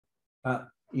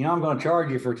You know, I'm going to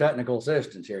charge you for technical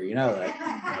assistance here. You know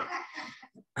that.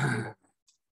 Good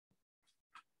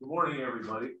morning,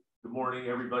 everybody. Good morning,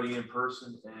 everybody in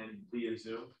person and via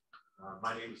Zoom.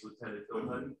 My name is Lieutenant Phil,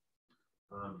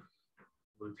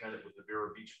 Lieutenant with the Vero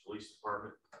Beach Police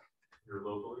Department here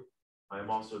locally. I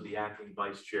am also the acting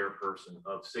vice chairperson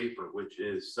of SAFER, which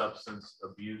is Substance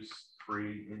Abuse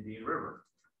Free Indian River.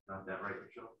 Got that right,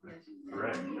 Michelle? Yes.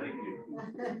 Correct. Thank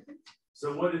you.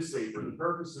 So what is SAFER? The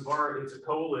purpose of it's a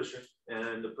coalition,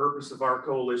 and the purpose of our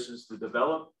coalition is to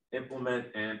develop,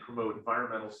 implement, and promote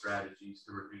environmental strategies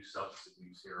to reduce substance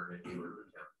abuse here in Indian River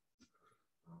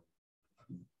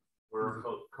County. We're a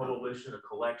coalition, a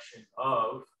collection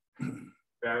of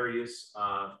various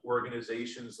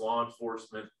organizations, law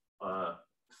enforcement,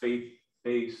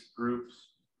 faith-based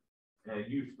groups,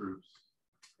 and youth groups.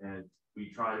 And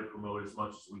we try to promote as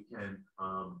much as we can.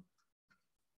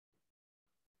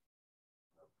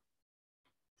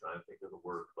 Trying to think of the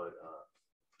word, but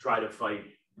try to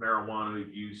fight marijuana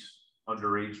abuse,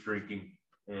 underage drinking,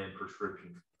 and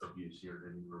prescription abuse here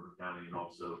in River County, and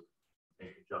also in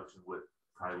conjunction with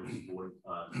highly supported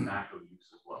tobacco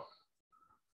use as well.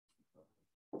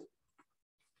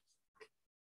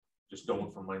 Just going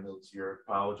from my notes here,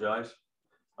 I apologize.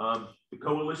 The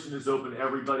coalition is open to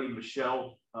everybody.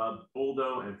 Michelle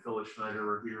Boldo and Phyllis Schneider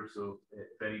are here, so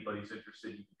if anybody's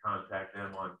interested, you can contact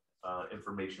them on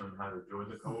information on how to join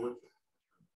the coalition.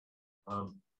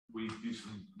 We do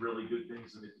some really good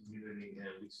things in the community, and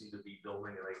we seem to be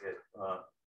building, and I get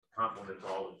compliments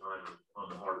all the time on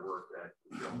the hard work that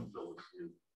Michelle and Phyllis do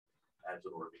as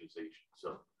an organization.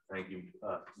 So thank you,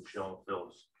 Michelle and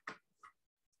Phyllis.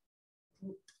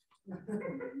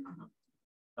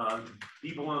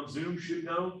 People on Zoom should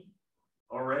know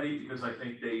already, because I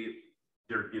think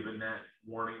they're given that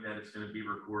warning that it's going to be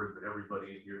recorded, but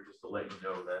everybody in here, just to let you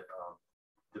know that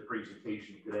the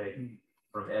presentation today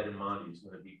from Ed and Monte is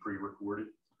going to be pre-recorded.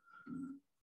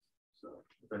 So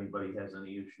if anybody has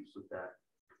any issues with that.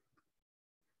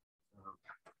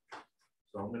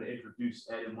 So I'm going to introduce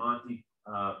Ed and Monte.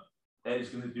 Ed is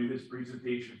going to do his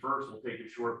presentation first. We'll take a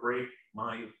short break.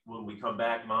 When we come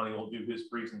back, Monte will do his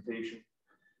presentation.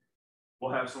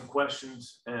 We'll have some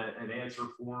questions and answer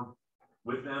form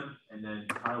with them, and then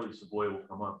Kylie Savoy will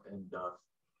come up and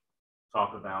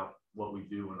talk about what we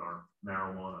do in our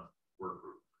marijuana work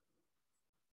group.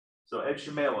 So Ed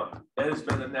Shemelya. Ed has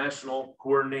been a national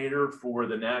coordinator for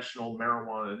the National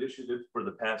Marijuana Initiative for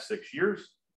the past 6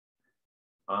 years.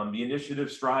 The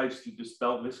initiative strives to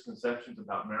dispel misconceptions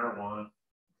about marijuana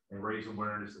and raise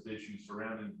awareness of issues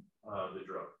surrounding the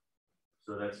drug,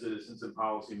 so that citizens and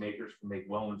policymakers can make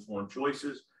well-informed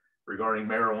choices regarding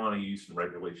marijuana use and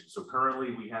regulation. So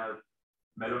currently we have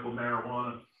medical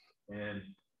marijuana, and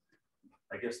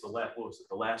I guess the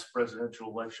last presidential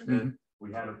election,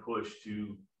 we had a push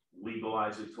to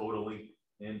legalize it totally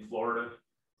in Florida.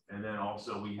 And then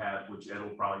also we have, which Ed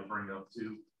will probably bring up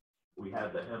too, we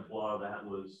had the hemp law that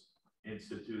was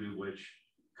instituted, which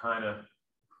kind of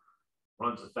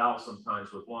runs afoul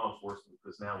sometimes with law enforcement,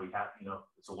 because now we have,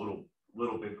 it's a little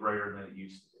bit grayer than it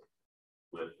used to be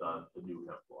with the new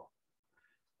hemp law.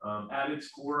 At its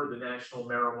core, the National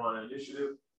Marijuana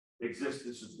Initiative exists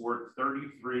to support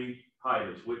 33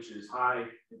 HIDTAs, which is high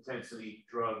intensity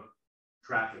drug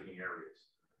trafficking areas.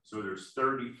 So there's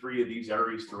 33 of these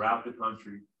areas throughout the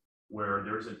country where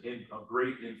there's a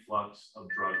great influx of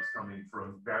drugs coming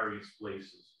from various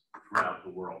places throughout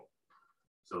the world.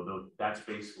 So that's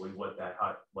basically what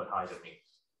HIDTA means.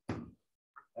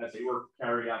 As they work to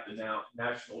carry out the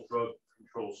National Drug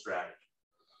Control Strategy.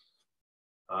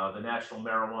 The National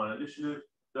Marijuana Initiative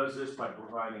does this by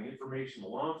providing information to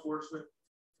law enforcement,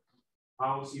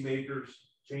 policymakers,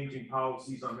 changing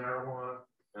policies on marijuana,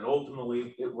 and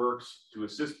ultimately it works to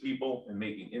assist people in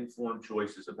making informed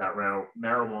choices about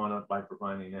marijuana by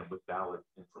providing them with valid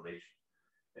information.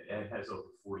 And Ed has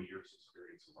over 40 years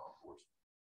experience in law enforcement.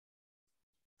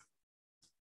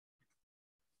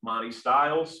 Monte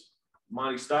Stiles.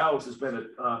 Monte Stiles has been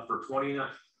for 29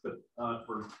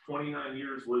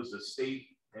 years was a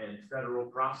state and federal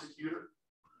prosecutor.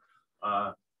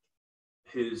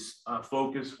 His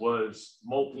focus was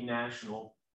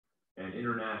multinational and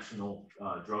international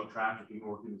drug trafficking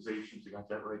organizations. You got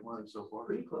that right, Monte, so far?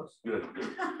 Pretty close. Good.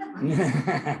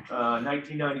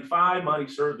 1995,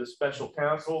 Monte served as special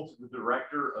counsel to the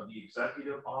director of the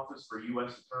Executive Office for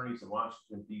U.S. Attorneys in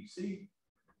Washington, D.C.,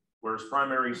 where his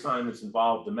primary assignments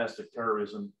involved domestic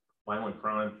terrorism, violent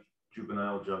crime,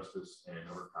 juvenile justice, and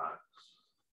narcotics.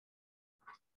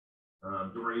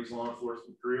 During his law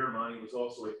enforcement career, Monte was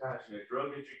also a passionate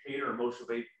drug educator and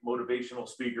motivational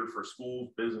speaker for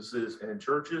schools, businesses, and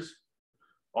churches.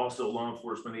 Also law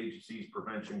enforcement agencies,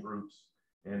 prevention groups,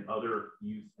 and other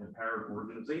youth empowered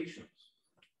organizations.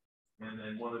 And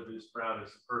then one of his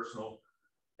proudest personal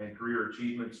and career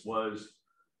achievements was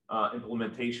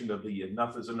implementation of the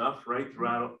Enough is Enough, right,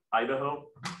 throughout Idaho.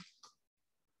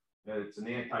 It's an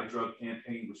anti-drug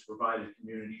campaign which provided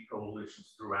community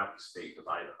coalitions throughout the state of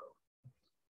Idaho.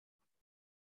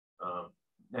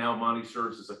 Now Monty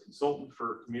serves as a consultant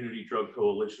for community drug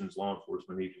coalitions, law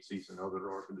enforcement agencies, and other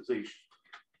organizations.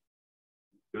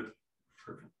 Good?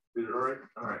 Perfect. Did it all right?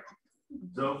 All right.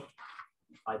 So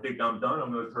I think I'm done.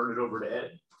 I'm going to turn it over to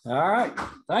Ed. All right.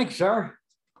 Thanks, sir.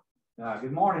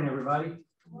 Good morning, everybody.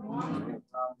 Good morning.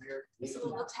 Just a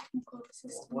little technical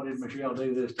assistance. What did Michelle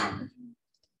do this time?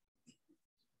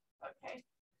 Okay.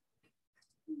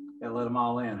 Gotta let them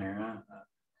all in here, huh?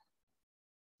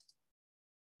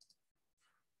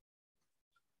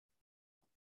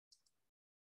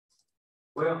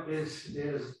 Well,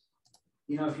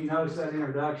 you know, if you notice that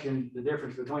introduction, the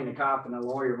difference between a cop and a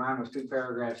lawyer, mine was 2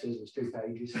 paragraphs, his was 2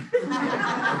 pages.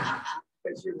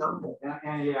 Because you're humble.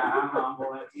 And yeah, I'm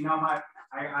humble. You know, I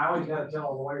always got to tell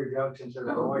a lawyer joke since there's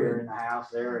a lawyer in the house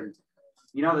there. And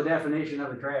you know the definition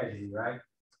of a tragedy, right?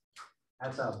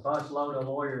 That's a busload of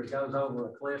lawyers goes over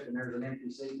a cliff and there's an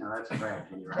empty seat. No, that's a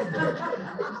tragedy right there.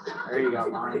 There you go,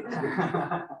 Monty.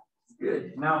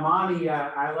 Good. Now, Monty,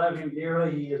 I love him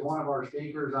dearly. He is one of our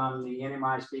speakers on the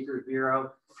NMI Speakers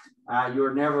Bureau.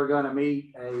 You're never going to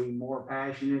meet a more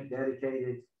passionate,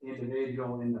 dedicated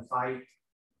individual in the fight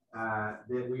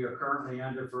that we are currently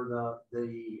under for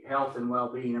the health and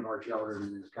well-being of our children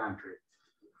in this country.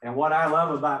 And what I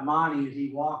love about Monty is he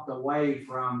walked away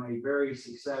from a very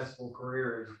successful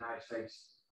career in the United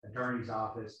States Attorney's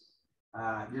Office,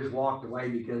 just walked away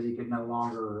because he could no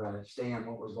longer stand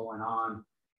what was going on,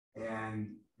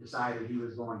 and decided he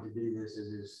was going to do this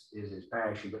as his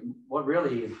passion. But what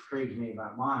really intrigues me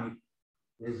about Monty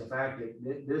is the fact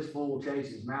that this fool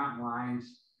chases mountain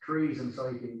lions, trees them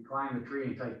so he can climb the tree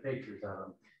and take pictures of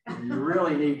them. And you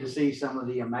really need to see some of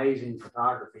the amazing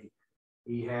photography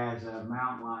he has of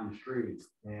mountain lions trees,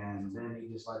 and then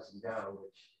he just lets them go,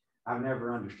 which I've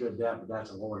never understood that, but that's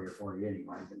a lawyer for you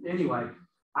anyway. But anyway,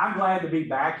 I'm glad to be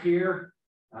back here.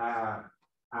 I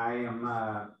am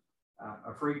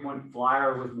a frequent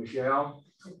flyer with Michelle.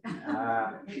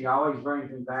 She always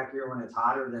brings me back here when it's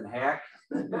hotter than heck.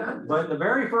 But the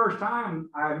very first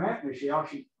time I met Michelle,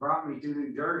 she brought me to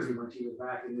New Jersey when she was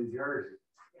back in New Jersey.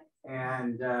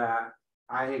 And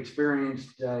I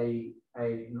experienced a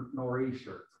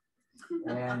nor'easter.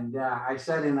 And I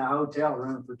sat in a hotel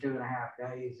room for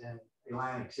 2.5 days in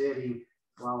Atlantic City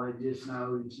while it just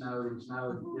snowed and snowed and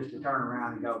snowed, just to turn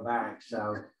around and go back.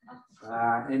 So,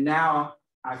 and now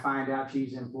I find out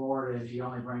she's in Florida and she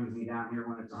only brings me down here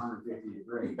when it's 150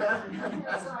 degrees.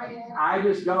 I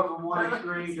just go from one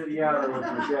extreme to the other with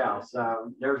Michelle.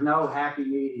 So there's no happy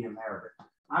medium there. But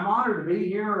I'm honored to be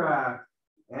here.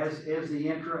 As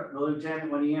the lieutenant,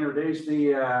 when he introduced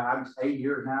me, I'm 8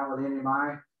 years now with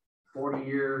NMI,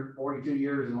 42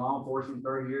 years in law enforcement,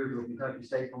 30 years with Kentucky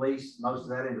State Police, most of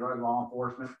that in drug law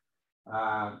enforcement.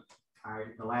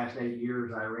 The last 8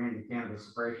 years, I ran the cannabis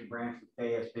suppression branch with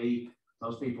KSP.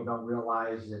 Most people don't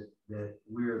realize that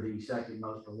we're the second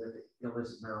most prolific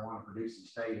illicit marijuana producing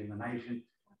state in the nation,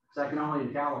 second only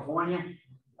to California.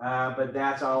 But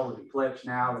that's all eclipsed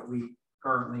now that we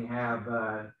currently have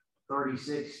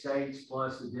 36 states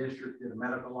plus the district that have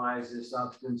medicalized this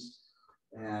substance,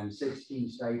 and 16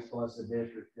 states plus the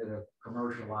district that have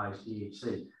commercialized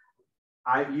THC.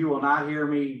 You will not hear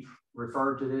me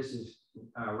refer to this as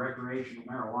recreational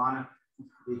marijuana,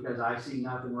 because I see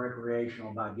nothing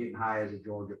recreational about getting high as a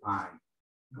Georgia pine.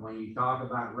 When you talk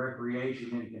about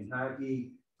recreation in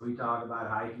Kentucky, we talk about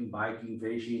hiking, biking,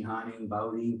 fishing, hunting,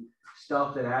 boating,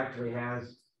 stuff that actually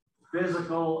has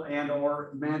physical and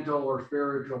or mental or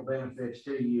spiritual benefits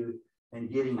to you,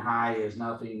 and getting high is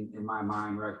nothing in my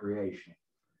mind recreational.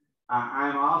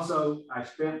 I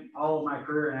spent all of my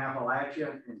career in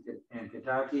Appalachia in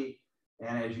Kentucky,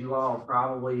 and as you all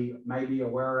probably may be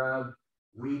aware of,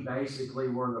 we basically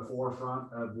were in the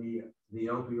forefront of the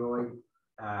opioid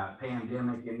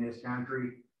pandemic in this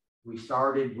country. We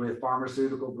started with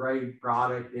pharmaceutical grade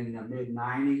product in the mid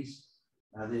 90s.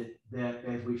 That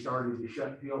as we started to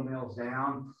shut pill mills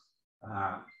down,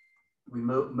 we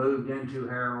moved into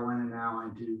heroin and now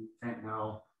into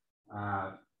fentanyl.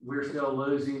 We're still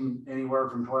losing anywhere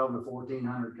from 1,200 to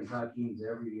 1,400 Kentuckians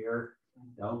every year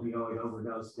to opioid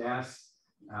overdose deaths.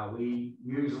 We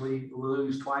usually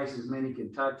lose twice as many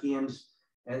Kentuckians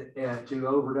to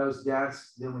overdose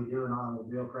deaths than we do in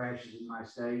automobile crashes in my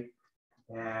state.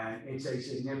 And it's a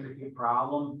significant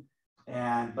problem.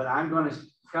 But I'm going to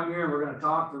come here and we're going to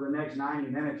talk for the next 90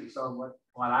 minutes or so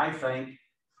what I think,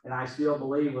 and I still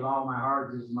believe with all my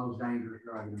heart, this is the most dangerous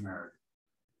drug in America.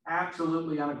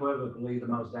 Absolutely unequivocally the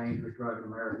most dangerous drug in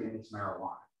America, and it's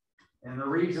marijuana. And the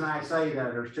reason I say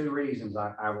that, there's two reasons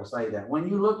I will say that. When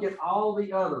you look at all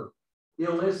the other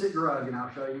illicit drugs, and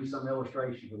I'll show you some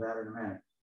illustrations of that in a minute,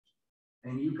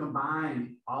 and you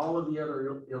combine all of the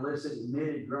other illicit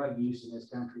admitted drug use in this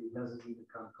country, it doesn't even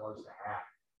come close to half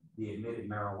the admitted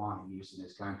marijuana use in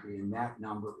this country, and that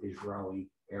number is growing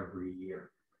every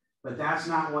year. But that's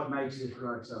not what makes this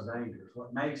drug so dangerous.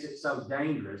 What makes it so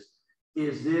dangerous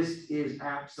is this is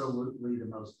absolutely the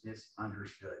most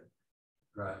misunderstood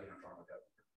drug in a pharmacopoeia.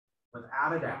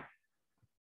 Without a doubt.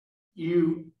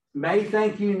 You may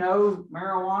think you know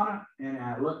marijuana, and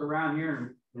I look around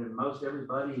here and most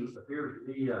everybody appears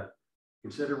to be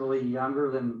considerably younger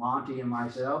than Monty and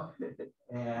myself.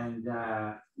 And,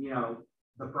 you know,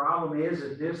 the problem is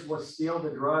that this was still the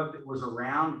drug that was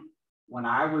around when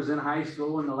I was in high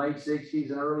school in the late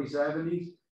 60s and early 70s.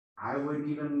 I wouldn't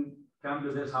even come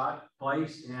to this hot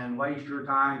place and waste your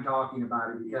time talking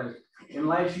about it, because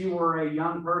unless you were a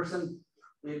young person,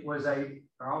 it was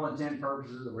for all intent and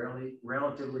purposes, a really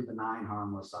relatively benign,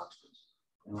 harmless substance,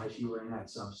 unless you were in that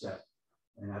subset.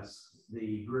 And that's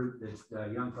the group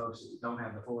that young folks that don't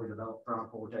have the fully developed frontal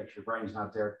cortex, your brain's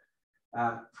not there.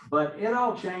 But it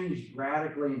all changed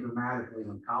radically and dramatically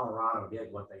when Colorado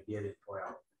did what they did in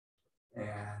 12.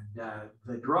 And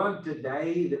the drug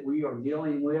today that we are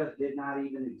dealing with did not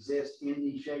even exist in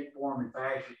the shape, form, and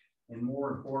fashion, and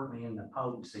more importantly, in the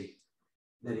potency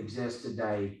that exists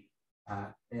today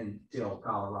until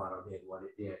Colorado did what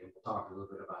it did. And we'll talk a little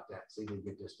bit about that, see if we can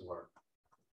get this to work.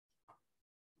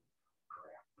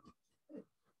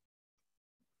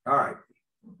 All right.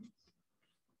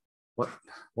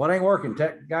 What ain't working,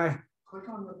 tech guy? Click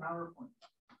on the PowerPoint.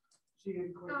 She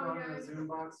can click on the Zoom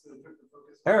box to took the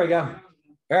focus. There we go.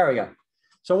 There we go.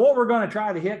 So what we're going to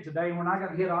try to hit today, we're not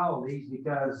going to hit all of these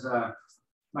because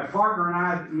my partner and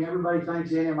I, everybody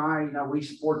thinks NMI, you know, we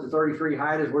support the 33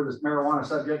 HIDTAs. We're the marijuana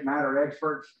subject matter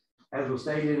experts, as was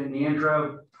stated in the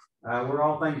intro. We're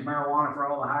all things marijuana for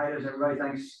all the HIDTAs. Everybody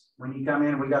thinks when you come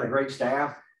in, we got a great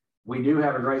staff. We do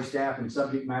have a great staff and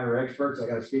subject matter experts. I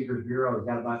got a speakers bureau. We've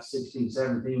got about 16,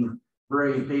 17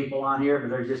 brilliant people on here, but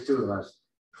there's just two of us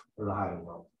for the HIDTA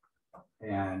world.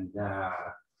 And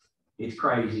it's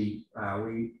crazy.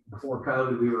 Before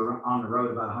COVID, we were on the road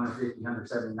about 150,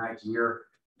 170 nights a year,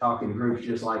 talking to groups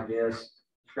just like this,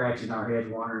 scratching our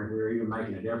head, wondering if we were even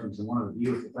making a difference. And one of the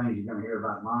beautiful things you're going to hear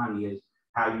about Monty is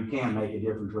how you can make a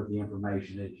difference with the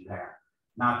information that you have.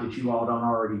 Not that you all don't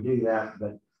already do that,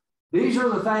 but these are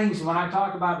the things when I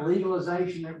talk about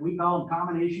legalization that we call them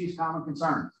common issues, common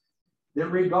concerns. That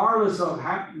regardless of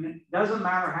how, it doesn't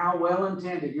matter how well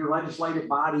intended your legislative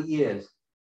body is,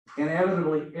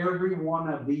 inevitably every one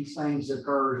of these things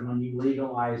occurs when you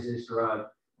legalize this drug,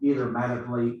 either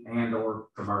medically and or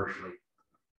commercially.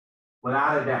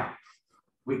 Without a doubt.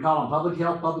 We call them public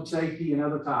health, public safety, and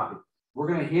other topics. We're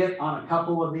going to hit on a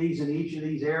couple of these in each of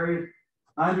these areas.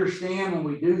 Understand when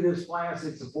we do this class,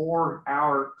 it's a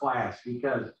 4-hour class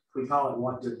because we call it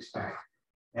what to expect.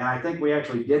 And I think we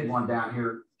actually did one down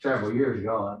here several years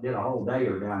ago. I did a whole day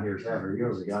down here several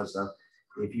years ago. So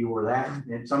if you were that,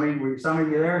 and some of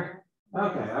you there?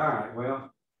 Okay, all right.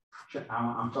 Well,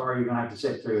 I'm sorry you're gonna have to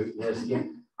sit through this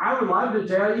again. I would love to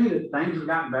tell you that things have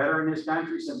gotten better in this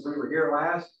country since we were here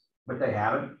last, but they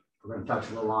haven't. We're going to touch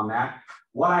a little on that.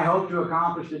 What I hope to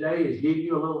accomplish today is give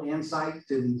you a little insight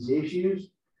to these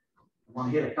issues. I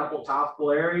want to hit a couple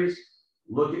topical areas,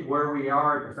 look at where we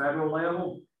are at the federal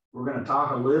level. We're going to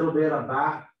talk a little bit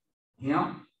about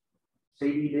hemp,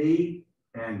 CBD,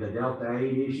 and the Delta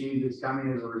 8 issue that's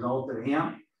coming as a result of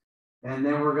hemp. And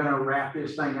then we're going to wrap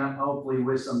this thing up, hopefully,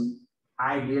 with some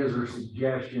ideas or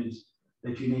suggestions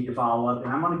that you need to follow up.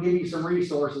 And I'm going to give you some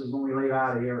resources when we leave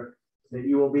out of here that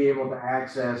you will be able to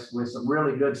access with some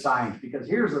really good science. Because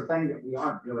here's the thing that we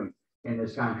aren't doing in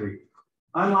this country.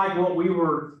 Unlike what we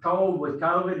were told with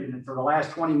COVID, and for the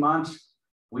last 20 months,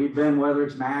 we've been, whether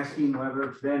it's masking, whether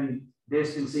it's been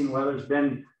distancing, whether it's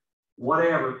been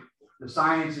whatever, the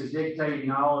science is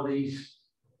dictating all of these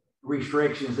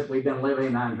restrictions that we've been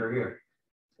living under here.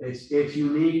 It's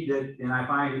unique that, and I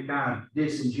find it kind of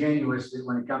disingenuous that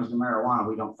when it comes to marijuana,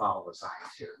 we don't follow the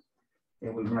science here.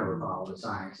 And we never follow the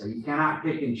science. So you cannot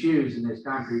pick and choose in this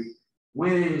country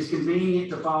when it is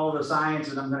convenient to follow the science.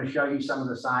 And I'm going to show you some of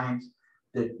the science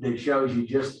that shows you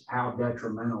just how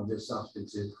detrimental this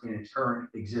substance is in its current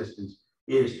existence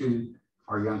is to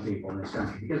our young people in this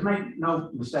country. Because make no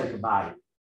mistake about it,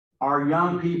 our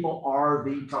young people are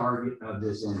the target of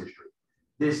this industry.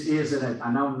 this isn't,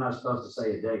 I know I'm not supposed to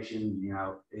say addiction, you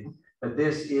know, but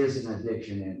this is an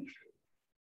addiction industry,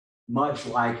 much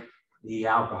like the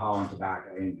alcohol and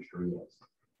tobacco industry is.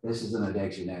 This is an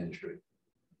addiction industry.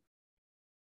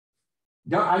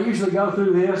 I usually go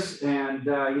through this and,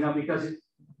 you know, because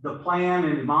the plan,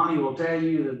 and Monty will tell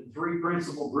you the 3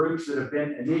 principal groups that have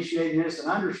been initiating this,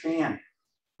 and understand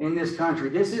in this country,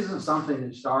 this isn't something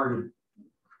that started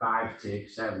 5,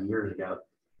 6, 7 years ago.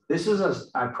 This is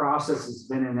a process that's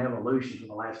been in evolution for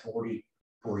the last 40,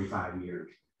 45 years.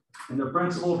 And the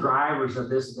principal drivers of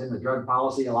this have been the Drug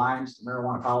Policy Alliance, the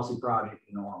Marijuana Policy Project,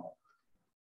 and NORML.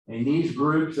 And these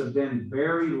groups have been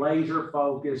very laser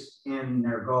focused in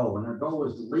their goal. And their goal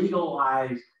is to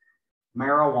legalize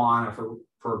marijuana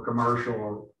for commercial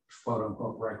or quote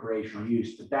unquote recreational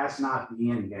use. But that's not the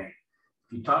end game.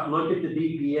 If you look at the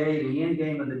DPA, the end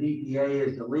game of the DPA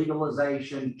is the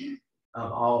legalization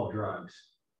of all drugs.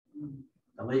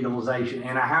 The legalization.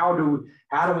 And how do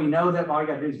we know that? All you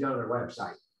got to do is go to their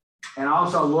website. And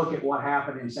also look at what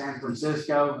happened in San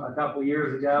Francisco a couple of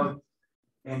years ago,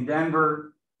 in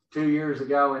Denver 2 years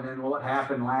ago, and then what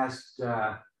happened last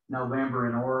November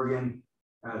in Oregon.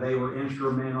 They were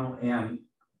instrumental in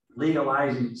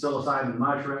legalizing psilocybin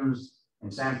mushrooms in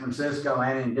San Francisco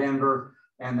and in Denver,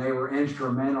 and they were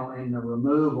instrumental in the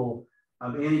removal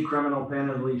of any criminal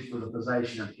penalties for the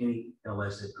possession of any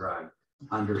illicit drug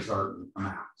under certain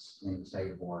amounts in the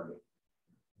state of Oregon.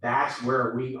 That's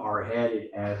where we are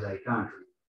headed as a country.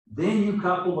 Then you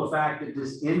couple the fact that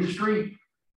this industry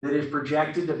that is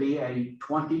projected to be a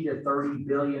 $20 to $30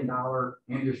 billion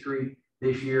industry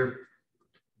this year,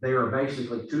 they are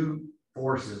basically 2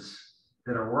 forces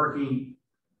that are working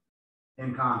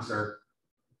in concert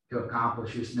to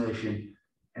accomplish this mission.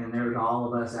 And there's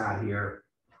all of us out here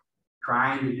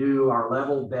trying to do our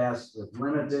level best with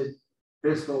limited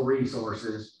fiscal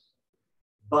resources,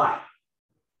 but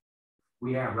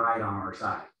we have right on our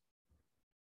side.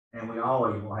 And we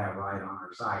always will have right on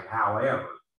our side. However,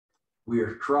 we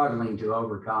are struggling to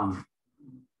overcome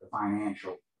the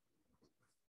financial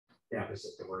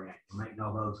deficit that we're in. Make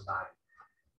no bones about it.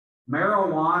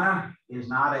 Marijuana is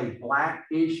not a black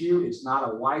issue. It's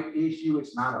not a white issue.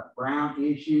 It's not a brown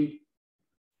issue.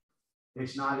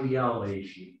 It's not a yellow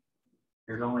issue.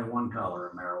 There's only one color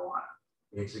of marijuana.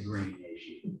 It's a green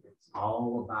issue. It's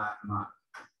all about money.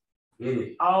 It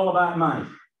is all about money.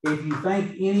 If you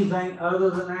think anything other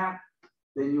than that,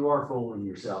 then you are fooling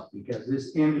yourself, because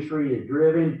this industry is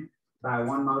driven by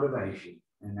one motivation,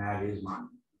 and that is money.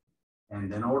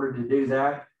 And in order to do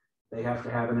that, they have to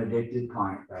have an addicted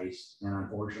client base. And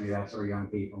unfortunately, that's our young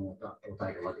people. We'll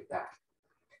take a look at that.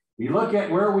 If you look at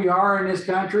where we are in this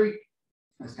country,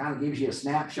 this kind of gives you a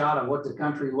snapshot of what the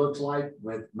country looks like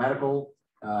with medical,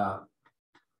 right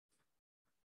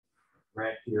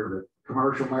here, with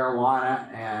commercial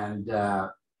marijuana, and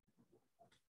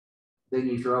then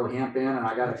you throw hemp in, and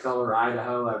I got to color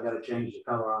Idaho. I've got to change the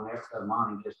color on there because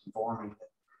Monty just informed me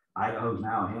that Idaho is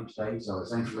now a hemp state. So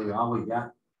essentially all we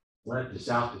got left is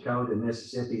South Dakota and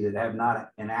Mississippi that have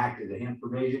not enacted a hemp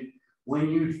provision. When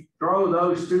you throw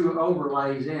those 2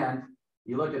 overlays in,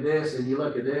 you look at this and you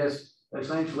look at this,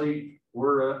 essentially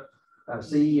we're a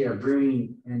sea of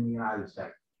green in the United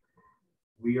States.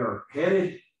 We are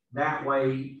headed that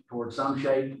way towards some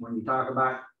shape. When you talk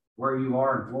about where you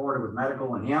are in Florida with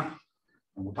medical and hemp,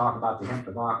 and we'll talk about the hemp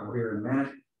debacle here in a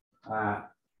minute,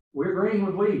 we're green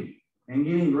with weed and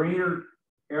getting greener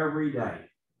every day.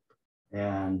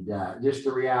 And just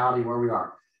the reality where we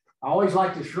are. I always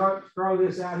like to throw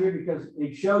this out here because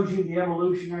it shows you the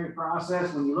evolutionary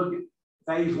process. When you look at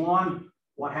phase 1,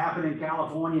 what happened in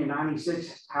California in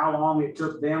 '96, how long it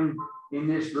took them in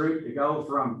this group to go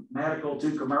from medical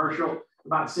to commercial,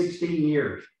 about 16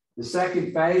 years. The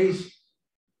second phase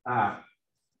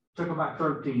took about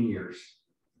 13 years.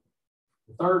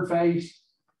 The third phase,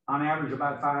 on average,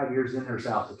 about 5 years in there,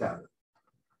 South Dakota.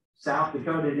 South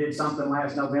Dakota did something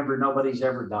last November nobody's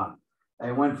ever done.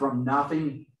 They went from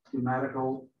nothing to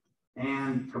medical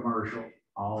and commercial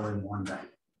all in one day,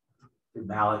 to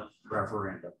ballot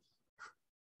referendum.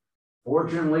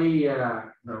 Fortunately,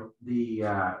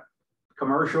 the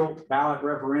commercial ballot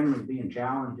referendum is being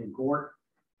challenged in court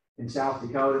in South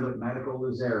Dakota, but medical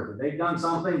is there. But they've done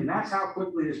something, and that's how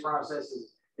quickly this process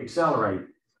is accelerated.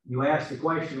 You ask the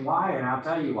question why, and I'll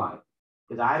tell you why.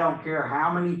 Because I don't care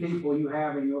how many people you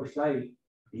have in your state,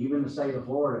 even the state of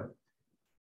Florida,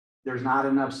 there's not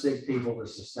enough sick people to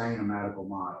sustain a medical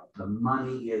model. The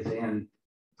money is in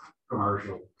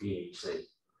commercial THC.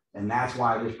 And that's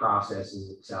why this process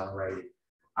is accelerated.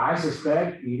 I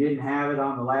suspect you didn't have it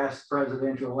on the last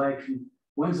presidential election.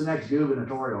 When's the next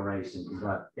gubernatorial race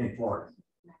in Florida?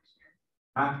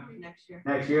 Huh? Next year.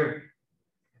 Next year.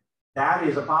 That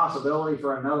is a possibility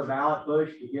for another ballot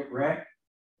push to get wrecked.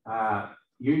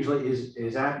 Usually,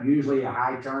 is that usually a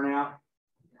high turnout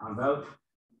on vote?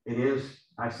 It is.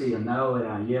 I see a no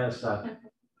and a yes.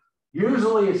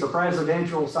 Usually it's a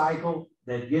presidential cycle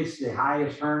that gets the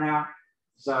highest turnout.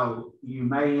 So you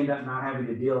may end up not having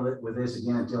to deal with this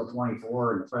again until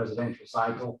 24 in the presidential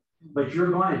cycle, but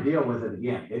you're going to deal with it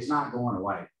again. It's not going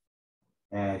away.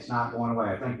 And it's not going away.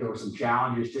 I think there were some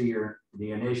challenges to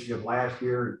the initiative last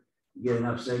year, get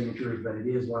enough signatures, but it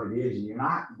is what it is. And you're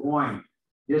not going,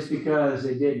 just because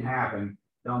it didn't happen,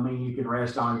 don't mean you can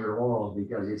rest on your laurels,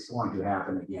 because it's going to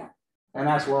happen again. And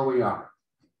that's where we are.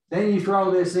 Then you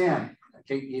throw this in.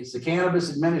 It's the Cannabis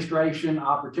Administration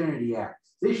Opportunity Act.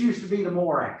 This used to be the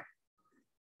MORE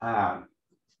Act.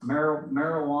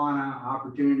 Marijuana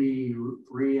Opportunity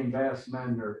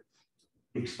Reinvestment or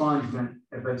Expungement.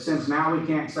 But since now we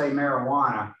can't say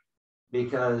marijuana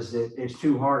because it's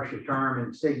too harsh a term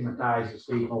and stigmatizes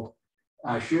people,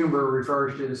 Schumer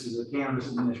refers to this as the Cannabis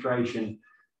Administration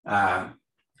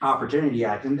Opportunity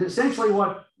Act. And essentially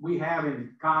what we have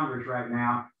in Congress right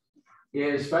now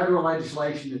is federal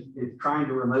legislation that is trying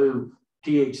to remove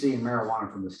THC and marijuana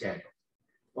from the schedule.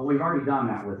 Well, we've already done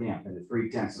that with hemp at a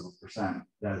 0.3%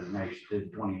 designation to the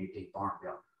 2018 Farm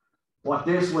Bill. What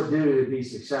this would do to be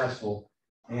successful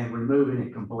in removing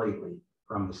it completely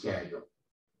from the schedule,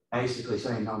 basically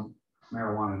saying no,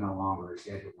 marijuana no longer a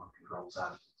Schedule I controlled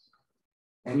substance.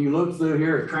 And you look through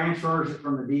here, it transfers it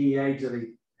from the DEA to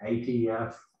the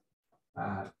ATF.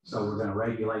 So we're going to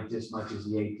regulate this much as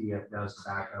the ATF does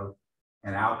tobacco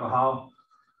and alcohol.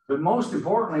 But most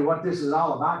importantly, what this is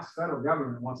all about is the federal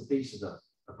government wants a piece of the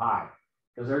pie,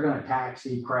 because they're going to tax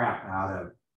the crap out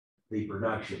of the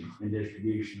production and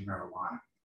distribution of marijuana.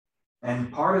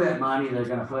 And part of that money they're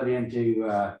going to put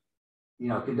into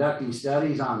conducting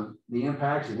studies on the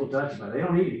impacts, and we'll touch on it. They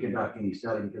don't need to conduct any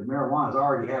study because marijuana is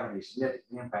already having a significant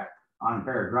impact on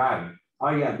impaired driving.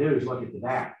 All you got to do is look at the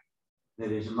data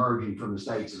that is emerging from the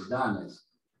states that have done this.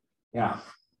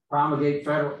 Promulgate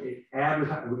federal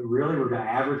advertise. We're going to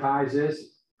advertise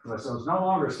this. So it's no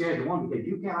longer Schedule I, because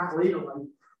you cannot legally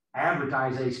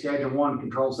advertise a Schedule I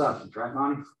controlled substance, right,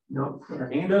 Monty? No,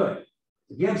 Can't do it.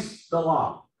 It's against the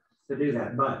law to do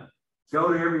that. But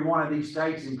go to every one of these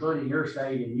states, including your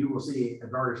state, and you will see an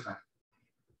advertisement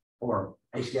for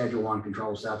a Schedule I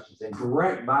controlled substance in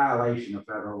direct violation of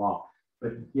federal law.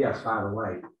 But yes, by the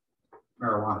way,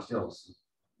 marijuana still,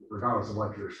 regardless of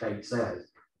what your state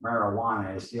says,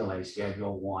 marijuana is still a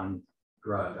Schedule I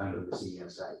drug under the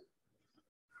CSA.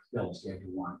 Still a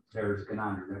Schedule I. There's a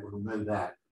conundrum that will remove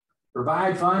that.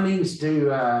 Provide fundings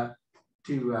to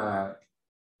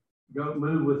go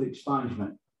move with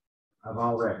expungement of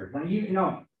all records.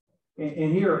 Now,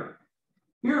 and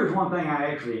here's one thing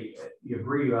I actually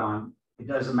agree on. It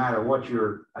doesn't matter what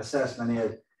your assessment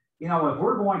is. If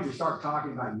we're going to start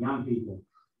talking about young people,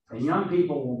 and young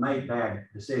people will make bad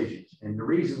decisions. And the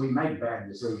reason we make bad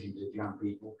decisions as young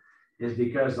people is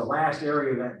because the last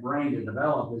area of that brain to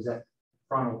develop is that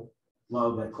frontal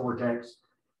lobe, that cortex,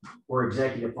 where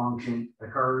executive function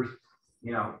occurs.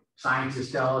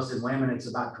 Scientists tell us in women it's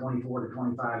about 24 to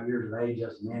 25 years of age.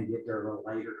 Us men get there a little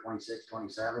later, 26,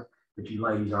 27. But you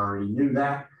ladies already knew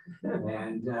that.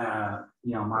 And,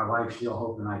 my wife's still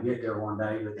hoping I get there one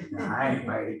day, but I ain't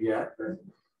made it yet. But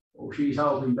she's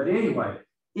hoping. But anyway,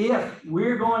 if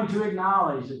we're going to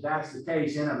acknowledge that that's the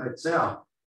case in of itself,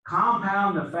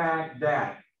 compound the fact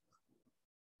that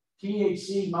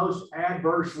THC most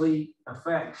adversely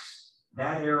affects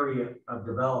that area of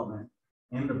development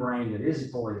in the brain that isn't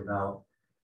fully developed,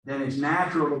 then it's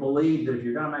natural to believe that if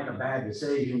you're going to make a bad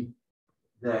decision,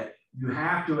 that you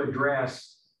have to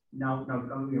address, no, don't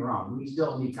get me wrong, we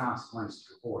still need consequences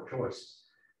for poor choices.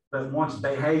 But once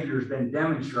behavior has been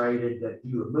demonstrated that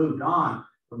you have moved on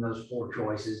from those poor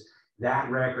choices, that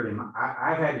record, and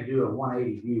I've had to do a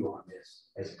 180 view on this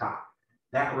as a cop.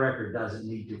 That record doesn't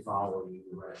need to follow you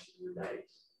the rest of your days.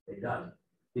 It doesn't,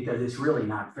 because it's really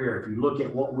not fair. If you look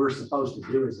at what we're supposed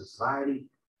to do as a society,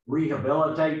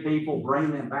 rehabilitate people,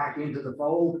 bring them back into the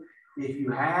fold. If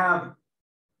you have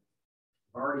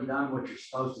already done what you're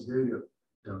supposed to do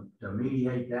to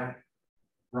mediate that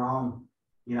wrong,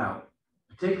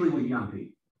 particularly with young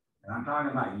people, and I'm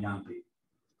talking about young people.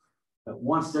 But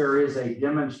once there is a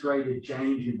demonstrated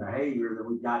change in behavior, then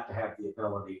we've got to have the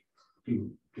ability to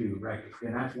rectify.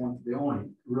 And that's the only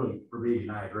really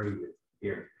provision I agree with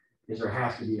here, is there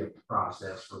has to be a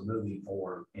process for moving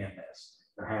forward in this.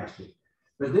 There has to.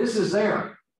 But this is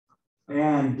there.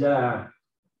 And the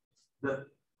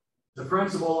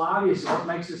principle obvious, what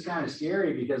makes this kind of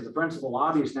scary, because the principle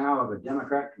obvious now of a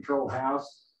Democrat-controlled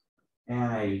House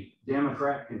and a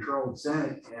Democrat-controlled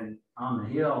Senate, and on the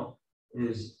Hill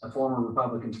is a former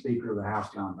Republican Speaker of the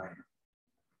House, John Boehner.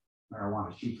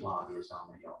 Marijuana's chief lobbyist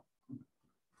on the Hill.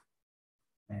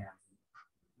 And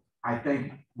I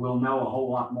think we'll know a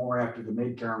whole lot more after the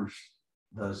midterms,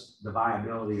 the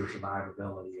viability or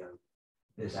survivability of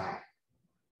this act.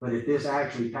 But if this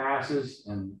actually passes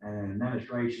and an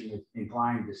administration is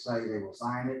inclined to say they will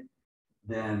sign it,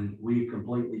 then we've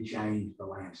completely changed the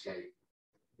landscape,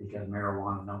 because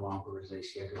marijuana no longer is a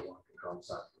Schedule I controlled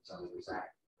substance under this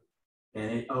act. And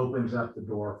it opens up the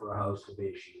door for a host of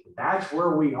issues. But that's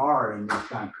where we are in this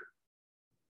country.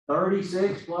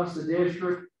 36 plus the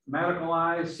district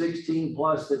medicalized, 16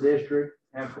 plus the district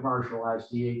have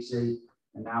commercialized THC,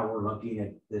 and now we're looking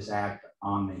at this act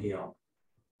on the Hill.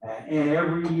 And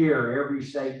every year, every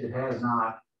state that has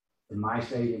not, and my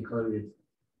state included,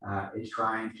 is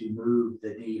trying to move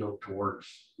the needle towards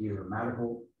either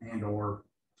medical and or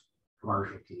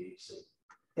commercial THC.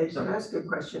 Ed, can I ask a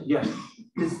question? Yes.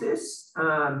 Does this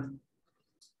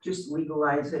just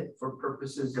legalize it for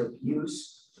purposes of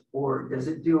use, or does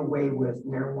it do away with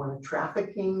marijuana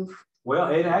trafficking?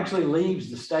 Well, it actually leaves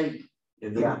the state.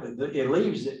 Yeah. It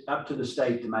leaves it up to the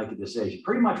state to make a decision.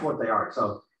 Pretty much what they are.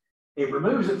 So it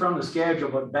removes it from the schedule,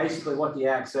 but basically what the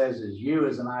act says is you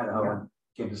as an Idahoan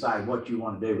can decide what you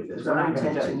want to do with this. Our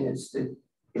intention is to,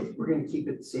 if we're going to keep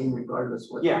it the same regardless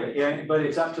what. Yeah, but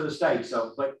it's up to the state.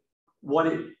 So, but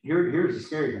what here's the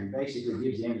scary thing. Basically, it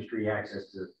gives the industry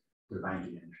access to the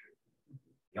banking industry.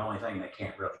 The only thing they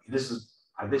can't really. This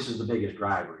is the biggest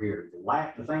driver here.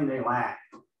 The thing they lack,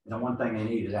 and the one thing they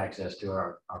need is access to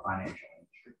our financial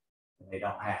industry. And they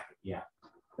don't have it yet.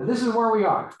 But this is where we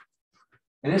are.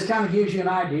 And this kind of gives you an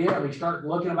idea. We start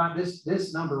looking about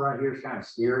this number right here is kind of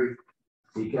scary,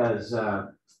 because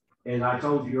as I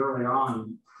told you earlier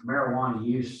on, marijuana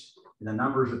use, the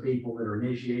numbers of people that are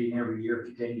initiating every year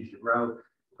continues to grow,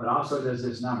 but also does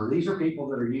this number. These are people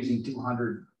that are using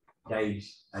 200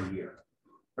 days a year.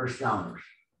 They're stoners.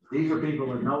 These are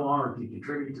people that no longer can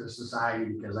contribute to society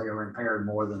because they are impaired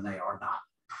more than they are not.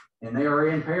 And they are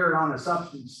impaired on a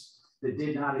substance that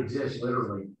did not exist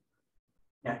literally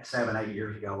 7, 8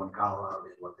 years ago when Colorado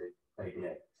did what they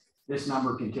did. This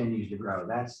number continues to grow.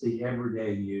 That's the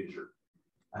everyday user.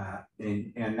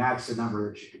 And that's the number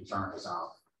that should concern us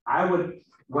all. I would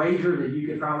wager that you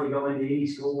could probably go into any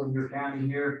school in your county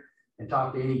here and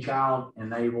talk to any child,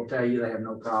 and they will tell you they have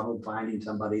no problem finding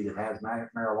somebody that has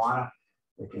marijuana,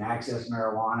 that can access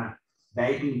marijuana.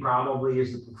 Vaping probably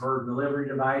is the preferred delivery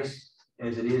device,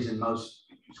 as it is in most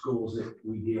schools that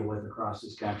we deal with across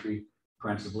this country,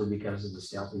 principally because of the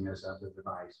stealthiness of the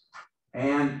device.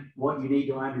 And what you need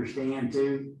to understand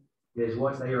too is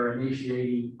what they are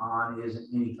initiating on isn't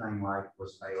anything like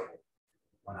was available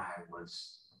when I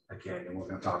was a kid, and we're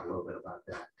going to talk a little bit about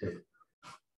that too.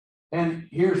 And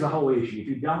here's the whole issue. If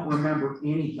you don't remember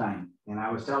anything, and I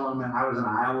was telling them, I was in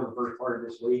Iowa the first part of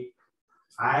this week.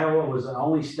 Iowa was the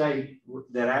only state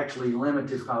that actually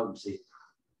limited potency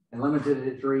and limited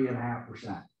it at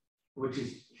 3.5%, which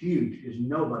is huge because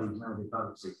nobody's limited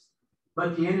potency.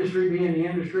 But the industry, being the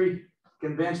industry,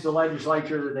 convinced the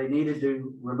legislature that they needed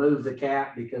to remove the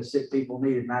cap because sick people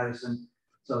needed medicine.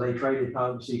 So they traded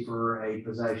potency for a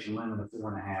possession limit of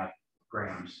 4.5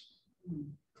 grams.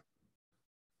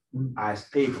 As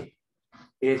people,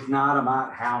 it's not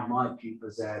about how much you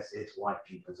possess, it's what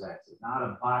you possess. It's not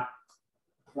about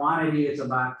quantity, it's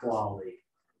about quality.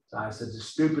 So I said, the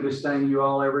stupidest thing you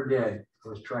all ever did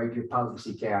was trade your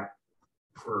potency cap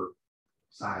for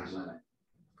size limit,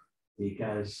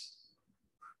 because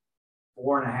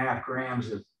 4.5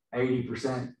 grams of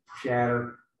 80%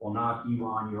 shatter will knock you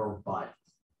on your butt.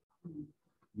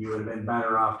 You would have been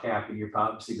better off capping your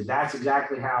potency, but that's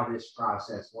exactly how this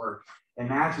process works. And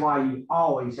that's why you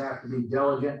always have to be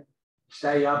diligent,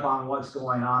 stay up on what's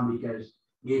going on, because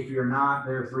if you're not,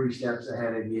 they're 3 steps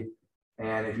ahead of you.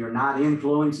 And if you're not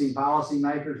influencing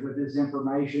policymakers with this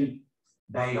information,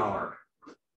 they are.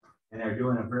 And they're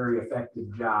doing a very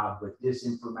effective job with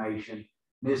disinformation,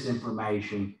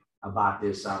 misinformation about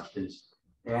this substance,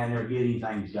 and they're getting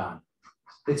things done.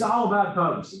 It's all about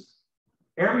potency.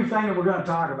 Everything that we're going to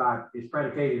talk about is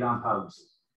predicated on potency,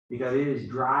 because it is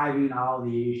driving all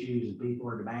the issues, and people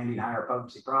are demanding higher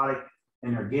potency product,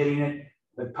 and they're getting it.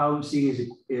 But potency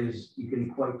is you can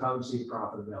equate potency to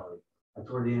profitability. That's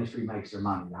where the industry makes their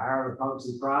money. The higher the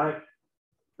potency product,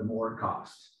 the more it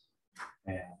costs.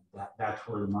 And that's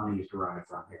where the money is derived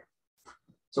from here.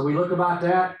 So we look about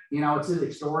that, it's at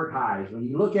historic highs. When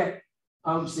you look at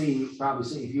potency, you probably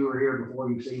see, if you were here before,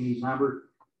 you've seen these numbers.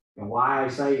 And why I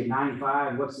say at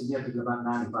 95, what's significant about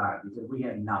 95? Because we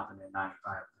had nothing at 95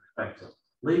 with respect to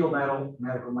legal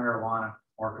medical marijuana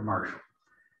or commercial.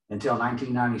 Until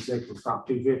 1996 with Prop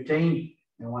 215.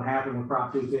 And what happened with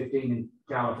Prop 215 in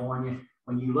California,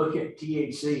 when you look at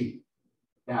THC,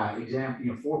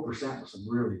 example, 4% was some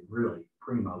really, really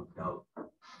primo dope.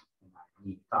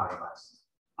 You talk about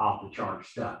off the chart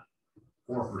stuff,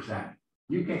 4%.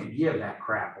 You can't give that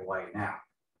crap away now.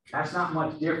 That's not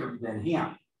much different than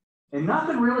hemp. And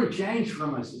nothing really changed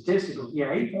from a statistical,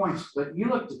 8 points, but you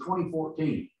look to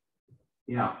 2014,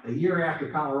 a year after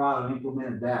Colorado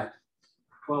implemented that,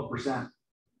 12%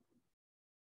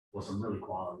 was some really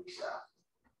quality stuff.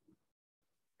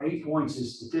 8 points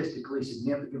is statistically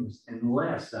significant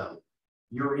unless, though,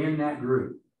 you're in that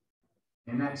group,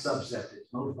 in that subset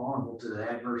that's most vulnerable to the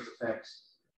adverse effects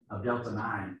of Delta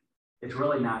 9. It's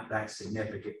really not that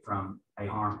significant from a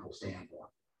harmful standpoint,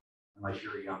 unless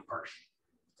you're a young person.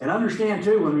 And understand,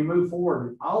 too, when we move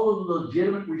forward, all of the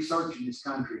legitimate research in this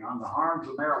country on the harms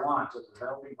of marijuana to the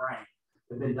developing brain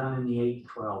have been done in the 8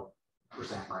 to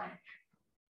 12% range.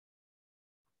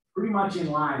 Pretty much in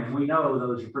line, and we know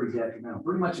those are pretty detrimental,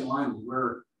 pretty much in line with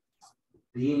where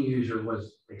the end user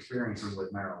was experiencing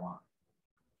with marijuana.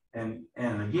 And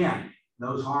again,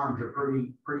 those harms are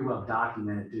pretty well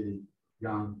documented to the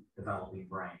young developing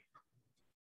brain.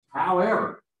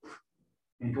 However,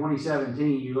 in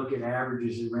 2017, you look at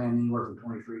averages that ran anywhere from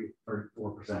 23 to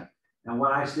 34%. Now,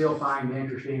 what I still find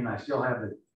interesting, and I still have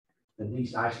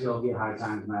I still get High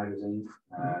Times magazine.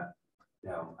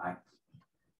 I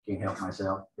can't help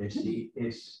myself. It's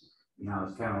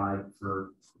kind of like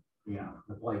for,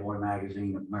 the Playboy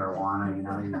magazine of marijuana,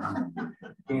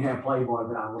 can't have Playboy,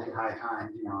 but I look at High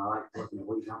Times, I like looking at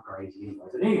weeds, I'm crazy anyway.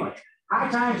 But anyway, High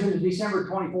Times in the December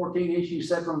 2014 issue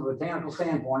said from a botanical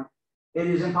standpoint, it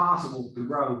is impossible to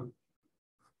grow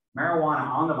marijuana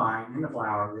on the vine in the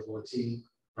flower that will exceed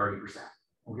 30%.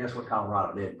 Well, guess what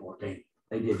Colorado did in 2014?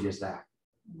 They did just that.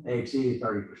 They exceeded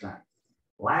 30%.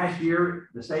 Last year,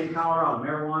 the state of Colorado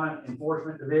Marijuana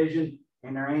Enforcement Division,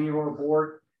 in their annual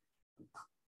report,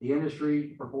 the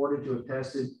industry purported to have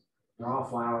tested raw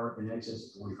flower in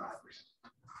excess of 45%.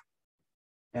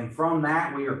 And from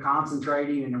that, we are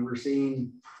concentrating and we're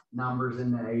seeing numbers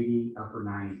in the 80, upper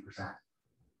 90%.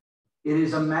 It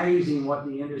is amazing what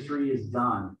the industry has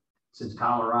done since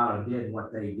Colorado did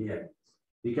what they did.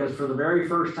 Because for the very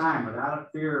first time, without a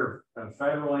fear of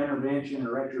federal intervention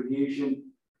or retribution,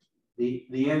 the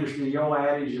industry, the old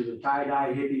adage of the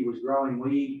tie-dye hippie was growing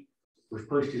weed was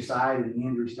pushed aside, and the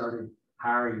industry started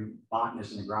hiring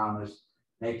botanists and agronomists.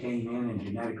 They came in and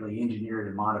genetically engineered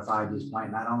and modified this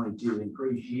plant, not only to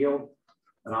increase yield,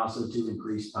 but also to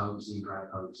increase potency, dry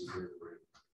potency through the root.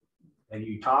 And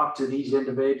you talk to these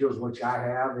individuals, which I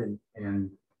have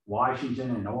in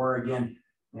Washington and Oregon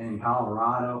and in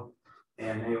Colorado,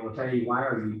 and they will tell you, why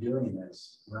are you doing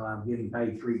this? Well, I'm getting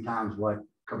paid 3 times what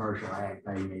commercial ag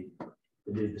paid me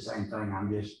to do the same thing.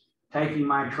 I'm just taking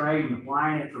my trade and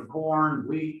applying it from corn,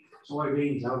 wheat,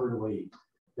 soybeans over to wheat.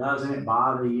 Doesn't it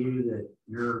bother you that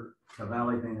you're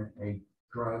developing a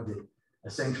drug that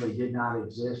essentially did not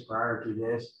exist prior to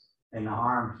this? And the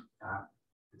harm,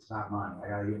 it's not money. I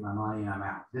got to get my money and I'm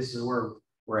out. This is where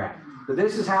we're at. So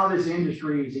this is how this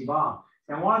industry has evolved.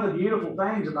 And one of the beautiful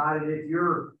things about it, if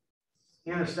you're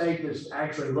in a state that's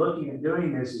actually looking at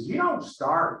doing this, is you don't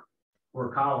start where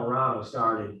Colorado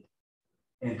started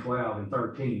in 12 and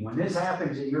 13. When this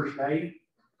happens in your state,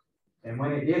 and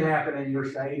when it did happen in your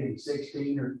state in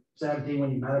 16 or 17,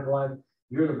 when you medicalized,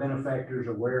 you're the benefactors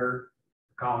of where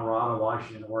Colorado,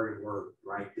 Washington, Oregon were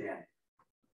right then.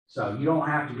 So you don't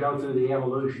have to go through the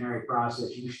evolutionary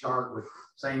process. You start with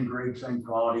same grade, same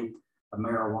quality of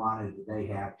marijuana that they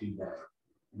have today.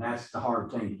 And that's the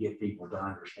hard thing to get people to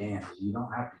understand, is you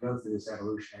don't have to go through this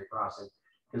evolutionary process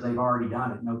because they've already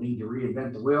done it. No need to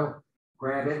reinvent the wheel,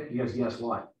 grab it, because guess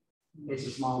what? It's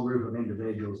a small group of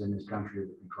individuals in this country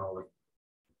that control it.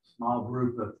 Small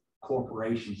group of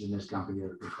corporations in this country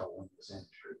that are controlling this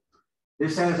industry.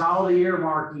 This has all the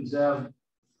earmarkings of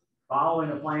following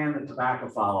the plan that tobacco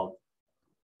followed.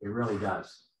 It really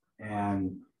does.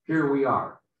 And here we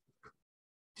are.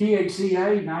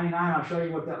 THCA, 99, I'll show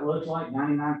you what that looks like,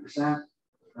 99%.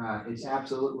 It's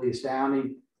absolutely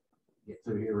astounding. Get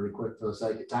through here really quick for the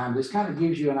sake of time. This kind of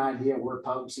gives you an idea of where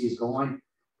potency is going.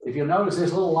 If you'll notice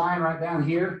this little line right down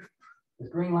here, this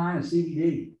green line is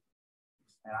CBD.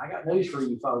 And I got news for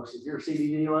you folks. If you're a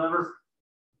CBD lover,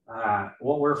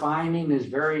 what we're finding is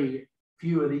very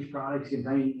few of these products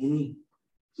contain any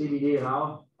CBD at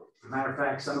all. As a matter of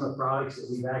fact, some of the products that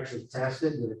we've actually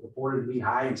tested that are purported to be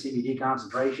high in CBD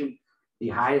concentration, the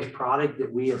highest product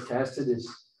that we have tested is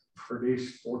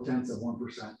produced 0.4%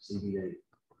 CBD.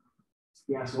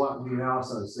 Guess what we've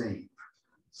also seen?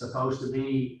 supposed to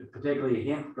be particularly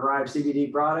a hemp-derived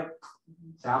CBD product.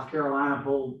 South Carolina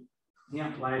pulled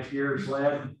hemp last year,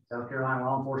 SLED, South Carolina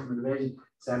Law Enforcement Division,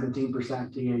 17%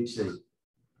 THC.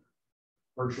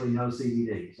 Virtually no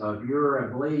CBD. So if you're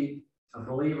a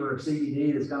believer of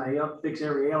CBD that's going to help fix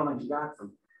every ailment you got,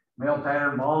 from male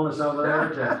pattern baldness over there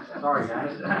to, sorry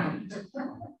guys,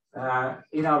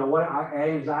 you know,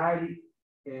 anxiety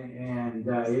and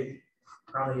it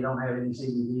probably don't have any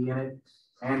CBD in it.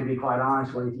 And to be quite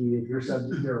honest with you, if you're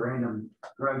subject to a random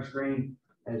drug screen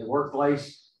as a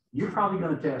workplace, you're probably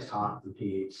going to test hot for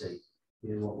THC.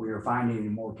 Is what we are finding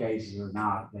in more cases or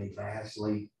not. They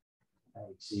vastly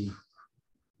exceed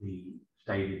the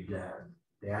stated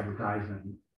the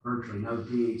advertisement. Virtually no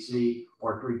THC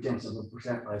or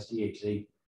 0.3% less THC.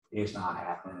 It's not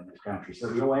happening in this country. So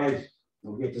the old adage,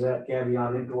 we'll get to that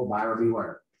caveat into a buyer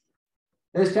beware.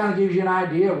 This kind of gives you an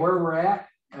idea of where we're at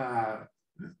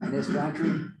in this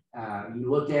country.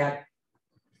 You look at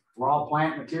raw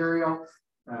plant material,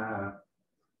 and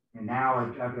now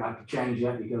I've got to change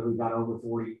that because we've got over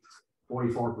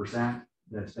 44%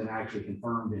 that's been actually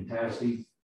confirmed in testing.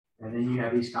 And then you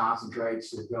have these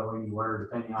concentrates that go anywhere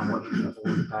depending on what you can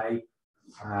afford to pay.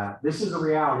 This is a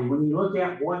reality. When you look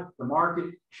at what the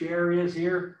market share is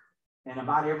here, and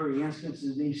about every instance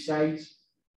in these states,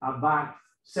 about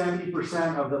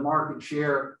 70% of the market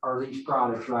share are these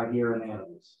products right here in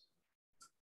edibles.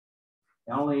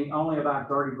 Only about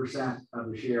 30% of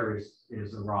the share is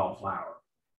the raw flower.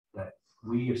 That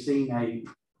we have seen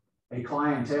a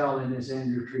clientele in this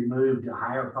industry move to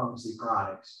higher potency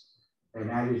products. And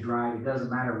that is right. It doesn't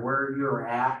matter where you're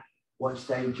at, what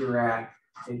state you're at.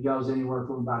 It goes anywhere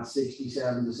from about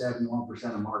 67 to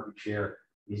 71% of market share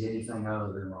is anything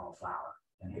other than raw flower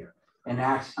in here. And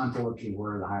that's unfortunately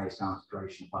where the highest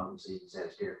concentration of potency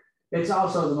exists here. It's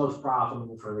also the most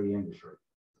profitable for the industry.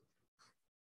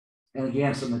 And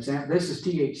again, some example, this is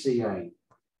THCA.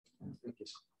 I think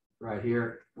it's right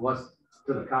here. What's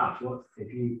to the cops? What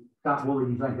if you thought, what would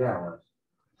you think that was?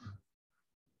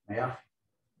 Yeah.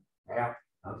 Yeah,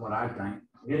 that's what I think.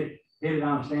 Hit it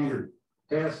on a standard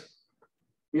test,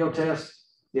 field test,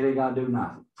 it ain't gonna do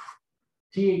nothing.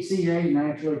 THCA,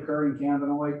 naturally occurring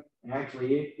cannabinoid,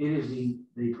 actually it is the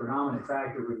predominant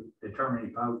factor in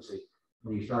determining potency.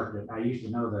 When you start to, I used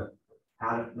to know the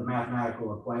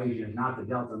mathematical equation, not the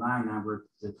delta 9 number,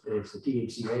 it's the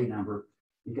THCA number,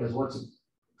 because what's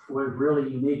really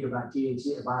unique about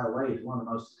THCA, by the way, it's one of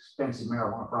the most expensive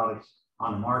marijuana products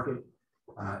on the market.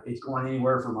 It's going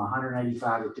anywhere from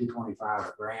 185 to 225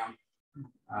 a gram.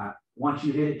 Once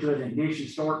you hit it to an ignition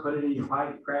store, put it in your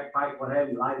pipe, crack pipe,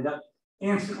 whatever, you light it up,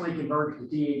 instantly converts to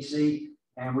THC,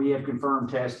 and we have confirmed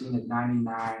testing at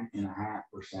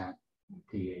 99.5%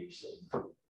 THC.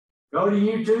 Go to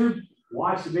YouTube,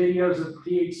 watch the videos of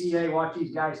THCA, watch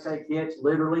these guys take hits.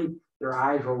 Literally, their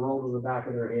eyes will roll to the back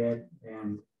of their head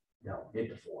and they'll hit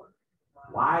the floor.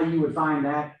 Why you would find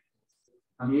that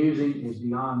amusing is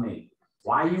beyond me.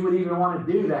 Why you would even want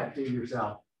to do that to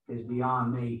yourself is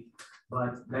beyond me,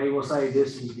 but they will say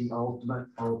this is the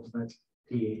ultimate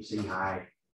THC high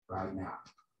right now.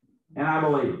 And I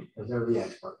believe it, because they're the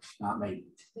experts, not me.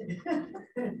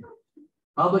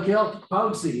 Public health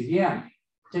potency, again,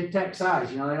 tic-tac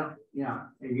size, you know, they don't, you know,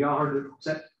 y'all heard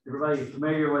it, everybody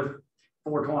familiar with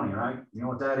 420, right? You know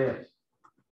what that is?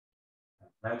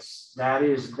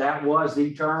 That was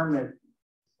the term that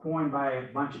coined by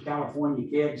a bunch of California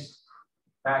kids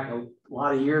back a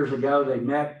lot of years ago. They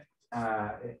met,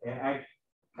 I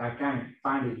kind of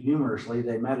find it humorously,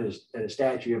 they met at a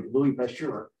statue of Louis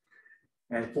Pasteur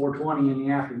at 4:20 in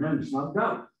the afternoon to smoke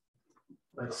dope.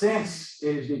 But since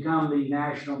it has become the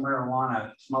National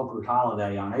Marijuana Smokers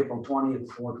Holiday on April 20th,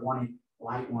 4:20,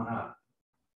 light went up.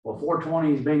 Well,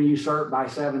 4:20 has been usurped by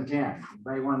 710.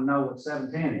 They want to know what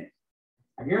 710 is.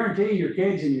 I guarantee your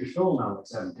kids in your school know what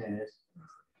 710 is.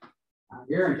 I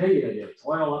guarantee you they do. It's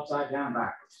oil upside down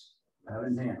backwards.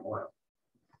 710 oil.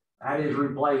 That is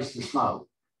replaced the smoke.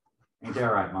 Ain't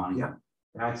that right, Monty? Yeah.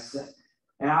 That's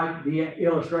and the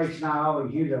illustration I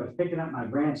always use, I was picking up my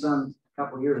grandson a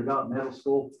couple of years ago at middle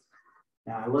school,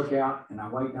 and I look out and I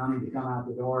wait on him to come out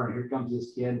the door, and here comes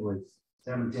this kid with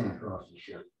 710 across his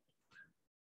shirt.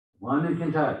 London,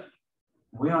 Kentucky.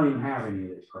 We don't even have any of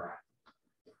this crap.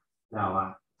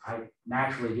 Now, I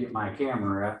naturally get my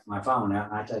camera out, my phone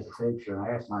out, and I take a picture. And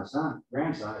I asked my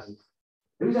grandson, I said,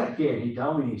 "Who's that kid?" He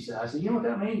told me. He said, "I said, you know what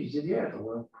that means?" He said, "Yeah, it's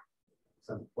oil." I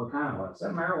said, "What kind of oil?" I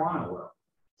said, "Marijuana oil.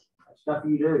 That stuff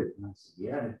you do." And I said,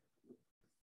 "Yeah."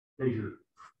 "Does your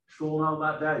school know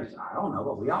about that?" He said, "I don't know,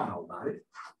 but we all know about it."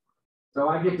 So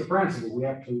I get the principal. We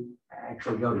actually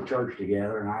go to church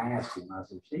together, and I asked him. I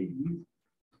said, "Steve,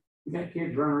 You got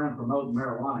kids running around promoting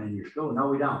marijuana in your school? No,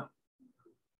 we don't.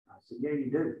 I said, yeah, you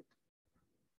do.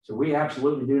 So we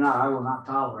absolutely do not. I will not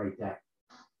tolerate that.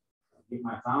 I get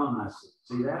my phone and I said,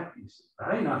 see that? He said,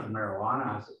 that ain't nothing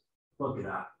marijuana. I said, look it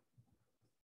up.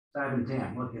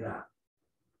 710, look it up.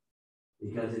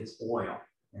 Because it's oil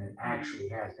and it actually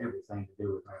has everything to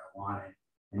do with marijuana.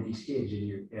 And these kids in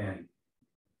your, and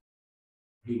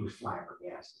he was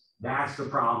flabbergasted. That's the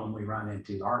problem we run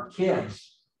into. Our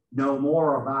kids know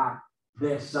more about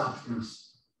this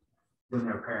substance than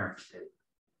their parents do.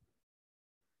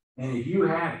 And if you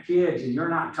have kids and you're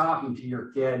not talking to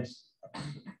your kids,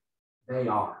 they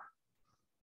are.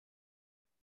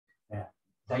 Yeah,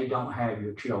 they don't have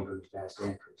your children's best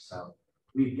interest. So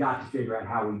we've got to figure out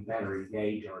how we better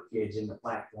engage our kids in the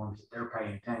platforms that they're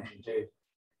paying attention to,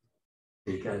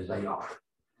 because they are.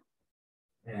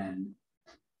 And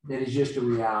it is just a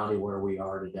reality where we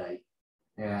are today.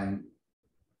 And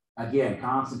again,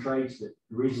 concentrates, the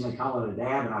reason they call it a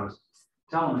dab, and I was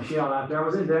telling Michelle out there, I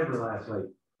was in Denver last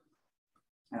week,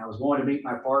 and I was going to meet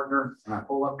my partner, and I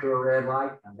pull up to a red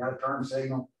light, I've got a turn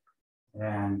signal,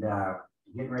 and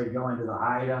getting ready to go into the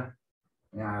HIDTA,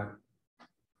 and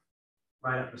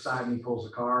right up beside me pulls a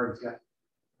car, it's got,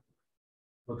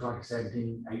 looks like a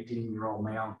 17, 18-year-old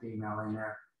male and female in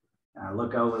there. And I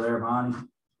look over there, Bonnie,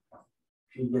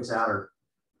 she gets out her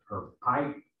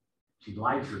pipe, she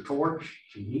lights her torch,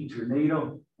 she heats her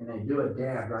needle, and they do a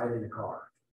dab right in the car.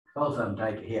 Both of them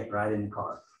take a hit right in the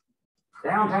car.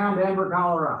 Downtown Denver,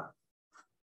 Colorado.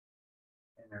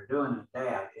 And they're doing a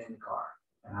dab in the car.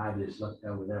 And I just looked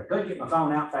over there. Couldn't get my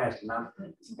phone out fast enough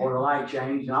before the light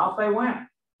changed, and off they went.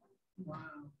 Wow.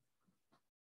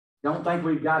 Don't think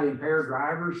we've got impaired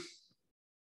drivers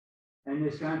in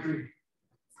this country?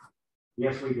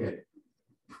 Yes, we did.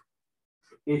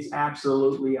 It's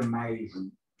absolutely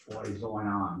amazing what is going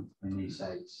on in these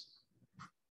states.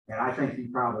 And I think you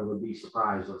probably would be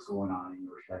surprised what's going on in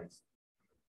your state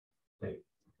too,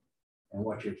 and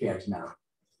what your kids know.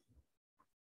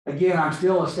 Again, I'm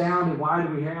still astounded. Why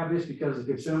do we have this? Because the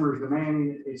consumer is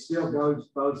demanding it. It still goes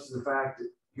to the fact that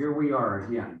here we are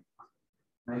again,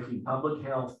 making public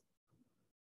health,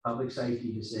 public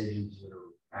safety decisions that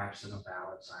are absent of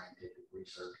valid scientific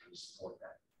research to support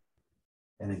that.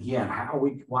 And again,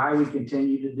 why we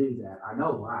continue to do that. I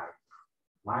know why.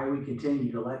 Why we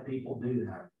continue to let people do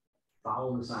that.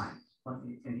 Follow the science.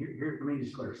 And here, let me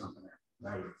just clear something there.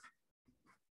 Right here.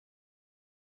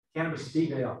 Cannabis is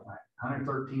legal,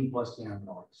 113 plus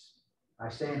cannabinoids. I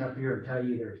stand up here and tell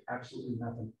you there's absolutely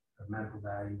nothing of medical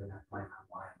value, and I plan on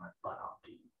lying my butt off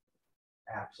to you.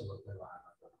 Absolutely lying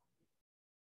my butt off.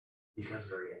 Because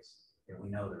there is, and we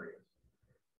know there is.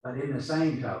 But in the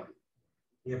same token,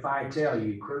 if I tell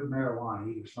you crude marijuana,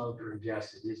 either smoked or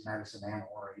ingested, is medicine and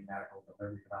or a medical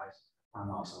delivery device,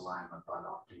 I'm also lying my butt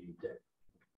off to you too.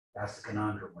 That's the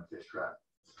conundrum with this drug.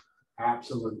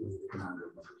 Absolutely the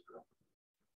conundrum with this drug.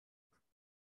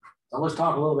 So let's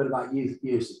talk a little bit about youth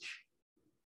usage.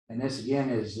 And this again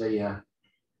is the,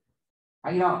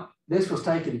 this was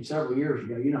taken several years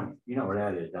ago. You know where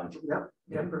that is, don't you? Yep,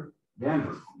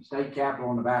 Denver, state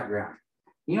capital in the background.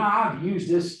 I've used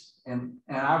this and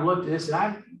I've looked at this,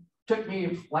 and it took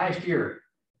me last year,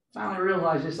 finally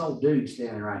realized this old dude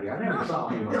standing right here. I never saw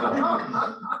him before.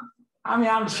 I mean,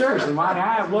 I'm seriously, I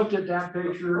have looked at that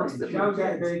picture and showed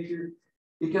that picture,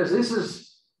 because this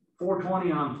is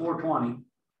 420 on 420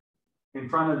 in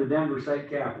front of the Denver state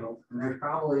capitol, and there's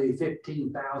probably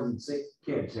 15,000 sick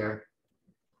kids there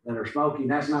that are smoking.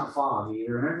 That's not fog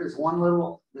either. And there's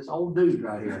this old dude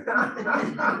right here.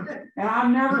 And I've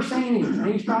never seen him.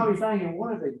 And he's probably thinking,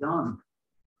 what have they done?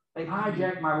 They've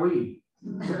hijacked my weed.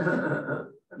 There's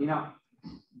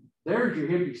your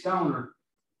hippie stoner.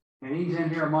 And he's in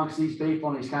here amongst these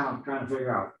people, and he's kind of trying to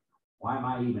figure out, why am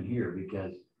I even here?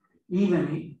 Because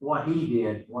even what he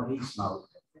did, what he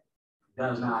smoked,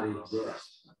 does not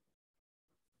exist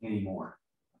anymore.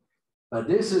 But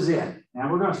this is it.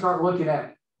 Now we're going to start looking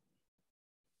at,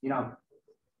 and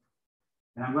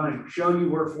I'm going to show you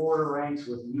where Florida ranks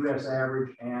with the U.S.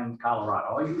 average and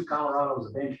Colorado. I'll use Colorado as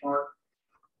a benchmark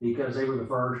because they were the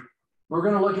first. We're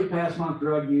going to look at past month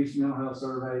drug use mental health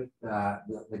survey,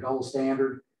 the gold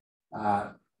standard.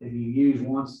 If you use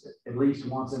at least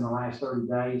once in the last 30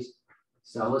 days.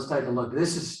 So let's take a look.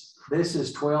 This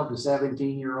is 12 to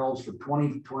 17-year-olds from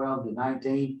 2012 to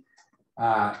 19.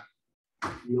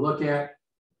 You look at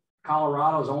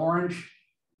Colorado's orange.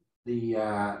 You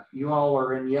all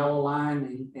are in yellow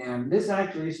line, and this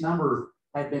number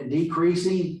had been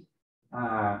decreasing,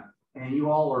 and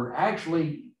you all are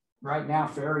actually right now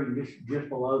faring just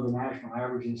below the national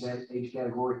average in each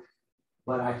category.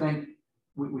 But I think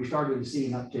we started to see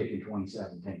an uptick in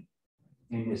 2017.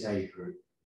 in this age group.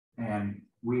 And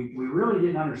we really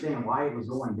didn't understand why it was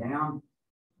going down,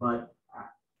 but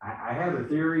I have a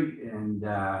theory, and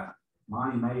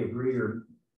Monty may agree or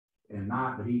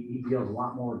not, but he deals a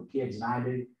lot more with kids than I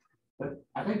do. But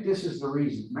I think this is the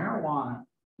reason. Marijuana,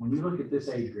 when you look at this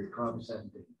age group, 12 to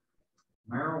 17,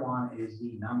 marijuana is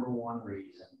the #1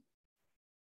 reason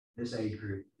this age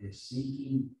group is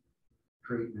seeking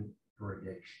treatment for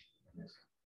addiction in this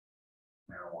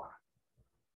country. Marijuana.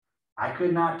 I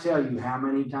could not tell you how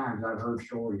many times I've heard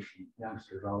stories from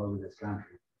youngsters all over this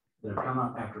country that have come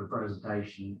up after a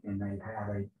presentation and they've had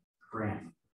a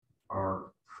friend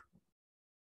or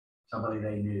somebody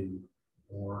they knew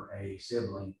or a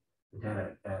sibling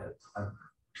that had a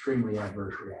extremely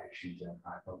adverse reaction to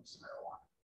high-potency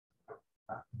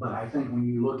marijuana. But I think when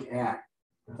you look at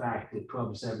the fact that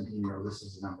 12 to 17-year-olds, this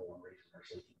is the #1 reason they're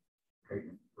seeking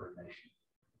treatment for addiction.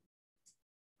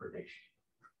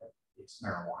 It's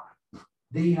marijuana.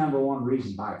 The #1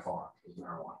 reason by far is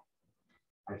marijuana.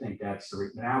 I think that's the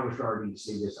reason. Now we're starting to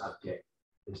see this uptick.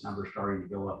 This number is starting to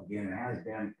go up again. It has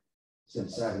been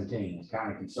since 17. It's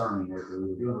kind of concerning. We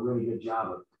were doing a really good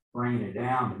job of bringing it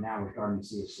down, but now we're starting to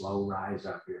see a slow rise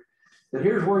up here. But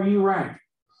here's where you rank.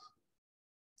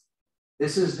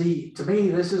 This is to me,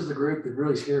 this is the group that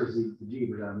really scares the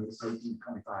jeebers out of me. It's 18 to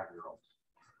 25-year-olds.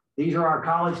 These are our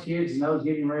college kids and those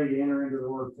getting ready to enter into the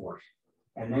workforce.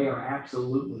 And they are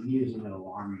absolutely using at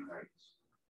alarming rates.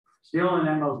 Still in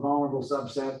that most vulnerable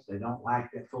subset, they don't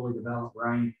lack that fully developed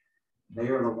brain. They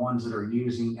are the ones that are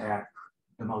using at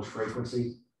the most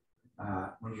frequency.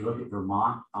 When you look at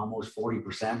Vermont, almost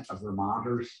 40% of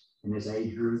Vermonters in this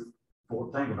age group,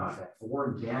 think about that, 4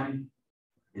 in 10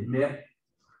 admit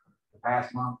the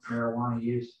past month marijuana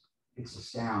use. It's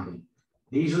astounding.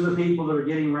 These are the people that are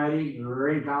getting ready, who are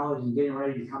in college and getting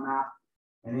ready to come out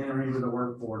and enter into the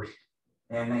workforce.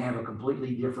 And they have a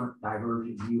completely different,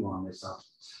 divergent view on this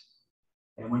substance.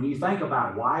 And when you think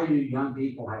about why do young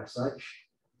people have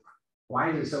why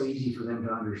is it so easy for them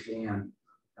to understand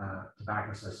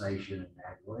tobacco cessation and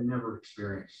that? Well, they never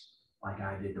experienced, like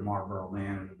I did, the Marlboro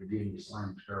Man or the Virginia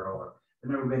Slims girl, or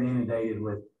they've never been inundated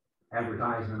with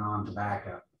advertisement on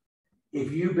tobacco.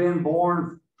 If you've been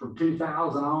born from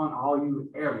 2000 on, all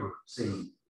you've ever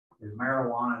seen is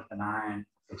marijuana is benign,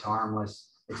 it's harmless,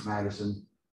 it's medicine.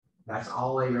 That's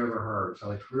all they've ever heard.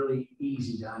 So it's really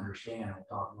easy to understand. And we'll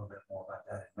talk a little bit more about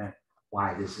that in a minute,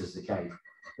 why this is the case.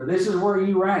 So this is where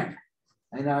you rank.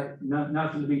 And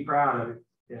nothing to be proud of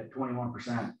at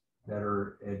 21% that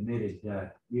are admitted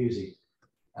using.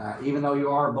 Even though you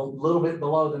are a little bit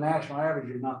below the national average,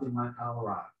 you're nothing like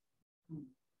Colorado.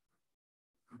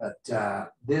 But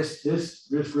this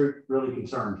group really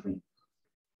concerns me.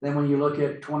 Then when you look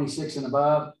at 26 and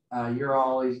above, you're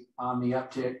always on the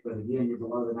uptick, but again, you're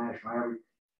below the national average.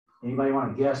 Anybody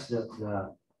want to guess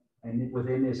and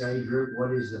within this age group,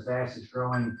 what is the fastest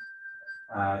growing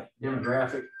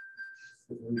demographic?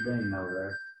 Who's been over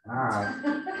there? All right. I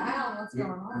don't know what's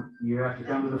going on. You have to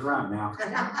come to the front now.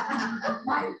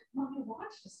 My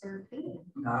watch just started beeping.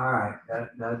 All right,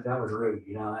 that was rude,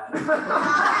 you know that.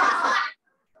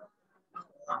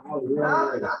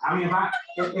 I mean,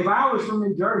 if I was from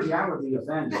New Jersey, I would be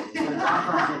offended. Since I'm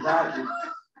from Kentucky,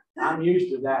 I'm used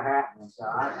to that happening, so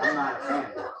I'm not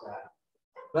offended.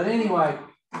 But anyway,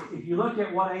 if you look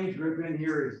at what age group in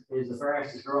here is the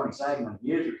fastest growing segment of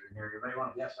users in here, anybody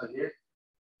want to guess what it is?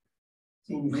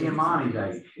 Me and Monty's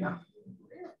age. Yeah.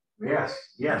 Yes.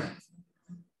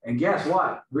 And guess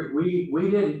what? We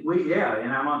didn't,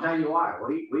 and I'm gonna tell you why.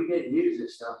 We didn't use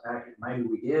this stuff back, maybe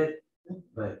we did,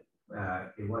 but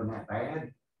it wasn't that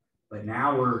bad. But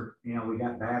now we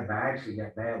got bad backs, we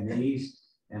got bad knees,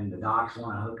 and the docs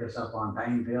want to hook us up on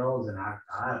pain pills, and I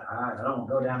don't want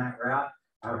to go down that route.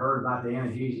 I've heard about the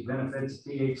analgesic benefits of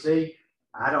THC.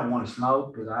 I don't want to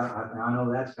smoke because I know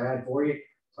that's bad for you.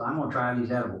 So I'm going to try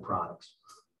these edible products,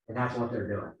 and that's what they're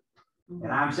doing.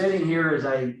 And I'm sitting here as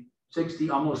a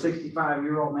almost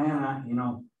 65-year-old man.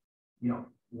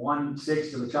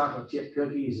 1/6 of a chocolate chip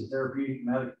cookie is a therapeutic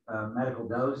medical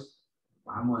dose.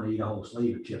 I'm going to eat a whole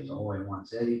sleeve of Chips Ahoy in one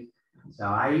sitting. So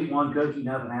I eat one cookie,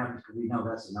 nothing happens, because we know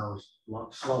that's the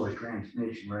slowest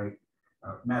transmission rate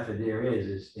method there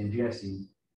is ingesting.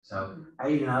 So I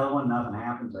eat another one, nothing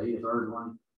happens. I eat a third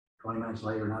one, 20 minutes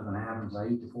later, nothing happens. I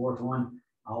eat the fourth one,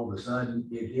 all of a sudden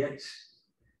it hits.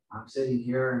 I'm sitting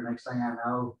here, and next thing I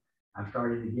know, I'm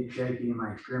starting to get shaky in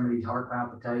my extremities, heart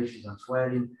palpitations, I'm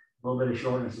sweating, a little bit of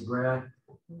shortness of breath.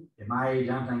 At my age,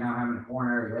 I'm thinking I'm having a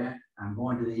coronary event. I'm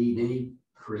going to the ED,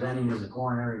 presenting as a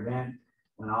coronary event,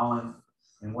 when all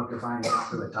and what they're finding out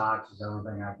for the tox is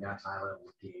everything I've got high level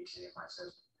of THC in my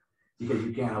system, because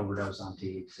you can't overdose on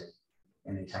THC.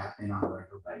 and it's happening on a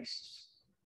regular basis.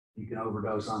 You can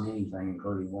overdose on anything,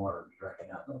 including water, if you drink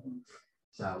enough.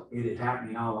 So it is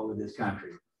happening all over this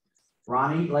country.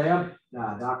 Ronnie Leb,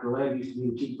 Dr. Leb used to be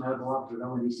the chief medical officer at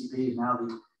ONDCP, is now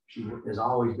she has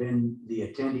always been the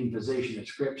attending physician at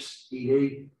Scripps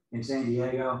ED in San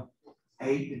Diego.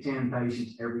 8 to 10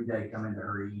 patients every day come into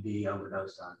her ED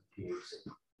overdosed on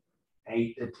THC.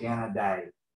 8 to 10 a day,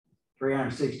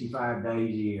 365 days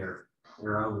a year,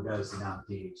 they're overdosing on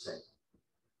THC.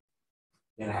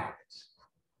 It happens.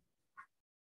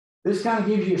 This kind of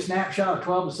gives you a snapshot of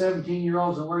 12 to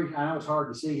 17-year-olds, and where I know it's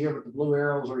hard to see here, but the blue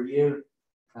arrows are you.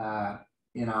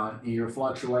 You know, you're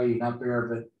fluctuating up there,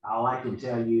 but all I can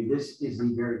tell you, this is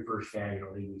the very first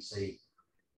casualty we see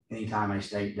anytime a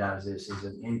state does this, is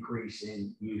an increase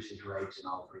in usage rates in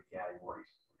all 3 categories.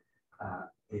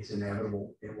 It's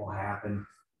inevitable, it will happen,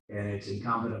 and it's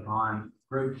incumbent upon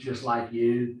groups just like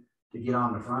you to get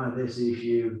on the front of this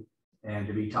issue and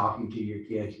to be talking to your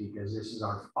kids, because this is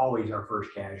always our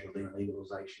first casualty in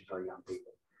legalizations are young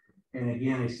people. And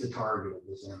again, it's the target of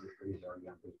this industry is our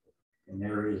young people. And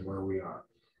there is where we are,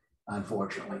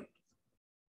 unfortunately.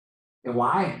 And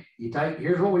why?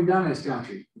 Here's what we've done in this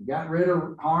country. We've got rid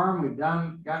of harm, we've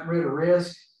got rid of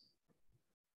risk.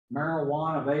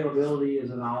 Marijuana availability is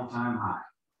at an all-time high.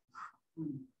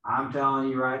 I'm telling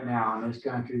you right now in this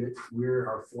country that we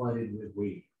are flooded with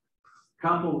weed.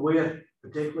 Coupled with,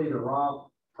 particularly the raw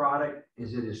product,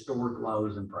 is at historic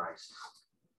lows in prices.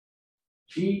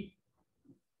 Cheap,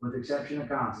 with the exception of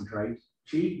concentrates,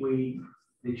 cheap weed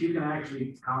that you can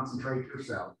actually concentrate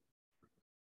yourself.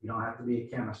 You don't have to be a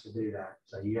chemist to do that.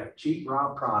 So you have cheap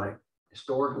raw product,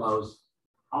 historic lows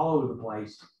all over the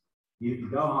place. You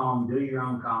can go home, do your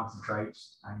own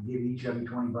concentrates. I can give each of you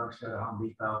 20 bucks, go to Home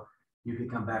Depot. You can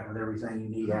come back with everything you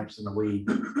need, absent the weed,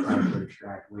 actually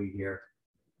extract weed here,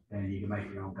 and you can make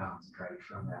your own concentrates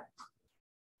from that.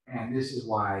 And this is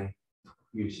why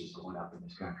use is going up in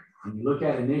this country. When you look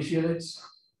at initiatives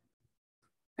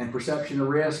and perception of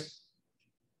risk,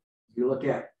 you look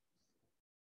at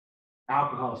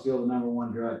alcohol, still the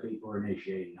 #1 drug people are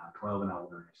initiating on 12 and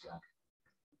older in this country.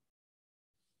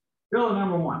 Still the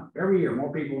 #1. Every year,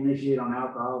 more people initiate on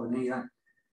alcohol than anything.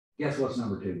 Guess what's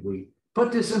 #2? Weed.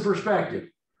 Put this in perspective.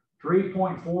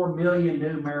 3.4 million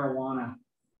new marijuana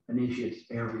initiates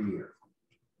every year.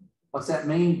 What's that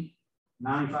mean?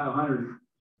 9,500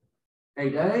 a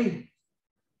day,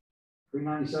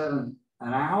 397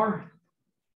 an hour,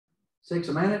 6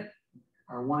 a minute,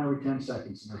 or 1 every 10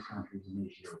 seconds in this country is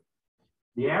initiated.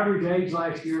 The average age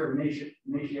last year of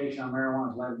initiation on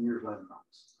marijuana is 11 years, 11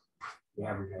 months. The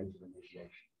average age of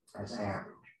initiation. That's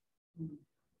average.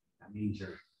 That means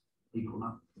there's people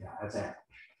know. Yeah, that's average.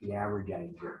 The average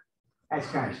age here. That's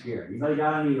kind of scary. Anybody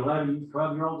got any 11,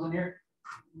 12-year-olds in here?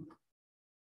 You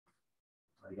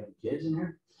got the kids in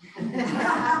here?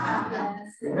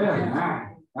 Yeah,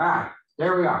 all right,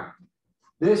 there we are.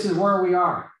 This is where we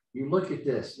are. You look at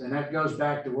this, and that goes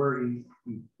back to where you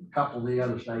couple the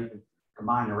other states and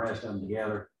combine the rest of them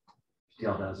together,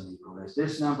 still doesn't equal this.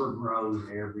 This number grows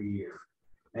every year.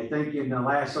 I think in the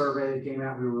last survey that came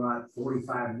out, we were about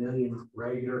 45 million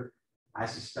regular. I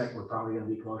suspect we're probably going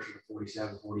to be closer to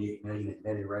 47, 48 million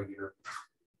admitted regular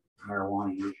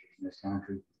marijuana users in this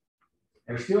country.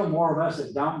 There's still more of us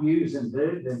that don't use than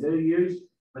do use,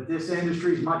 but this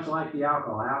industry is much like the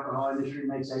alcohol. Alcohol industry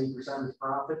makes 80% of its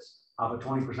profits off of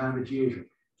 20% of its users.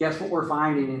 Guess what we're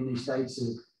finding in these states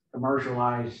that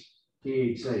commercialize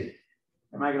THC?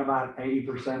 They're making about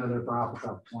 80% of their profits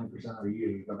off 20% of the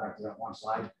users. Go back to that one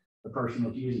slide. The person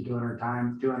that's using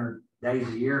 200 days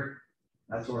a year,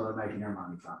 that's where they're making their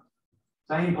money from.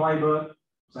 Same playbook,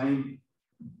 same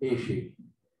issue.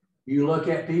 You look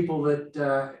at people that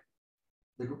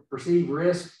the perceived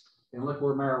risk, and look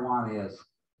where marijuana is.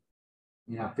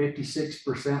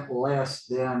 56% less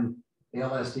than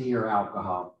LSD or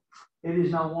alcohol. It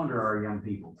is no wonder our young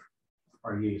people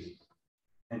are using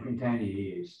and continue to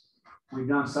use. We've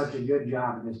done such a good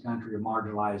job in this country of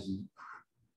marginalizing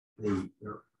the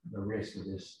risk of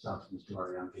this substance to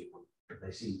our young people.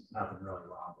 They see nothing really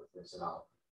wrong with this at all.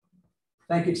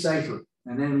 I think it's safer.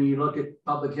 And then when you look at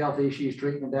public health issues,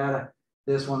 treatment data,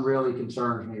 this one really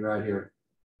concerns me right here.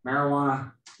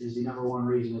 Marijuana is the #1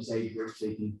 reason this age group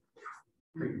seeking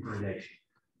treatment for addiction.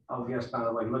 Oh, yes, by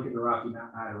the way, look at the Rocky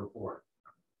Mountain High report.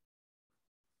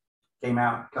 Came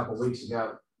out a couple of weeks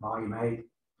ago, volume 8,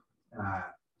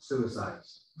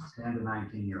 suicides, 10 to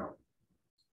 19-year-old.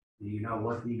 Do you know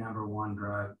what the #1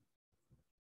 drug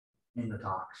in the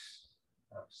talks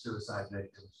of suicide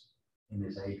victims in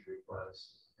this age group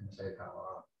was in the state of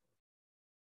Colorado?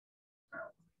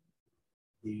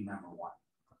 The #1.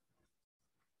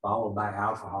 followed by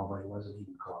alcohol, but it wasn't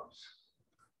even close.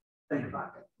 Think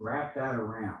about that. Wrap that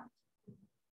around.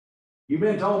 You've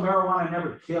been told marijuana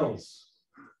never kills.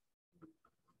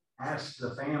 Ask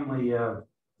the family of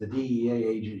the DEA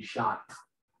agent shot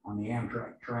on the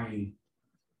Amtrak train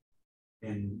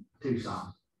in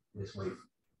Tucson this week.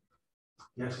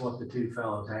 Guess what the two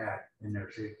fellows had in their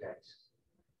suitcase?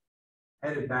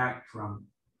 Headed back from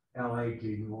LA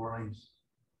to New Orleans,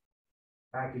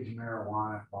 package of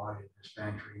marijuana, bought at a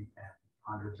dispensary, and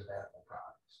hundreds of edible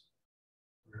products.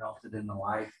 Resulted in the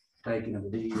life taken of a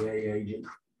DEA agent,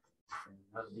 and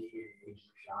another DEA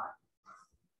agent shot,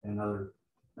 and another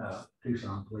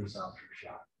Tucson police officer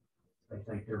shot. They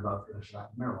think they're both going to shot.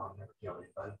 Marijuana never killed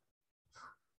anybody.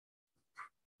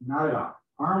 Not at all.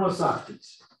 Harmless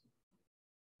substance.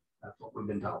 That's what we've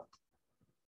been told.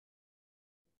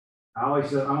 I always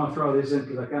said, I'm going to throw this in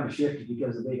because I kind of shifted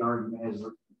because the big argument is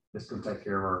this going to take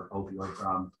care of our opioid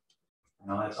problem. I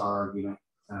know that's our argument.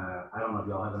 I don't know if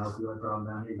y'all have an opioid problem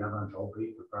down here. You got a bunch of old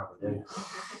people, probably do.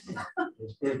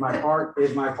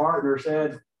 As my partner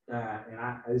said,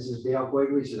 this is Dale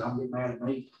Quigley, so don't get mad at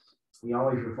me. He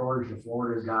always refers to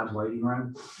Florida as God's waiting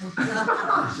room.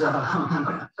 So,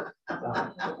 I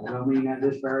don't mean that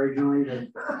disparagingly, but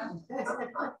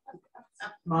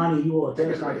Monty, you will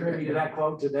attest my tribute to that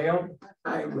quote to Dale.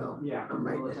 I will. Yeah.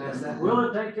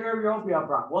 Will it take care of your opioid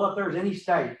problem? Well, if there's any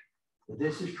state that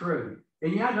this is true,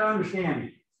 and you have to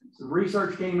understand, some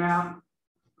research came out,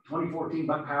 2014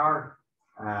 Buck Power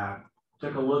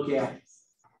took a look at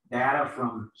data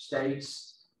from states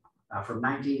from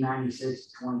 1996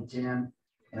 to 2010.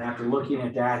 And after looking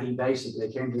at that,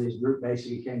 they came to this group,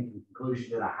 basically came to the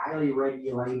conclusion that a highly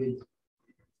regulated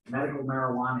medical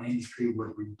marijuana industry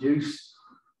would reduce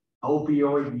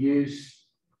opioid use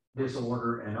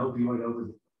disorder and opioid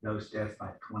overdose death by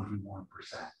 21%.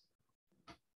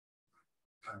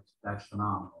 That's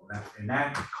phenomenal. And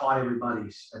that caught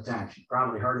everybody's attention.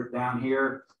 Probably heard it down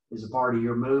here as a part of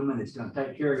your movement. It's going to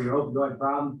take care of your opioid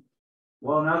problem.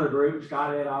 Well, another group,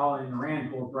 Scott et al. And the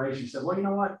Rand Corporation said, well, you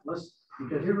know what? Because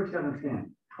here's what you got to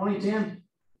understand. 2010,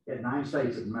 you had 9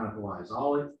 states that medicalized.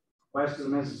 All west of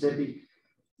the Mississippi,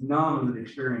 none of them had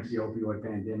experienced the opioid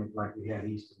pandemic like we had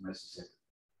east of Mississippi.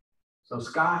 So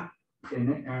Scott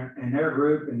and their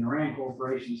group and the Rand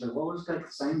Corporation said, well, let's take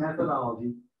the same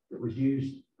methodology that was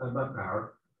used by Buck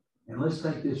Power, and let's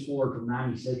take this forward from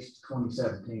 96 to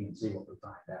 2017 and see what we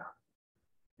find out.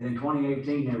 And in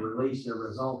 2018, they released their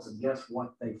results, and guess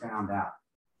what they found out?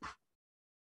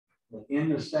 That in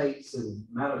the states that have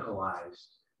medicalized,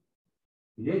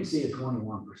 you didn't see a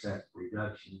 21%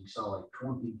 reduction. You saw a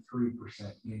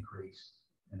 23% increase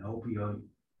in opioid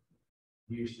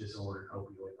use disorder,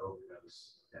 opioid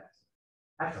overdose death.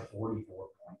 That's a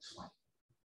 44-point swing.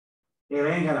 It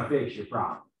ain't gonna fix your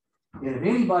problem. And if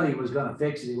anybody was gonna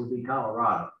fix it, it would be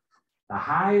Colorado. The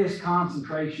highest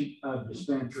concentration of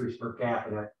dispensaries per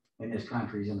capita in this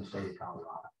country is in the state of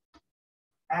Colorado.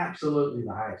 Absolutely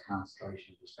the highest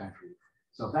concentration of dispensaries.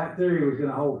 So if that theory was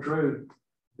gonna hold true,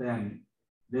 then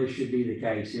this should be the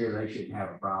case here. They shouldn't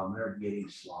have a problem. They're getting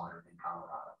slaughtered in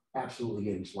Colorado. Absolutely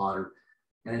getting slaughtered.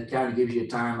 And it kind of gives you a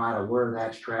timeline of where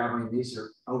that's traveling. These are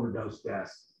overdose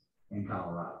deaths in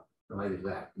Colorado related to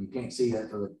that. You can't see that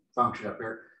for the function up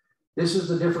here. This is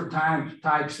the different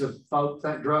types of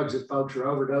drugs that folks are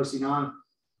overdosing on.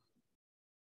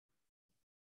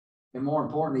 And more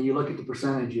importantly, you look at the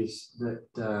percentages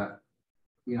that,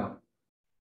 you know,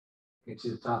 can't see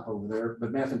the top over there,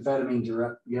 but methamphetamines are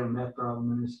up. You have a meth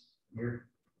problem in this here,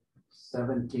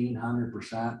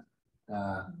 1,700%.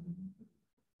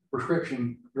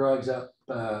 Prescription drugs up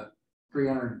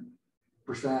 300%,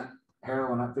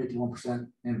 heroin up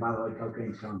 51%. And by the way,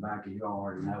 cocaine's coming back, as you all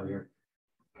already know here.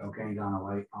 Cocaine's on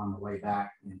the way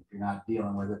back, and if you're not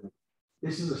dealing with it,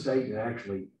 this is a state that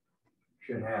actually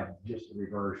should have just the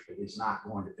reverse, but it's not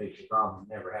going to fix your problem.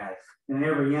 It never has. In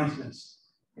every instance,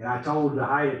 and I told the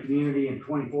HIDTA community in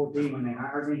 2014 when they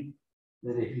hired me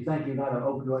that if you think you've got an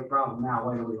opioid problem now,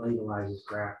 wait till we legalize this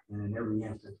crap. And in every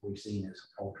instance, we've seen this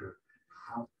culture.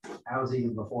 I was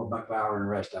even before Buck Power and the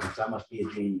rest of them, so I must be a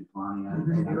genius, Lonnie.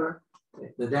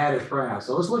 The data is pronounced.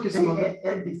 So let's look at some of it.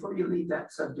 Ed, before you leave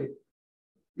that subject,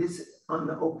 this on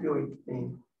the opioid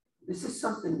thing, this is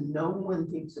something no one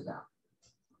thinks about.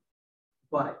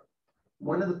 But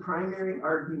one of the primary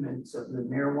arguments of the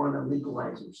marijuana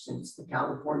legalizers since the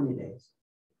California days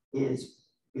is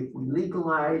if we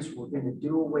legalize, we're going to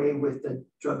do away with the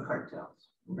drug cartels.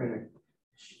 We're going to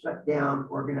shut down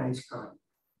organized crime.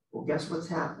 Well, guess what's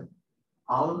happened?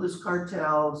 All of those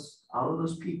cartels, all of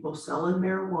those people selling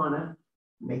marijuana,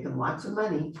 making lots of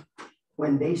money,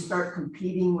 when they start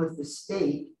competing with the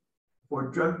state or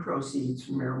drug proceeds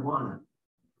from marijuana.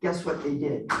 Guess what they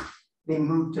did? They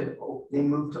moved to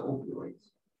opioids.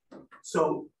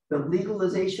 So the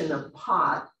legalization of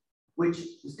pot, which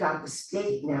has got the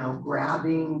state now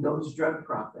grabbing those drug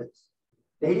profits,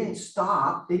 they didn't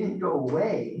stop, they didn't go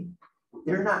away.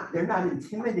 They're not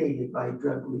intimidated by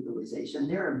drug legalization,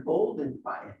 they're emboldened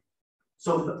by it.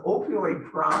 So the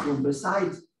opioid problem,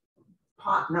 besides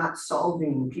pot not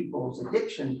solving people's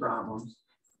addiction problems,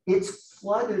 it's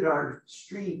flooded our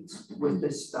streets with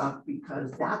this stuff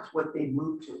because that's what they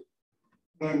moved to.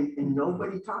 And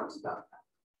nobody talks about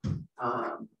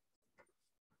that.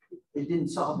 It didn't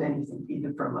solve anything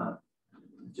either from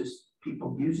just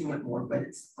people using it more, but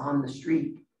it's on the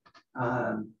street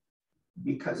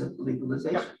because of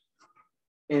legalization.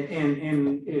 Yep.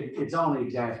 And it's only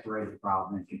exacerbated the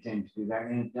problem and continues to do that,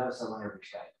 and it does so in every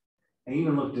state. And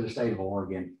even look to the state of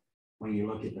Oregon, when you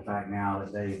look at the fact now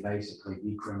that they basically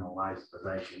decriminalized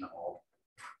possession of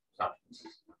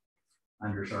substances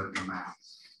under certain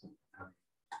amounts.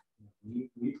 You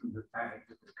can the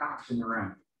cops in the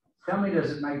room. Tell me,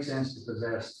 does it make sense to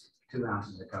possess 2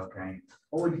 ounces of cocaine?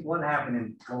 What happened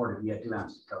in Florida if you had 2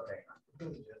 ounces of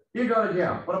cocaine? You go to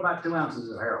jail. What about 2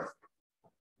 ounces of heroin?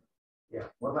 Yeah.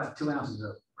 What about 2 ounces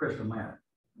of crystal meth?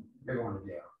 They're going to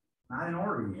jail. Not in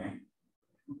Oregon, you ain't.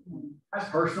 That's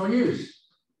personal use.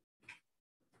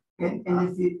 And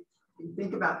if you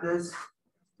think about this,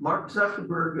 Mark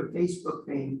Zuckerberg of Facebook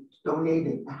fame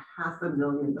donated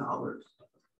 $500,000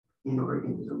 in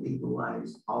Oregon to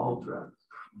legalize all drugs.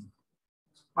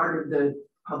 It's part of the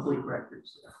public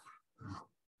records.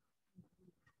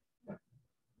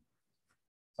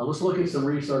 So let's look at some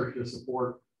research to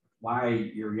support why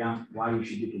you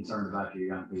should be concerned about your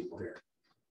young people here.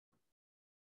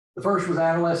 The first was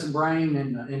adolescent brain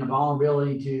and the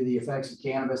vulnerability to the effects of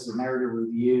cannabis, the narrative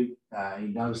review. You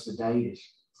notice the date is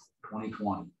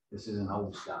 2020. This isn't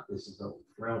old stuff. This is a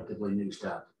relatively new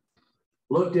stuff.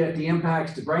 Looked at the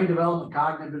impacts to brain development,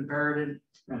 cognitive impairment,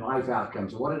 and life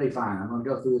outcomes. So what did they find? I'm going to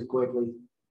go through this quickly.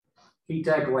 Key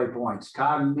takeaway points: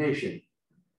 cognition,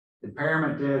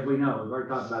 impairment, as we know, we've already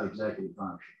talked about executive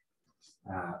function,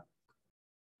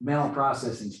 mental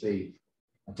processing speed,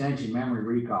 attention, memory,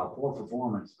 recall, poor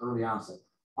performance, early onset,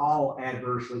 all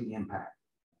adversely impact.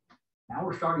 Now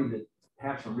we're starting to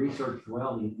have some research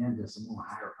dwelling into some more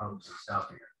higher potency stuff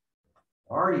here.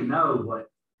 I already know what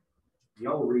the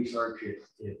old research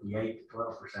is the 8 to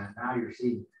 12%. Now you're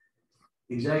seeing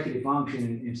executive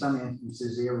function in some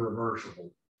instances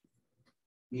irreversible,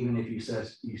 even if you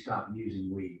stop using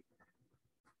weed.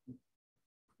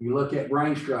 You look at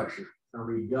brain structure, a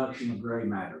reduction of gray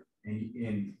matter.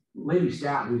 And Libby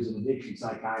Stout, who's an addiction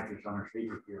psychiatrist on our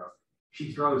speaker bureau,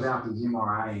 she throws out these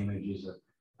MRI images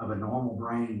of a normal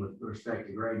brain with respect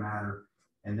to gray matter,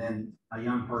 and then a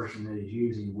young person that is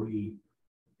using weed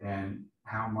and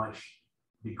how much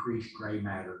decreased gray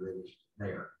matter that is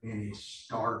there. And it's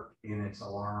stark and it's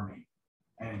alarming.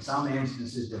 And in some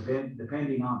instances,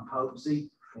 depending on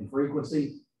potency and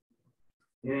frequency,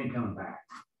 it ain't coming back.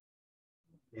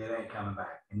 It ain't coming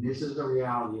back. And this is the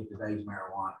reality of today's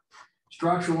marijuana.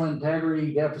 Structural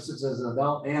integrity deficits as an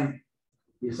adult and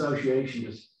the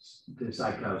association to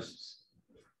psychosis.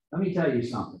 Let me tell you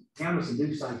something.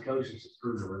 Cannabis-induced psychosis is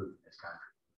through the roof in this country.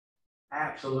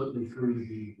 Absolutely through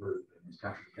the roof in this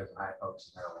country because of high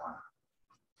potency marijuana.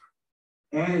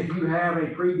 And if you have a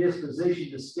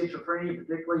predisposition to schizophrenia,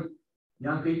 particularly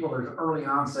young people, there's early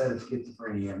onset of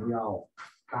schizophrenia, and we all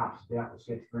cops dealt with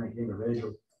schizophrenic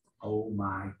individuals. Oh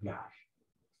my gosh.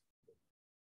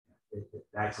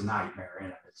 That's a nightmare in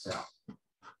of itself.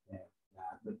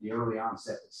 But the early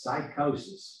onset of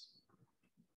psychosis,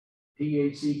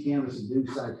 THC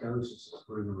cannabis-induced psychosis is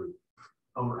through the roof.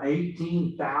 Over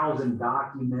 18,000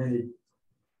 documented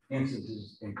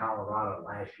instances in Colorado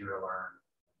last year alone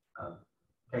of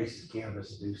cases of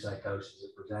cannabis-induced psychosis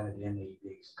that presented in the EDs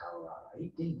in Colorado.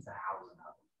 18,000 of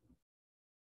them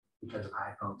because of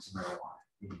high potency marijuana.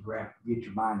 You get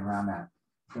your mind around that.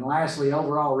 And lastly,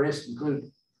 overall risks include,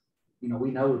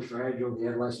 we know it's fragile, the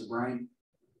adolescent brain,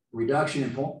 reduction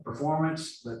in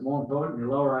performance, but more importantly,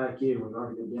 lower IQ. We've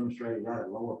already demonstrated that at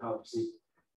lower potency.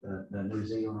 The New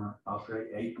Zealand,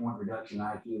 Australia, 8-point reduction in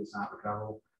IQ is not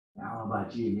recoverable. Now, I don't know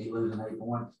about you, me losing 8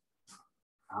 points,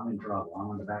 I'm in trouble. I'm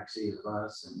on the back seat of the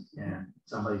bus and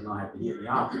somebody's gonna have to get me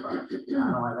off the bus. I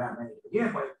don't have that many to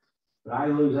begin with, but I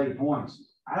lose 8 points.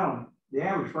 The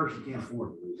average person can't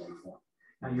afford to lose 8 points.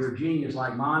 Now you're a genius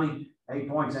like Monty, 8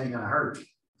 points ain't gonna hurt you.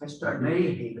 I start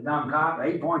me, the dumb cop,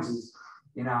 8 points is,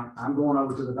 I'm going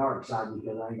over to the dark side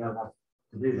because I ain't got enough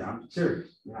to do that. I'm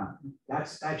serious.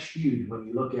 That's huge when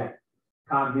you look at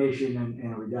cognition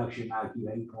and reduction in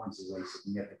IQ 8 points is a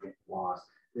significant loss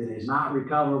that is not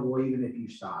recoverable even if you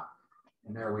stop.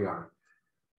 And there we are.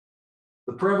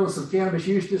 The prevalence of cannabis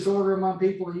use disorder among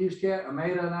people who use a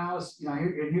meta-analysis,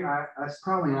 that's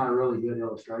probably not a really good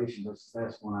illustration, but it's the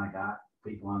best one I got.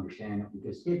 People understand it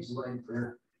because kids live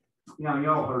there. You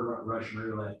all heard about Russian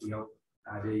roulette. You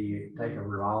take a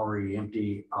revolver, you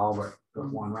empty all but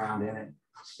put one round in it,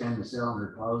 spin the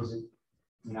cylinder, close it.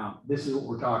 This is what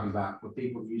we're talking about with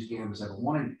people who use cannabis. Have a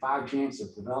 1 in 5 chance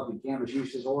of developing cannabis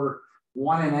use disorder,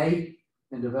 1 in 8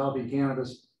 in developing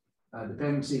cannabis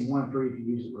dependency, 1 in 3 if you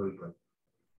use it really quick.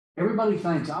 Everybody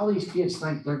thinks, all these kids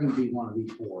think they're going to be one of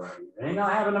these 4 right here. It ain't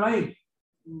gonna happen to me.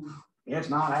 It's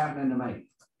not happening to me.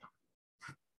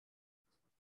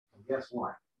 And guess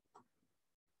what?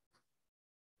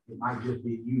 It might just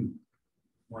be you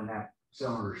when that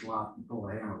cylinder slot and pull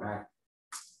the hammer back,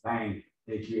 bang,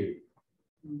 it's you.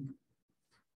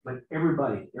 But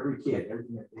everybody, every kid,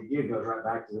 it goes right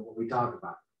back to what we talked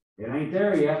about. It ain't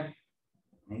there yet.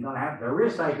 Ain't gonna happen. They're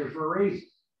risk takers for a reason.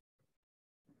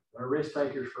 They're risk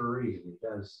takers for a reason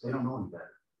because they don't know any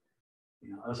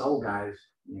better. Us old guys,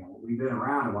 we've been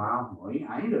around a while. Well,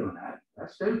 I ain't doing that.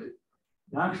 That's stupid.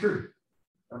 Youngsters,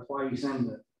 that's why you send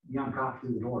the young cops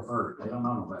through the door first. They don't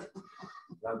know no better.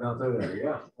 They'll go through there.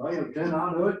 Yeah, well, you pretend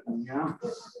I'll do it.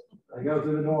 They go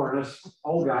through the door, and this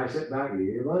old guy sit back with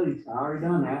you. Hey, buddy, I already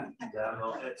done that.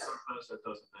 Sometimes that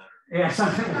doesn't matter. Yeah,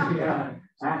 sometimes, yeah.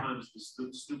 Sometimes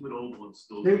the stupid old ones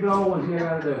still. Stupid old ones, you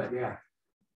gotta do it, yeah.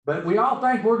 But we all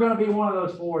think we're going to be one of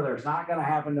those 4 there. It's not going to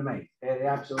happen to me. It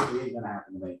absolutely ain't going to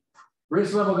happen to me.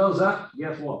 Risk level goes up.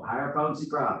 Guess what? Higher potency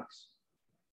products.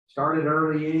 Start at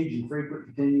early age and frequent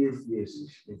continuous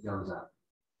usage. It goes up.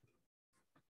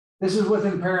 This is with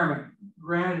impairment.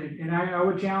 Granted, and I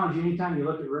would challenge you anytime you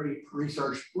look at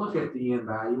research, look at the end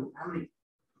value.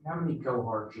 How many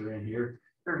cohorts are in here?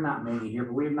 There's not many here,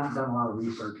 but we have not done a lot of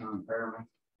research on impairment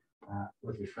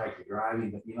with respect to driving.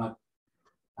 But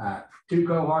 2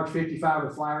 cohorts, 55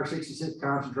 with flower, 66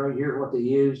 concentrate. Here's what they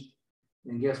used.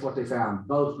 And guess what they found?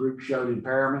 Both groups showed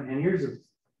impairment. And here's the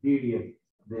beauty of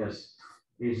this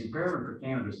is impairment for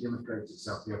cannabis demonstrates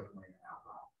itself differently than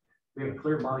alcohol. We have a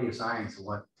clear body of science of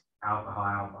what how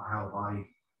the body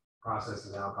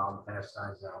processes alcohol,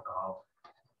 metastasizes alcohol.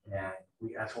 And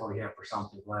that's why we have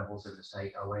presumptive levels in the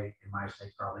state. 08, in my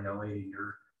state, probably 08, and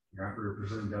you're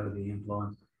presumed under the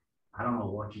influence. I don't know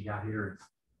what you got here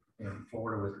in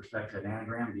Florida with respect to an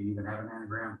anagram. Do you even have an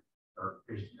anagram?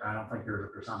 I don't think there's a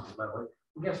presumptive level.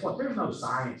 Well, guess what? There's no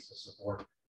science to support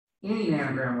any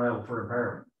anagram level for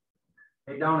impairment.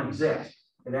 It don't exist.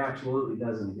 It absolutely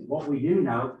doesn't exist. What we do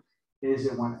know is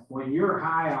that when you're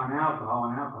high on alcohol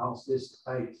and alcohol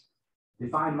dissipates,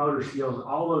 defined motor skills,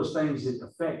 all those things that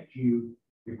affect you,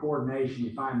 your coordination,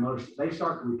 defined motor, they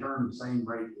start to return the same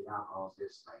rate that alcohol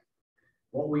dissipates.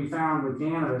 What we found with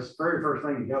cannabis, very first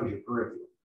thing that goes your peripheral.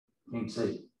 Can't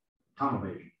see, tunnel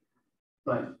vision,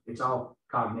 but it's all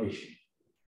cognition,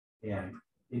 and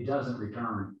it doesn't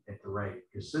return at the rate.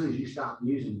 As soon as you stop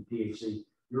using THC,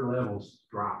 your levels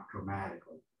drop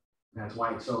dramatically. That's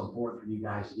why it's so important for you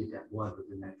guys to get that blood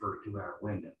within that first 2-hour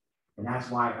window. And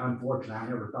that's why, unfortunately, I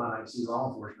never thought I'd see law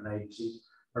enforcement agencies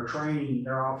are training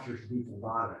their officers to be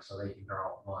phlebotomists so they can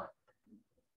draw blood.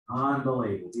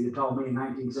 Unbelievable. If you'd have told me in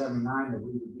 1979 that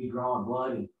we would be drawing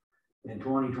blood in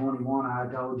 2021, I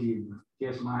told you,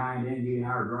 kiss my hind end, you and I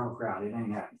are draw crowd. It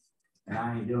ain't happening. And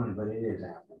I ain't doing it, but it is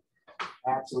happening.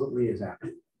 Absolutely is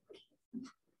happening.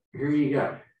 Here you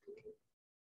go.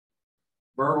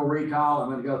 Verbal recall. I'm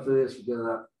going to go through this because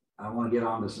I want to get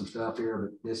on to some stuff here,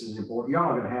 but this is important. Y'all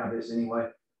are going to have this anyway.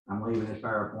 I'm leaving this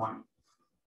PowerPoint.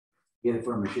 Get it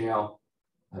from Michelle.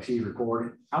 She's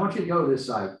recording. I want you to go to this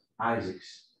site,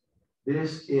 Isaac's.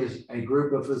 This is a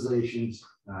group of physicians.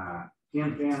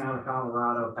 Ken Fan out of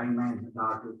Colorado, pain management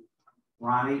doctor.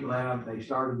 Ron Eatlab, they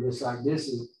started this site. This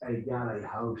is got a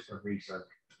host of research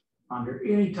under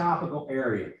any topical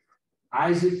area.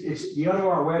 Isaac, you go to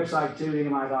our website too,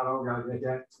 nmi.org. I'll get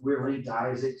that. We're linked to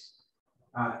Isaac's.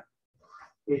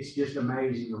 It's just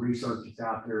amazing the research that's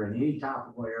out there in any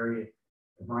topical area,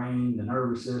 the brain, the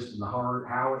nervous system, the heart,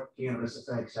 how cannabis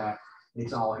affects that.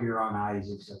 It's all here on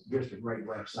Isaac's. It's just a great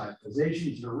website.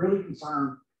 Physicians are really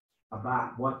concerned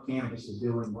about what cannabis is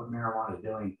doing, what marijuana is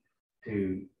doing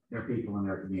to their people in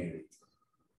their community.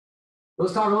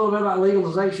 Let's talk a little bit about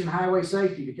legalization, highway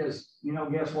safety, because,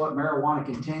 guess what? Marijuana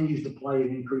continues to play an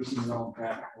increasing role in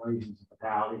traffic collisions and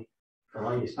fatality. The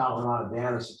latest Colorado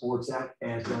data supports that,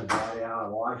 as does data out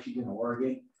of Washington,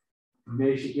 Oregon,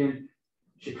 Michigan.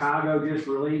 Chicago just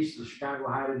released, the Chicago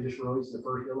HIDTA just released the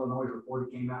first Illinois report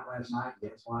that came out last night.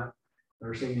 Guess what?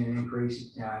 they're seeing an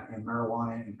increase in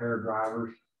marijuana impaired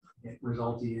drivers,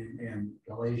 resulting in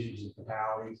collisions and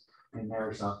fatalities in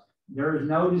there. So there is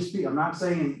no dispute. I'm not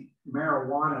saying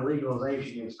marijuana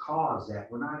legalization has caused that.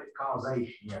 We're not at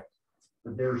causation yet,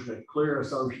 but there's a clear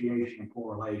association and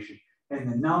correlation. And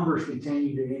the numbers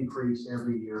continue to increase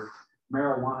every year.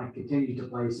 Marijuana continues to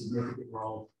play a significant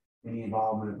role in the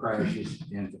involvement of crashes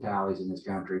and fatalities in this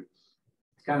country.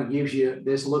 It kind of gives you,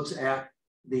 this looks at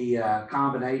the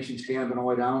combinations,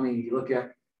 cannabinoid only. You look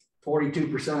at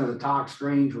 42% of the tox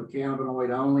screens were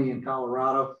cannabinoid only in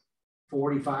Colorado.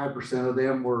 45% of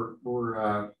them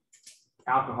were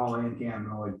alcohol and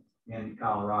cannabinoid in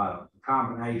Colorado. The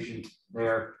combination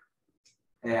there.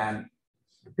 And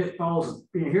the pitfalls,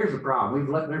 here's the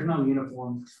problem. There's no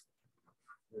uniform.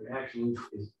 There actually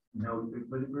is no,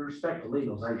 with respect to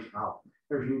legalization,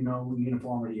 there's no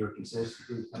uniformity or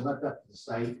consistency. And left up to the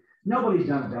state. Nobody's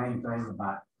done a dang thing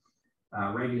about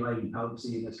regulating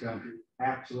potency in this country.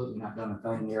 Absolutely not done a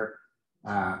thing there.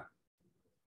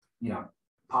 You know,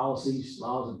 policies,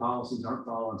 laws and policies aren't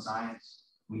following science.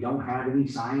 We don't have any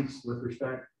science with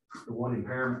respect to what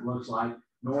impairment looks like,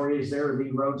 nor is there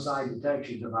the roadside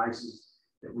detection devices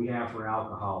that we have for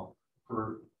alcohol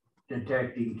for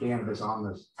detecting cannabis on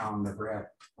the breath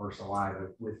or saliva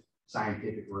with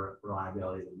scientific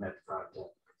reliability that met the product.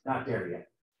 Not there yet.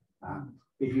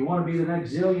 If you want to be the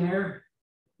next zillionaire,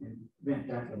 invent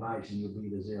that device and you'll be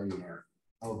the zillionaire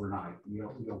overnight.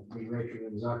 You'll be richer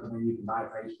than Zuckerman. You can buy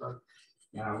Facebook.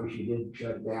 And I wish you didn't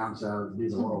shut it down. So do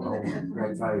the world a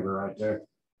great favor right there.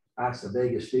 That's the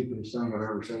biggest, stupidest thing I've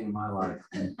ever seen in my life.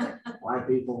 And white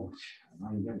people,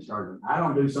 I ain't getting started. I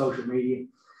don't do social media.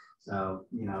 So,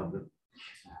 you know, but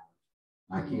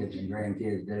my kids and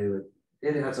grandkids do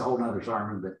it. That's a whole nother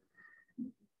sermon, but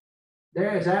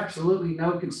there is absolutely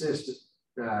no consistent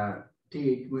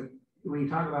when you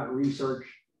talk about research,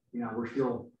 you know, we're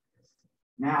still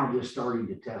now just starting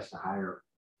to test the higher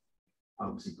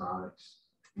potency products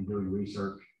and doing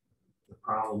research. The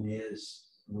problem is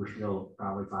we're still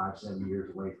probably 5-7 years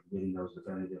away from getting those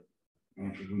definitive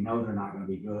answers. We know they're not going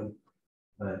to be good,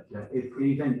 but if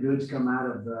anything good's come out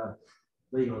of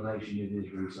legalization, it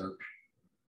is research.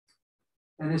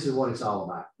 And this is what it's all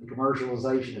about. The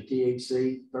commercialization of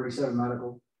THC, 37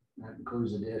 medical, that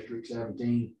includes the district,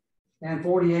 17, and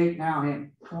 48 now have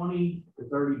 20 to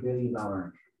 $30 billion.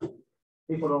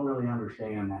 People don't really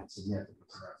understand that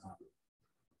significance of that number.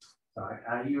 So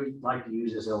I like to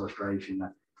use this illustration.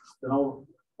 An old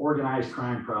organized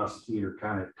crime prosecutor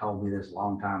kind of told me this a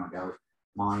long time ago.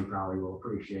 Monty probably will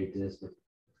appreciate this, but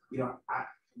you know,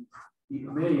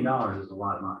 $1 million is a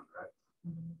lot of money, right?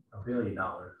 $1 billion is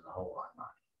a whole lot of money.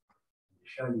 To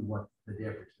show you what the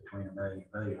difference between $1 million and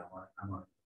 $1 billion, I'm going to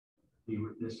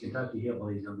this Kentucky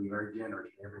hillbilly is going to be very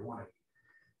generous to every one of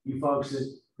you. You folks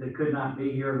that could not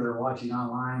be here, that are watching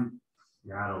online,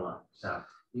 you're out of luck. So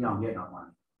you don't get no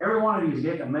money. Every one of you is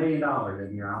getting $1 million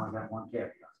in here. I only got one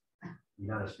caveat. You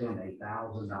got to spend $1,000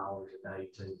 a day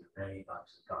to $1 million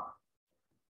is gone.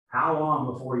 How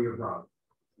long before you're broke?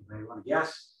 You may want to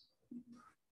guess.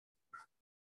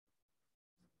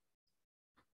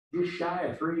 Just shy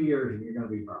of 3 years and you're going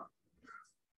to be broke.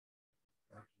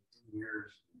 2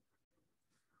 years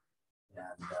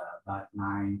and about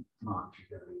 9 months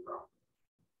you're going to be broke.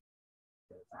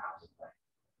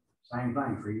 Same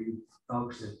thing for you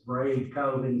folks that braved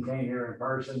COVID and came here in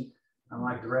person,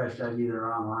 unlike the rest of you that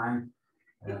are online.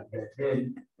 That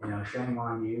didn't, you know, shame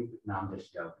on you. No, I'm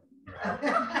just joking.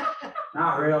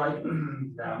 Not really.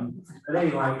 But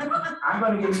anyway, I'm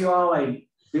going to give you all $1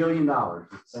 billion with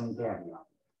the same caveat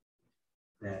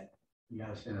that you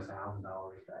got to spend $1,000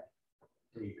 a day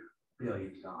till your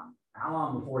billion's gone. How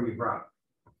long before you broke?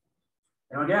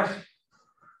 And I guess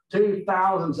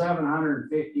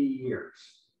 2,750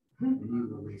 years, and you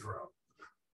will be broke.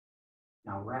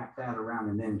 Now wrap that around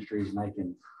in industries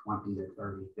making 20 to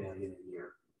 30 billion a year.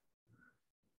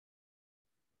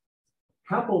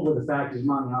 Coupled with the fact, as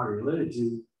Monty already alluded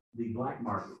to, the black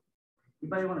market.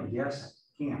 Anybody want to guess?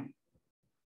 Can't.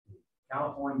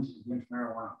 California's against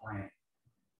marijuana plant.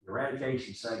 The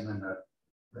eradication segment of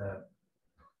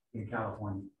in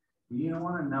California. You don't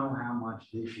want to know how much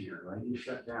this year, right? You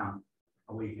shut down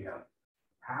a week ago.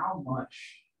 How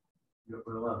much, you'll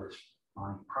love this,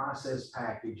 on processed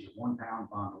package of 1 pound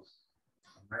bundles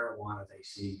of marijuana they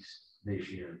seized this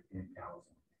year in California.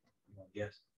 You want to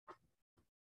guess?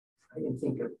 I can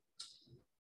think of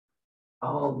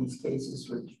all these cases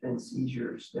which have been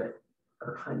seizures that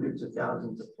are hundreds of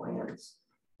thousands of plants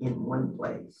in one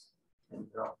place, and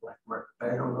they're all black market. But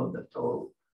I don't know the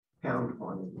total pound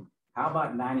quantity. How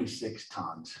about 96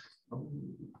 tons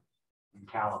in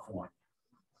California?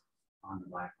 on the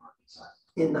black market side.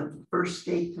 In the first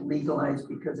state to legalize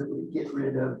because it would get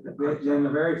rid of the. In the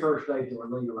very first state that were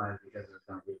legalized because it was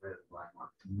going to get rid of the black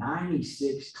market.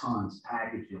 96 tons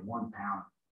packaged in 1 pound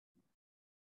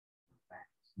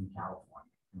in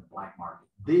California in the black market.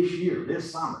 This year,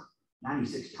 this summer,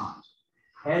 96 tons.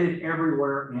 Headed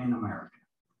everywhere in America.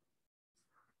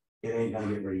 It ain't going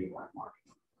to get rid of the black market.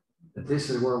 But this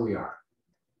is where we are.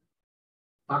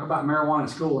 Talk about marijuana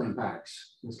school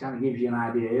impacts. This kind of gives you an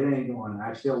idea. It ain't going.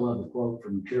 I still love the quote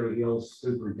from Cherry Hill's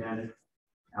superintendent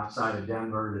outside of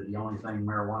Denver that the only thing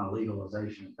marijuana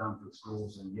legalization has done for the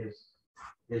schools in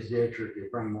his district is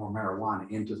bring more marijuana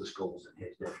into the schools in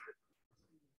his district.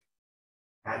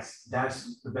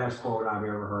 That's the best quote I've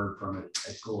ever heard from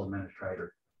a school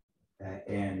administrator.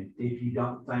 And if you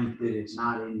don't think that it's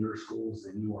not in your schools,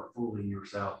 then you are fooling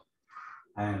yourself.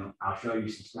 And I'll show you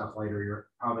some stuff later. You're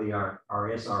probably our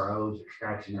SROs are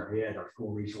scratching their head, our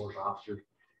school resource officers,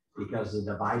 because the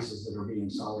devices that are being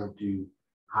sold to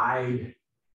hide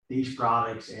these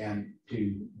products and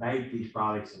to make these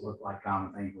products that look like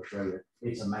common things. We'll show you.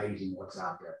 It's amazing what's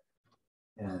out there.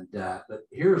 And but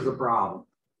here's the problem.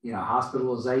 You know,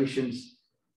 hospitalizations.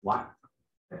 Why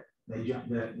they jumped?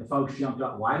 The folks jumped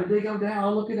up. Why did they go down?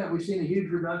 Oh, look at that. We've seen a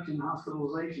huge reduction in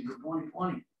hospitalizations in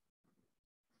 2020.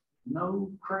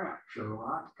 No crap,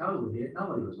 Sherlock. COVID hit.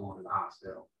 Nobody was going to the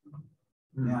hospital.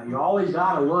 Now, you always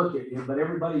got to look at it, but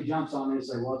everybody jumps on this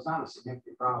and say, well, it's not a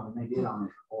significant problem. And they did on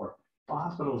this report. Well,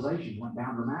 hospitalizations went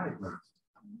down dramatically.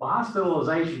 Well,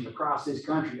 hospitalizations across this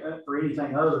country for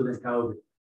anything other than COVID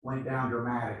went down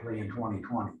dramatically in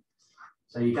 2020.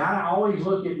 So you got to always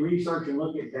look at research and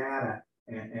look at data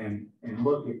and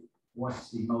look at what's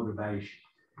the motivation.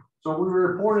 So we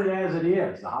reported as it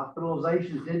is. The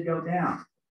hospitalizations did go down.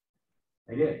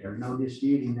 They did. There's no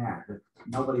disputing that. But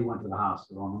nobody went to the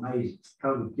hospital. I'm amazed.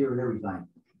 COVID cured everything.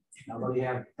 Nobody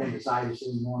had appendicitis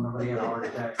anymore. Nobody had a heart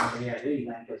attack. Nobody had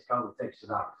anything because COVID fixed it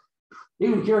up.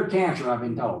 Even cured cancer, I've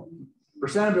been told.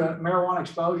 Percent of marijuana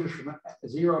exposures from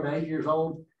 0 to 8 years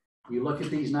old. You look at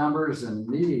these numbers and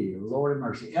Lord have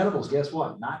mercy. Edibles, guess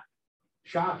what? Not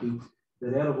shocking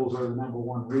that edibles are the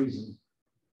 #1 reason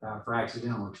for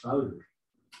accidental exposures.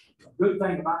 Good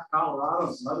thing about Colorado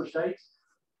and some other states,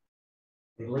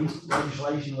 at least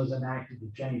legislation was enacted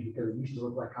to change because it used to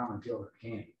look like common children's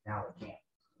candy. Now it can't.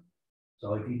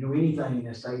 So if you do anything in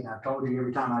this state, and I've told you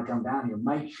every time I come down here,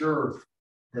 make sure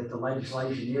that the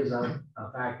legislation is a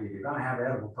fact that you're going to have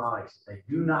edible products that they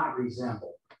do not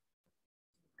resemble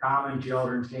common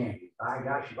children's candy. By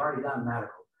gosh, you've already done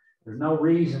medical. There's no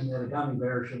reason that a gummy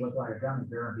bear should look like a gummy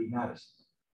bear and be medicine.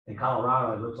 In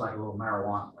Colorado, it looks like a little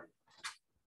marijuana leaf.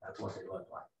 That's what they look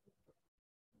like.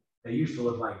 They used to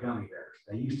look like gummy bears.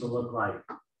 They used to look like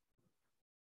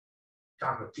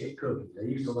chocolate chip cookies. They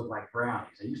used to look like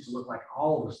brownies. They used to look like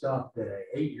all the stuff that an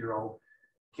 8-year-old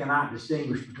cannot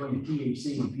distinguish between a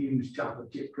THC infused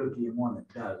chocolate chip cookie and one that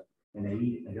does. And they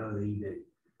eat it and they go to the ED.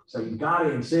 So you've got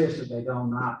to insist that they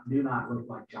do not look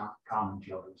like common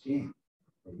children's candy.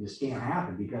 It just can't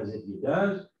happen because if it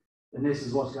does, then this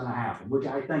is what's going to happen, which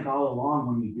I think all along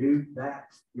when you do that,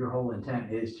 your whole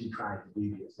intent is to try to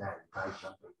do just that, entice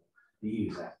some people to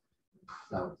use that.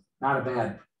 So not a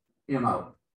bad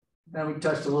MO. Then we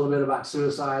touched a little bit about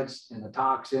suicides and the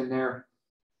talks in there.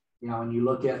 You know, when you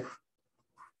look at,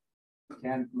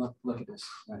 look at this,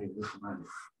 right here, this one right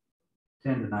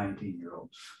here. 10 to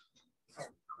 19-year-olds.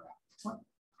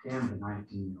 10 to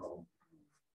 19-year-olds.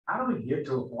 How do we get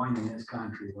to a point in this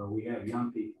country where we have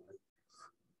young people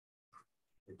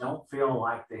that don't feel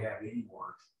like they have any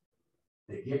worth?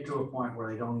 They get to a point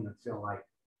where they don't even feel like,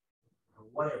 for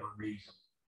whatever reason,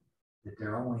 that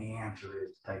their only answer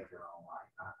is to take their own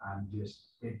life.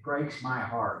 It breaks my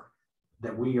heart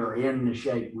that we are in the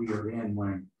shape we are in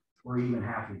when we're even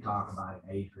having to talk about an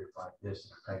age group like this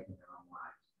that are taking their own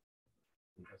lives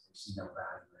because they see no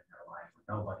value in their life.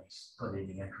 Nobody's put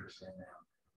any interest in them.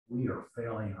 We are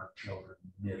failing our children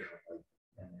miserably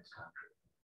in this country.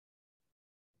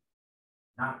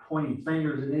 Not pointing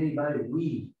fingers at anybody,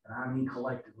 we, and I mean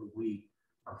collectively, we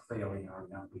are failing our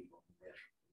young people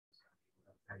miserably.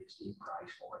 We're going to pay a steep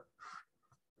price for it.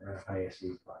 They're going to pay a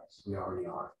steep price. We already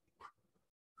are.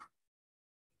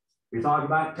 We talk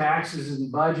about taxes and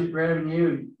budget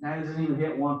revenue. That hasn't even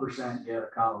hit 1% yet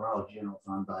of Colorado general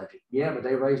fund budget. Yeah, but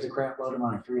they raised a crap load of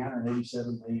money,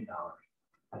 $387 million.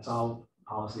 That's all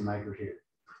policymakers here.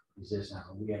 Is this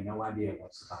number? We have no idea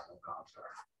what's the total cost are.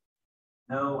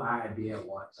 No idea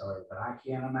whatsoever. But I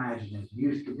can't imagine as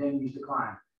use continues to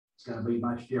climb, it's going to be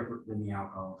much different than the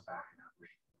alcohol and tobacco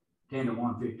numbers. 10 to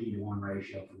 1, 50 to 1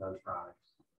 ratio for those products.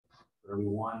 For every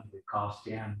one, it costs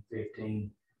 10,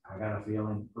 15. I got a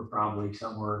feeling we're probably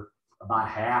somewhere about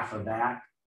half of that.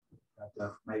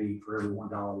 Maybe for every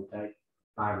 $1 we take,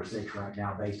 5 or 6 right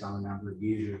now based on the number of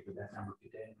users, but that number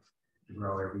continues to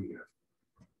grow every year.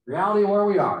 Reality of where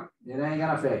we are, it ain't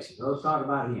gonna fix it. So let's talk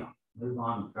about him. Move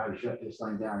on and try to shut this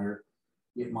thing down here.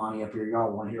 Get money up here.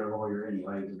 Y'all want to hear a lawyer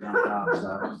anyway.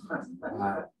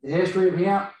 The history of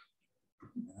hemp.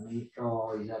 Let me throw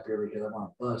all these up here because I want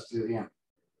to buzz through hemp.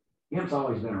 Hemp's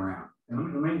always been around.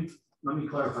 And let me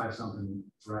clarify something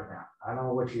right now. I don't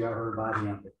know what you ever heard about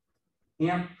hemp, but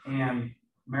hemp and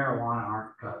marijuana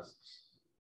aren't cousins.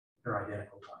 They're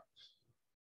identical twins.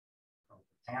 From a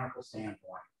botanical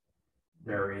standpoint,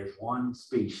 there is one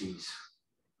species,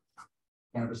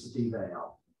 Cannabis sativa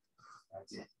L.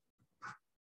 That's it.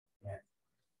 And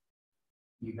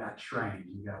you got strains,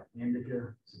 you got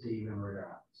indica, sativa, and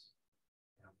rhodiola.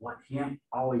 What hemp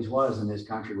always was in this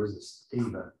country was a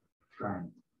sativa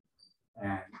strain.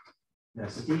 And the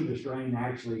sativa strain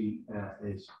actually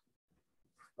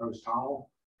grows tall,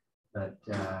 but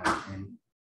in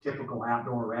typical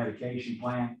outdoor eradication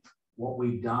plant, what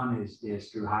we've done is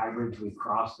through hybrids, we've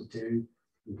crossed the two,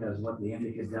 because what the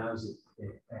indica does,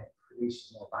 it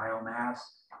produces more biomass.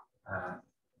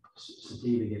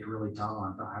 Sativa gets really tall.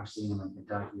 I've seen them in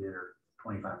Kentucky that are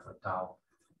 25 foot tall,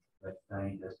 but they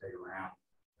ain't this big around.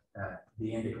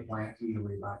 The indica plant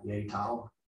usually about yay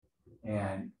tall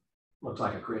and looks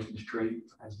like a Christmas tree,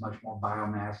 has much more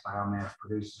biomass. Biomass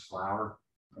produces flower,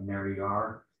 and there you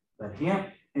are. But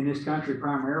hemp in this country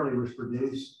primarily was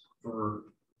produced for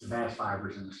the bast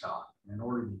fibers in the stalk. In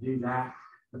order to do that,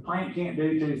 the plant can't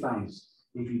do two things.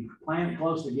 If you plant it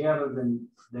close together, then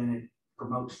it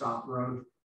promotes stalk growth,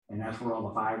 and that's where all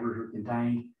the fibers are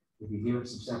contained. If you give it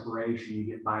some separation, you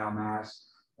get biomass.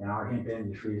 And our hemp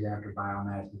industry is after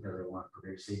biomass because they want to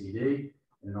produce CBD.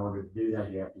 In order to do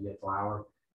that, you have to get flower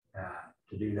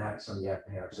to do that. So you have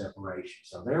to have separation.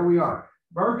 So there we are.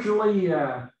 Virtually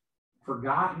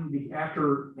forgotten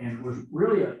after, and was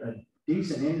really a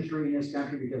decent industry in this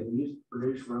country because we used to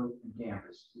produce rope and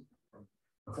canvas.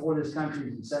 Before this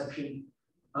country's inception,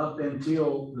 up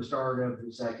until the start of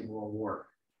the Second World War.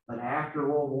 But after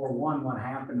World War I, what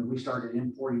happened? We started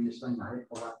importing this thing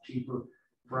a lot cheaper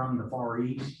from the Far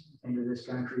East into this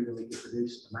country that we could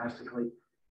produce domestically.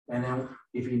 And then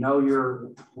if you know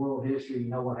your world history, you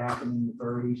know what happened in the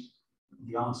 30s,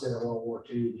 the onset of World War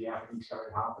II, the Japanese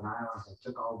started hopping islands. They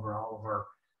took over all of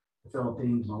the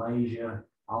Philippines, Malaysia,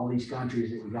 all these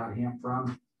countries that we got hemp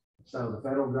from. So the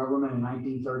federal government in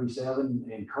 1937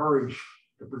 encouraged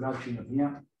the production of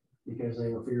hemp because they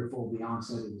were fearful of the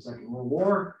onset of the Second World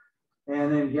War.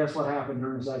 And then guess what happened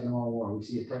during the Second World War? We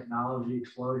see a technology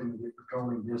explosion. We get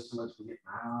petroleum distillates. We get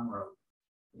nylon rope.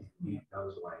 Hemp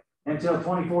goes away until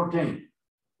 2014.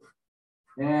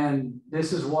 And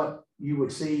this is what you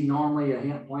would see normally a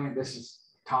hemp plant. This is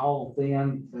tall,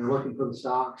 thin. They're looking for the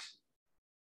stalks.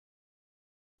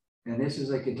 And this is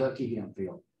a Kentucky hemp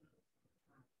field.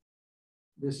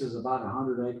 This is about a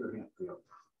 100-acre hemp field.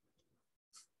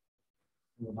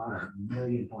 About 1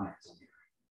 million plants in here.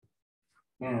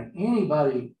 And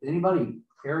anybody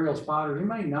aerial spotters,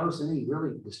 anybody notice any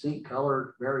really distinct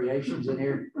color variations in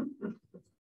here?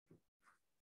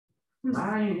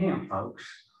 That ain't hemp, folks.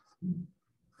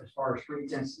 As far as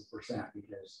 0.3%,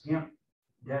 because hemp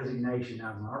designation,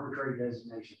 now an arbitrary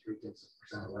designation,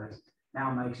 0.3% or less,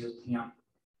 now makes it hemp.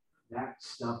 That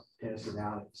stuff tested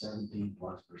out at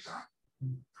 17+%.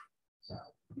 So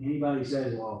anybody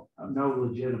says, well, no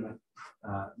legitimate,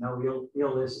 no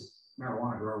illicit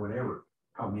marijuana grower would ever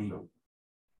commingle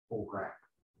full crap.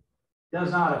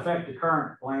 Does not affect the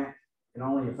current plant. It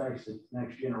only affects the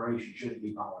next generation should it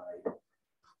be pollinated.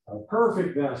 A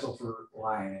perfect vessel for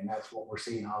lying, and that's what we're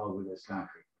seeing all over this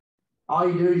country. All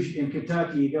you do is in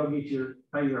Kentucky, you go pay your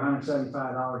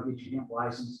 $175, get your hemp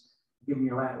license, give them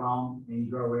your lat long, and you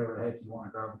grow whatever the heck you want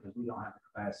to grow because we don't have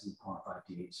the capacity to quantify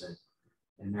THC.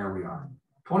 And there we are.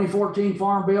 2014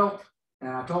 Farm Bill,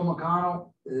 and I told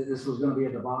McConnell this was going to be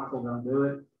a debacle, don't do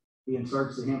it. He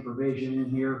inserts the hemp provision in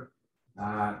here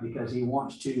because he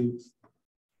wants to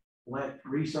let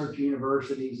research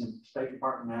universities and State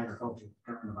Department of Agriculture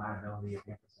determine the viability of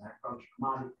hemp as an agricultural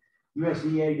commodity.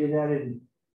 USDA did that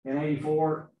in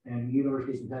 84, and the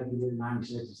University of Kentucky did it in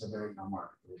 96 and said there ain't no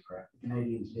market for this crap. The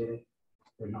Canadians did it.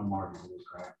 There's no market for this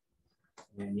crap.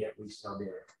 And yet we still did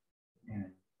it.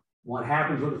 And what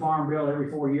happens with the Farm Bill every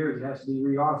 4 years, it has to be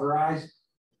reauthorized.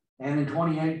 And in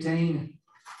 2018,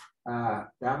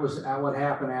 that was what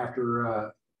happened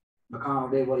after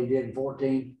McConnell did what he did in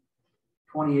 14.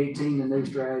 2018, the new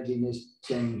strategy, and this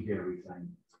changed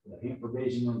everything. The hemp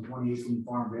provision in the 2018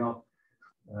 Farm Bill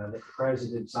that the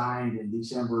president signed in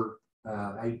December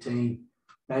 18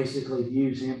 basically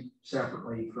views hemp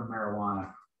separately from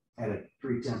marijuana at a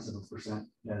 0.3%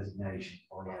 designation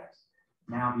or less.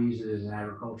 Now views it as an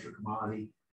agriculture commodity,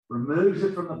 removes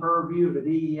it from the purview of the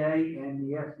DEA and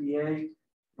the FDA,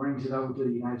 brings it over to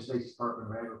the United States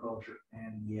Department of Agriculture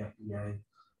and the FDA,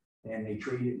 and they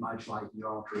treat it much like you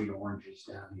all treat oranges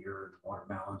down here and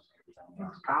watermelons and everything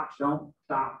else. Cops don't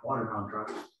stop watermelon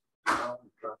trucks.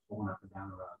 Trucks going up and down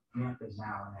the road. Hemp is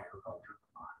now an agriculture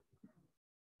commodity.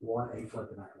 What a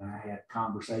flipping night. And I had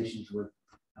conversations with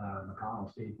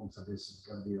McConnell's people, so this is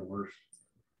going to be the worst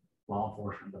law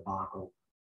enforcement debacle.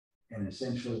 And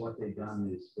essentially what they've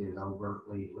done is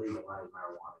overtly legalize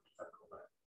marijuana at the federal level.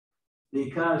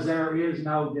 Because there is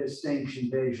no distinction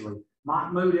visually.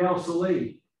 Mahmoud El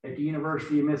Salih at the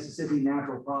University of Mississippi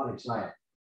Natural Products Lab.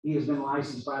 He has been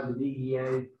licensed by the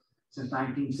DEA since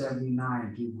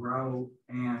 1979 to grow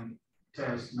and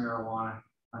test marijuana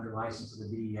under license of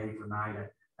the DEA for NIDTA.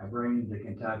 I bring him to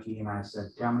Kentucky and I said,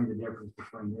 tell me the difference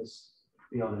between this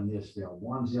field and this field.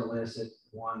 One's illicit,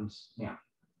 one's hemp.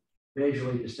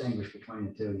 Visually distinguish between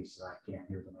the two. He said, I can't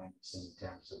hear the man saying 10%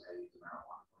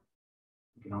 marijuana.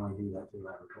 You can only do that through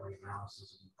laboratory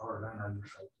analysis. And as far as I know, your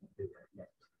state can't do that yet.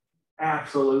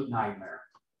 Absolute nightmare.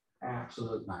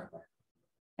 Absolute nightmare.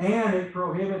 And it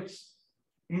prohibits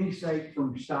any state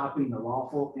from stopping the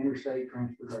lawful interstate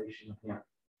transportation of hemp.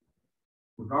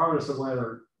 Regardless of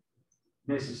whether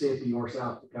Mississippi or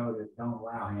South Dakota don't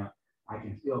allow hemp, I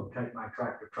can still take my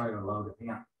tractor trailer load of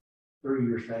hemp through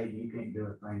your state, and you can't do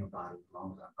a thing about it as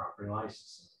long as I'm properly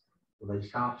licensed. Well,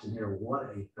 these cops in here,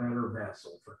 what a better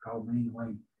vessel for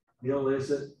commingling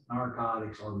illicit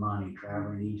narcotics or money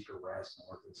traveling east or west,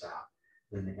 north and south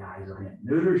than the guys are in.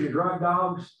 Neuters your drug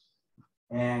dogs,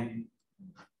 and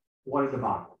what a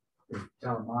debacle.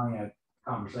 Telling Monty a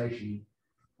conversation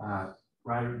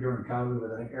right during COVID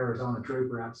with an Arizona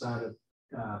trooper outside of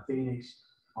Phoenix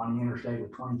on the interstate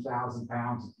with 20,000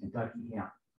 pounds of Kentucky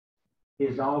hemp.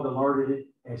 His dog alerted it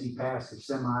as he passed the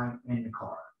semi in the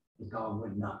car. His dog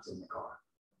went nuts in the car,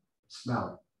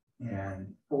 smelled it,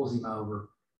 and pulls him over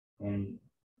and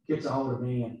gets a hold of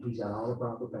me, and he's got all the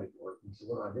proper paperwork. He said,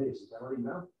 what do I do? He says, I let him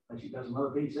know. Unless he does another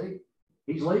PC.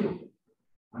 He's legal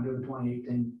under the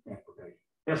 2018 application.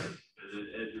 Yes, sir. And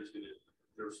then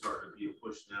there's starting to be a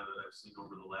push now that I've seen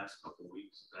over the last couple of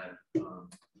weeks that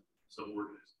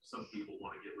some people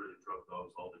want to get rid of drug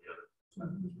dogs altogether.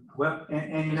 Well,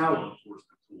 and you know, law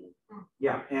enforcement tool.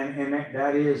 Yeah, and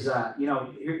that is, you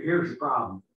know, here's the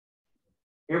problem.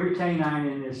 Every canine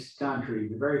in this country,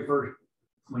 the very first,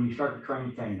 when you start to train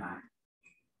a canine,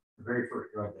 the very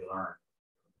first drug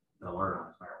they'll learn on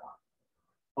is marijuana.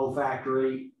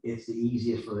 Olfactory, it's the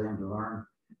easiest for them to learn.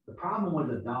 The problem with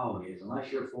the dog is,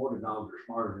 unless your Florida dogs are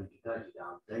smarter than Kentucky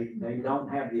dogs, they don't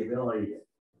have the ability to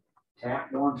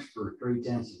tap once for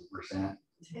 0.3%,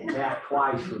 tap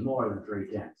twice for more than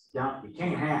 0.3. You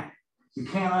can't have it. You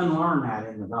can't unlearn that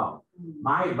in the dog.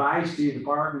 My advice to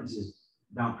departments is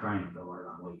don't train them to learn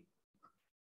on weed.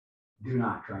 Do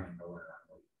not train them to learn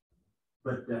on weed.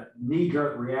 But the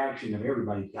knee-jerk reaction of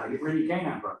everybody's got to get rid of your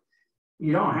canine program.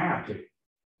 You don't have to.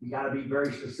 You got to be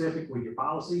very specific with your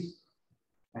policies,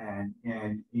 and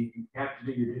you have to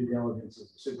do your due diligence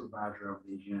as a supervisor over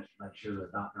these units to make sure they're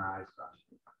not their eyes crossed.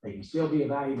 They can still be a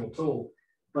valuable tool,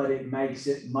 but it makes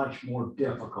it much more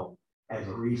difficult as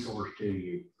a resource to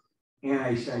you in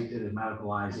a state that is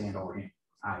medicalized and or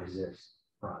as this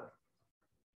product.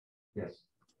 Yes.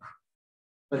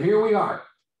 But here we are.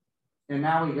 And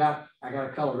now I got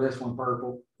to color this one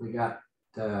purple. We got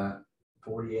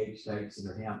 48 states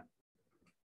that are hemp.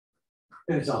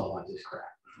 And it's all about this crap.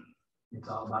 It's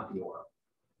all about the oil.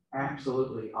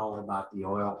 Absolutely all about the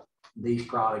oil. These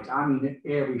products, I mean,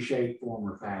 in every shape, form,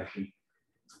 or fashion.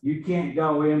 You can't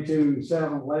go into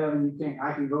 7-Eleven.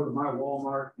 I can go to my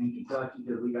Walmart in Kentucky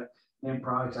because we got hemp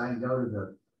products. I can go to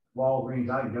the Walgreens.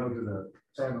 I can go to the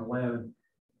 7-Eleven,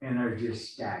 and there's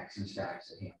just stacks and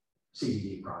stacks of hemp.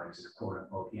 CBD products is quote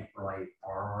unquote hemp related,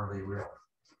 or are they really?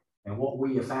 And what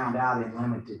we have found out in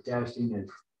limited testing is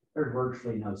there's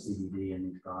virtually no CBD in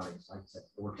these products. Like I said,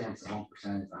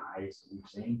 0.4% is the highest that we've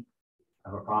seen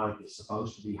of a product that's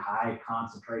supposed to be high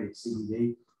concentrated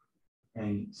CBD,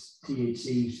 and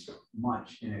THC is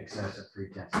much in excess of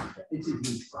 0.3%. It's a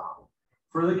huge problem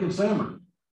for the consumer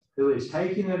who is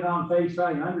taking it on face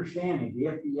value, understanding the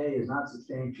FDA is not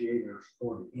substantiating or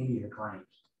supporting any of the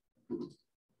claims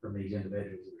from these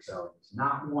individuals that are selling. It's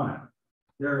not one of them.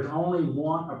 There is only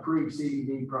one approved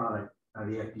CBD product by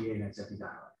the FDA, and that's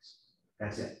Epidiolex.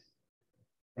 That's it.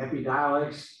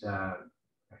 Epidiolex,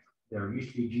 there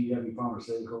used to be GW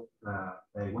Pharmaceutical.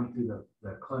 They went through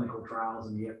the clinical trials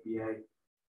in the FDA,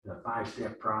 the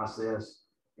 5-step process.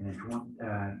 And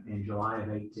in July of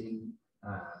 18,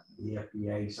 the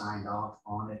FDA signed off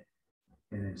on it.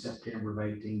 And in September of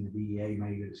 18, the DEA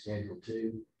made it a Schedule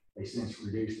 2. They since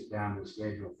reduced it down to a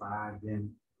Schedule 5.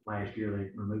 Then last year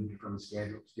they removed it from the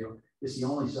schedule. Still, it's the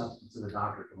only substance that a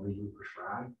doctor can legally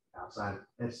prescribe outside.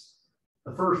 It's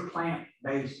the first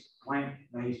plant-derived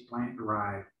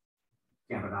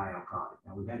cannabidiol product.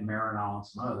 Now we've had Marinol and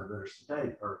some other that are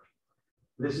synthetic first.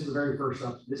 This is the very first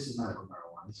substance. This is medical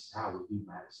marijuana. This is how we do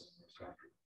medicine in this country.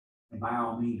 And by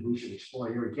all means, we should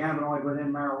exploit every cannabinoid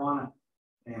within marijuana,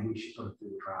 and we should put it through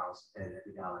the trials at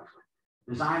epidemiology.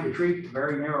 Designed to treat the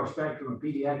very narrow spectrum of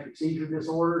pediatric seizure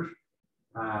disorders,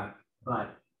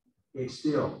 but it's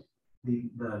still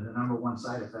the number one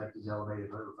side effect is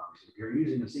elevated liver function. If you're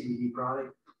using a CBD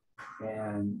product,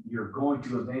 and you're going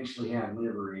to eventually have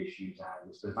liver issues out of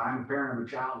this. But if I'm a parent of a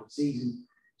child that's seizing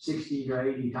 60 to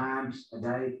 80 times a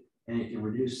day, and it can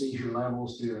reduce seizure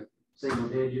levels to single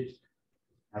digits,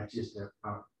 that's just a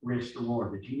risk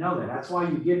reward. But you know that. That's why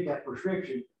you get that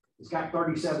prescription. It's got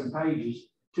 37 pages.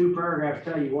 2 paragraphs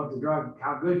tell you what the drug,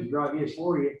 how good the drug is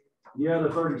for you. The other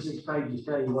 36 pages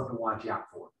tell you what to watch out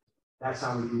for. That's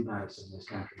how we do medicine in this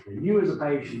country. And you as a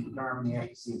patient determine the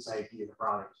efficacy and safety of the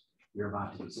products you're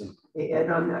about to consume. Hey, Ed,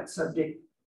 on that subject,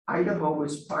 Idaho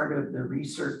was part of the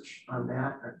research on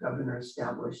that. Our governor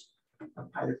established a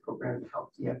pilot program to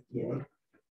help the FDA.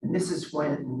 And this is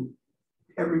when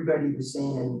everybody was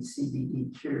saying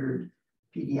CBD cured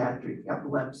pediatric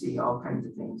epilepsy, all kinds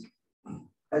of things.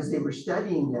 As they were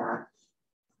studying that,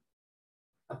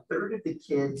 a third of the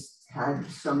kids had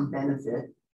some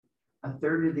benefit. A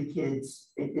third of the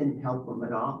kids, it didn't help them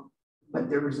at all. But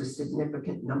there was a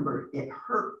significant number, it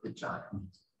hurt the child.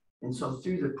 And so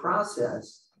through the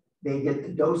process, they get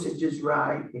the dosages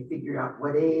right, they figure out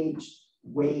what age,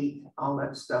 weight, all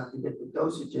that stuff to get the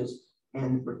dosages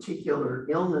and particular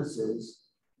illnesses,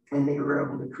 and they were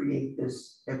able to create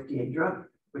this FDA drug.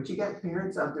 But you got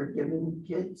parents out there giving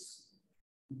kids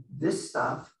this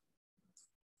stuff,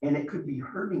 and it could be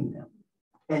hurting them.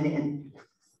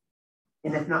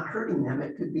 And if not hurting them,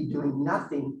 it could be doing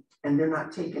nothing, and they're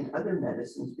not taking other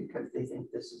medicines because they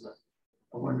think this is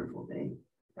a wonderful thing.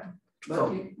 Yeah. But so,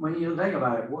 when you think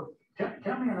about it,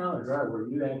 tell me another drug where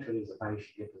you actually as a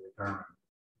patient get to determine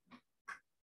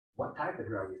what type of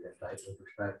drug you're going to take with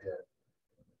respect to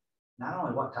not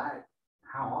only what type,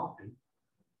 how often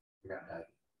you're going to take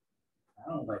it. I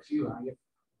don't know about you,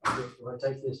 I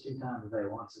take this 2 times a day,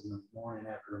 once in the morning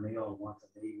after a meal and once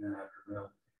in the evening after a meal.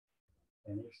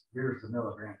 And here's the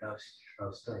milligram dose you're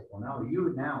supposed to take. Well, no, you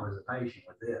would now as a patient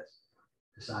with this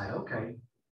decide, okay,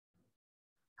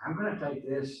 I'm going to take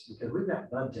this because we've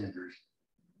got bud tenders,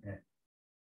 and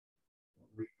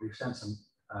we've sent some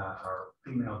our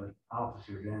female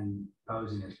officers in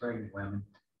posing as pregnant women,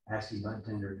 asking bud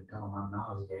tenders to tell them I'm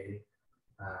nauseated,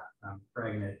 I'm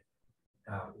pregnant.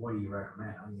 What do you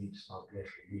recommend? I need to smoke this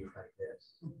or do you take this?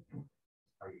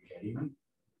 Are you kidding me?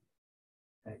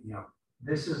 And, you know,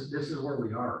 this is where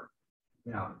we are.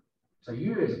 You know, so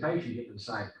you as a patient get to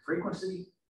decide the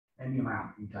frequency and the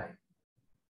amount you take.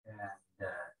 And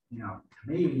you know, to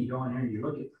me, when you go in here and you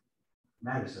look at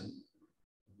medicine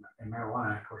and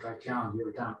marijuana, of course, I challenge you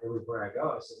every time, everywhere I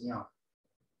go. I said, you know,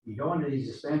 you go into these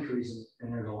dispensaries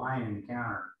and there's a line in the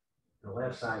counter. The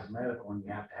left side is medical, and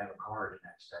you have to have a card in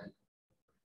that state.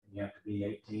 And you have to be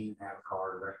 18 and have a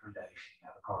card of recommendation,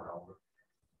 have a card holder.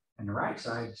 And the right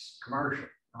side is commercial.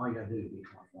 All you got to do is be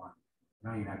 21. You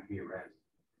don't even have to be a resident.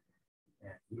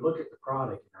 And you look at the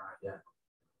product and they're identical.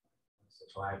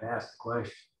 That's why I've asked the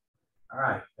question. All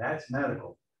right, that's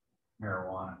medical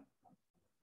marijuana.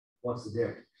 What's the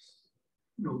difference?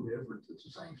 No difference. It's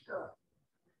the same stuff.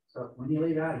 So when you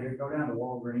leave out here, go down to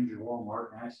Walgreens or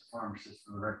Walmart and ask the pharmacist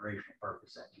for the recreational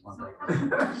purpose that you want to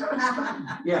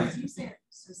take. Yeah. You said,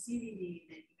 so CBD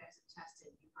that you guys have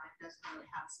tested, you find doesn't really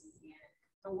have CBD in it.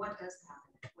 So what does have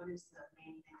in it? What is the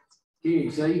main thing?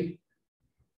 THC.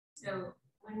 So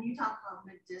when you talk about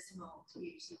medicinal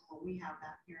THC, well, we have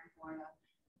that here in Florida.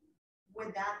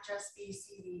 Would that just be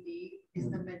CBD is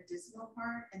the medicinal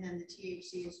part, and then the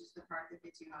THC is just the part that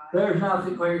gets you high? There's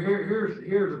nothing.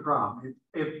 Here's the problem.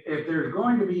 If there's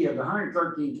going to be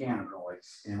 113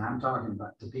 cannabinoids, and I'm talking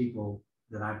about the people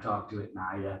that I've talked to at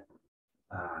NIDA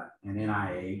and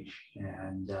NIH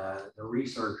and the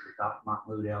researchers, Dr.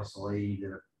 Mahmoud El-Salih,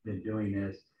 that have been doing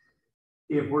this.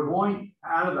 If we're going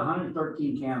out of the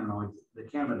 113 cannabinoids, the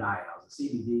cannabidiols, the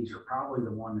CBDs, are probably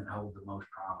the one that hold the most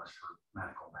promise for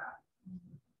medical value.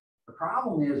 The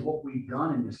problem is what we've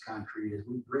done in this country is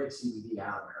we've bred CBD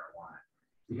out of marijuana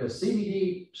because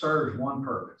CBD serves one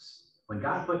purpose. When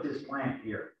God put this plant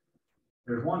here,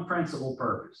 there's one principal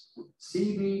purpose.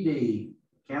 CBD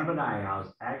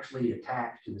cannabidiols actually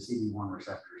attach to the CB1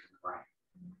 receptors in the brain.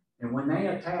 And when they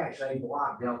attach, they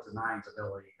block delta 9's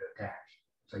ability to attach.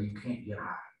 So you can't get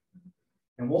high.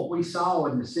 And what we saw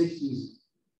in the 60s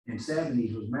and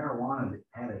 70s was marijuana that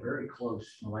had a very close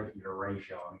molecular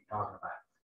ratio. I mean, talking about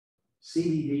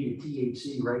CBD to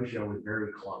THC ratio is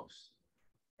very close.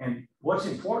 And what's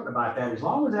important about that, as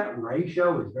long as that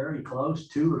ratio is very close,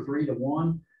 2 or 3 to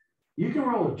 1, you can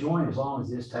roll a joint as long as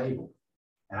this table.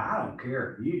 And I don't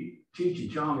care if you cheech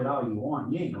and chong it all you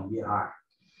want, you ain't gonna get high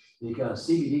because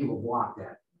CBD will block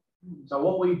that. So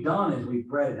what we've done is we've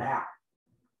bred it out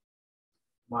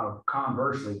while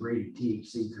conversely breeding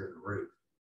THC through the roof.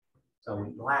 So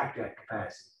we lack that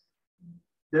capacity.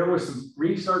 There was some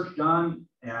research done,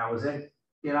 and I was at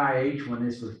NIH when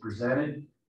this was presented,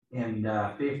 and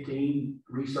 15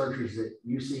 researchers at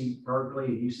UC Berkeley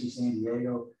and UC San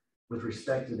Diego with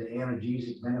respect to the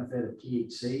analgesic benefit of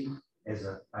THC as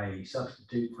a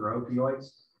substitute for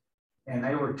opioids. And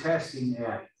they were testing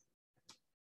at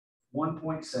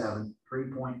 1.7,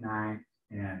 3.9,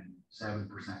 and 7%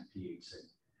 THC.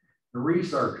 The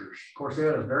researchers, of course, they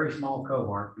had a very small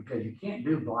cohort because you can't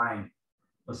do blind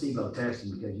placebo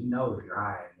testing because you know if you're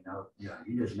high,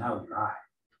 you just know you're high.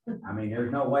 I mean,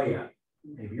 there's no way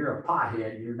if you're a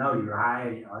pothead, you know you're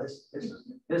high.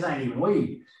 This ain't even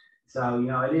weed. So,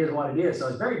 it is what it is. So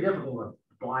it's very difficult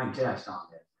to blind test on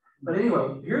this. But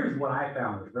anyway, here's what I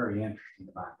found was very interesting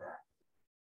about that.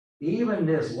 Even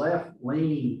this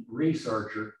left-leaning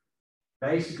researcher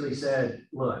basically said,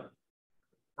 look,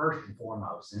 first and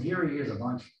foremost, and here he is, a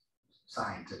bunch of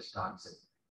scientists talking, said,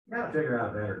 you got to figure out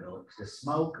a better deal because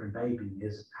smoke and vaping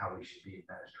isn't how we should be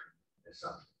administering this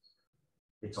substance.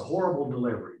 It's a horrible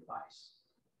delivery device.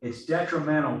 It's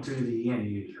detrimental to the end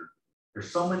user. There's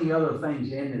so many other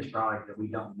things in this product that we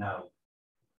don't know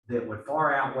that would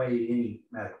far outweigh any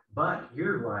medical. But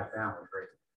here's what I found was great.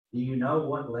 Do you know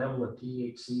what level of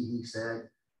THC he said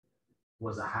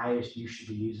was the highest you should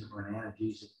be using for an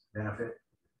analgesic benefit?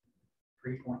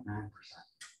 3.9%.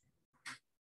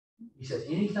 He said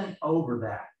anything over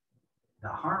that, the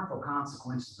harmful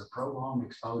consequences of prolonged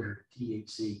exposure to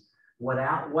THC would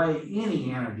outweigh any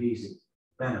analgesic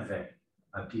benefit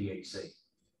of THC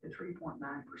at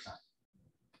 3.9%.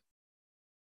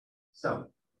 So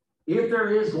if there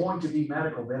is going to be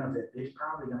medical benefit, it's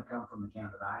probably going to come from the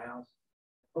cannabidiols,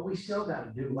 but we still got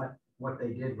to do what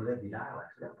they did with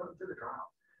Epidiolex. We got to put them through the trial.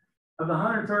 Of the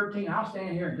 113, I'll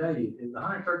stand here and tell you, if the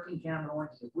 113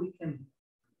 cannabinoids, if we can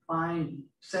find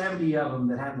 70 of them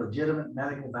that have legitimate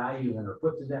medical value and are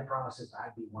put through that process,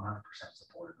 I'd be 100%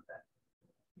 supportive of that.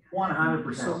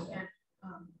 100%. And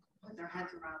put their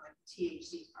heads around like the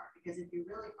THC part, because if you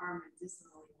really are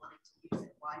medicinally wanting to use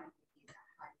it, why do you need that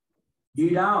high? You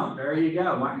don't. There you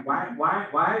go.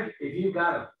 Why if you've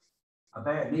got a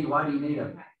bad knee, why do you need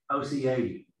a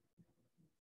OC80?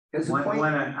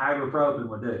 When an ibuprofen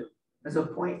would do. As a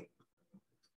 0.2%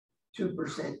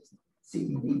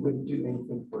 CBD wouldn't do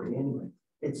anything for you anyway.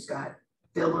 It's got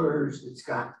fillers, it's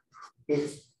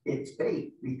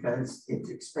fake because it's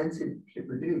expensive to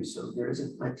produce, so there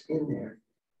isn't much in there.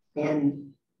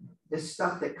 And this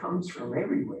stuff that comes from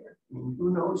everywhere, I mean, who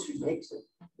knows who makes it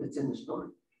that's in the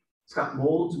store. It's got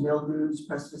molds, mildews,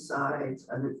 pesticides,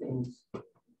 other things.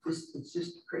 It's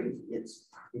just crazy. It's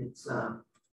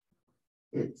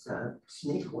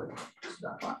snake oil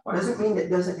stuff. Doesn't mean it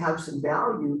doesn't have some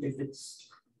value if it's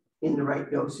in the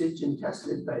right dosage and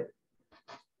tested, but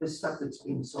this stuff that's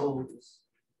being sold is.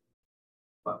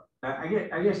 But I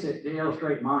guess to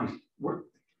illustrate Monty,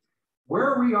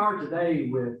 where we are today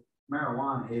with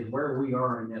marijuana is where we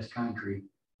are in this country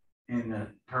in the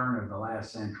turn of the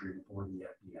last century before the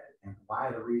FDA, and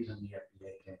why the reason the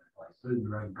FDA came into place, Food and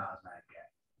Drug and Cosmetic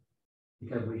Act,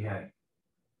 because we had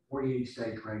 48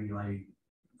 states regulating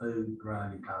food,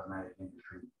 drug, and cosmetic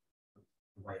industry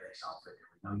the way they saw fit.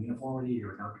 There was no uniformity, there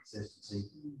was no consistency,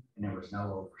 and there was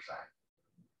no oversight.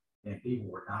 And people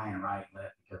were dying right and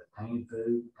left because of tainted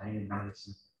food, tainted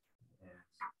medicine.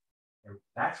 And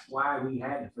that's why we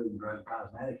had the Food and Drug and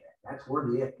Cosmetic Act. That's where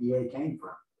the FDA came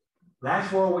from.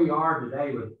 That's where we are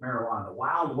today with marijuana, the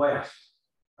Wild West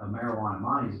of marijuana.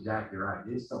 Monty's exactly right.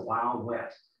 It's the Wild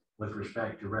West with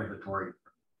respect to regulatory,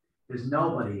 because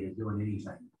nobody is doing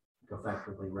anything to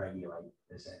effectively regulate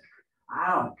this industry.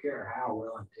 I don't care how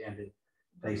well intended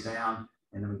they sound,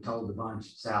 and then we told the bunch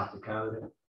in South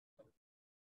Dakota,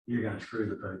 you're going to screw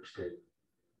the folks too,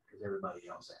 because everybody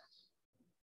else has.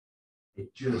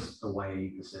 It's just the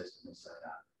way the system is set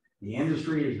up. The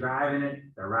industry is driving it,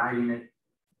 they're riding it,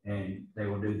 and they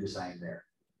will do the same there.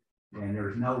 And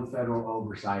there's no federal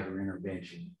oversight or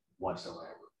intervention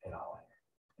whatsoever at all.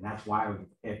 And that's why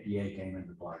FDA came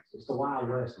into place. It's the Wild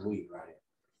West of weed right here.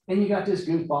 And you got this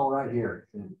goofball right here,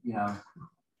 you know,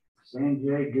 San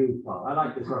J goofball. I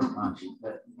like to throw punch it,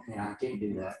 but I can't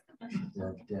do that.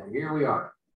 But here we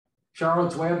are.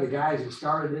 Charlotte's Web, the guys that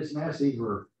started this mess, these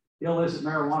were illicit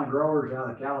marijuana growers out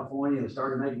of California that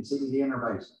started making CBD in their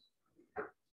basement.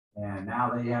 And now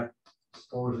they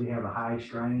supposedly have a high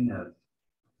strain of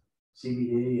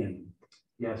CBD, and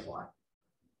guess what?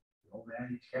 The old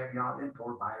man, it's caveat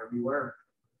import, buyer beware.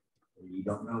 You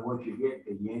don't know what you're getting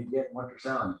because you ain't getting what they're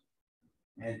selling.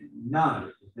 And none of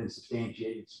it has been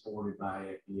substantiated, supported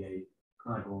by FDA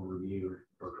clinical review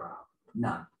or trial.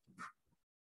 None.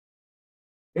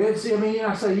 It's, I mean,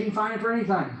 I say you can find it for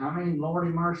anything. I mean,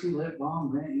 Lordy mercy, lip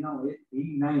balm, man, you know,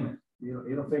 you name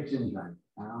it. It'll fix anything.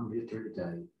 I'm just here to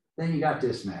tell you. Then you got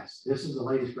this mess. This is the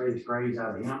latest greatest craze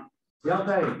out of hemp.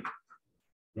 Delta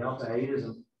 8. Delta 8 is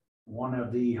one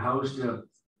of the host of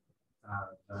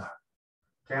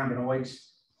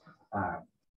cannabinoids,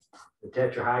 the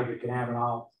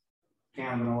tetrahydrocannabinol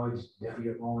cannabinoids.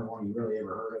 The only one you really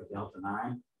ever heard of, Delta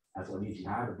 9. That's what gets you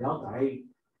high. But Delta 8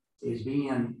 is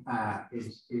being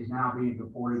is now being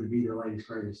purported to be the latest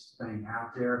greatest thing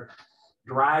out there,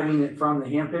 driving it from the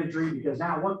hemp industry. Because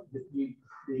now what the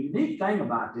unique thing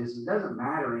about this, it doesn't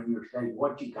matter in your state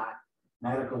what you got,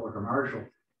 medical or commercial,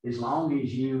 as long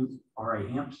as you are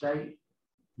a hemp state,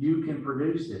 you can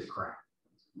produce this crap.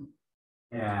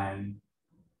 And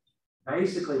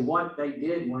basically what they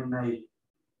did when they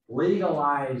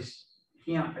legalized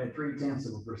hemp at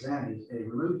 0.3%, is they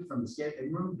removed from the schedule, they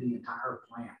removed the entire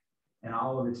plant and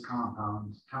all of its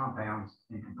compounds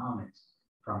and components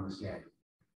from the schedule.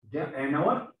 And you know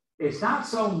what? It's not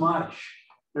so much,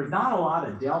 there's not a lot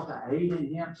of Delta 8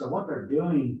 in hemp. So what they're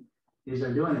doing is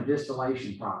they're doing a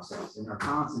distillation process and they're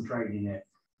concentrating it.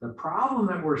 The problem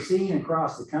that we're seeing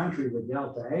across the country with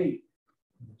Delta 8,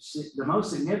 the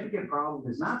most significant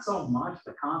problem is not so much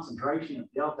the concentration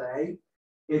of Delta 8,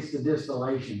 it's the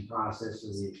distillation process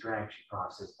or the extraction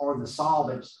process or the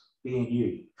solvents being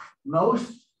used.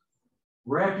 Most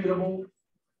reputable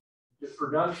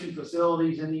production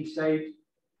facilities in these states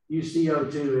use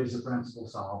CO2 as the principal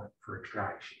solvent for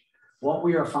extraction. What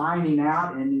we are finding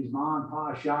out in these mom and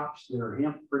pop shops that are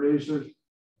hemp producers,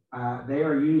 they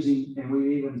are using, and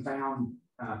we even found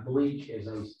bleach as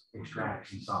an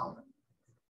extraction solvent.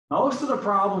 Most of the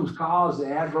problems caused,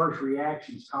 the adverse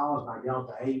reactions caused by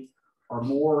Delta 8 are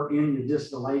more in the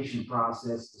distillation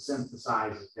process to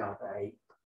synthesize this Delta 8.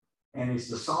 And it's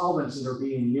the solvents that are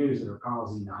being used that are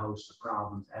causing the host of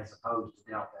problems as opposed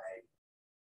to Delta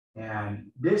 8.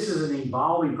 And this is an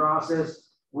evolving process.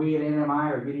 We at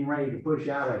NMI are getting ready to push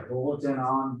out a bulletin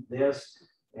on this,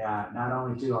 not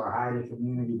only to our HIDTA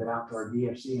community, but out to our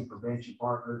DFC and prevention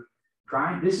partners.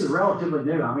 This is relatively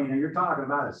new. I mean, you're talking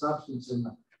about a substance in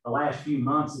the last few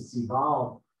months that's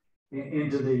evolved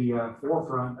into the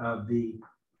forefront of the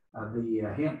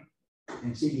hemp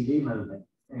and CBD movement.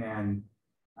 And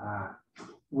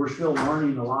we're still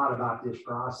learning a lot about this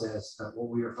process. But what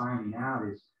we are finding out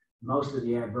is most of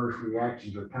the adverse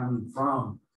reactions are coming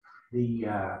from the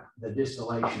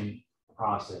distillation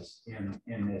process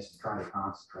in this to try to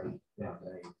concentrate Delta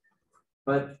 8.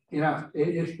 But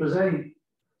it's presenting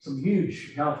some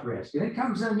huge health risks, and it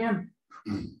comes in again.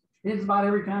 It's about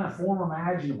every kind of form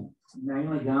imaginable.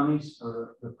 Mainly gummies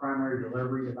are the primary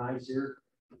delivery device here.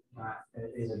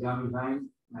 Is a gummy thing.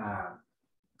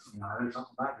 There's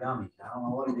something about gummies. I don't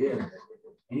know what it is.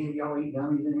 Any of y'all eat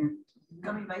gummies in here?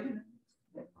 Gummy vitamin.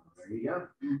 There you go.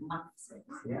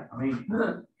 Yeah, I mean,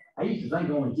 I used to think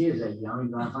only kids ate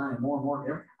gummies, but I'm finding more and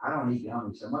more. I don't eat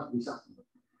gummies, so it must be something,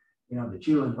 the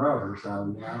chewing rubber.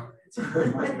 So,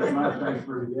 it must taste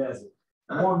pretty good.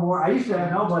 More and more, I used to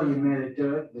have nobody admitted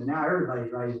to it, but now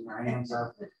everybody's raising their hands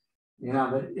up.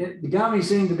 But the gummies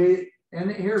seem to be, and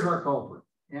here's our culprit.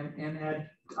 And Ed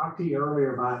talked to you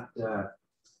earlier about,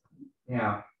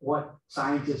 what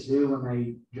scientists do when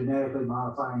they genetically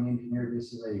modify and engineer.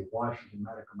 This is a Washington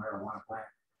medical marijuana plant.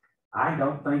 I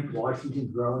don't think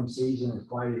Washington's growing season is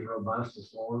quite as robust as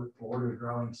Florida's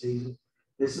growing season.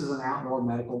 This is an outdoor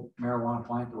medical marijuana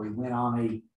plant that we went on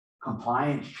a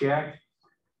compliance check.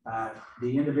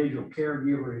 The individual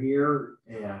caregiver here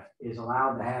is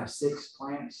allowed to have 6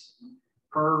 plants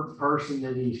per person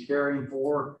that he's caring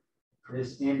for.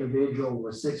 This individual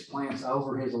with 6 plants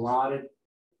over his allotted.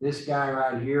 This guy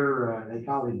right here, they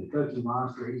call him the Cookie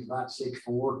Monster. He's about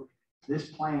 6'4".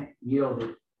 This plant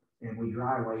yielded, and we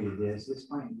dry weighted this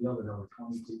plant yielded over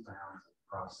 22 pounds of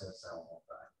processed alcohol.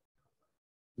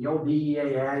 The old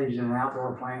DEA adage in an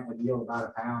outdoor plant would yield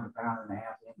about a pound and a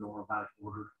half, indoor about a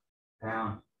quarter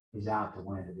pound is out the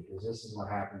window, because this is what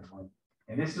happens when,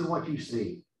 and this is what you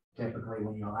see. typically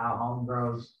when you allow home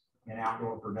grows and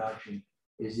outdoor production,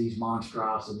 is these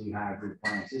monstrosity hybrid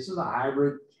plants. This is a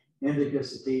hybrid indica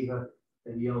sativa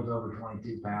that yields over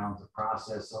 22 pounds of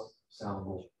processed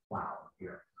sellable flower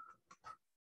here.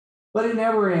 But it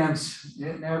never ends.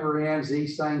 It never ends.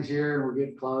 These things here, and we're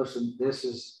getting close, and this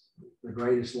is the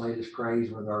greatest, latest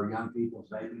craze with our young people's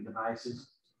vaping devices.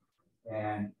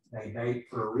 And they vape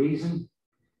for a reason.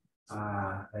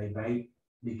 They vape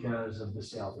because of the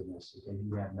stealthiness, because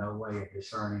you have no way of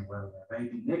discerning whether they're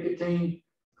vaping nicotine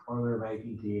or they're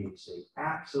vaping THC.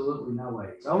 Absolutely no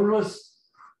way. It's odorless.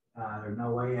 There's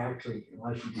no way actually,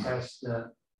 unless you test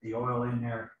the oil in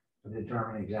there to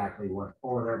determine exactly what,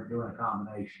 or they're doing a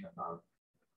combination of both.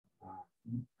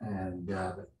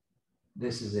 But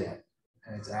this is it.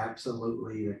 And it's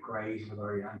absolutely the craze with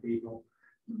our young people.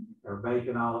 They're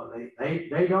vaping all of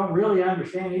they don't really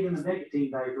understand, even the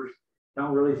nicotine vapors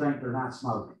don't really think they're not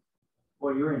smoking.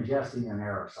 Well, you're ingesting an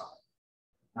aerosol,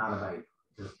 not a vapor.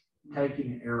 Just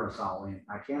taking an aerosol in.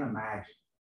 I can't imagine.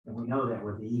 And we know that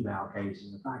with the eval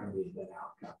cases, it's not going to be a good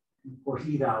outcome. Of course,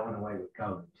 eval went away with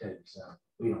COVID too, so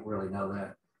we don't really know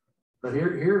that. But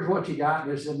here's what you got.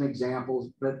 There's some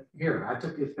examples. But here, I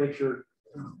took this picture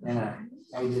in a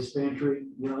dispensary.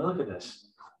 You know, look at this.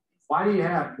 Why do you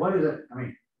have, what is it? I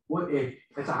mean, what if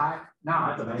it's a high,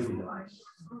 no, it's a vaping device.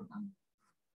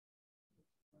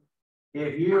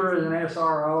 If you're an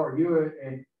SRO or you're,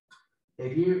 and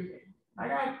if you, I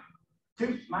got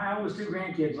my oldest two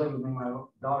grandkids live with me. My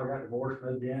daughter got divorced,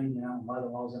 moved in, you know,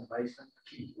 mother-in-law's in the basement.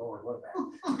 Geez, Lord, look at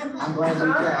that. I'm glad we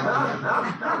traveled.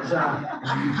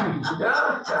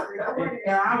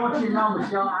 And I want you to know,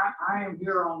 Michelle, I am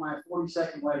here on my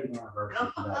 42nd wedding anniversary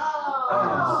today.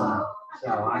 So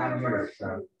I am here.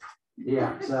 So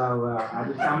yeah, so I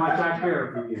just how much I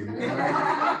care for you.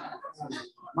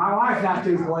 My wife's not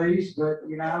too pleased, but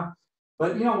you know.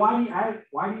 But you know,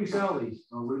 why do you sell these?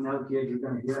 Well, we know kids are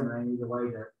going to get them, and they need a way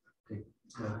to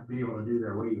be able to do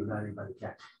their weed without anybody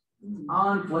catching.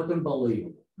 Unflipping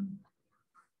believable.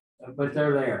 But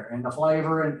they're there, and the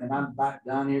flavor, and I'm about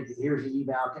done here. Here's the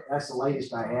eval. That's the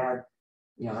latest I had.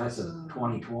 You know, that's a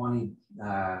 2020.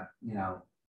 You know,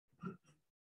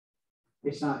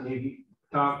 it's not. If you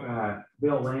talk,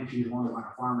 Bill Lynch, he's one of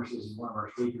our pharmacists, he's one of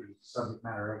our speakers, he's a subject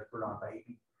matter expert on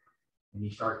vaping, and he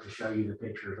starts to show you the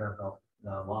pictures of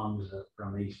the lungs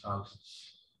from these folks.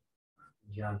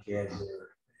 It's young kids that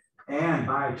are, and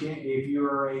by chance, if you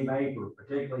are a vapor,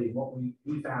 particularly what he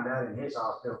found out in his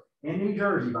hospital in New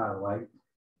Jersey, by the way,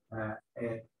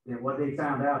 and what they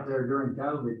found out there during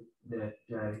COVID, that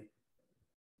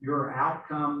your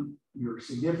outcome, you're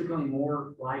significantly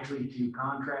more likely to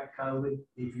contract COVID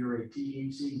if you're a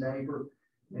THC vapor,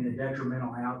 and the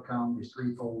detrimental outcome is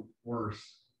threefold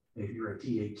worse if you're a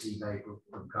THC vapor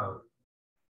from COVID.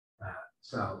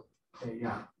 So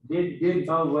yeah, did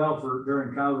bode well for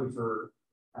during COVID for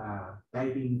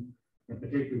vaping, and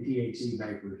particularly THC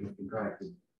vapors that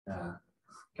contracted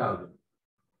COVID.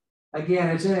 Again,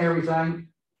 it's in everything.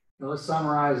 Now let's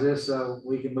summarize this so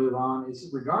we can move on. It's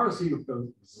regardless of your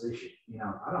position, you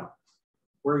know, I don't,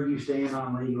 where you stand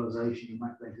on legalization, you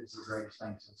might think it's the greatest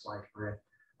thing since sliced bread.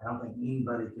 I don't think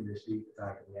anybody can dispute the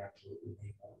fact that we absolutely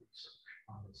need more research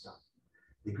on this stuff.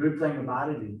 The good thing about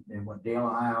it, and what Dale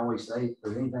and I always say, if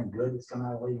there's anything good that's come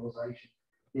out of legalization,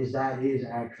 is that is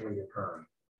actually occurring.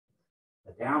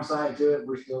 The downside to it,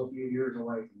 we're still a few years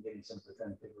away from getting some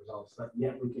definitive results, but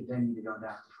yet we continue to go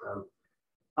down this road.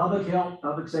 Public health,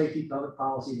 public safety, public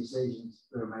policy decisions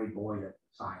that are made void of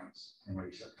science and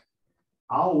research.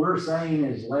 All we're saying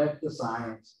is let the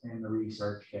science and the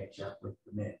research catch up with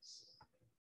the myths.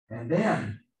 And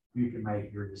then you can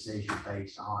make your decision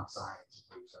based on science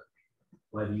and research,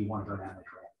 whether you want to go down the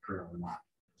trail or not.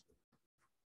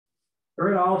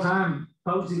 They're at all-time,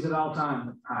 potencies at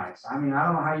all-time highs. I mean, I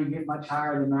don't know how you get much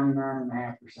higher than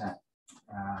 99.5%.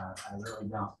 I really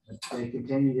don't. But they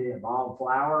continue to evolve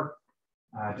flower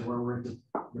to where we're at the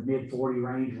mid 40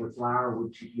 range with flower,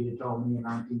 which if you'd have told me in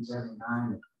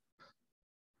 1979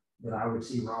 that I would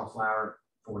see raw flower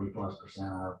 40+%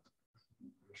 of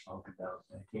your smoking dose.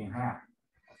 It can't happen.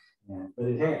 But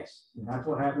it has. And that's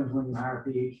what happens when you hire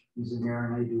PhDs in there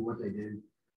and they do what they do.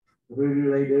 What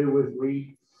do they do with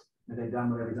weed that they've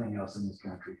done with everything else in this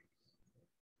country?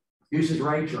 Usage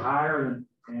rates are higher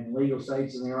in legal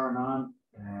states than they are non.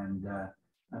 And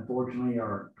unfortunately,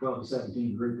 our 12 to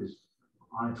 17 group is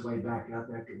on its way back up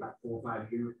after about 4 or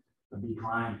 5 years of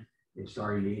decline. It's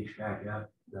starting to inch back up.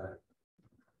 The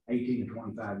 18 to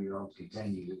 25-year-olds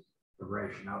continue the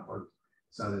progression upward.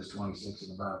 So does 26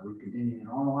 and above. We continue to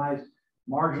normalize,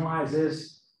 marginalize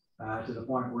this to the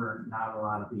point where not a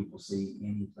lot of people see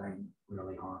anything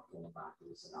really harmful about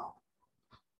this at all.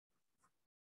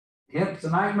 Hemp's a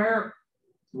nightmare.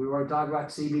 We already talked about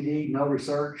CBD, no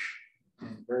research,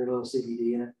 and very little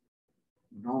CBD in it.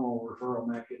 Normal referral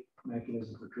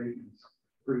mechanism for treatment is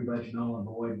pretty much null and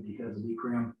void because of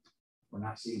decrim. We're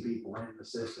not seeing people in the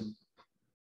system.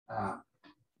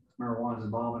 Marijuana's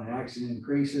involvement in accident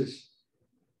increases.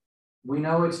 We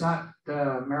know it's not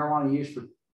marijuana use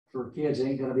for kids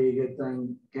ain't going to be a good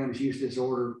thing. Cannabis use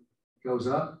disorder goes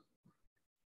up.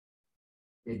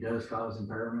 It does cause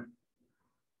impairment,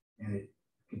 and it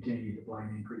continues to play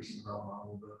an increasing role in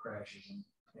automobile crashes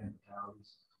and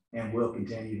fatalities, and will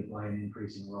continue to play an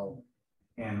increasing role.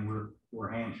 And we're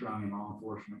hamstrung in law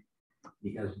enforcement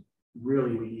because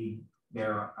really we need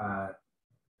a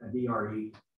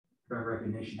DRE, drug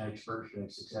recognition experts to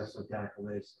successfully tackle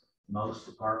this. Most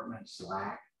departments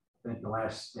lack. I think the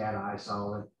last data I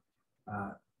saw,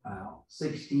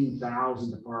 16,000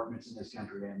 departments in this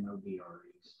country have no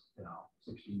DREs at all.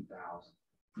 16,000.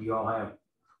 You all have?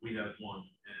 We have one,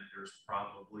 and there's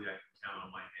probably, I can count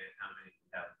on my hand how many we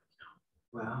have to count.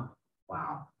 Well,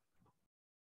 wow.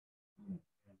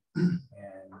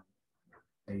 And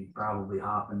they probably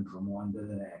hopping from one to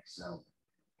the next. So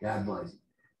God bless you.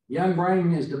 Young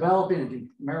brain is developing, and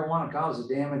marijuana causes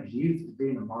damage. Youth to be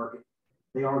in the market.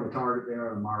 They are the target, they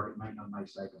are the market, make no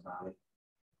mistake about it.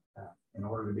 In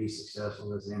order to be successful,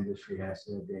 this industry has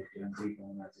to addict young people,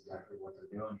 and that's exactly what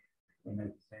they're doing. And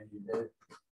they continue to do.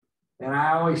 And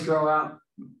I always throw out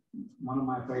one of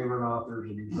my favorite authors,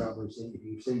 and you've probably seen, if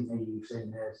you've seen me, you've seen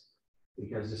this,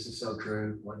 because this is so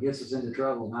true. What gets us into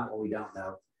trouble is not what we don't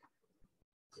know.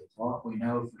 It's what we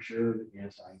know for sure that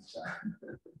gets us inside.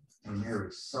 And there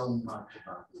is so much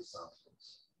about this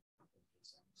substance.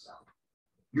 So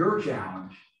your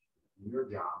challenge, your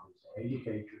job is to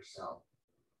educate yourself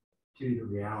to the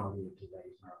reality of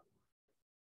today's market,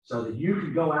 so that you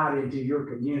can go out into your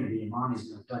community, and Monty's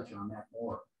going to touch on that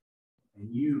more, and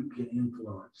you can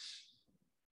influence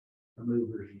the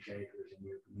movers and shakers in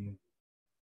your community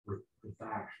with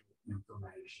factual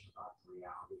information about the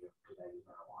reality of today's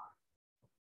marijuana.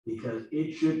 Because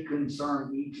it should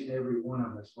concern each and every one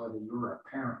of us, whether you're a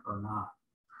parent or not,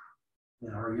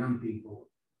 that our young people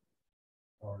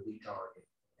are the target,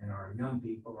 and our young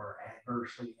people are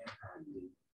adversely impacted.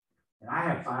 And I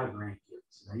have 5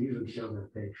 grandkids, and I usually show their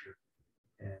picture.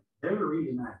 And they're the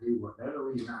reason I do what, they're the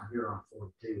reason I'm here on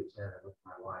 42 instead of with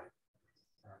my wife,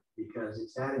 because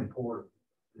it's that important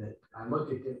that I look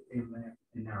at it in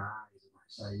their eyes and I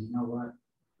say, you know what?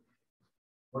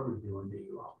 What are we doing to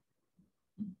you all?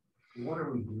 What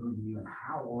are we doing to you, and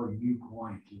how are you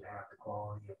going to have the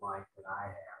quality of life that I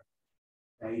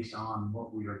have based on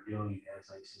what we are doing as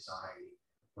a society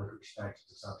with respect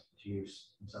to substance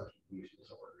use and substance use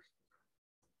disorders?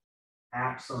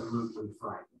 Absolutely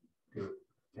frightening to it,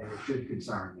 and it should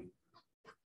concern me.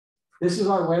 This is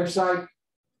our website,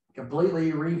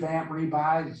 completely revamped,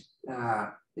 revised.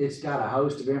 It's got a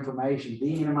host of information,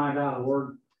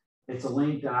 dnmi.org. It's a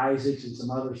link to Isaac's and some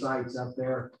other sites up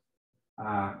there.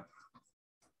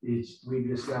 We've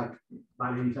just got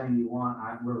about anything you want.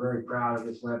 We're very proud of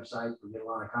this website. We get a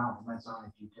lot of compliments on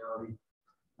its utility.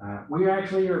 We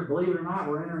actually are, believe it or not,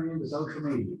 we're entering into social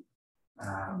media.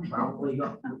 Probably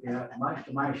much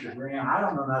to my chagrin. I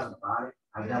don't know nothing about it.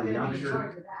 I got a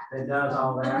youngster that does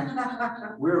all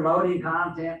that. We're loading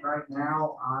content right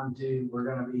now onto, we're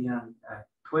going to be on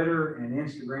Twitter, and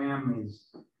Instagram is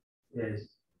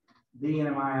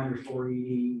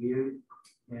DNMI_EDU.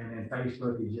 And then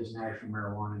Facebook is just National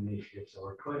Marijuana Initiative. So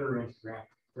our Twitter, Instagram,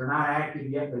 they're not active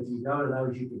yet, but if you go to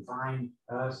those, you can find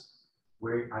us.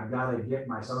 I've got to get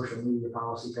my social media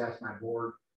policy past my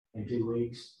board in 2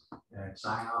 weeks and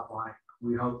sign off on it.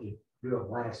 We hope to do a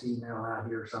last email out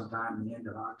here sometime in the end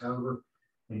of October,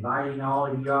 inviting all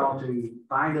of y'all to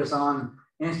find us on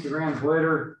Instagram,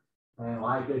 Twitter, and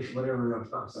like us, whatever I'm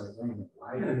supposed to say,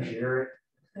 like and share it.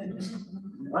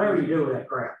 Whatever you do with that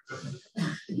crap,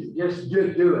 just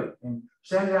do it and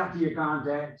send it out to your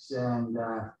contacts. And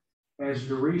as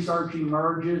the research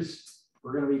emerges,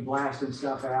 we're going to be blasting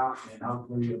stuff out, and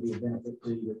hopefully it'll be a benefit to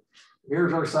you.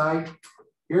 Here's our site.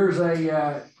 Here's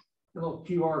a little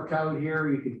QR code here.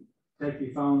 You can take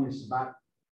your phone. This is about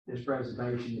this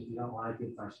presentation. If you don't like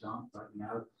it, if I don't, let me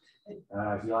know.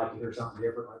 If you like to hear something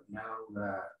different, let me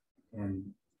know.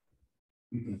 And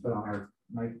you can put on there,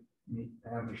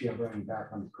 have Michelle bring you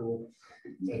back on the cool.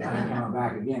 I'm coming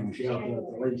back again. Michelle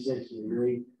at least 60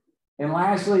 degrees. And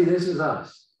lastly, this is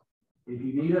us. If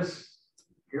you need us,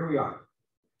 here we are.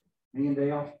 Me and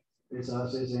Dale, it's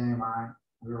us, it's NMI.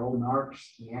 We're holding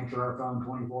arcs. We answer our phone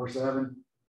 24/7.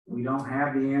 We don't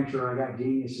have the answer. I got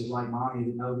geniuses like Monty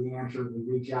that know the answer. We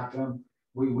reach out to them.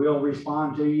 We will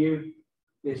respond to you.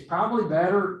 It's probably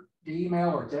better email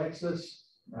or text us.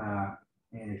 And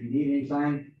if you need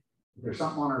anything, if there's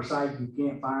something on our site you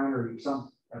can't find, or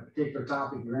a particular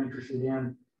topic you're interested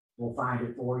in, we'll find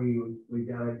it for you. We've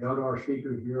got to go to our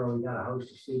speakers bureau. We've got a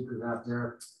host of speakers out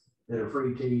there that are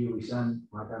free to you. We send,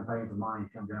 like I'm paying for mine to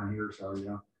come down here, so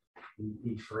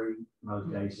he's free in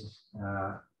most cases.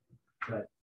 But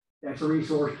that's a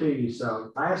resource to you.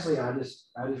 So lastly, I just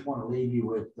want to leave you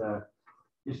with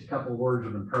just a couple of words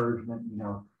of encouragement.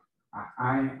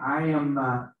 I'm kind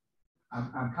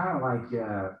of like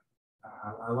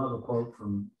I love a quote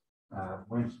from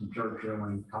Winston Churchill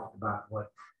when he talked about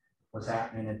what was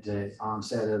happening at the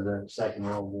onset of the Second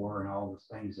World War and all the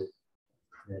things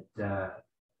that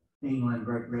England,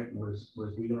 Great Britain was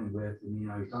dealing with. And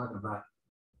he's talking about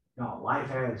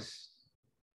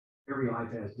every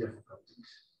life has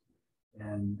difficulties,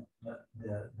 and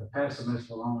the pessimist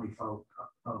will only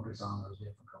focus on those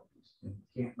difficulties and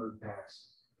can't move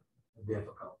past the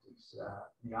difficulties.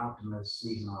 The optimist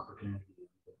sees an opportunity.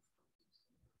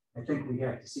 I think we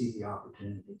have to see the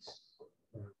opportunities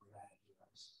that are presented to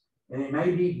us. And it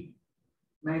may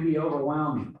be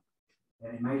overwhelming,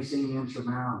 and it may seem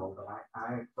insurmountable, but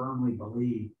I firmly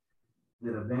believe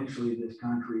that eventually this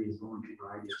country is going to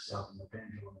right itself, and the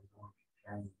pendulum is going to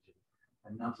change.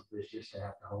 Enough of this just to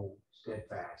have to hold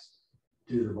steadfast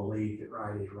to the belief that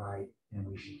right is right, and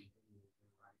we should continue to do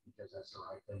right because that's the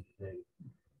right thing to do.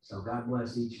 So God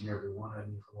bless each and every one of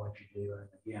you for what you do. And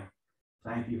again,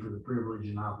 thank you for the privilege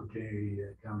and opportunity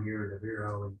to come here to the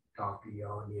Bureau and talk to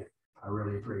y'all again. I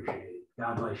really appreciate it.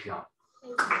 God bless y'all.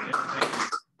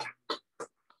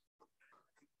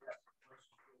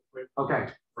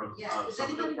 Okay. Yeah, does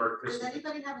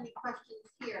anybody have any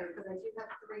questions here? Because I do have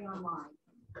 3 online.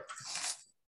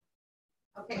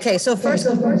 Okay, so first,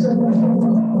 we'll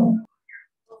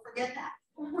forget that.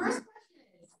 First question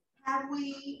is, have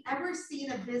we ever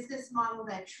seen a business model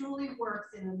that truly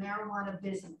works in the marijuana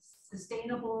business,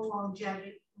 sustainable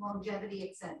longevity,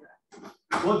 etc.?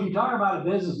 Well, if you talk about a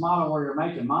business model where you're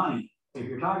making money, if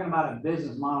you're talking about a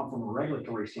business model from a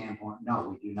regulatory standpoint, no,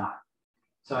 we do not.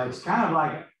 So it's kind of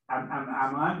like,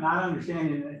 I'm not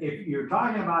understanding, if you're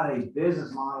talking about a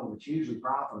business model that's usually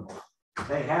profitable,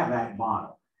 they have that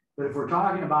model. But if we're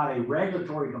talking about a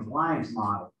regulatory compliance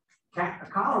model,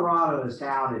 Colorado is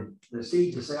touted, the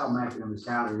seed to sale mechanism is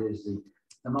touted as the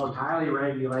most highly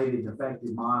regulated and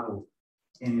effective model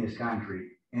in this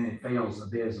country, and it fails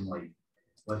abysmally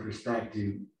with respect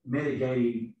to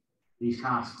mitigating these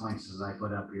consequences I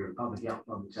put up here, public health,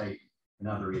 public safety, and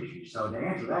other issues. So to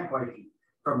answer that question,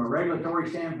 from a regulatory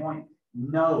standpoint,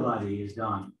 nobody has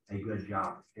done a good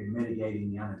job in mitigating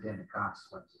the unintended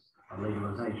consequences of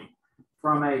legalization.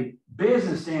 From a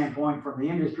business standpoint, from the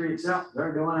industry itself,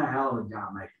 they're doing a hell of a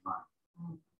job making money.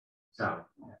 So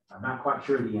I'm not quite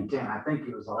sure the intent. I think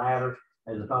it was the latter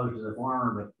as opposed to the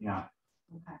former, but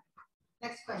Okay.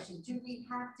 Next question. Do we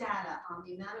have data on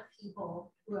the amount of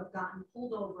people who have gotten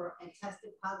pulled over and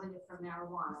tested positive for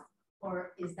marijuana,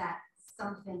 or is that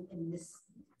something in this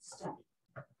study?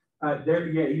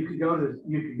 You could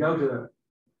go to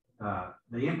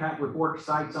the impact report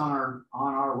sites on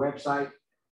our website.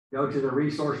 Go to the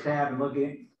resource tab and look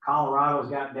at Colorado's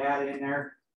got data in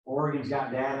there. Oregon's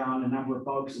got data on the number of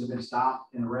folks that have been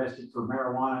stopped and arrested for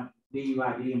marijuana,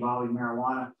 DUID involving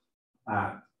marijuana.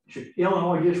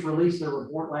 Illinois just released their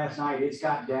report last night. It's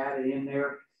got data in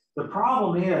there. The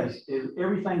problem is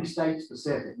everything state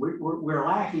specific. We're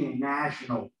lacking a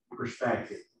national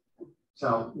perspective.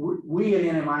 So we at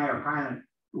NMI are kind of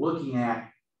looking at,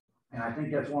 and I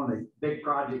think that's one of the big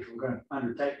projects we're going to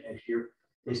undertake next year,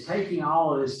 is taking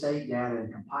all of this state data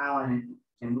and compiling it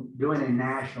and doing a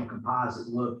national composite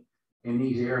look in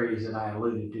these areas that I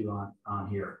alluded to on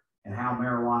here, and how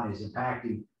marijuana is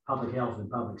impacting public health and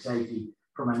public safety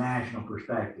from a national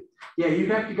perspective. Yeah, you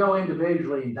have to go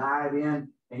individually and dive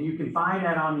in, and you can find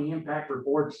that on the impact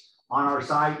reports on our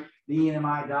site,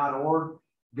 thenmi.org.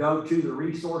 Go to the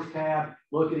resource tab,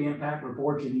 look at the impact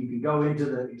reports, and you can go into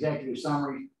the executive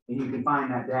summary and you can find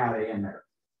that data in there.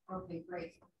 Okay,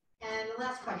 great. And the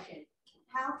last question,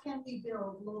 how can we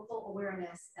build local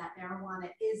awareness that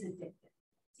marijuana is addictive?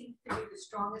 Seems to be the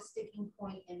strongest sticking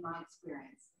point in my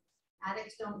experience.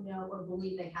 Addicts don't know or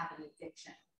believe they have an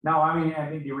addiction. No, I mean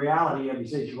the reality of the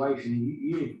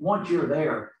situation, once you're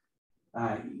there,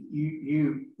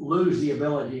 you lose the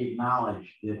ability to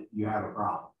acknowledge that you have a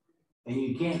problem. And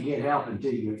you can't get help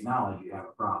until you acknowledge you have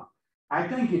a problem. I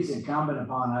think it's incumbent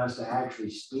upon us to actually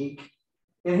speak.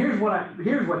 And here's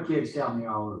what kids tell me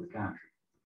all over the country.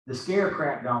 The scare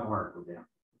crap don't work with them.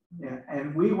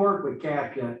 And we work with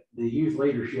CAPTA, the youth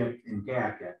leadership in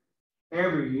CAPTA,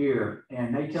 every year.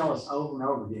 And they tell us over and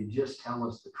over again, just tell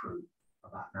us the truth.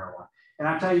 about marijuana. And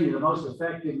I tell you, the most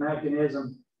effective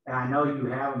mechanism, and I know you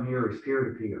have them here, is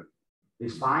peer-to-peer.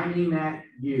 Is finding that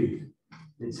youth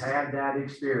that's had that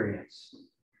experience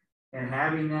and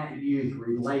having that youth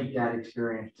relate that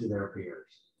experience to their peers.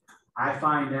 I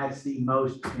find that's the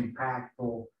most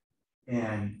impactful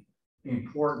and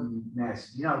important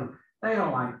message. You know, they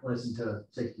don't like to listen to a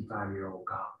 65-year-old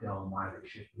cop tell them why they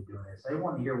should be doing this. They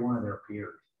want to hear one of their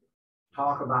peers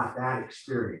talk about that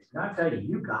experience. And I tell you,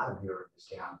 you got them here in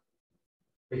this county.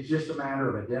 It's just a matter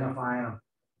of identifying them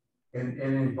and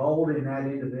emboldening that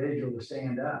individual to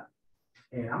stand up.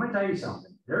 And I'm gonna tell you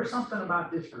something. There's something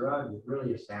about this drug that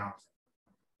really astounds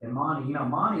me. And Monty, you know,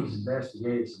 Monty's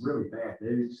investigated some really bad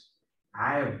news.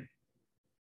 I've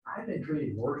been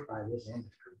treated worse by this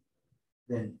industry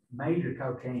than major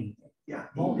cocaine. Yeah.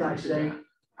 Multi-state.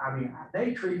 I mean,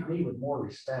 they treat me with more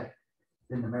respect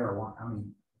than the marijuana. I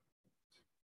mean,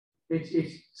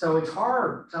 it's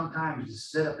hard sometimes to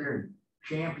sit up here and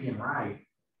champion right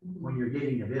when you're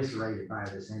getting eviscerated by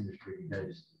this industry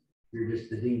because you're just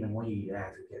the demon weed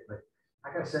advocate. But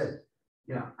like I said,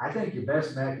 you know, I think your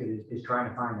best method is trying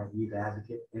to find that youth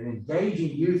advocate and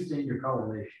engaging youth in your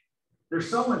coalition. They're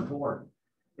so important.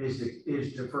 I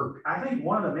think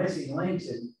one of the missing links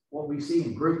in what we see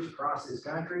in groups across this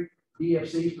country,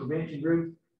 DFC's prevention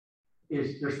group,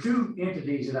 is there's two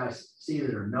entities that I see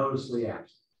that are noticeably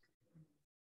absent.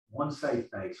 One's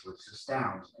faith-based, which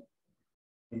astounds me,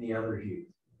 and the other is youth.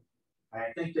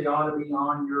 I think they ought to be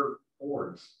on your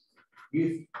boards.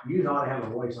 Youth ought to have a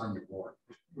voice on your board.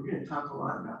 We're gonna talk a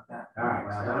lot about that. All right,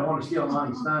 well, I don't want to steal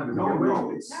Monty's thunder. No,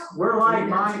 We're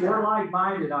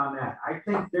like-minded on that. I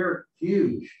think they're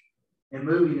huge in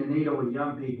moving the needle with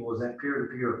young people is that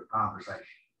peer-to-peer conversation.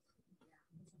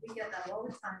 We get that all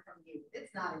the time from you.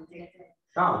 It's not addictive.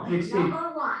 Oh,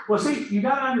 Number one. well, see, you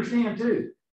got to understand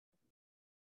too.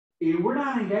 If we're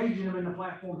not engaging them in the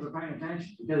platforms we're paying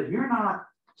attention, because if you're not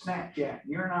Snapchat,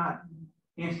 you're not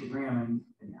Instagram and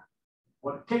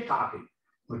what TikToking,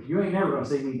 which you ain't never gonna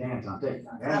see me dance on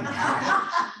TikTok.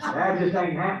 That just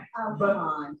ain't happening. Oh, But, come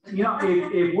on. you know,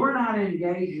 if we're not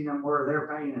engaging them where they're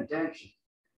paying attention,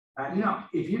 you know,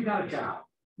 if you've got a child,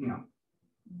 you know,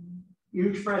 you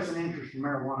express an interest in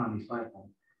marijuana on these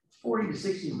platforms, 40 to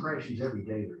 60 impressions every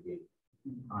day they're getting.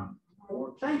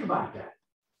 Think about that.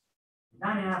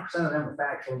 99% of them are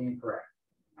factually incorrect.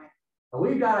 But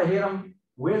we've got to hit them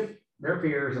with their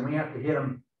peers, and we have to hit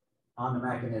them on the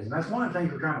mechanism. That's one of the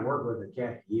things we're trying to work with at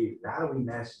Cat Youth. How do we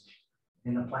message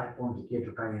in the platforms that kids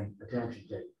are paying attention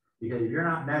to? Because if you're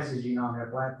not messaging on their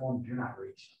platforms, you're not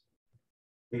reaching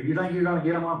them. If you think you're going to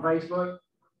get them on Facebook,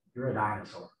 you're a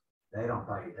dinosaur. They don't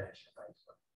pay attention to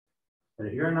Facebook. But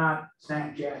if you're not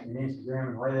Snapchatting and Instagram,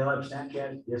 and the way they love Snapchat,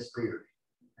 it disappears.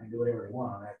 They can do whatever they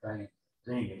want on that thing.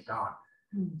 Zing, it's gone.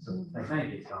 So they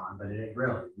think it's gone, but it ain't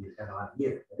really. You just gotta let it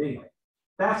get it. But anyway,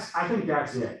 I think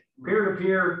that's it.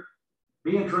 Peer-to-peer,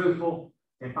 being truthful,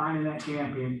 and finding that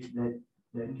champion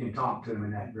that can talk to them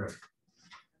in that group.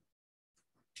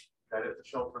 That it,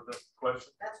 Michelle, for this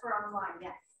question? That's for online,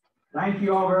 yes. Thank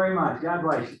you all very much. God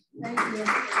bless you. Thank you.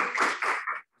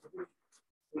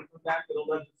 We'll come back at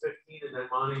 11:15, and then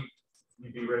Monty,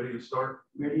 you be ready to start?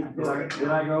 Did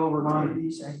I go over, Monty?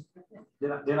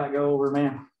 Did I go over,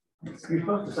 man? You're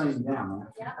supposed to sing me down, man.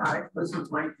 Yeah. All right, let's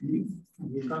look like you.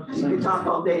 You're supposed to You sing can me talk down.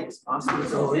 all day. It's awesome.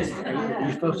 So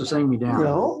You're supposed to sing me down.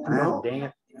 No, no. Dang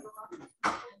it.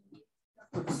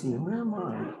 Let's see, where am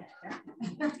I?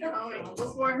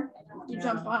 Before you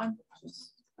jump on.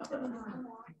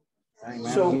 Dang,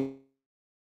 man. So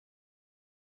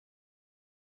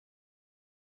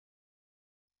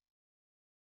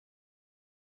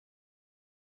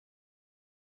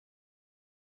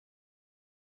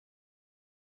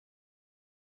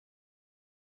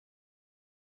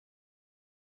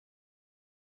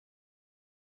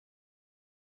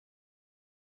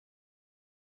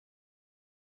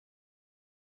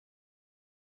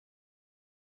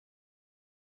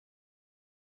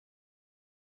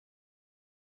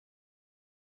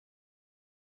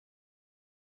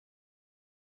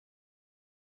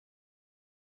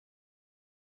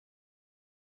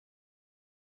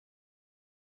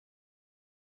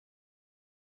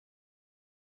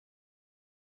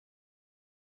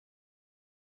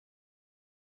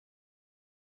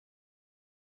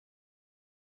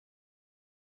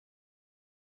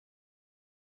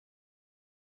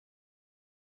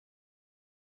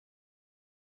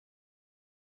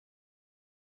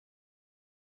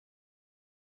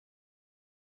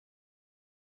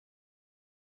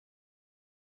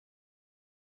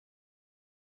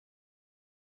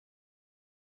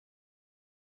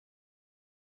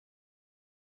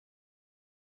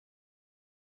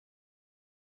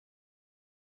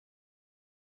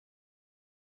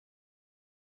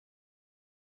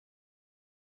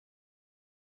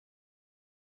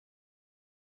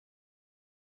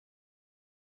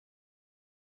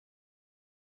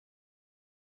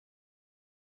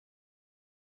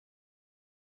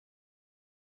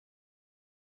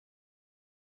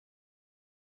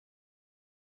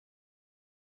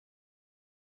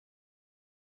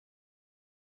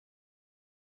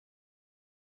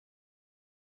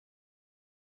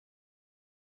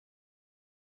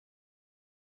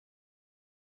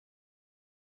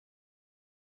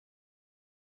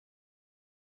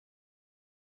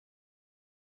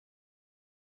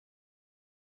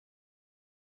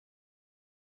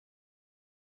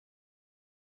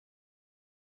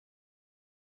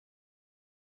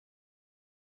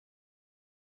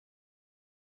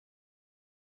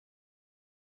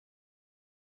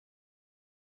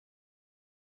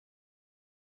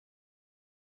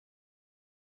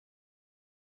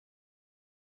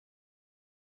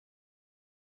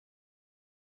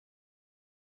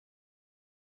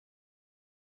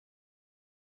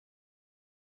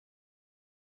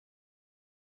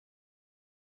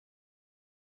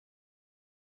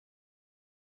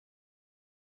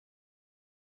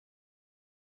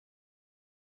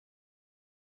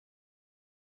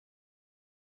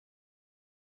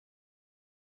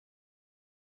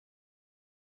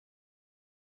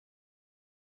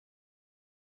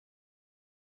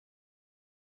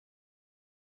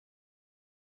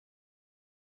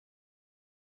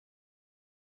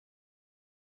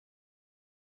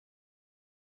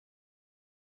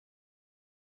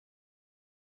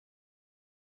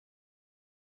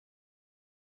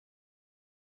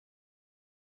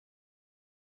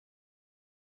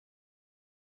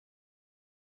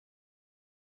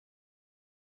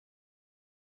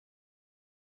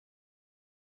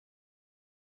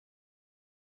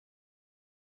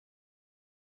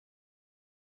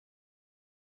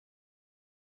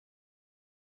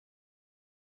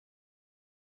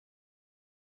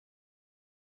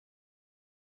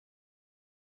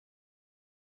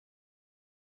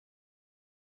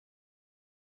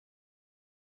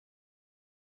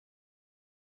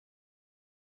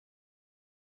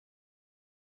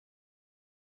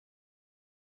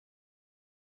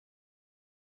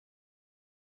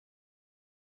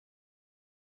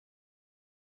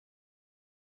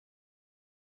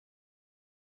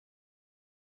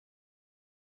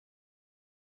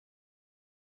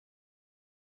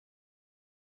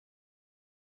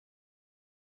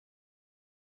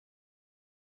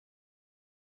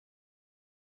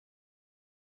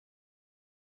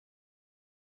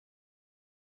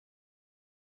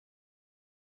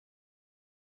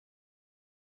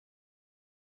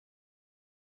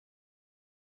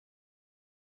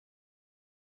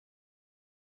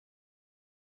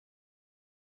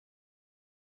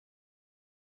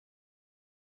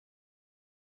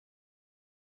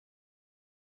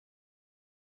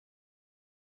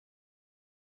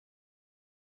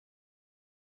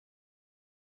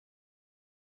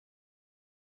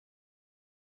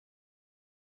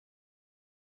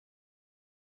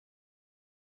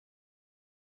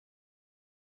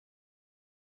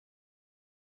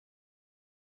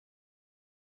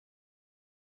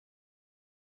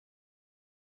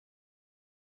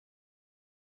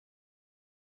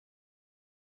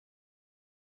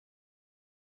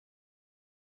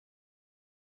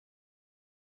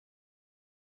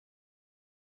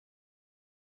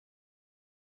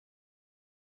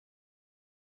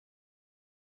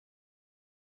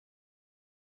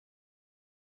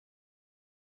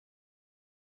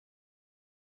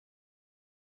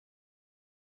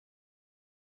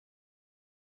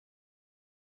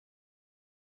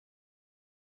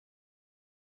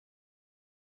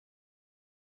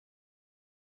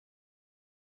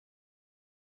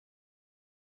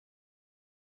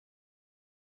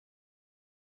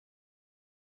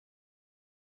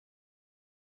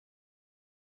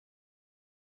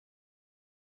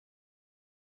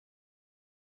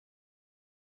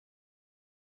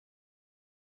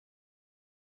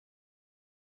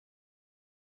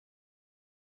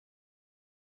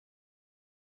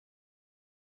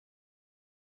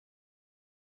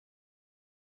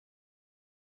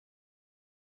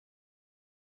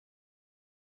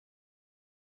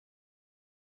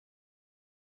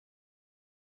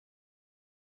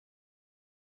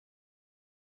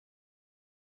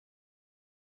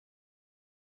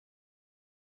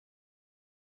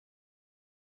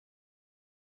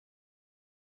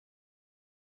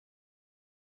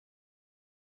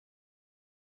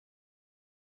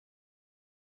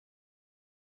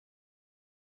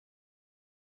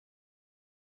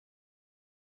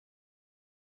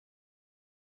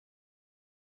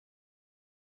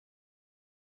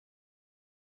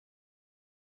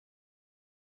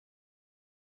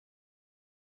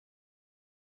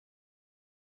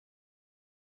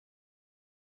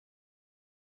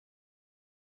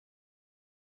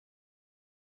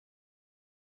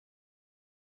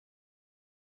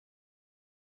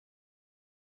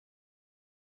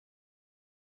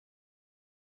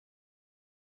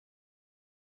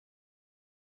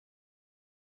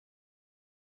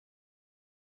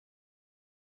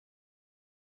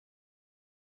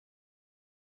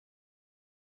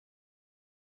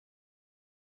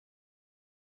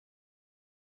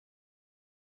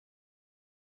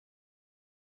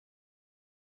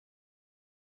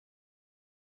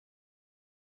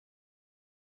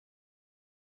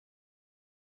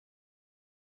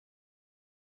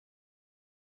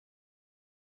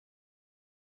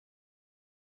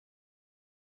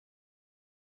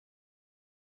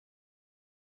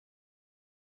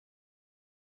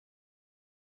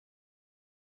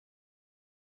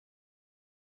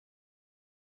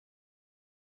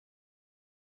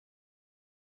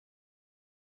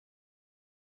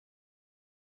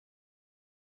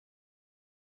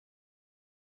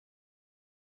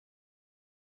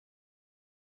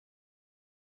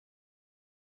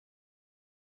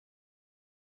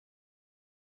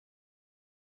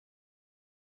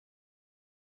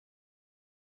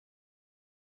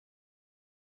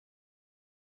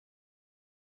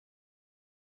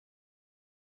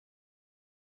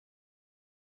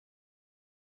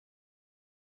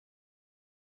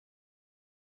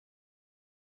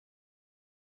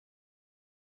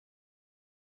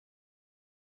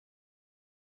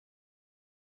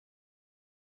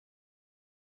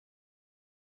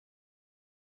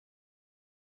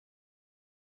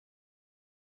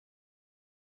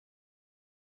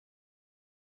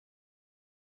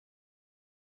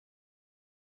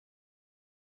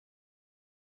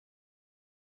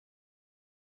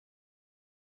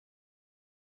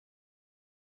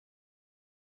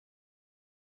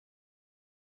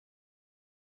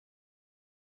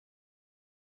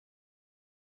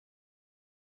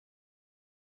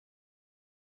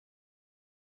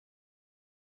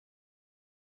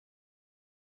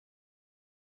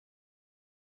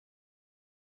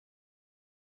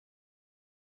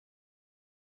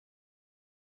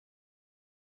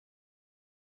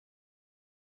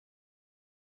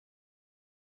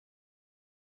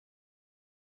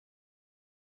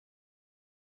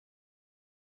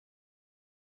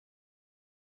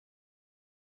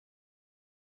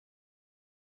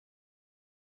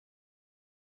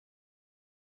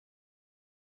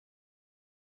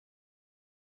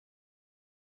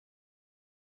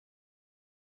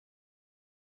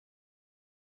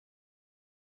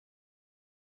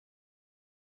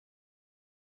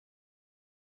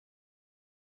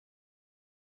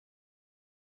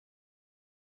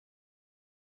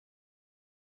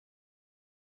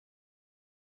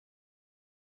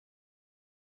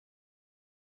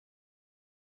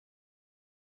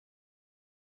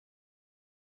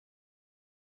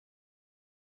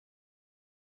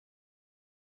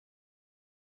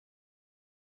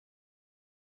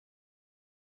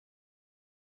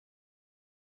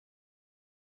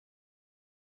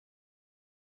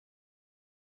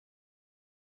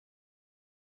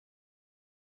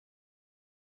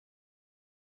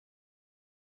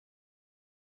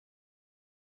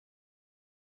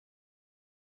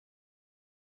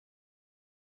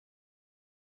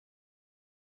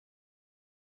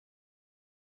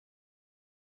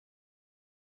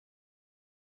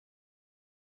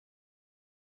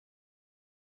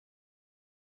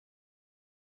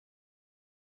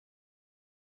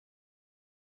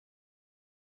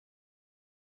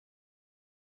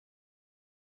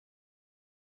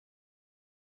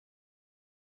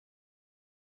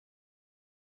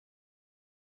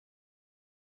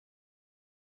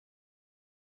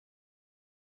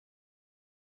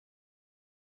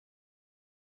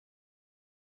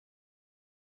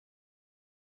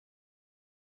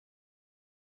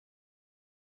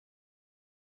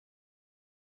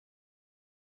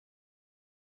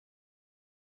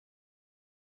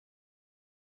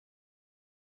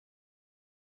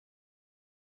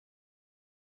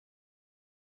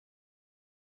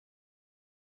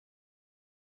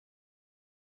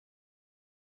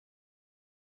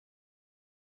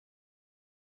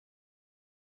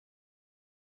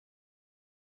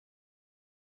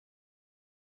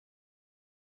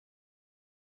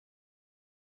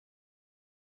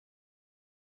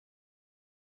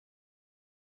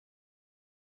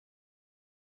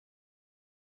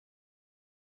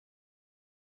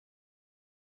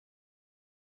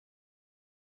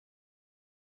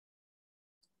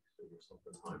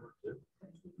something timer too.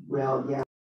 Well, yeah.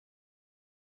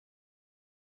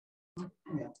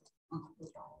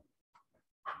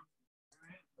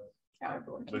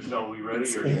 Michelle, we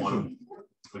ready, or you want to?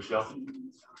 Michelle,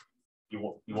 you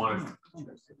want to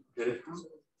hit it?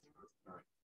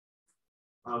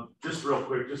 Just real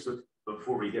quick,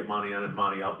 before we get Monty on it,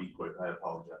 Monty, I'll be quick. I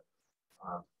apologize.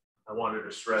 I wanted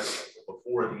to stress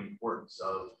before the importance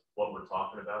of what we're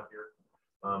talking about here.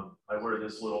 I wear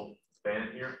this little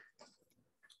band here.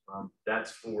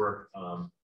 That's for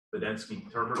Vidensky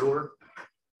Termidor.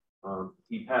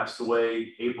 He passed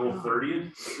away April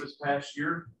 30th this past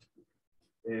year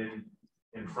in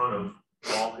front of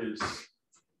all his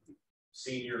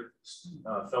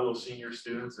fellow senior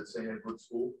students at St. Edward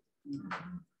School.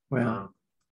 Wow.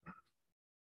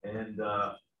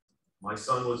 My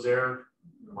son was there,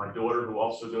 my daughter, who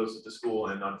also goes to the school,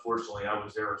 and unfortunately I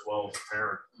was there as well as a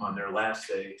parent on their last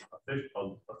day,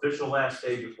 official last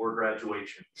day before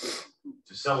graduation,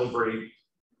 to celebrate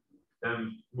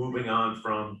them moving on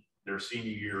from their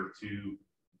senior year to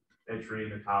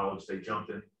entering into college. They jumped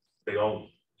in, they all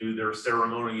do their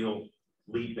ceremonial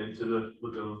leap into the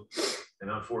lagoon,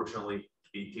 and unfortunately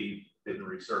BT didn't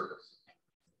resurface.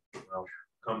 Well,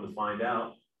 come to find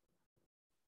out,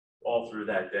 all through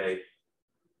that day,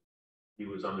 he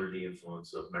was under the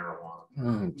influence of marijuana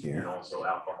and also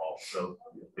alcohol. So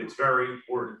it's very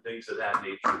important things of that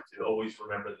nature to always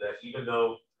remember that, even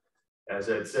though, as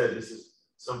Ed said, this is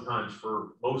sometimes for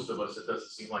most of us, it doesn't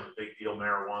seem like a big deal,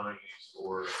 marijuana use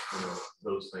or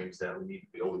those things, that we need to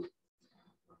be always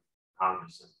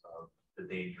cognizant of the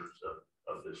dangers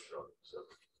of this drug. So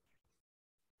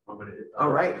I'm going to hit all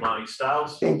right, Monte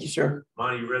Stiles. Thank you, sir.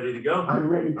 Monte, you ready to go? I'm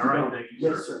ready to go. All right, thank you, sir.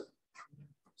 Yes, sir.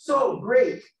 So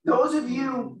great. Those of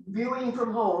you viewing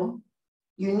from home,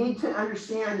 you need to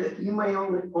understand that you may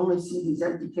only see these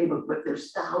empty tables, but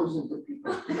there's thousands of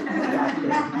people back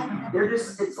there. They're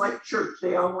just, it's like church.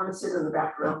 They all want to sit in the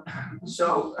back row.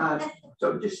 So,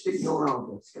 so just ignore all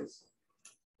this, because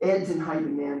Ed's in high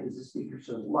demand as a speaker,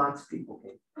 so lots of people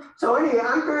came. So anyway,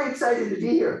 I'm very excited to be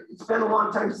here. It's been a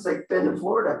long time since I've been in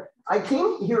Florida. I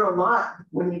came here a lot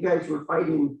when you guys were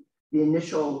fighting the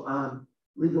initial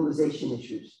legalization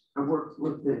issues. I worked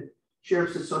with the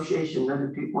Sheriff's Association and other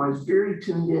people. I was very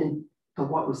tuned in to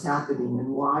what was happening and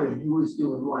why and who was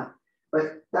doing what.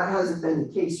 But that hasn't been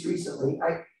the case recently.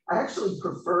 I actually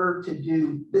prefer to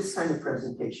do this kind of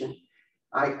presentation.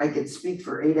 I could speak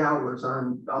for 8 hours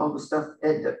on all the stuff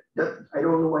Ed, I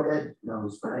don't know what Ed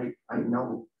knows, but I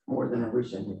know more than I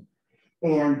wish I knew.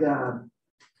 And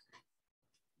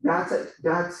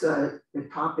that's a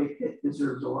topic that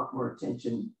deserves a lot more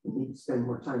attention. We need to spend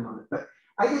more time on it. But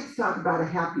I get to talk about a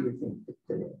happier thing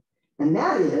today. And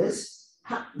that is,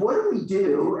 what do we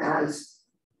do as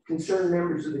concerned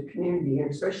members of the community,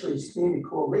 and especially as community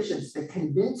coalitions, to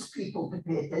convince people to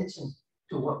pay attention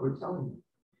to what we're telling them?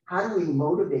 How do we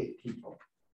motivate people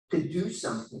to do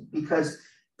something? Because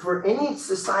for any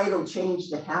societal change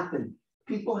to happen,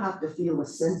 people have to feel a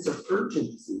sense of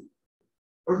urgency,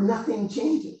 or nothing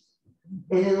changes.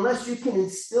 And unless you can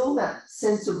instill that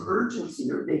sense of urgency,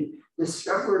 or they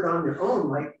discover it on their own,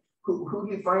 like who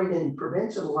you find in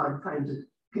prevention, a lot of times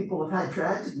people have had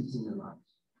tragedies in their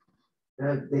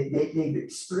lives. They've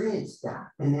experienced that,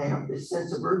 and they have this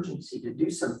sense of urgency to do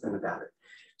something about it.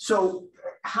 So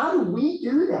how do we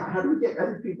do that? How do we get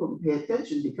other people to pay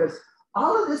attention? Because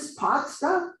all of this pot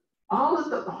stuff, all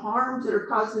of the harms that are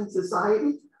caused in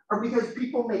society are because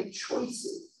people make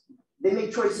choices. They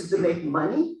make choices to make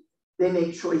money. They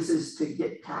make choices to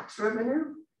get tax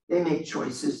revenue. They make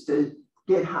choices to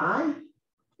get high.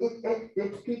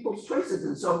 It's people's choices.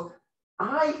 And so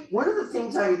one of the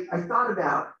things I thought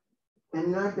about,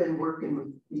 and I've been working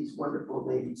with these wonderful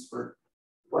ladies for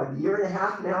what, a year and a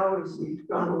half now as we've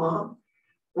gone along.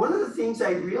 One of the things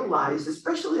I realized,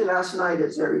 especially last night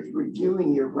as I was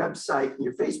reviewing your website and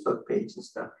your Facebook page and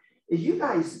stuff, is you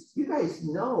guys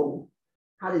know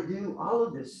how to do all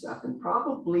of this stuff. And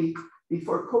probably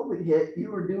before COVID hit,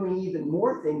 you were doing even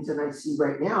more things than I see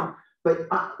right now. But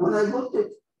when I looked at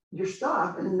your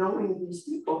stuff and knowing these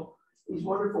people, these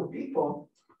wonderful people,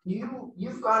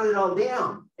 you've got it all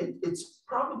down. It's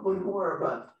probably more of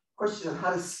a question of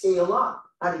how to scale up,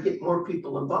 how to get more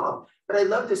people involved. But I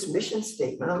love this mission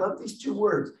statement. I love these two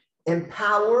words: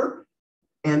 empower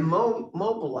and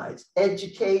mobilize,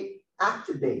 educate,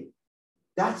 activate.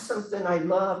 That's something I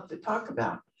love to talk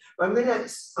about. But I'm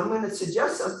gonna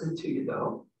suggest something to you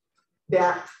though,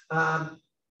 that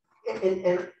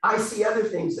and I see other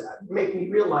things that make me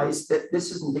realize that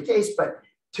this isn't the case, but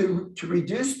to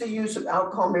reduce the use of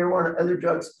alcohol, marijuana, other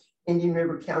drugs in Indian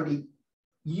River County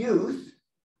youth,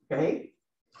 okay?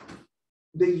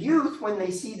 the youth, when they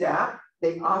see that,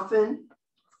 they often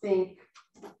think,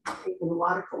 in a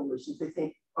lot of coalitions, they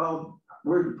think, oh,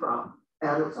 we're the problem.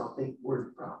 Adults don't think we're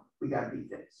the problem. We got to be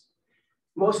fixed.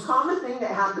 Most common thing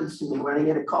that happens to me when I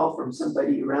get a call from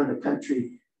somebody around the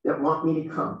country that want me to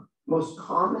come, most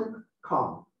common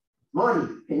call,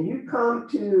 Monty, can you come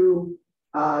to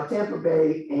Tampa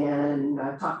Bay and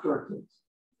talk to our kids?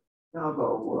 And I'll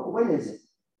go, well, when is it?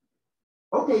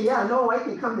 Okay, yeah, no, I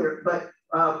can come there, but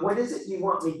what is it you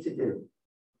want me to do?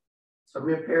 So I'm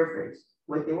gonna paraphrase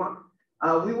what they want.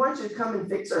 We want you to come and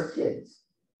fix our kids.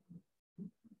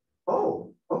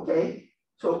 Oh, okay.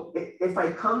 So if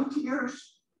I come to your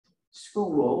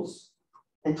schools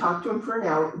and talk to them for an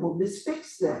hour, will this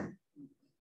fix them?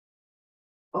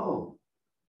 Oh,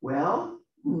 well,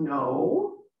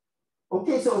 no.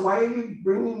 Okay, so why are you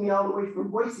bringing me all the way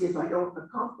from Boise if I don't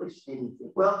accomplish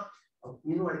anything? Well,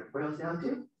 you know what it boils down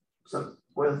to? So it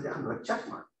boils down to a check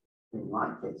mark in a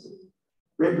lot of cases.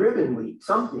 Red Ribbon Week,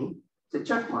 something, it's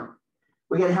a check mark.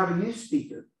 We got to have a youth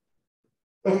speaker.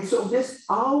 And so this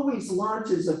always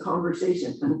launches a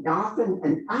conversation, and often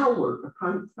an hour.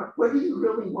 What do you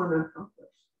really want to accomplish?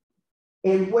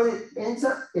 And when it ends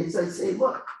up, is I say,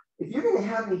 look, if you're going to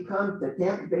have me come to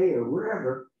Tampa Bay or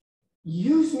wherever,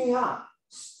 use me up.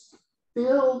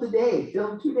 Fill the day,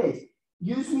 fill 2 days.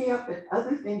 Use me up at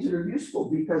other things that are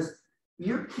useful, because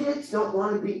your kids don't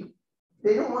want to be,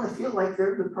 they don't want to feel like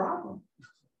they're the problem.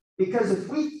 Because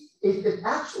if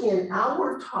actually an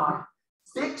hour talk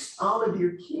fixed all of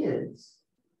your kids,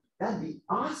 that'd be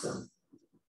awesome.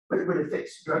 But would it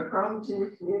fix drug problems in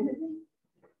your community?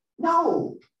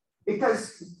 No,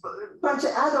 because a bunch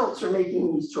of adults are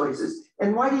making these choices.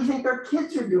 And why do you think our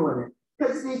kids are doing it?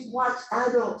 Because they watch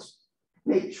adults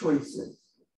make choices.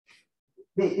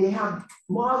 They have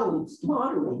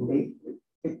modeling,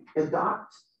 they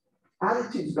adopt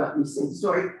attitudes about these things.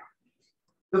 So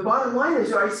the bottom line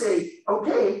is, I say,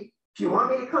 okay, if you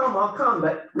want me to come, I'll come,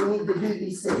 but we need to do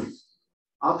these things.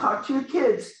 I'll talk to your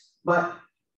kids, but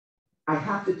I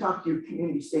have to talk to your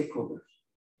community stakeholders,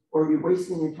 or you're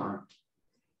wasting your time.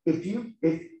 If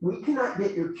we cannot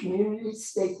get your community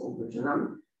stakeholders, and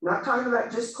I'm not talking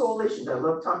about just coalitions, I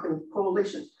love talking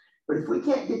coalitions, but if we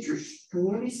can't get your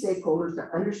community stakeholders to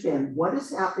understand what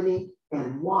is happening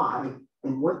and why,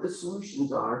 and what the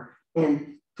solutions are,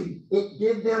 and to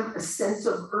give them a sense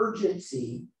of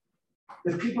urgency,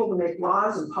 the people who make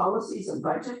laws and policies and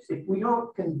budgets, if we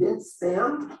don't convince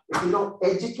them, if we don't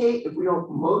educate, if we don't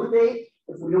motivate,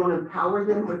 if we don't empower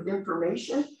them with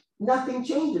information, nothing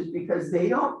changes, because they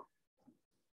don't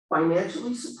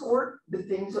financially support the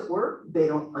things that work. They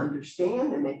don't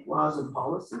understand and make laws and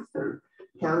policies that are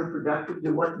counterproductive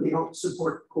to what they don't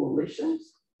support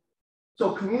coalitions.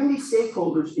 So community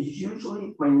stakeholders is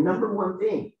usually my number one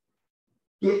thing.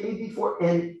 Get me before,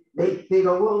 and they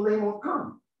go, well, they won't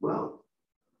come. Well,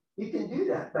 you can do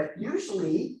that, but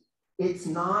usually it's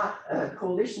not a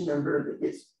coalition member that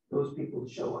gets those people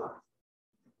to show up.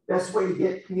 Best way to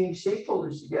get community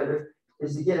stakeholders together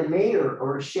is to get a mayor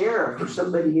or a sheriff or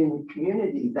somebody in the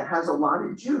community that has a lot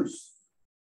of juice.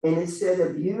 And instead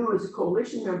of you as a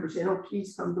coalition member saying, oh,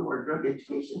 please come to our drug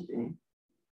education thing,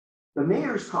 the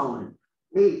mayor's calling,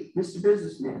 hey, Mr.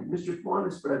 Businessman, Mr.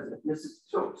 Kiwanis President, Mrs.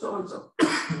 So-and-so.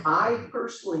 I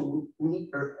personally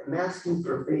am asking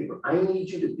for a favor. I need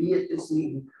you to be at this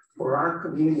meeting for our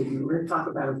community. We're going to talk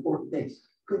about important things.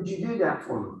 Could you do that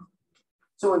for me?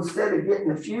 So instead of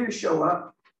getting a few to show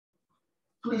up,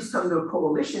 please come to a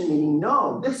coalition meeting.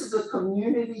 No, this is a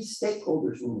community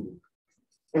stakeholders meeting.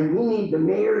 And we need the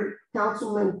mayor,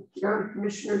 councilman, county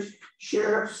commissioners,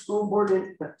 sheriffs, school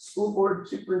board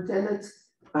superintendents,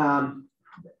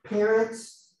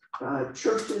 parents,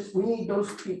 churches. We need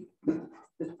those people,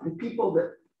 the people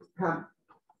that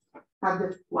have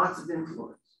lots of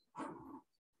influence.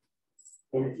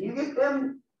 And if you get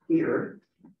them here,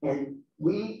 and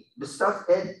the stuff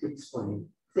Ed explained,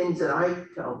 things that I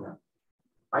tell them,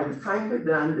 by the time they're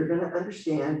done, they're going to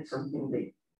understand something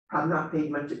they have not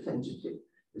paid much attention to,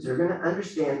 is they're going to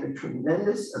understand the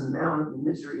tremendous amount of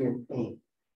misery and pain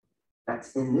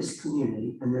that's in this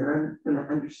community, and they're going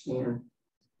to understand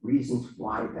reasons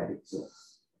why that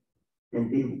exists.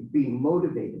 And they will be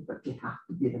motivated, but you have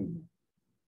to get them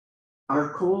there.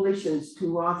 Our coalitions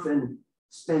too often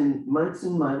spend months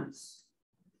and months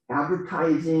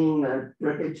advertising a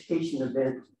drug education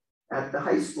event at the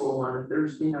high school on a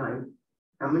Thursday night.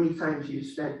 How many times you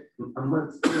spent a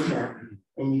month doing that,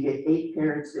 and you get 8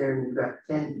 parents there and you've got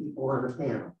 10 people on the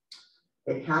panel?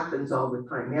 It happens all the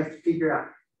time. You have to figure out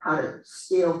how to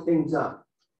scale things up.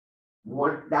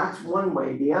 That's one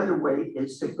way. The other way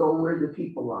is to go where the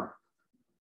people are.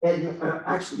 And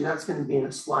actually, that's going to be in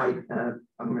a slide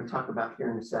I'm going to talk about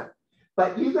here in a sec.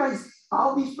 But you guys,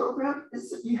 all these programs,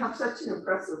 you have such an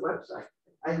impressive website.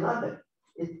 I love it.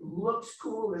 It looks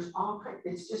cool. There's all kinds.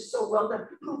 It's just so well done.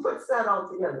 Who puts that all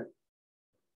together?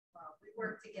 Well, we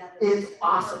work together. It's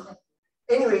awesome.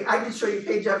 Anyway, I can show you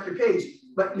page after page,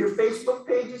 but your Facebook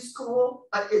page is cool.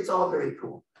 It's all very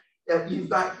cool. You've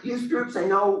got youth groups. I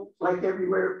know, like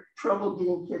everywhere, trouble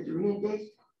getting kids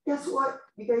re-engaged. Guess what?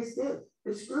 You guys did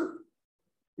this group.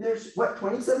 There's what,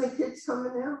 27 kids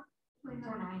coming now?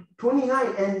 29.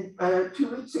 29, and 2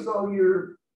 weeks ago,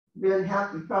 you're been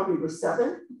happy probably with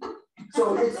 7.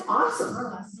 So it's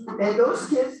awesome. And those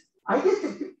kids, I get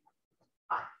to,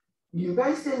 you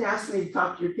guys didn't ask me to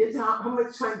talk to your kids. How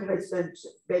much time did I spend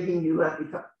begging you let me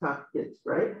talk to kids,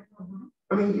 right?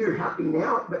 I mean, you're happy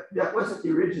now, but that wasn't the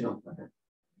original plan.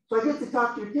 So I get to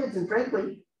talk to your kids, and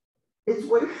frankly, it's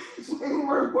way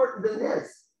more important than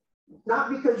this. Not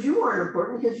because you aren't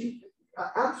important, because you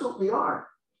absolutely are.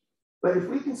 But if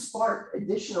we can spark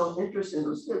additional interest in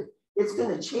those kids, it's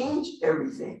going to change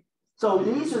everything. So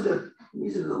these are the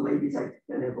ladies I've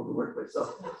been able to work with.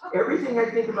 So everything I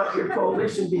think about your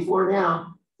coalition before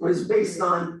now was based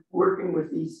on working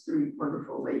with these 3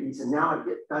 wonderful ladies. And now I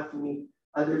got to meet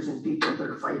others and people that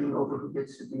are fighting over who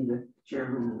gets to be the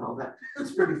chairman and all that.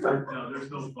 It's pretty fun. No, there's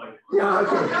no fight. Yeah,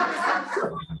 okay.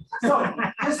 So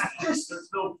just there's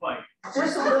no fight.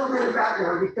 Just a little bit of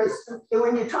background, because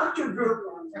when you talk to a group,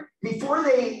 before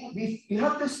you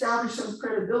have to establish some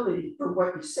credibility for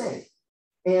what you say.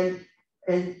 And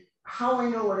how I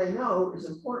know what I know is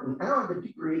important. I don't have a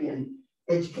degree in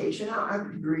education. I have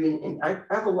a degree I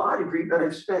have a law degree, but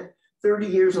I've spent 30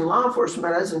 years in law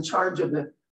enforcement. I was in charge of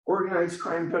the Organized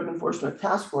Crime Drug Enforcement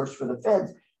Task Force for the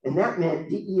feds. And that meant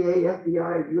DEA,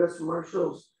 FBI, US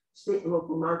Marshals, state and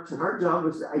local narcs. And our job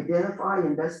was to identify,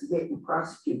 investigate, and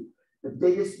prosecute the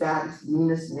biggest, baddest,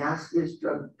 meanest, nastiest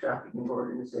drug trafficking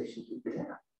organizations we could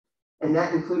have. And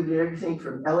that included everything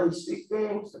from LA street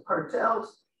gangs to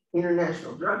cartels,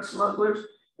 international drug smugglers.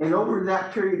 And over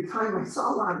that period of time, I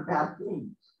saw a lot of bad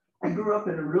things. I grew up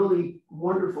in a really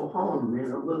wonderful home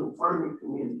in a little farming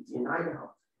community in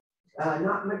Idaho.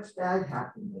 Not much bad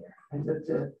happened there. I lived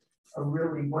a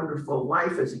really wonderful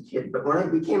life as a kid. But when I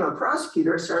became a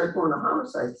prosecutor, I started going to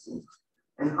homicide scenes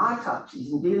and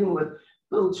autopsies and dealing with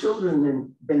little children that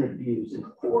had been abused and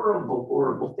horrible,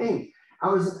 horrible things. I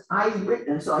was an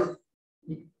eyewitness. So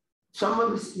some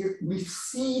of us, we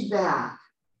see that.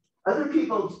 Other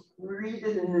people read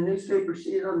it in the newspaper,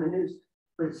 see it on the news,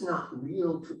 but it's not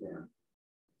real to them.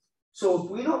 So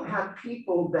if we don't have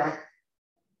people that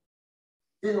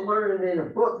didn't learn it in a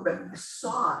book, but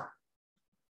saw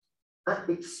it,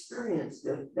 experienced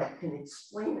it, that can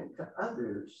explain it to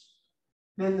others,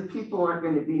 then the people aren't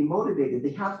going to be motivated.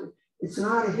 They have to, it's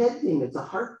not a head thing, it's a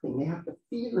heart thing. They have to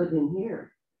feel it in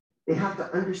here. They have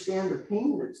to understand the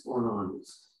pain that's going on.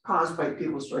 It's caused by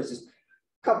people's choices.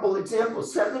 Couple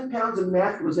examples, 7 pounds of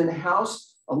meth was in a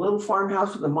house, a little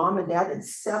farmhouse with a mom and dad and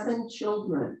 7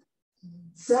 children.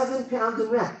 7 pounds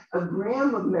of meth. A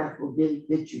gram of meth will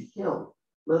get you killed,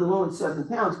 let alone 7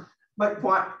 pounds. But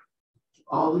what?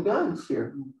 All the guns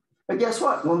here. But guess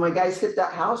what? When my guys hit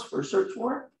that house for a search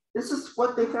warrant, this is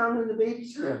what they found in the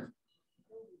baby's crib.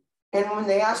 And when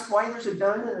they asked why there's a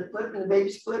gun and a clip in the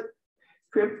baby's crib,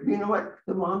 you know what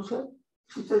the mom said?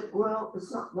 She said, well,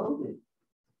 it's not loaded.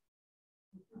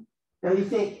 Now you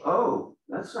think, oh,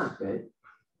 that's not good.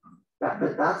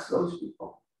 But that's those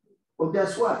people. Well,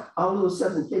 guess what? All those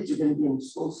 7 kids are going to be in the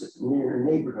school system in their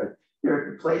neighborhood. They're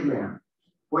at the playground.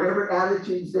 Whatever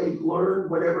attitudes they've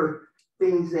learned, whatever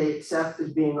things they accept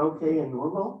as being okay and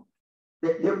normal,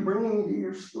 they're bringing to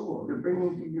your school. They're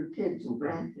bringing to your kids and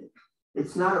grandkids.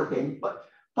 It's not okay. But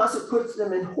plus it puts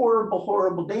them in horrible,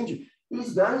 horrible danger.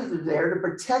 These guns are there to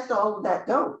protect all of that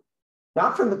dope,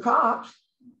 not from the cops.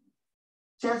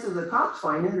 Chances of the cops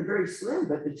finding it are very slim,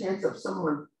 but the chance of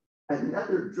someone,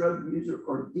 another drug user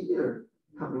or dealer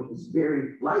coming is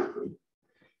very likely.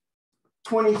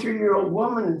 23-year-old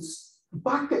woman's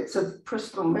buckets of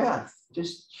crystal meth,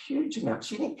 just huge amounts.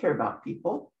 She didn't care about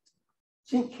people.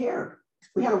 She didn't care.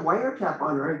 We had a wiretap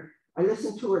on her. I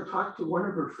listened to her talk to one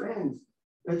of her friends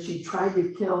that she tried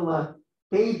to kill a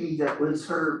baby that was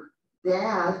her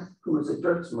dad, who was a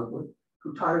drug smuggler,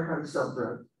 who taught her how to sell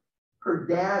drugs. Her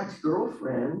dad's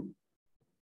girlfriend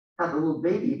had a little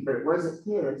baby, but it wasn't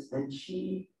his. And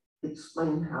she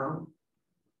explained how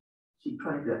she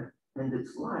tried to end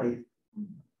its life.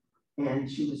 And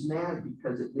she was mad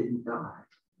because it didn't die.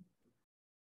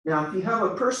 Now, if you have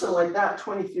a person like that,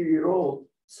 23-year-old,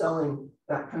 selling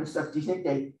that kind of stuff, do you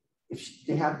think if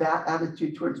they have that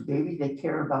attitude towards baby, they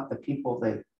care about the people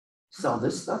they sell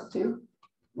this stuff to?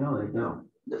 No, they don't.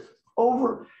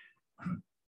 Over,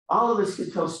 all of us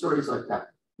could tell stories like that.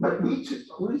 But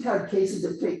we've had cases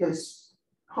that take us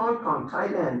Hong Kong,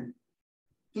 Thailand,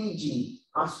 Fiji,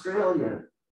 Australia,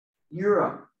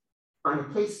 Europe, on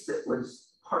a case that was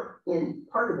part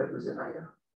of it was in Idaho.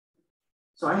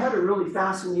 So I had a really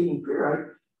fascinating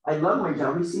career. I love my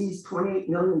job. We seized $28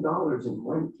 million in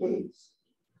one case.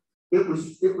 It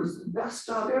was the best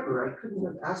job ever. I couldn't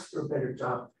have asked for a better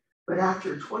job. But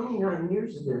after 29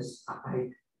 years of this,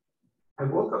 I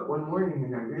woke up one morning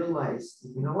and I realized,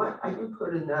 you know what? I can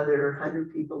put another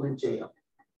 100 people in jail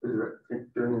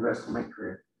during the rest of my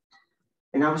career.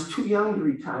 And I was too young to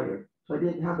retire, so I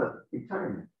didn't have a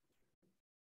retirement.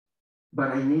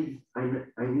 But I knew I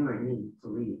needed to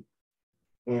leave.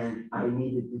 And I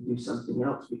needed to do something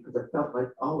else because I felt like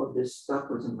all of this stuff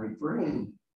was in my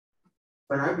brain.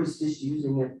 But I was just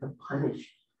using it to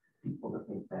punish people that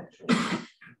make bad choices.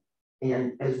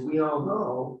 And as we all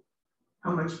know,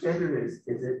 how much better is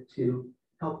it to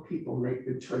help people make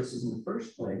good choices in the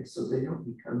first place so they don't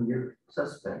become your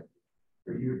suspect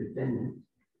or your defendant?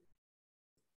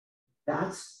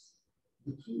 That's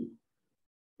the key,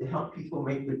 to help people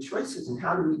make good choices. And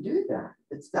how do we do that?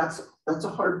 That's a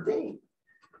hard thing.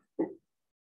 I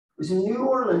was in New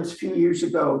Orleans a few years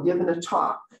ago giving a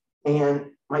talk, and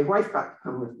my wife got to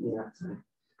come with me that time.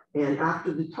 And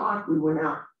after the talk, we went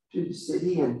out to the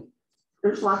city, and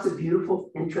there's lots of beautiful,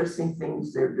 interesting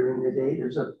things there during the day.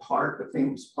 There's a park, a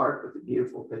famous park with a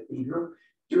beautiful cathedral.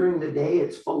 During the day,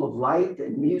 it's full of light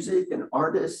and music and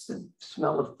artists and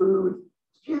smell of food.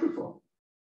 It's beautiful.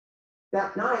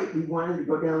 That night, we wanted to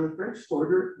go down the French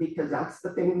Quarter because that's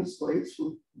the famous place,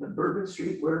 the Bourbon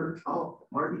Street, where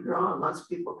Mardi Gras and lots of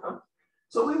people come.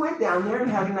 So we went down there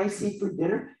and had a nice seafood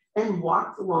dinner and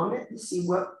walked along it to see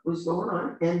what was going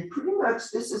on. And pretty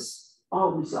much this is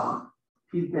all we saw,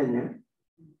 if you've been there.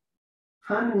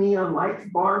 Ton of neon lights,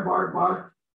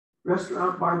 bar,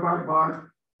 restaurant,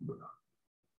 bar,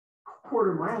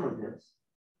 quarter mile of this.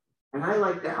 And I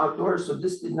like the outdoors, so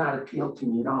this did not appeal to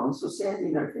me at all. And so Sandy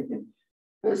and I are thinking,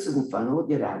 this isn't fun, we'll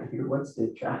get out of here, what's the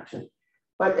attraction?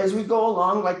 But as we go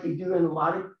along, like you do in a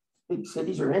lot of big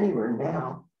cities or anywhere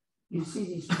now, you see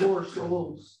these poor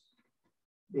souls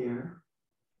there.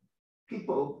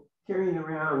 People carrying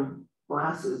around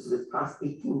glasses that cost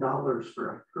 $18 for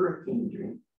a hurricane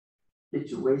drink,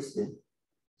 get you wasted,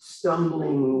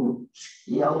 stumbling,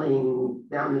 yelling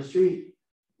down the street.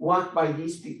 Walk by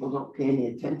these people, don't pay any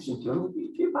attention to them.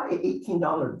 If you buy an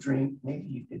 $18 drink, maybe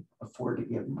you could afford to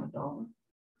give them $1.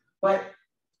 But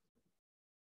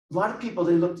a lot of people,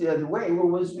 they looked the other way.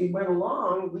 Well, as we went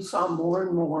along, we saw more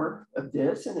and more of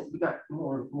this, and we got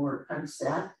more and more kind of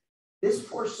sad. This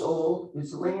poor soul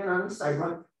is laying on the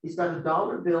sidewalk. He's got a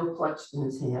dollar bill clutched in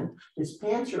his hand. His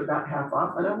pants are about half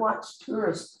off, and I watched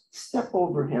tourists step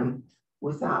over him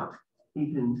without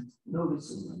even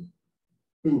noticing them.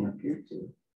 Didn't appear to.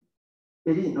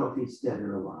 They didn't know if he's dead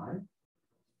or alive.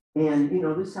 And you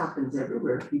know, this happens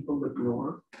everywhere. People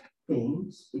ignore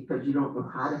things because you don't know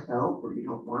how to help, or you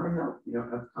don't want to help, you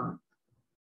don't have time.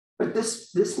 But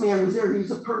this man was there,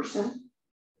 he's a person.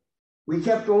 We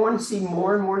kept going, see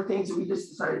more and more things, and we just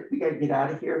decided we got to get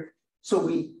out of here. So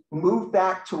we moved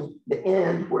back to the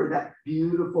end where that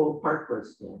beautiful park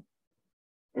was again.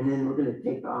 And then we're going to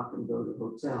take off and go to the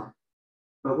hotel.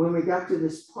 But when we got to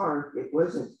this park, it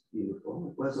wasn't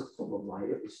beautiful. It wasn't full of light.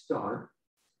 It was dark.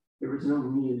 There was no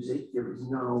music. There was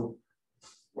no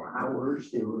flowers.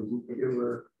 It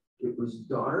was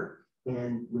dark,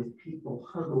 and with people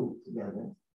huddled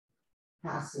together,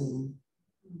 passing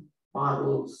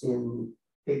bottles in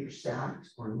paper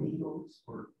sacks or needles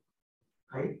or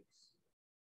pipes.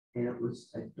 And it was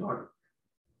a dark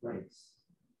place.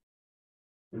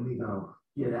 And we go,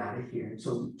 get out of here. And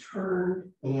so we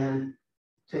turned and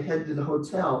to head to the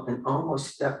hotel and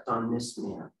almost stepped on this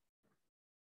man.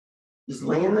 He's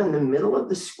laying in the middle of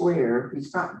the square.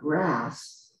 He's got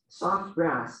grass, soft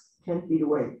grass, 10 feet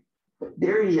away. But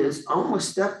there he is, almost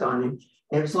stepped on him.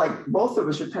 And it's like both of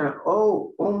us are kind of,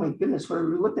 oh my goodness, what are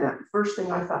we looking at? The first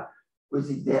thing I thought, was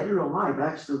he dead or alive? I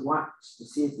actually watched to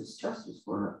see if his chest was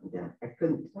going up and down. I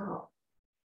couldn't tell.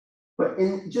 But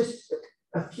in just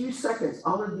a few seconds,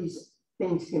 all of these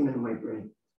things came into my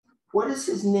brain. What is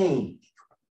his name?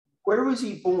 Where was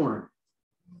he born?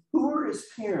 Who are his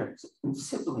parents and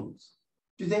siblings?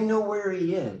 Do they know where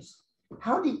he is?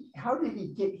 How did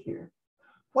he get here?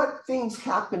 What things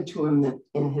happened to him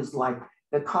in his life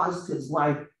that caused his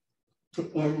life to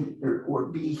end or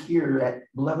be here at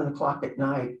 11 o'clock at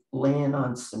night, laying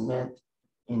on cement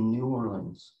in New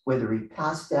Orleans, whether he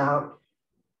passed out,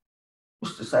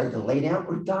 just decided to lay down,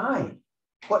 or died?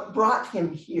 What brought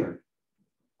him here?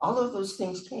 All of those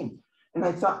things came. And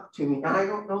I thought to me, and I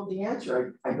don't know the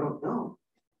answer, I don't know.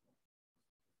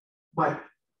 But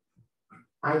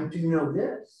I do know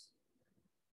this.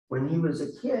 When he was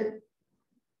a kid,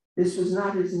 this was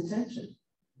not his intention.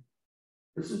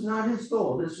 This was not his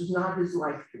goal. This was not his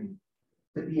life dream,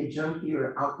 to be a junkie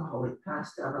or alcoholic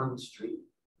passed out on the street.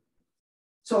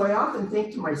 So I often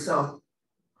think to myself,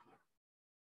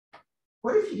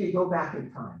 what if you could go back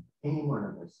in time, any one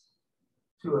of us,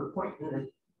 to a point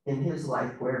in his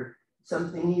life where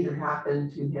something either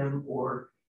happened to him or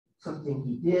something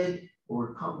he did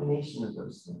or a combination of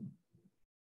those things.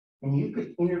 And you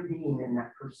could intervene in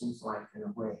that person's life in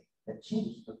a way that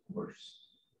changed the course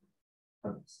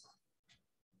of his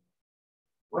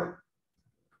life.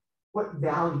 What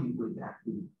value would that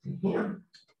be to him,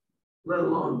 let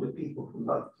alone the people who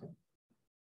loved him?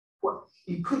 What,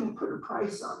 you couldn't put a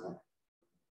price on that.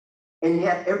 And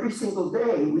yet every single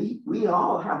day, we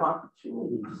all have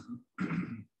opportunities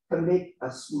to make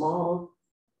a small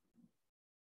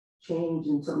change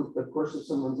in the course of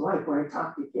someone's life. When I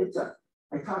talk to kids,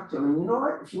 I talk to them, and you know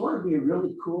what? If you want to be a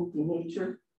really cool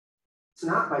teenager, it's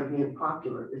not by being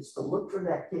popular. It's to look for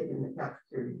that kid in the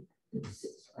cafeteria that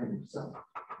sits by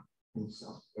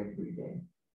himself every day.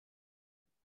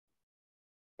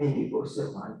 And you go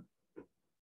sit by him.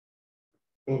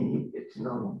 And you get to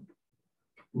know them.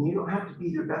 And you don't have to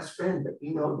be their best friend, but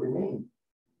you know their name.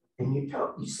 And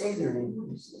you say their name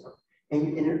when you see them. And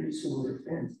you introduce them to their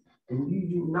friends. And you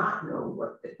do not know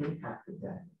what the impact of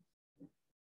that is.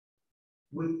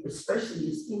 We, especially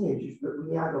as teenagers, but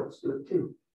we adults do it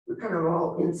too. We're kind of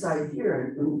all inside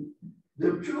here. And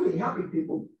the truly happy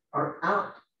people are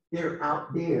out. They're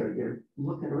out there. They're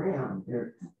looking around.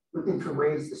 They're looking for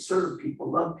ways to serve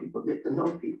people, love people, get to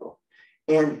know people.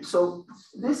 And so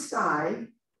this guy,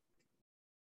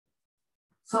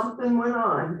 something went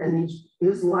on and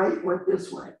his life went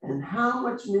this way. And how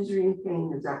much misery and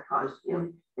pain has that caused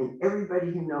him and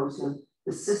everybody who knows him,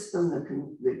 the system,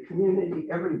 the community,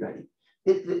 everybody.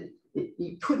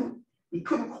 He couldn't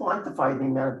quantify the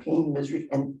amount of pain, misery,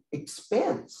 and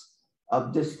expense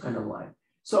of this kind of life.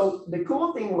 So the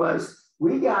cool thing was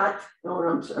we got, oh,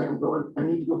 I'm sorry, I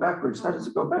need to go backwards. How does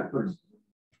it go backwards?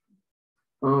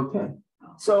 Okay.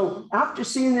 So after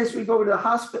seeing this, we go to the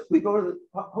hospital, we go to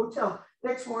the hotel.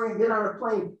 Next morning, get on a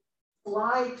plane,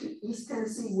 fly to East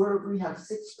Tennessee, where we have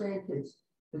 6 grandkids,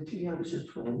 the 2 youngest are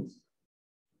twins.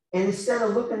 And instead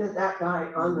of looking at that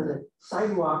guy on the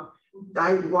sidewalk,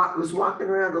 I was walking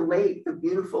around a lake, a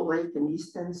beautiful lake in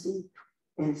East Tennessee.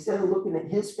 And instead of looking at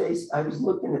his face, I was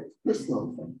looking at this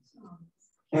little face.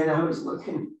 And I was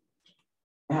looking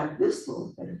at this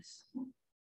little face.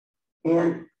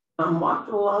 And I'm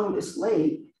walking along this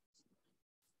lake,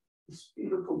 this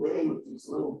beautiful day with these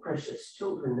little precious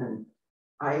children. And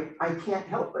I can't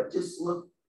help but just look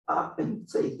up and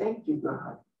say, thank you,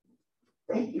 God.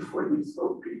 Thank you for these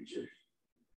little creatures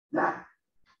that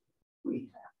we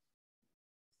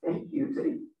have. Thank you.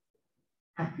 They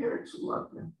have parents who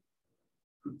love them,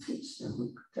 who teach them,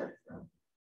 who protect them.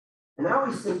 And I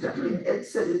always think that Ed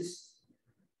said it's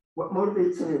what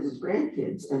motivates him is his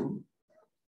grandkids. And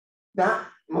that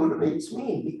motivates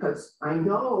me because I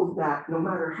know that no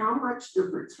matter how much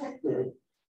they're protected,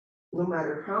 no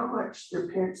matter how much their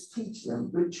parents teach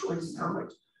them, good choices, how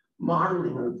much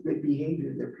modeling of good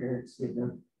behavior their parents give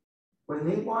them, when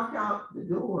they walk out the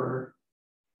door,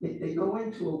 they go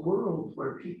into a world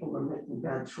where people are making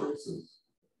bad choices.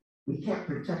 We can't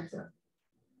protect them.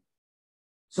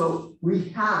 So we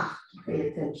have to pay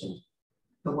attention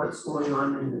to what's going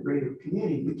on in the greater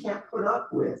community. We can't put up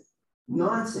with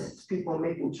nonsense, people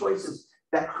making choices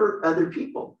that hurt other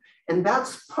people. And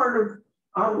that's part of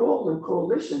our role in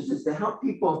coalitions, is to help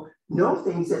people know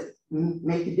things that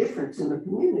make a difference in the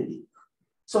community.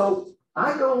 So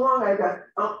I go along, I got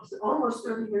almost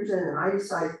 30 years in, and I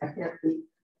decide I can't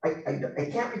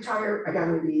retire, I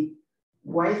gotta leave.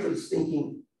 Wife is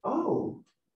thinking, oh,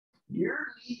 you're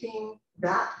leaving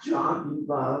that job you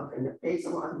love and it pays a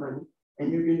lot of money,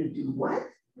 and you're gonna do what?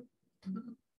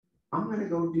 I'm gonna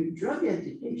go do drug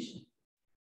education.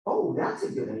 Oh, that's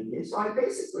a good idea. So I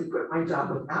basically quit my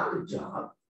job without a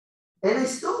job, and I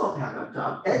still don't have a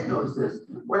job. Ed knows this.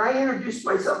 When I introduce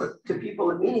myself to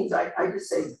people at meetings, I just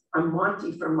say, I'm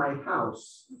Monty from my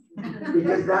house,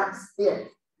 because that's it.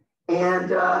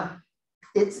 And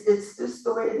it's just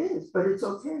the way it is, but it's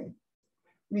okay.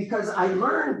 Because I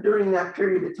learned during that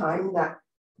period of time that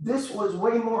this was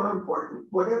way more important.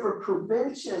 Whatever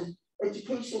prevention,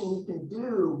 education you can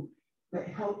do that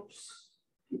helps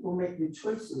people make good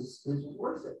choices is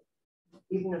worth it.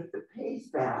 Even if the pay's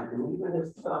bad, and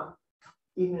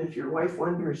even if your wife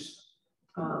wonders,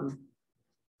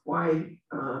 why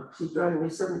she's driving a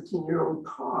 17-year-old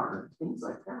car, things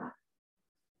like that.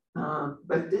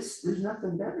 But there's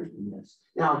nothing better than this.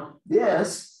 Now,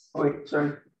 this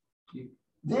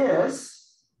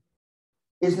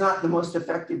is not the most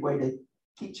effective way to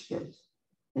teach kids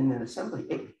in an assembly.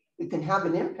 It can have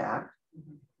an impact,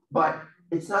 but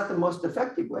it's not the most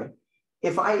effective way.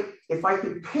 If I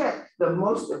could pick the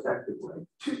most effective way,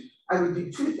 I would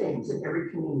do two things in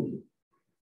every community.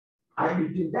 I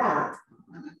would do that,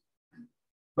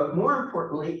 but more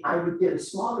importantly, I would get a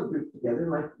smaller group together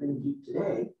like we're going to do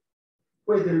today,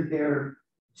 whether they're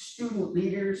student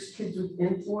leaders, kids with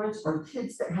influence, or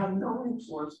kids that have no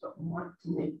influence but want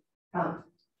to have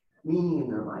meaning in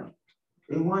their life.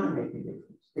 They want to make a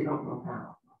difference. They don't know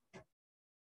how.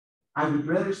 I would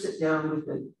rather sit down with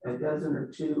a dozen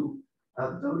or two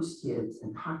of those kids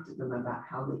and talk to them about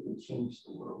how they can change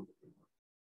the world.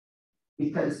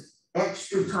 Because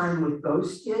extra time with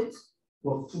those kids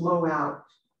will flow out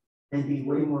and be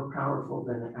way more powerful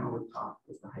than an hour talk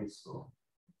at the high school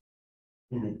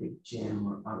in a big gym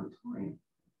or auditorium.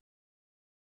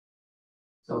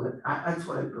 So that's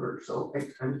what I've heard. So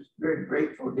I'm very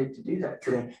grateful to do that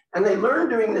today. And I learned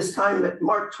during this time that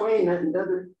Mark Twain and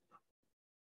another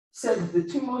said the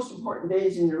two most important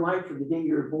days in your life are the day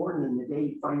you're born and the day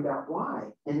you find out why.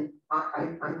 And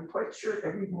I'm quite sure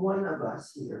every one of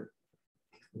us here,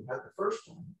 you had the first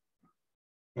one,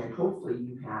 and hopefully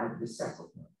you had the second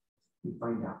one. You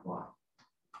find out why.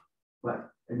 But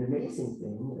an amazing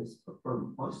thing is, for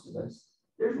most of us,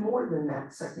 there's more than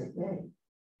that second day,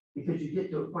 because you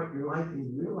get to a point in your life and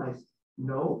you realize,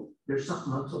 no, there's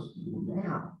something I'm supposed to do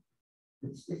now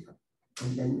that's different,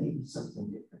 and then maybe something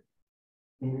different,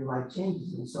 and your life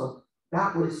changes. And so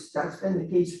that's been the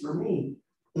case for me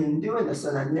in doing this,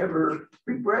 and I've never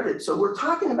regretted. So we're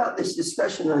talking about this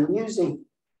discussion. I'm using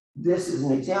this as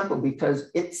an example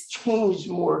because it's changed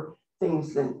more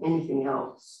things than anything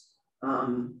else.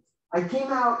 I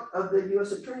came out of the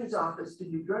U.S. Attorney's Office to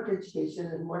do drug education,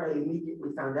 and what I immediately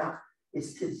found out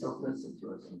is kids don't listen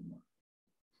to us anymore.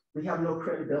 We have no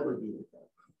credibility with them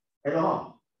at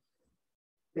all.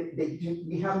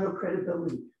 We have no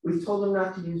credibility. We've told them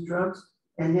not to use drugs,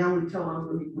 and now we tell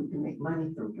them we can make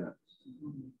money from drugs.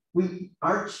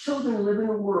 Our children live in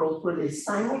a world where they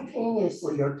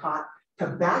simultaneously are taught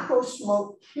tobacco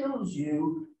smoke kills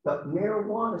you, but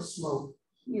marijuana smoke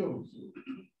heals you.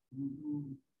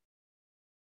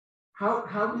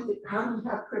 How do we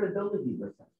have credibility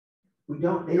with them?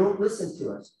 They don't listen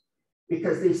to us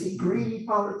because they see greedy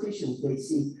politicians. They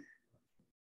see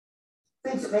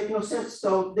things that make no sense.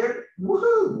 So they're,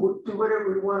 woohoo, we'll do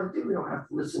whatever we want to do. We don't have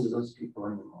to listen to those people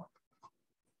anymore.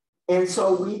 And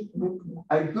so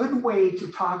a good way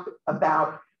to talk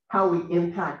about how we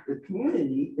impact the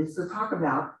community is to talk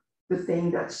about the thing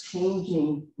that's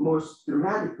changing most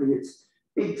dramatically. It's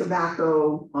big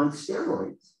tobacco on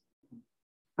steroids.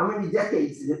 How many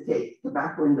decades did it take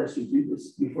tobacco industry to do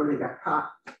this before they got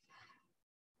caught?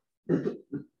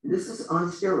 This is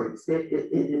on steroids. It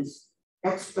is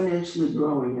exponentially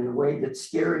growing in a way that's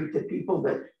scary to people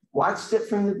that watched it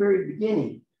from the very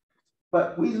beginning.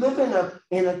 But we live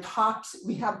in a toxic,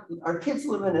 our kids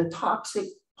live in a toxic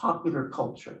popular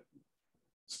culture.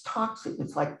 It's toxic,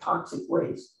 it's like toxic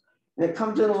waste. And it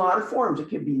comes in a lot of forms. It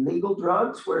could be legal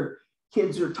drugs where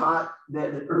kids are taught that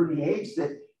at an early age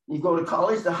that you go to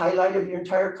college, the highlight of your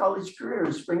entire college career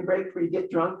is spring break where you get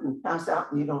drunk and pass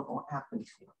out and you don't know what happens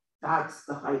to you. That's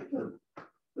the height of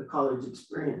the college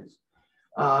experience.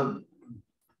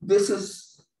 This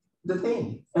is the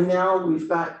thing. And now we've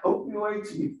got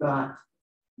opioids, we've got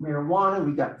marijuana,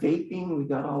 we got vaping, we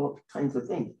got all kinds of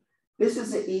things. This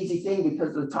is the easy thing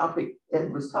because the topic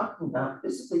Ed was talking about,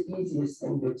 this is the easiest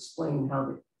thing to explain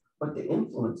what the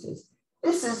influence is.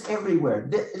 This is everywhere.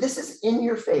 This is in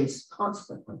your face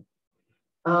constantly.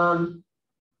 And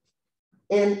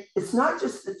it's not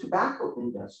just the tobacco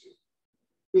industry,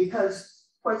 because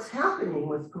what's happening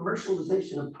with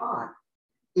commercialization of pot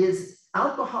is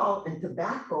alcohol and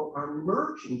tobacco are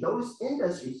merging. Those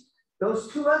industries,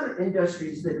 those two other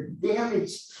industries that have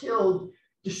damaged, killed,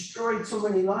 destroyed so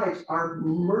many lives are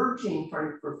merging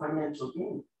for financial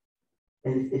gain.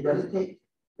 And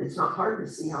it's not hard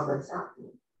to see how that's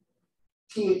happening.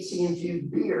 THC infused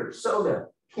beer, soda,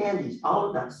 candies, all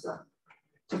of that stuff.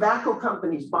 Tobacco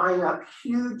companies buying up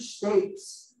huge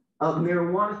stakes of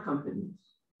marijuana companies.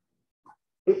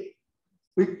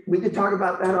 We could talk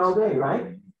about that all day,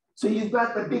 right? So you've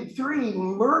got the big three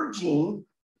merging.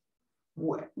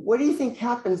 What do you think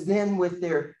happens then with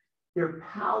their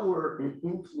power and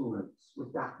influence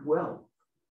with that wealth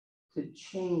to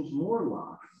change more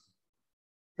laws,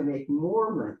 to make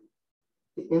more money?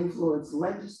 to influence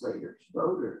legislators,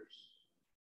 voters.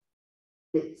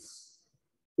 It's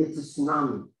a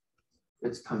tsunami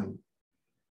that's coming.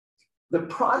 The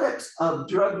products of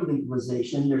drug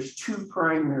legalization, there's two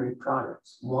primary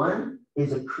products. One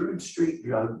is a crude street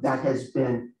drug that has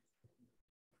been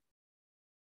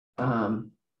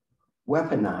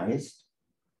weaponized,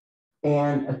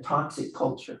 and a toxic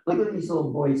culture. Look at these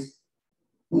little boys.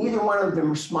 Neither one of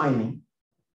them are smiling,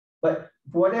 but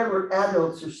whatever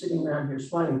adults are sitting around here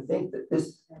smiling think that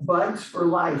this Buds for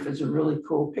Life is a really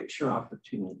cool picture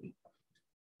opportunity.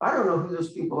 I don't know who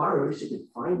those people are. I wish I could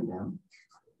find them,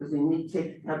 because they need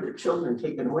to have their children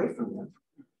taken away from them.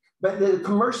 But the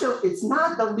commercial, it's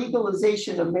not the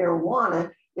legalization of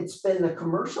marijuana, it's been the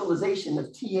commercialization of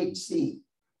THC.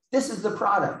 This is the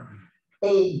product.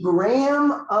 A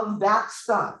gram of that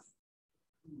stuff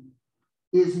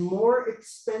is more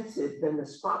expensive than the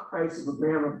spot price of a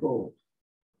gram of gold.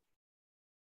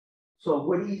 So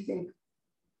what do you think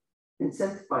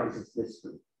incentivizes this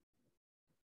group?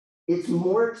 It's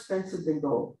more expensive than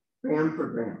gold, gram per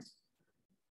gram.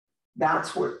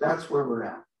 That's where we're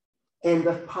at. And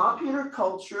the popular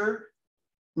culture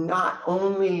not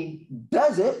only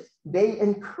does it, they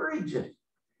encourage it.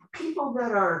 People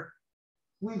that are,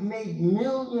 we've made them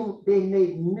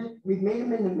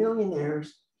into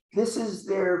millionaires. This is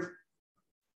their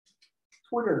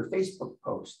Twitter, Facebook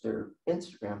post, their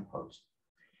Instagram post.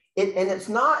 And it's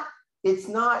not,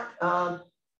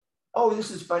 oh,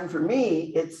 this is fun for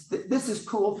me. This is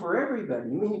cool for everybody.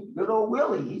 I mean, good old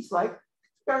Willie, he's got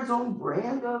his own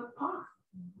brand of pot.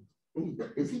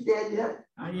 Is he dead yet?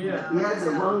 Yeah. He has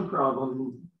a lung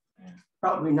problem.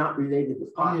 Probably not related to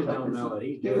pot. You don't know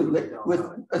it. With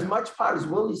as much pot as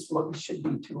Willie smoked, he should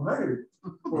be 200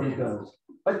 before he goes.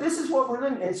 But this is what we're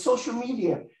living in. Social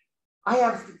media. I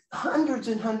have hundreds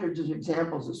and hundreds of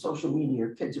examples of social media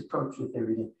kids approach with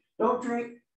everything. Don't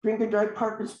drink and drive,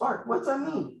 park and spark. What's that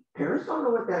mean? Parents don't know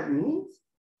what that means.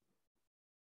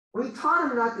 We taught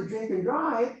them not to drink and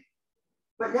drive,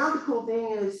 but now the cool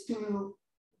thing is to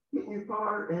get in your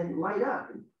car and light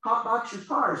up and hotbox your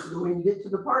car so that when you get to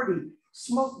the party,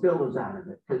 smoke billows out of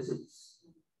it because it's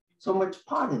so much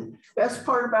pot in it. Best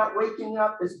part about waking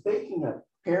up is baking up.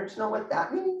 Parents know what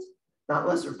that means, not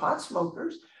unless they're pot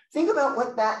smokers. Think about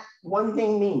what that one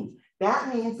thing means.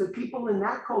 That means the people in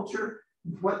that culture,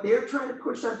 what they're trying to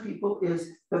push on people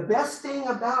is the best thing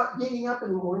about getting up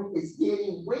in the morning is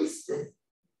getting wasted.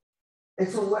 And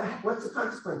so what's the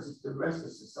consequences to the rest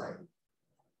of society?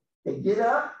 They get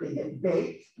up, they get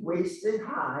baked, wasted,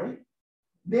 high.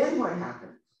 Then what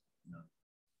happens?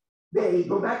 They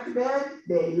go back to bed,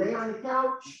 they lay on the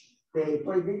couch, they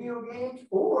play video games,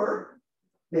 or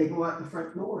they go out the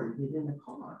front door and get in the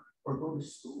car, or go to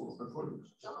school, or go to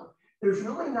a job. There's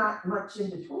really not much in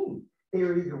between.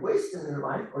 They're either wasting their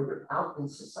life or they're out in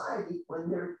society when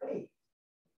they're baked.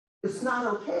 It's not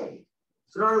okay.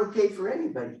 It's not okay for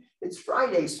anybody. It's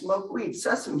Friday, smoke weed,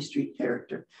 Sesame Street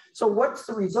character. So what's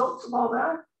the results of all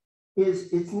that?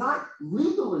 It's not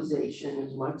legalization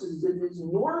as much as it is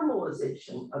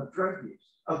normalization of drug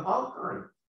use of all kinds.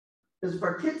 Because if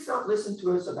our kids don't listen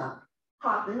to us about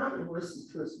pot, they're not going to listen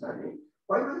to us about anything.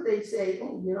 Why would they say,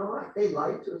 oh, you know what? They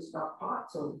lied to us about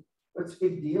pot. So what's the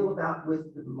big deal about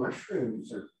with the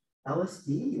mushrooms or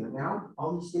LSD? And now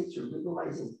all these states are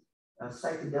legalizing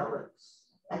psychedelics,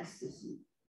 ecstasy.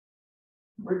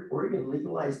 Oregon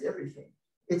legalized everything.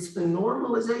 It's the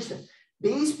normalization.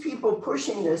 These people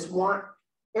pushing this want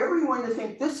everyone to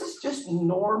think this is just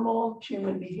normal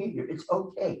human behavior. It's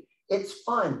okay. It's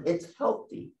fun. It's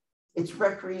healthy. It's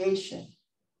recreation.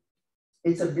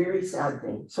 It's a very sad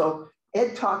thing. So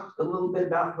Ed talked a little bit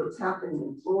about what's happening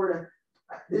in Florida.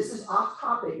 This is off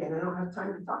topic and I don't have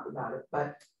time to talk about it,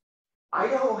 but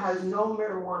Idaho has no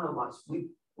marijuana laws. We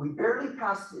barely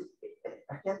passed it,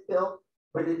 a HIDTA bill,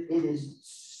 but it is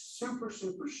super,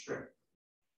 super strict.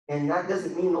 And that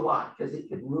doesn't mean a lot because it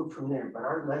could move from there, but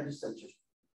our legislature's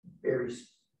very,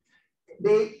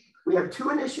 we have two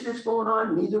initiatives going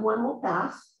on, neither one will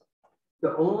pass.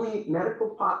 The only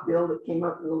medical pot bill that came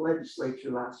up in the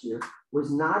legislature last year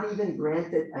was not even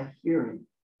granted a hearing.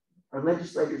 Our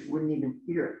legislators wouldn't even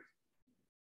hear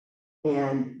it.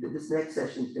 And this next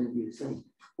session is going to be the same.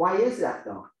 Why is that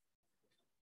though?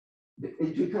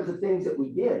 It's because of things that we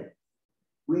did.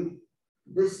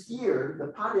 This year,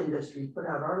 the pot industry put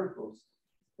out articles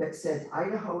that said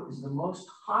Idaho is the most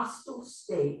hostile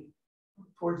state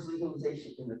towards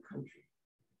legalization in the country.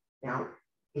 Now,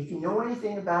 if you know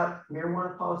anything about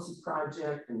Marijuana Policy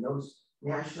Project and those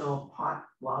national pot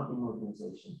lobbying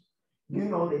organizations, you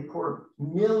know they pour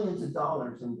millions of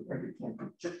dollars into every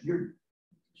campaign.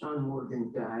 John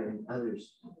Morgan guy and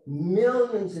others,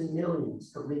 millions and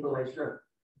millions to legalize drugs.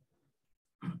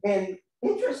 And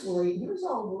interestingly, he was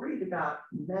all worried about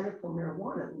medical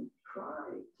marijuana and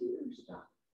cried tears about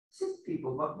sick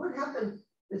people. But what happened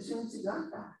as soon as he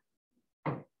got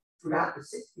that? Forgot the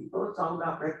sick people. It's all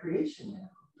about recreation now.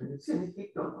 And it's going to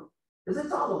keep going because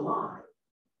it's all a lie.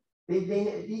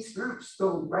 These groups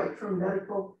go right from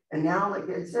medical, and now, like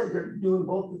I said, they're doing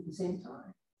both at the same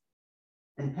time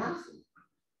and passing.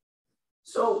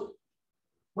 So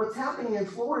what's happening in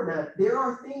Florida, there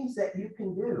are things that you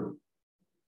can do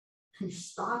to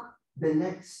stop the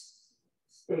next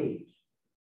stage,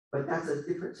 but that's a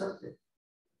different subject.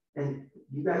 And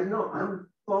you guys know, I'm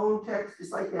phone, text,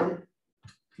 just like that.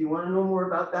 If you want to know more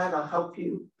about that, I'll help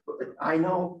you. But I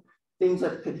know things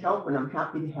that could help, and I'm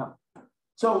happy to help.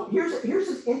 So here's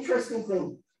an interesting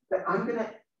thing that I'm gonna,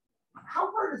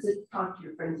 how hard is it to talk to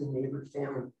your friends and neighbors,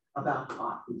 family about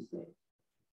pot these days?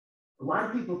 A lot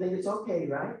of people think it's okay,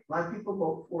 right? A lot of people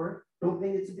vote for it, don't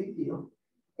think it's a big deal.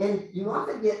 And you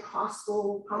often get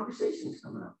hostile conversations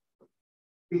coming up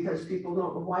because people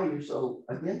don't know why you're so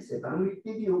against it. But I'm gonna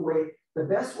give you a way, the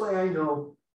best way I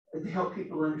know to help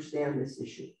people understand this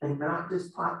issue, and not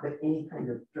just pot, but any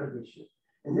kind of drug issue.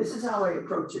 And this is how I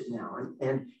approach it now.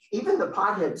 And even the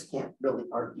potheads can't really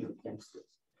argue against this.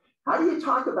 How do you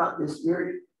talk about this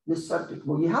subject?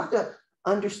 Well, you have to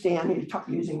understand, you talk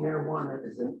using marijuana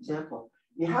as an example,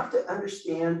 you have to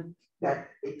understand that,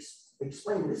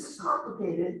 explain this is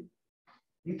complicated.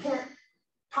 You can't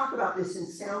talk about this in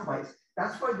sound bites.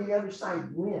 That's why the other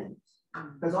side wins.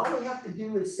 Because all they have to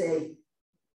do is say,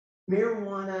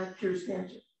 marijuana cures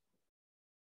cancer.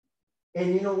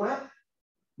 And you know what?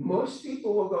 Most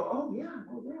people will go, oh yeah,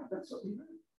 that's what we heard.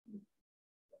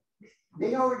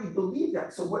 They already believe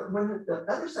that. So when the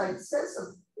other side says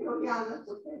something, you know, yeah, that's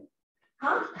okay.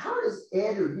 How does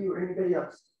Ed or you or anybody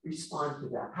else respond to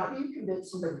that? How do you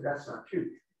convince somebody that's not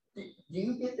true? Do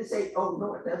you get to say, oh,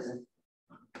 no, it doesn't?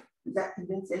 Does that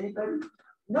convince anybody?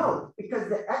 No, because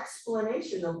the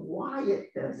explanation of why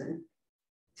it doesn't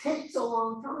takes a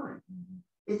long time.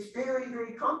 It's very,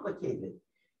 very complicated.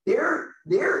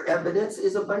 Their evidence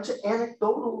is a bunch of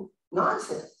anecdotal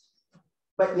nonsense.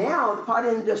 But now the pot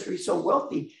industry is so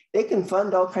wealthy, they can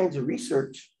fund all kinds of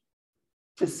research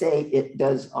to say it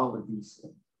does all of these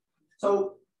things.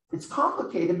 So it's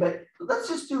complicated, but let's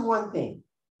just do one thing.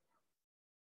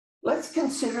 Let's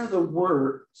consider the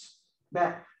words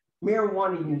that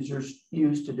marijuana users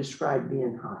use to describe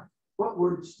being high. What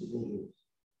words do they use?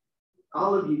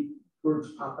 All of you words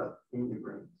pop up in your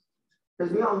brain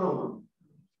because we all know them.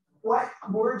 What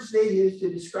words they use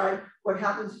to describe what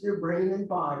happens to your brain and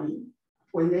body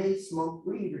when they smoke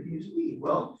weed or use weed.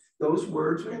 Well, those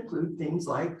words would include things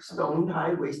like stoned,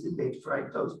 high, wasted, baked,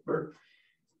 fried, toast, burnt,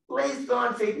 blazed,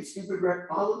 gone, faded, stupid,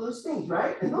 wrecked, all of those things,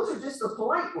 right? And those are just the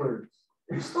polite words.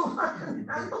 There's still not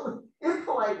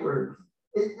impolite words.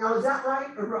 Now, is that right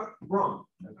or wrong?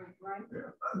 Right.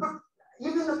 But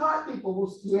even the pot people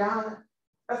will, yeah,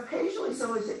 occasionally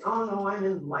somebody say, oh no, I'm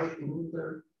enlightened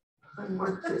or I'm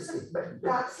artistic, but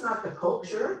that's not the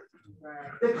culture.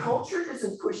 Right. The culture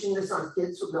isn't pushing this on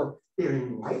kids who go, they're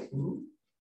enlightened.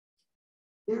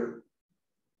 They're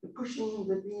pushing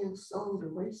the being stoned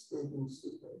and wasted and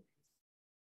stupid.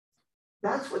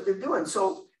 That's what they're doing.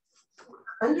 So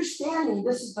understanding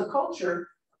this is the culture,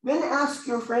 then ask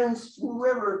your friends,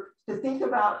 whoever, to think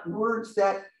about words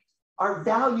that are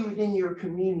valued in your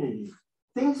community,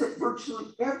 things that virtually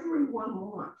everyone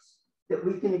wants that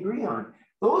we can agree on.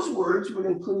 Those words would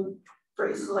include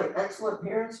phrases like excellent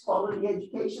parents, quality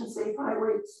education, safe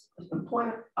highways,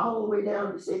 employment, all the way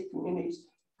down to safe communities,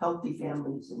 healthy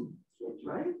families and kids,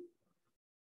 right?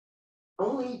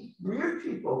 Only weird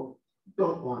people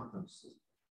don't want those things.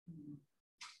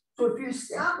 So if you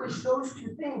establish those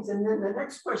two things, and then the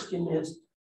next question is,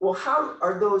 well, how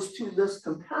are those two lists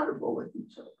compatible with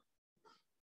each other?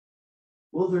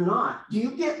 Well, they're not. Do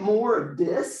you get more of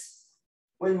this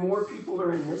when more people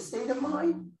are in this state of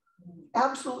mind?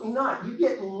 Absolutely not. You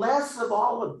get less of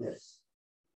all of this.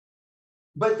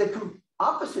 But the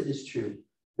opposite is true.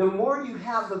 The more you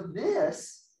have of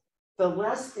this, the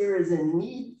less there is a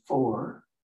need for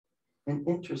an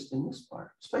interest in this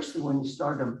part, especially when you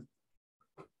start them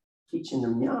teaching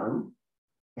them young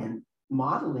and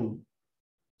modeling.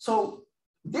 So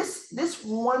this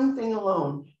one thing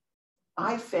alone,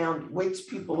 I found wakes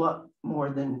people up more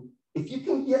than, if you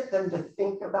can get them to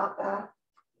think about that,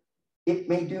 it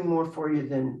may do more for you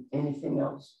than anything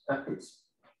else.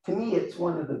 To me, it's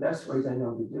one of the best ways I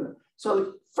know to do it.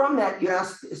 So from that, you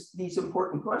ask these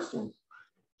important questions.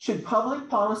 Should public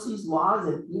policies, laws,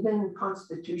 and even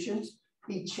constitutions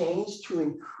be changed to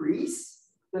increase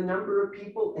the number of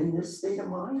people in this state of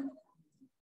mind?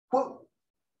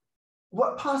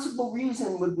 What possible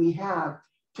reason would we have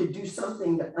to do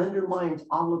something that undermines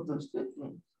all of those good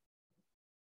things?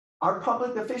 Our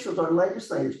public officials, our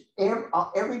legislators,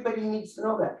 everybody needs to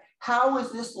know that. How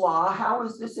is this law? How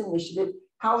is this initiative?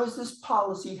 How is this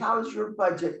policy? How is your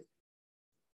budget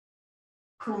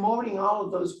promoting all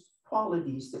of those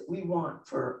qualities that we want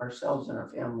for ourselves and our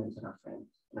families and our friends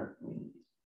and our communities?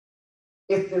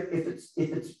 If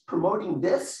it's promoting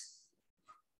this,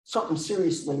 something's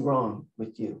seriously wrong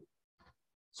with you.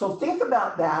 So think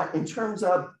about that in terms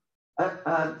of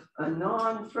a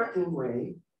non-threatening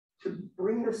way to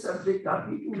bring the subject up.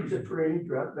 You can use it for any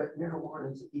drug, but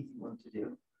marijuana is an easy one to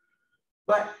do.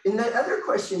 But and the other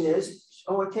question is,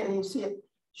 oh, I can't even see it.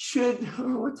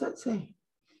 What's that say?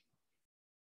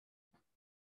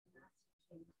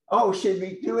 Oh, should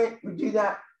we do it? We do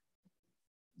that.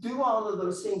 Do all of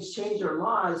those things, change our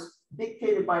laws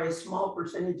dictated by a small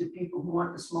percentage of people who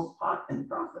want to smoke pot and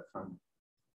profit from it.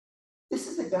 This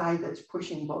is a guy that's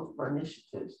pushing both of our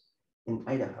initiatives in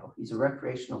Idaho. He's a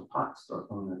recreational pot store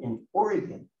owner in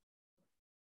Oregon.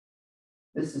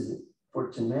 This is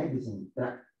Fortune magazine.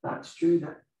 That's true.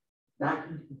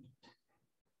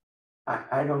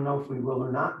 I don't know if we will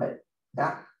or not, but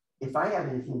that if I have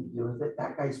anything to do with it,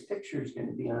 that guy's picture is going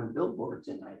to be on billboards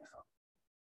in Idaho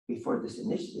before this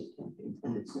initiative campaign,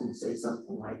 and it's going to say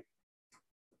something like,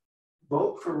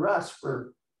 "Vote for Russ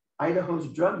for Idaho's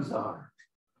drug czar."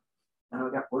 Now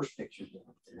I got worse pictures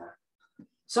after that.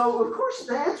 So of course,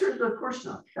 the answer is of course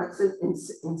not. That's an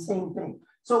insane thing.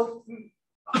 So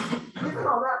given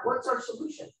all that, what's our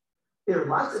solution? There are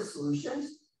lots of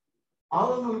solutions.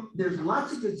 All of them, there's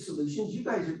lots of good solutions. You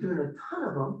guys are doing a ton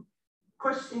of them.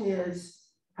 Question is,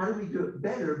 how do we do it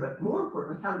better? But more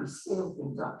importantly, how do we scale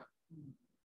things up?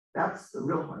 That's the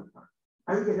real hard part.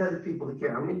 How do we get other people to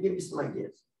care? I'm going to give you some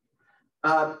ideas.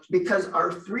 Because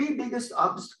our three biggest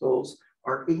obstacles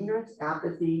are ignorance,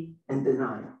 apathy, and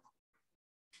denial.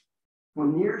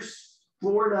 When near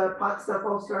Florida pot stuff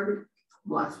all started,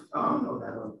 lots of, oh no,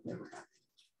 that'll never happen.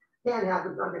 Can't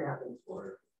happen, not gonna happen in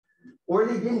Florida. Or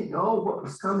they didn't know what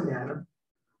was coming at them,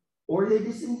 or they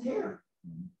just didn't care.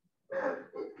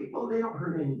 People, they don't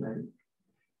hurt anybody.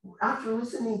 After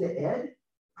listening to Ed,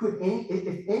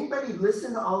 if anybody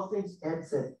listened to all the things Ed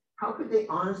said, how could they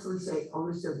honestly say, oh,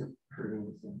 this doesn't hurt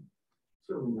anything? It's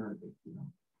really not a big deal.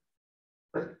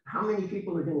 But how many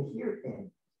people are going to hear Ed?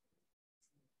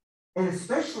 And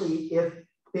especially if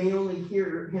they only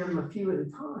hear him a few at a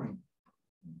time.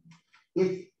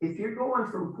 If you're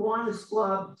going from Kiwanis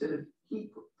Club to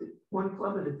one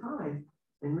club at a time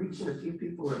and reaching a few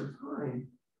people at a time,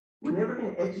 we're never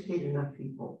going to educate enough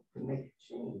people to make a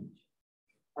change.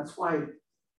 That's why I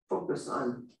focus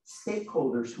on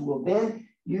stakeholders who will then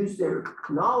use their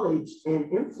knowledge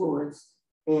and influence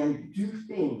and do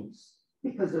things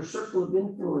because their circle of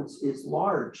influence is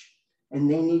large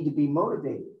and they need to be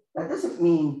motivated. That doesn't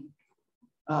mean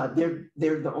they're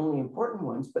the only important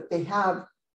ones, but they have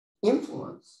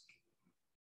influence.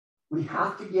 We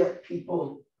have to get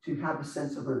people to have a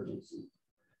sense of urgency.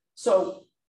 So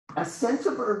a sense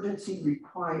of urgency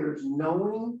requires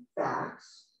knowing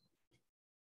facts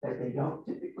that they don't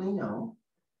typically know,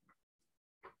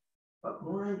 but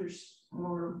more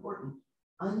important,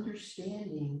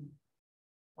 understanding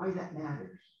why that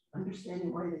matters,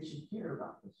 understanding why they should care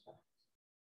about this fact.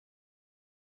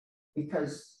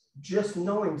 Because just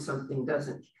knowing something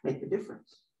doesn't make a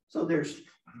difference. So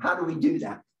how do we do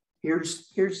that?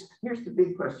 Here's the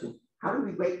big question. How do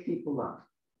we wake people up?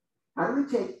 How do we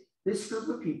take this group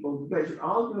of people, you guys are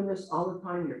all doing this all the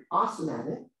time, you're awesome at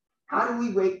it. How do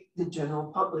we wake the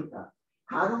general public up?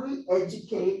 How do we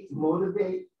educate,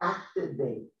 motivate,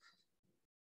 activate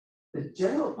the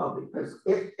general public? Because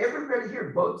if everybody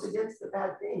here votes against the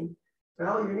bad thing, but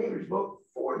all your neighbors vote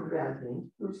for the bad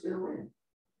thing, who's going to win?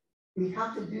 We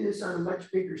have to do this on a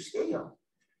much bigger scale.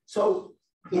 So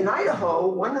in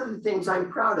Idaho, one of the things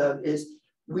I'm proud of is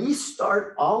we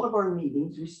start all of our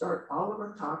meetings, we start all of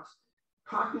our talks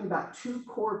talking about two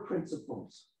core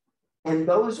principles. And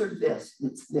those are this.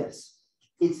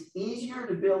 It's easier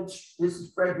to build, this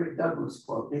is Frederick Douglass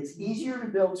quote, it's easier to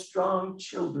build strong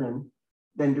children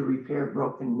than to repair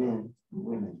broken men and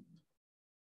women.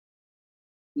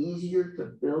 Easier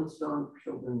to build strong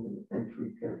children than to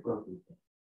repair broken men.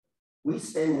 We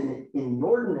spend an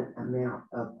inordinate amount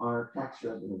of our tax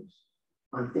revenues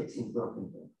on fixing broken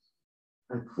things,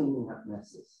 on cleaning up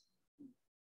messes.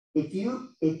 If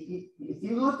you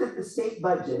looked at the state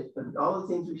budget and all the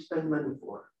things we spend money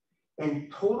for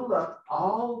and totaled up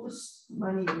all the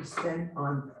money we spend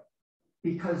on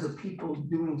because of people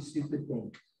doing stupid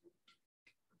things,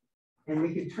 and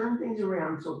we could turn things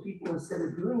around so people, instead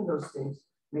of doing those things,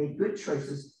 made good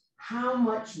choices, how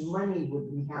much money would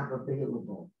we have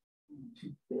available to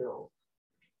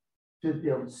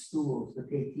build schools, to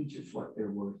pay teachers what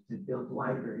they're worth, to build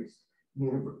libraries,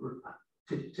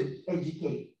 to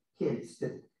educate kids,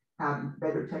 to have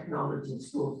better technology in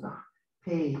schools, to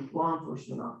pay law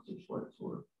enforcement officers what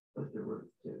they're worth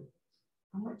too.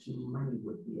 How much money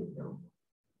would be available?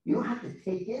 You don't have to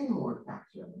take in more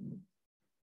tax revenue.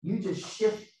 You just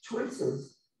shift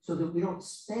choices so that we don't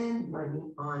spend money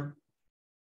on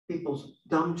people's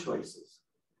dumb choices.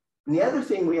 And the other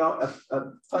thing a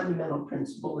fundamental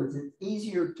principle is it's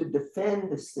easier to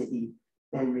defend the city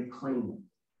than reclaim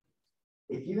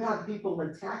it. If you have people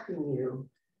attacking you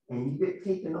and you get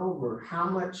taken over, how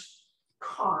much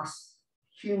cost,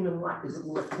 human life, is it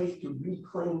going to take to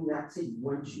reclaim that city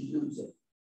once you lose it?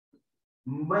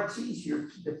 Much easier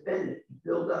to defend it,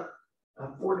 build up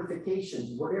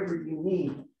fortifications, whatever you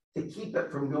need to keep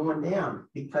it from going down,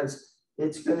 because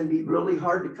it's going to be really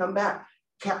hard to come back.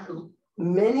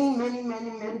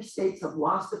 Many states have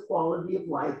lost the quality of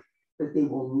life that they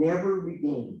will never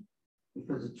regain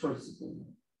because of choices they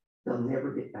made. They'll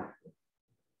never get back there.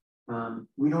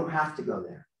 We don't have to go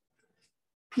there.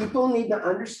 People need to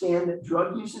understand that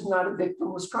drug use is not a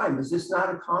victimless crime. Is this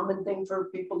not a common thing for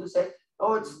people to say?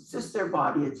 Oh, it's just their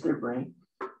body, it's their brain.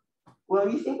 Well,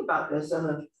 you think about this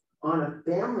on a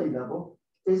family level.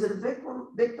 Is it a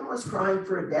victimless crime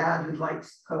for a dad who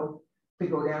likes coke to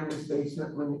go down to his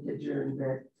basement when the kids are in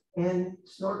bed and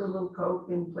snort a little coke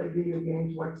and play video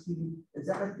games, watch TV? Is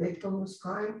that a victimless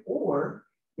crime? Or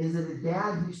is it a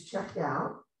dad who's checked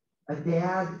out, a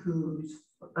dad who's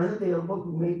unavailable,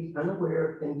 who may be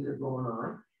unaware of things that are going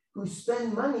on, who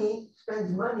spends money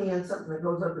on something that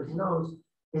goes up his nose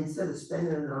instead of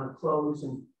spending it on clothes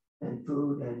and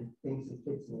food and things that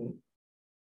kids need?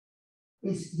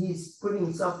 He's putting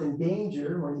himself in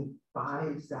danger when he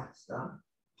buys that stuff,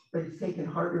 but he's taking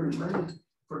hard-earned money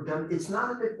for them. It's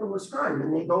not a victimless crime.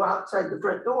 And they go outside the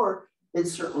front door,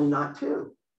 it's certainly not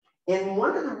too. And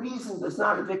one of the reasons it's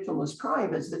not a victimless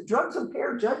crime is that drugs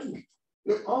impair judgment.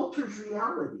 It alters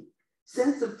reality,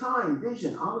 sense of time,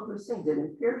 vision, all of those things. It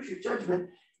impairs your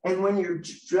judgment. And when your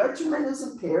judgment is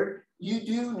impaired, you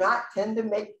do not tend to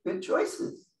make good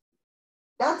choices.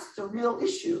 That's the real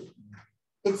issue.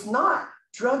 It's not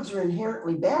drugs are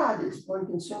inherently bad. It's when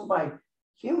consumed by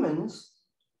humans,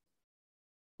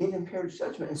 it impairs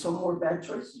judgment. And so more bad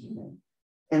choices are made.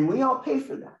 And we all pay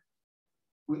for that.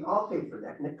 We all pay for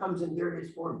that. And it comes in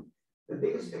various forms. The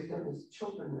biggest victim is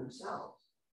children themselves.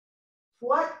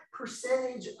 What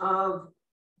percentage of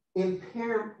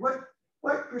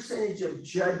what percentage of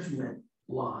judgment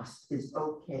loss is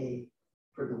okay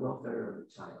for the welfare of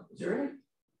a child? Is there any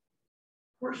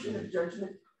portion of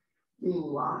judgment being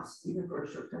lost, even for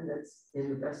a short time, that's in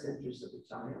the best interest of the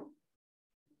child?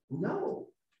 No,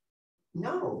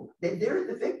 they're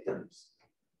the victims.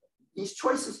 These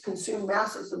choices consume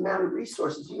massive amount of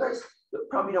resources. You guys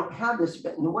probably don't have this,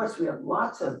 but in the West, we have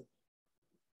lots of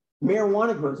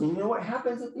marijuana grows. And you know what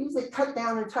happens at these? They cut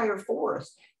down entire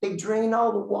forests. They drain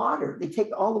all the water. They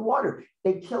take all the water.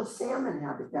 They kill salmon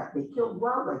habitat. They kill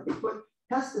wildlife. They put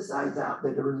pesticides out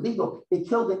that are illegal. They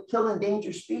kill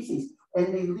endangered species,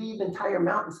 and they leave entire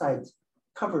mountainsides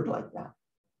covered like that.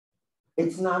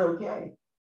 It's not okay.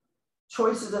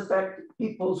 Choices affect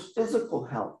people's physical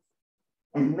health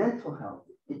and mental health.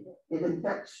 It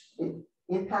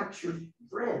impacts your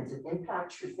friends. It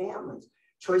impacts your families.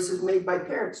 Choices made by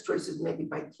parents, choices made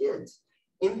by kids,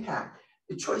 impact.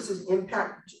 The choices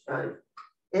impact,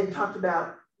 Ed talked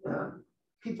about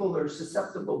people are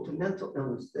susceptible to mental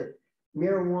illness, that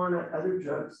marijuana, other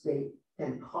drugs, they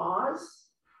can cause,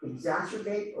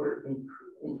 exacerbate, or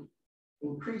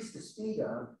increase the speed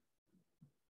of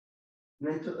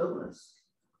mental illness.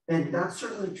 And that's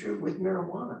certainly true with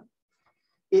marijuana.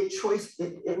 It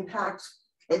impacts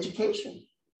education.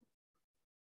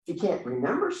 If you can't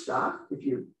remember stuff, if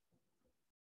you're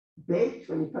baked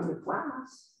when you come to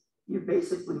class, you're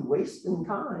basically wasting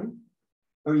time,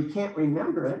 or you can't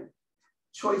remember it.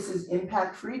 Choices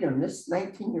impact freedom. This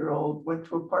 19-year-old went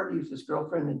to a party with his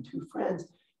girlfriend and two friends.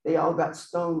 They all got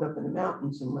stoned up in the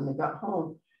mountains. And when they got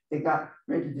home, they got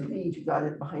ready to leave. He got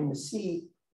it behind the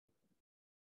seat.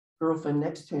 Girlfriend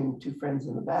next to him, two friends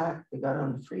in the back. They got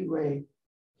on the freeway,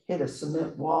 hit a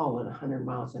cement wall at 100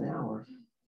 miles an hour.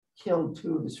 Killed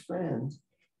two of his friends.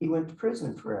 He went to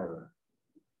prison forever.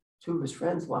 Two of his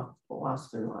friends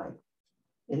lost their life.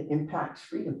 It impacts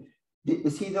freedom.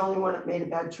 Is he the only one that made a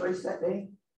bad choice that day?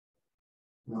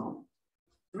 No.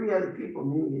 3 other people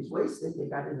knew he was wasted. They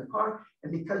got in the car,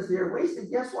 and because they were wasted,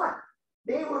 guess what?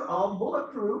 They were all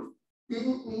bulletproof.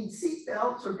 didn't need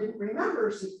seatbelts or didn't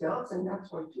remember seatbelts, and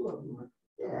that's why 2 of them were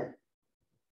dead.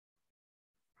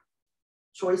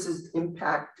 Choices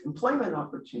impact employment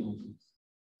opportunities.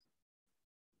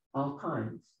 All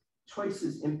kinds.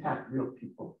 Choices impact real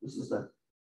people. This is a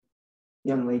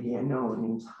young lady I know, her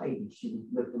name's Heidi. She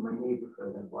lived in my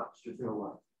neighborhood. I've watched her grow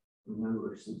up. I knew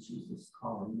her since she was this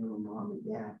tall. I knew her mom and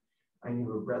dad. I knew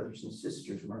her brothers and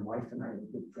sisters. My wife and I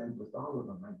were good friends with all of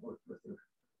them. I worked with her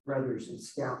brothers and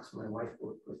scouts. My wife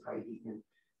worked with Heidi in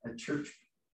a church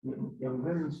young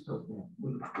women's program.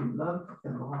 We loved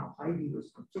them all. Heidi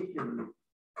was particularly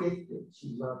gifted.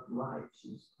 She loved life.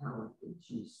 She was talented.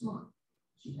 She was smart.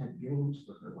 She had dreams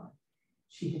for her life.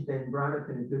 She had been brought up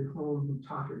in a good home who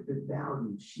taught her good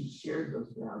values. She shared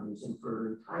those values, and for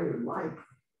her entire life,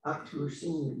 up to her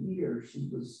senior year, she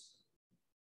was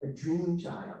a dream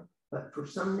child. But for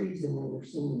some reason in her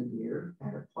senior year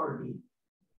at a party,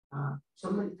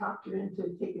 somebody talked her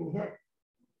into taking a hit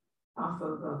off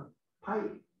of a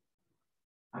pipe.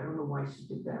 I don't know why she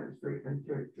did that. It's very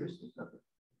uncharacteristic of her.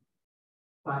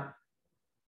 But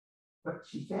what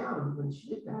she found when she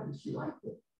did that is she liked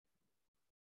it.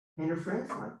 And her friends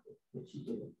liked it that she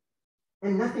did it.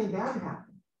 And nothing bad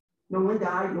happened. No one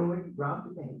died, no one robbed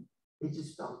the bank. It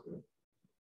just felt good.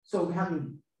 So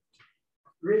having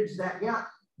bridged that gap,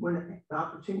 when the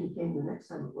opportunity came the next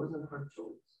time, it wasn't a hard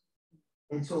choice.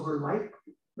 And so her life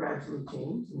gradually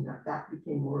changed, and that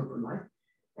became more of her life.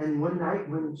 And one night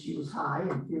when she was high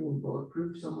and feeling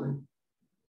bulletproof, someone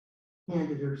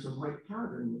handed her some white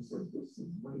powder and they said, this is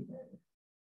way better,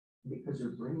 because her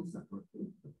brain's not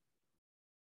working.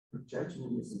 Her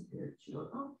judgment is impaired. She goes,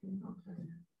 okay, okay.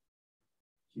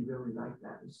 She really liked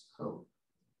that as hope.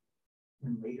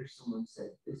 And later someone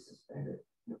said, this is better.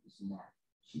 And it was Matt.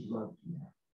 She loved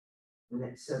Matt. The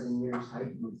next 7 years,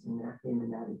 Heidi was in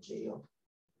and out of jail.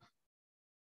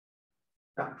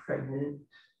 Got pregnant,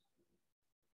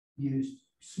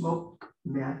 smoked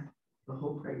meth the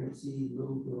whole pregnancy.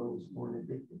 Little girl was born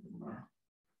addicted to meth.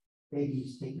 Baby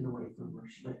was taken away from her.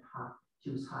 She went hot.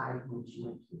 She was high when she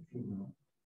went to the funeral.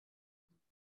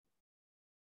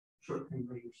 Shortly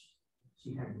later,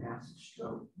 she had a massive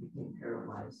stroke, became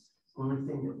paralyzed. Only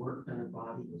thing that worked on her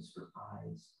body was her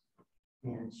eyes.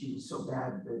 And she was so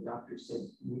bad, the doctor said,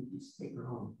 you need to take her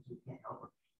home because we can't help her.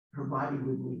 Her body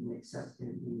wouldn't even accept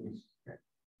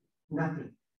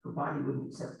nothing. Her body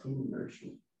wouldn't accept any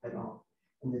nourishment at all.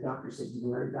 And the doctor said, you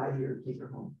can let her die here or take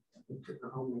her home. They took her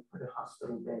home, they put her in a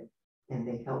hospital bed, and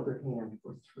they held her hand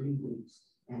for 3 weeks.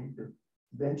 And the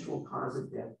eventual cause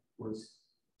of death was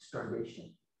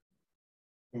starvation.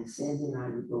 And Sandy and I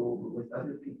would go over with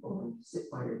other people and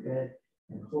sit by her bed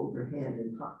and hold her hand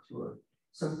and talk to her.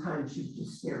 Sometimes she would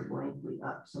just stare blankly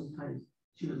up. Sometimes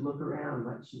she would look around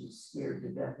like she was scared to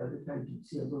death. Other times you'd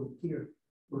see a little tear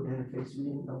go down her face. We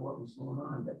didn't know what was going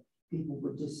on, but people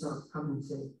would just come and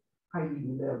say, Heidi,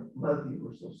 we love you,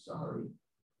 we're so sorry.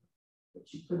 But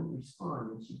she couldn't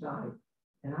respond and she died.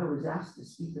 And I was asked to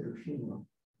speak at her funeral.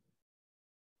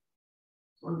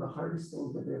 It's one of the hardest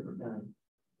things I've ever done.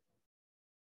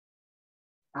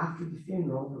 After the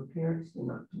funeral, her parents came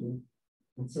up to me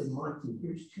and said, Monty,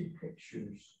 here's 2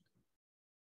 pictures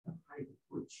of Heidi.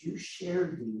 Would you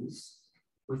share these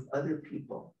with other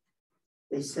people?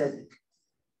 They said,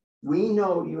 we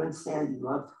know you and Sandy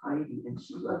loved Heidi and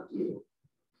she loved you.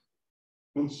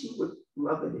 And she would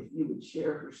love it if you would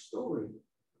share her story.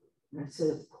 And I said,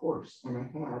 of course, and I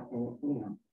have, and I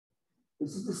am.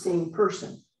 This is the same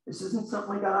person. This isn't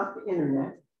something I got off the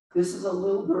internet. This is a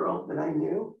little girl that I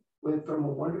knew from a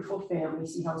wonderful family.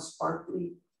 See how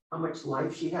sparkly, how much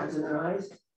life she has in her eyes?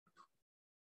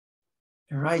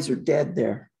 Her eyes are dead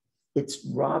there. It's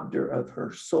robbed her of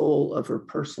her soul, of her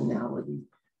personality.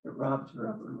 It robbed her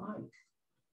of her life.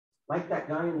 Like that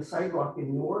guy on the sidewalk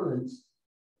in New Orleans.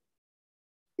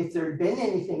 If there had been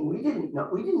anything we didn't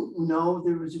know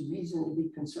there was a reason to be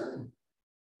concerned.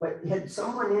 But had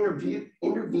someone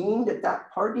intervened at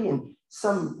that party and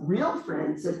some real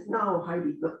friend said, no,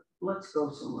 Heidi, let's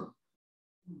go somewhere.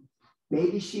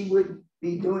 Maybe she would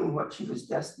be doing what she was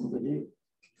destined to do.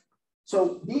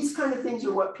 So these kind of things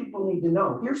are what people need to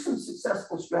know. Here's some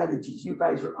successful strategies you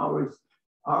guys are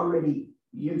already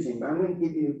using, but I'm going to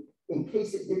give you, in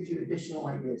case it gives you additional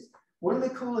ideas. One of the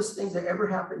coolest things that ever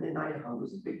happened in Idaho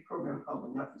was a big program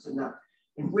called Enough is Enough,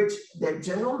 in which the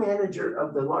general manager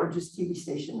of the largest TV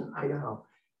station in Idaho,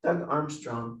 Doug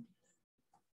Armstrong,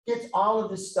 gets all of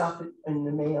this stuff in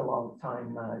the mail all the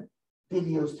time,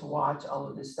 videos to watch, all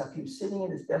of this stuff. He was sitting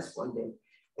at his desk one day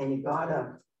and he got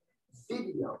a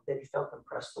video that he felt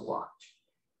impressed to watch.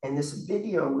 And this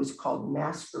video was called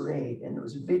Masquerade. And it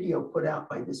was a video put out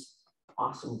by this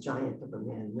awesome giant of a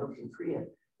man, Milton Korea.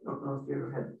 I don't know if you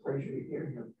ever had the pleasure to hear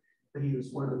him, but he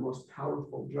was one of the most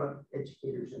powerful drug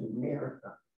educators in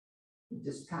America. He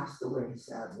just passed away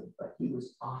sadly, but he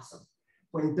was awesome.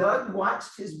 When Doug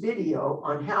watched his video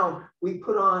on how we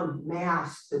put on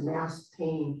masks to mask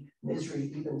pain,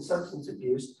 misery, even substance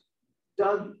abuse,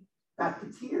 Doug got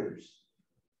to tears.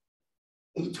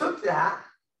 He took that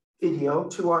video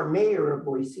to our mayor of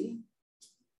Boise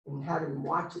and had him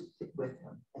watch it with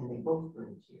him, and they both were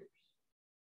in tears.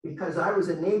 Because I was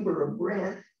a neighbor of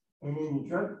Brent, and in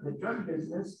the drug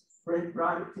business, Brent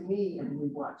brought it to me, and we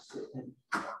watched it and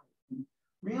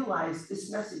realized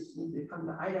this message needed to come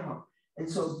to Idaho. And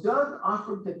so Doug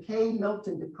offered to pay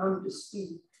Milton to come to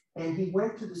speak, and he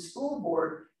went to the school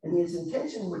board, and his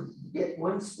intention was to get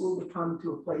one school to come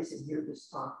to a place and hear this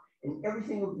talk, and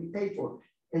everything would be paid for.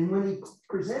 And when he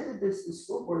presented this to the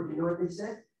school board, you know what they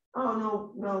said?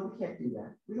 Oh, no, we can't do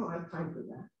that. We don't have time for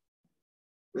that.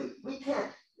 We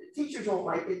can't, the teachers won't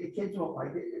like it, the kids won't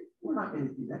like it. We're not going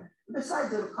to do that. And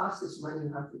besides, it'll cost us money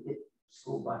to have to get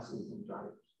school buses and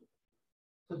drivers.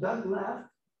 So Doug left.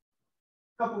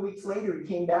 A couple of weeks later, he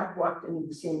came back, walked into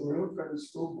the same room in front of the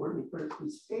school board, and he put a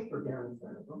piece of paper down in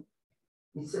front of him.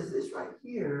 He says, this right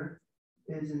here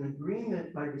is an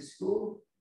agreement by the school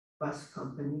bus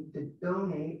company to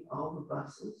donate all the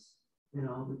buses and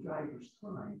all the drivers'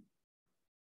 time.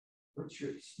 What's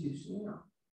your excuse now?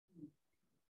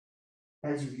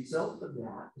 As a result of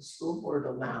that, the school board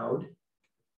allowed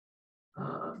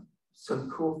some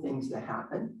cool things to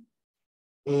happen.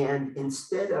 And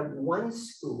instead of one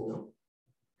school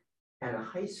at a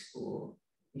high school,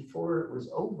 before it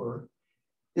was over,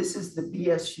 this is the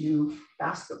BSU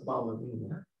basketball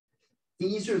arena.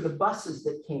 These are the buses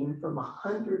that came from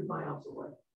 100 miles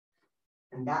away.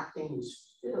 And that thing was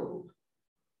filled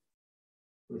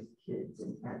with kids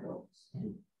and adults.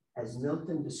 And as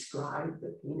Milton described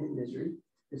the pain and misery,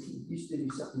 because he used to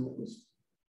do something that was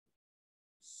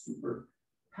super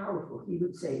powerful, he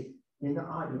would say in the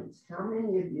audience, how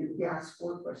many of you, he asked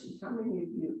 4 questions, how many of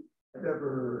you have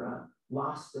ever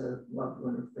lost a loved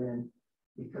one or friend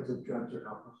because of drugs or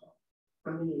alcohol?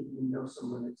 How many of you know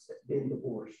someone that's been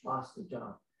divorced, lost a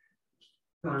job,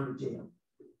 gone to jail?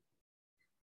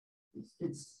 These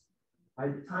kids, by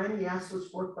the time he asked those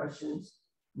 4 questions,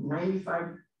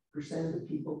 95% of the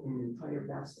people in the entire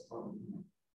basketball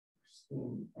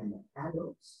team and the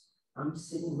adults I'm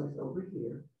sitting with over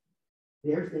here,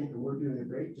 they're thinking we're doing a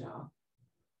great job,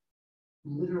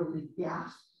 literally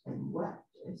gasped and wept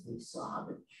as they saw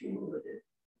the cumulative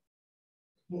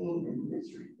pain and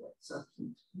misery that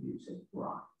substance abuse had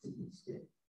brought to these kids.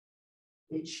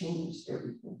 It changed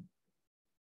everything.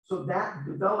 So that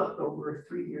developed over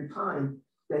a 3-year time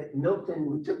that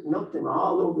Milton, we took Milton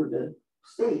all over the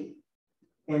state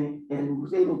and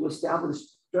was able to establish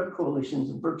drug coalitions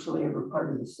in virtually every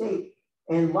part of the state.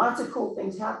 And lots of cool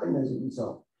things happened as a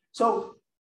result. So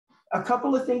a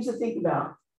couple of things to think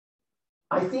about.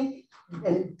 I think,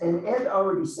 and Ed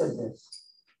already said this,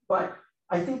 but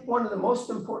I think one of the most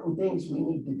important things we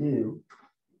need to do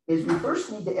is we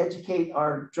first need to educate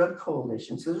our drug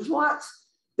coalitions. So there's lots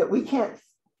that we can't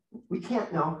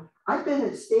know. I've been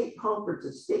at state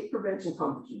conferences, state prevention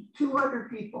conferences, 200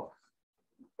 people,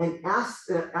 and asked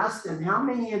them, how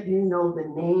many of you know the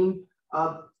name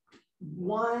of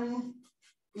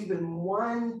even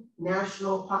one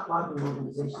national pot lobbying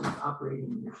organization operating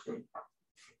in your state?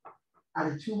 Out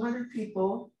of 200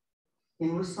 people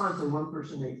in Wisconsin, 1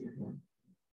 person raised their hand.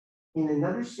 In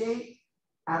another state,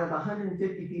 out of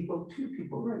 150 people, 2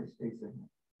 people raised their hand.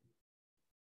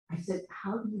 I said,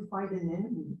 how do you fight an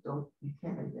enemy you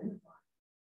can't identify?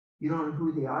 You don't know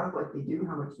who they are, what they do,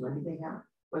 how much money they have,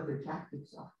 what their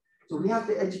tactics are. So we have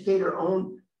to educate our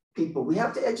own people. We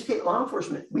have to educate law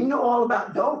enforcement. We know all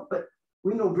about dope, but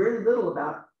we know very little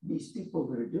about these people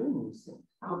that are doing these things,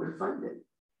 how they're funded.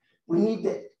 We need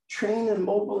to train and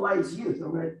mobilize youth.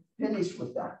 I'm going to finish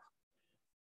with that.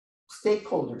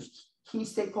 Stakeholders, key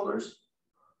stakeholders,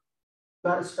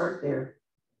 got to start there.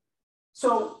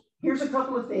 So here's a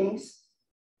couple of things.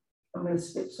 I'm going to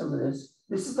skip some of this.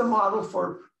 This is the model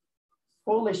for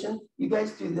coalition. You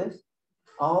guys do this,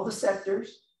 all the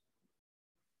sectors.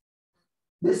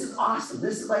 This is awesome.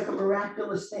 This is like a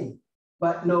miraculous thing.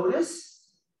 But notice,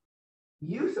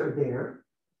 youth are there.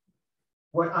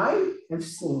 What I have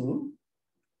seen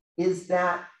is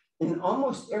that in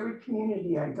almost every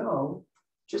community I go,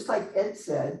 just like Ed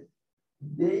said,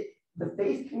 the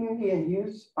faith community and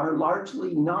youth are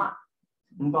largely not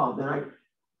involved. And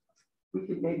we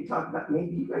could maybe talk about,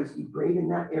 maybe you guys be great in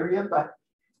that area, but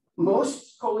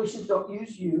most coalitions don't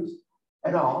use youth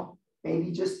at all,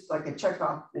 maybe just like a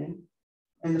checkoff thing.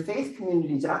 And the faith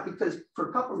community is out because for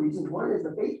a couple of reasons. One is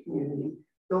the faith community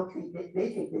don't think they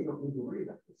think they don't need to worry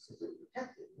about this because they're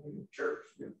protected. They're in church,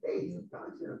 their faith,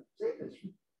 God's going to save us.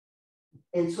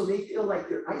 And so they feel like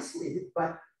they're isolated,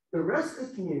 but the rest of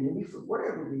the community, for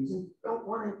whatever reason, don't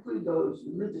want to include those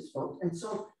religious folks. And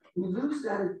so we lose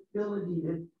that ability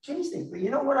to change things. But you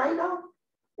know what I know?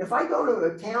 If I go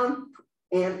to a town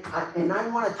and I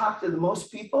want to talk to the most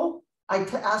people, I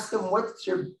ask them what's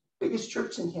your biggest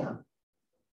church in town.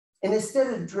 And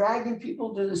instead of dragging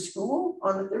people to the school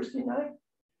on a Thursday night,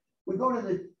 we go to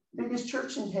the biggest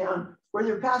church in town where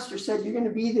their pastor said, you're going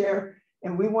to be there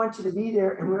and we want you to be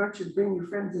there and we want you to bring your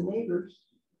friends and neighbors.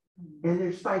 And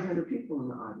there's 500 people in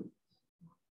the audience.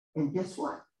 And guess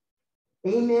what?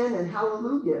 Amen and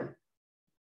hallelujah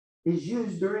is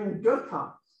used during drug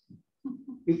talks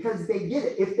because they get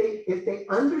it. If they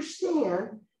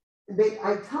understand,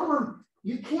 I tell them,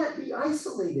 you can't be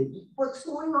isolated. What's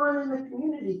going on in the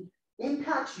community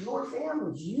impacts your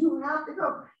families. You have to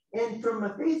go. And from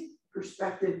a faith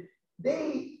perspective,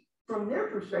 from their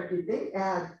perspective, they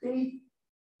add faith,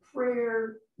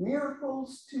 prayer,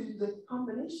 miracles to the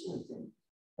combination of things.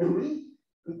 And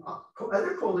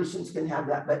other coalitions can have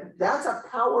that, but that's a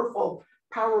powerful,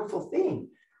 powerful thing.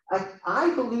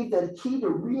 I believe that a key to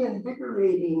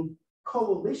reinvigorating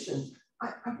coalitions,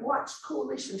 I've watched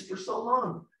coalitions for so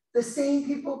long. The same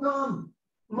people come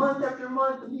month after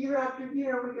month, year after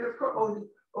year. We get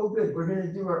oh good, we're going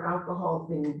to do our alcohol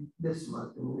thing this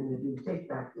month, and we're going to do take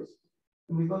back this.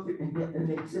 And we go through and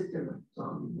they sit there like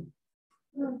zombies.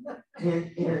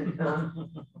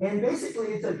 And basically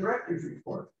it's a director's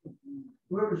report.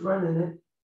 Whoever's running it,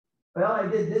 well, I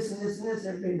did this and this and this,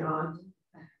 everybody nods.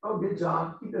 Oh, good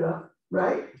job, keep it up,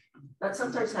 right? That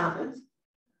sometimes happens.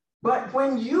 But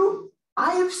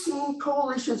I have seen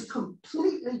coalitions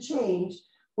completely change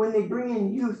when they bring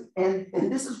in youth, and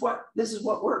this is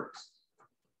what works.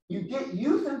 You get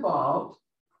youth involved,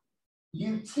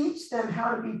 you teach them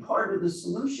how to be part of the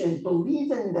solution,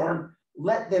 believe in them,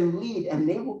 let them lead, and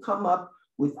they will come up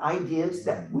with ideas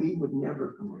that we would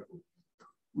never come up with.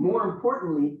 More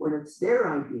importantly, when it's their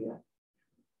idea,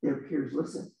 their peers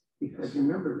listen, because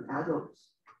remember, adults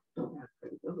don't have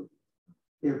credibility.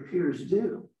 Their peers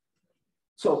do.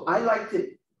 So I like to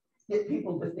get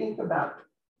people to think about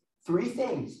 3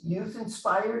 things: youth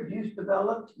inspired, youth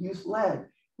developed, youth led.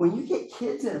 When you get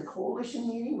kids in a coalition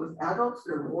meeting with adults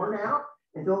that are worn out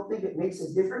and don't think it makes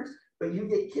a difference, but you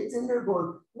get kids in there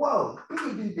going, whoa, we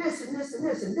can do this and this and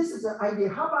this, and this is an idea.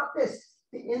 How about this?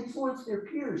 To influence their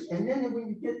peers. And then when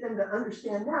you get them to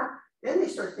understand that, then they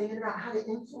start thinking about how to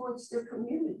influence their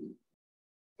community.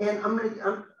 And I'm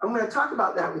gonna talk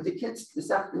about that with the kids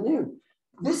this afternoon.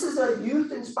 This is a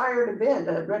youth-inspired event,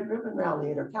 a Red Ribbon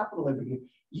Rally at our Capitol every year.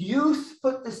 Youth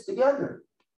put this together.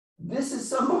 This is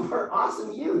some of our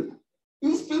awesome youth.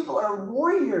 These people are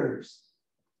warriors.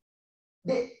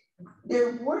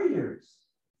 They're warriors.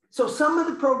 So some of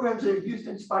the programs that are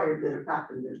youth-inspired that have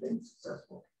happened, they've been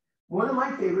successful. One of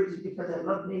my favorites is because I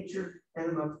love nature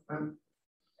and I'm an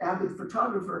avid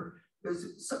photographer.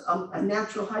 There's a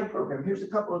natural high program. Here's a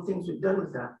couple of things we've done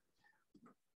with that.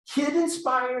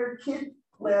 Kid-inspired,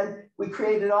 kid-led, we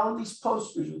created all of these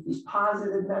posters with these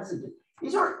positive messages.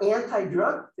 These aren't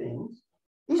anti-drug things.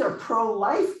 These are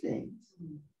pro-life things.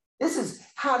 This is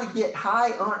how to get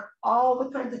high on all the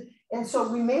kinds of, and so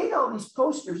we made all these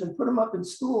posters and put them up in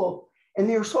school, and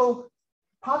they were so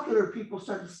popular, people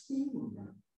started stealing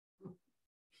them.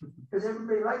 Because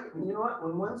everybody liked it. And you know what?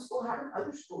 When one school had it,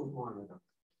 other schools wanted them.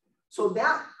 So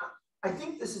that, I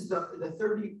think this is the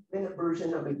 30-minute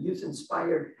version of a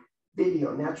youth-inspired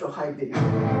video, natural high video.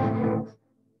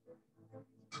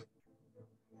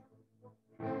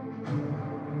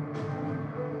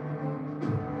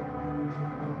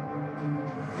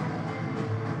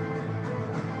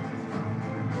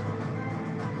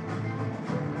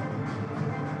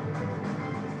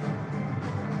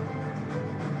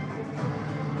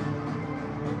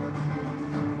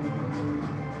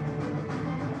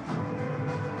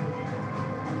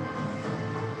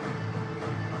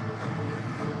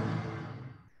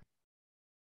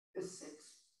 The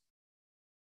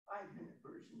 5-minute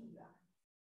version of that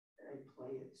I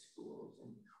play at schools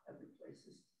and other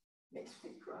places makes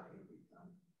me cry every time.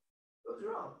 Those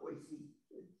are all Boise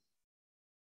kids.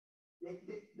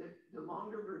 The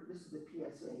longer version, this is the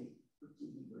PSA for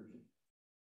TV version.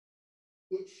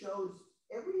 It shows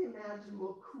every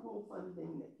imaginable cool, fun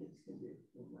thing that kids can do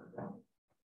in their life.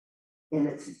 And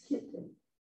it's a kid thing.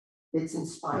 It's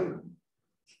inspiring.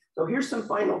 So here's some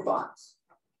final thoughts.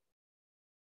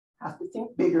 Have to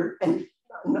think bigger, and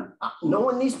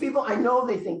knowing these people, I know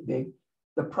they think big.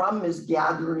 The problem is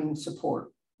gathering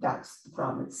support. That's the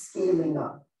problem. It's scaling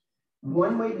up.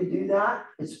 One way to do that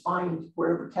is find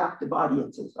wherever captive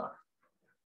audiences are.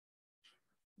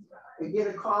 I get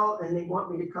a call and they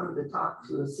want me to come to talk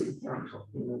to a city council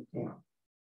in the town.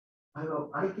 I go,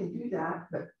 I can do that,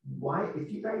 but why,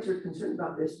 if you guys are concerned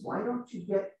about this, why don't you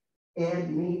get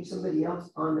Ed, me, somebody else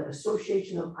on the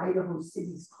Association of Idaho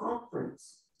Cities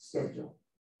conference schedule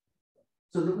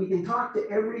so that we can talk to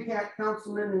every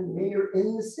councilman and mayor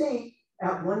in the state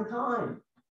at one time.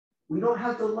 We don't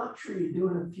have the luxury of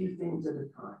doing a few things at a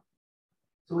time.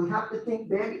 So we have to think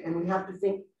big and we have to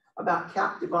think about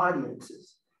captive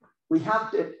audiences. We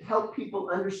have to help people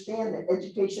understand that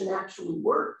education actually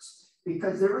works,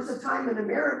 because there was a time in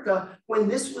America when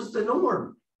this was the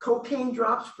norm. Cocaine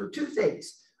drops for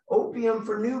toothaches, opium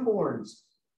for newborns,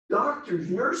 doctors,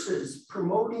 nurses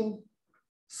promoting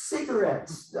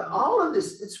cigarettes, all of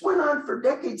this, it's went on for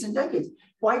decades and decades.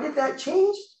 Why did that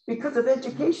change? Because of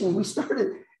education. We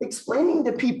started explaining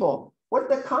to people what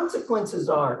the consequences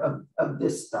are of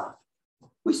this stuff.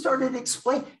 We started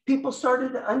explaining, people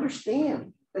started to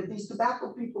understand that these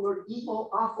tobacco people are evil,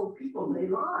 awful people, and they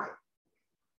lie.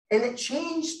 And it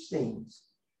changed things.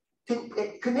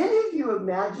 Can any of you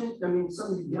imagine, I mean,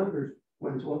 some of the younger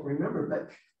ones won't remember,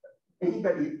 but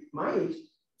anybody my age,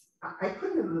 I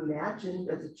couldn't have imagined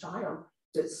as a child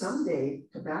that someday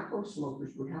tobacco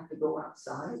smokers would have to go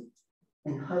outside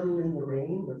and huddle in the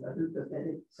rain with other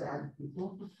pathetic, sad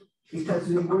people because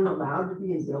we weren't allowed to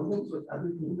be in buildings with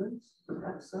other humans for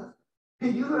that stuff.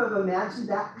 Could you have imagined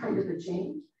that kind of a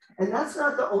change? And that's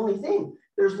not the only thing.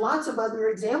 There's lots of other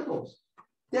examples.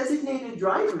 Designated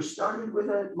drivers started with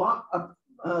a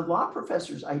law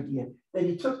professor's idea that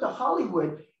he took to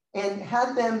Hollywood and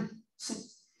had them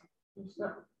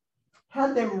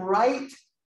write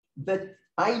the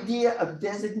idea of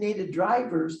designated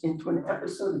drivers into an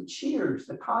episode of Cheers,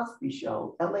 the Cosby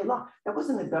Show, LA Law. That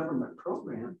wasn't a government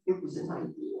program, it was an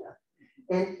idea.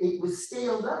 And it was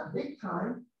scaled up big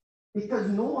time because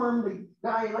Norm, the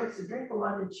guy who likes to drink a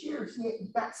lot in Cheers,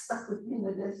 he got stuck with being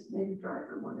the designated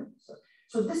driver one episode.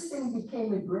 So this thing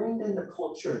became ingrained in the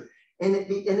culture and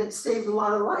it saved a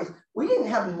lot of lives. We didn't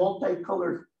have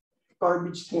multicolored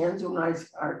garbage cans when I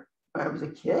was a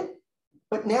kid,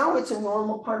 but now it's a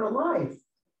normal part of life.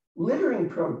 Littering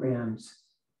programs.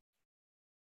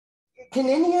 Can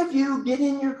any of you get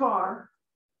in your car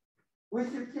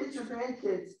with your kids or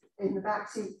grandkids in the back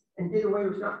seat and get away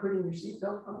with not putting your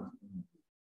seatbelt on?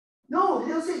 No,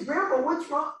 they'll say, Grandpa, what's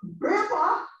wrong?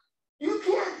 Grandpa, you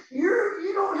can't,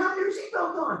 you don't have your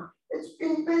seatbelt on. It's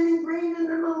been ingrained in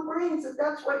their little brains that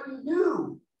that's what you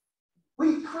do.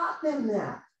 We taught them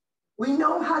that. We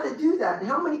know how to do that. And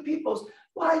how many people's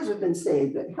lives have been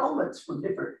saved at helmets from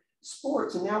different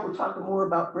sports. And now we're talking more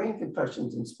about brain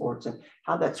concussions in sports and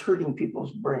how that's hurting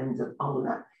people's brains and all of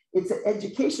that. It's an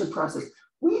education process.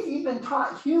 We've even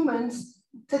taught humans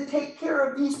to take care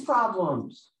of these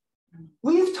problems.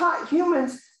 We've taught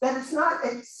humans that it's not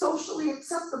socially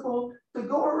acceptable to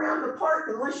go around the park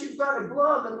unless you've got a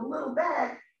glove and a little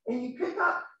bag and you pick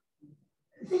up.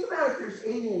 Think about if there's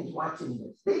aliens watching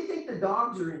this. They think the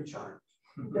dogs are in charge,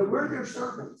 that we're their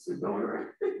servants. They're going around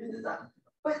picking this up.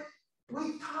 But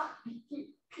we taught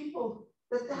people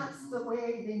that that's the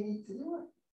way they need to do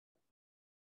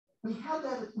it. We have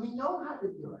that, we know how to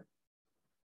do it.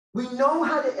 We know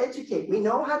how to educate. We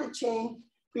know how to change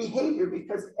behavior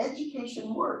because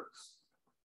education works.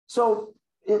 So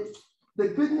the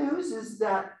good news is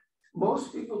that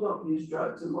most people don't use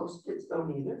drugs and most kids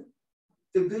don't either.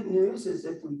 The good news is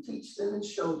if we teach them and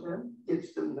show them,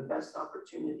 gives them the best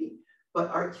opportunity. But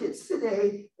our kids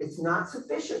today, it's not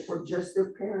sufficient for just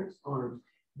their parents' arms.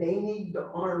 They need the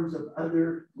arms of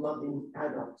other loving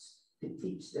adults to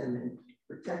teach them and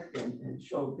protect them and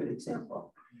show a good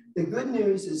example. The good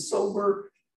news is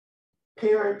sober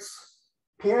parents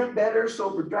parent better,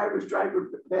 sober drivers drive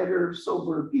better,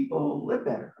 sober people live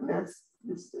better. I mean,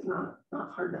 it's not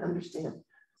hard to understand.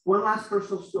 One last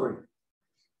personal story.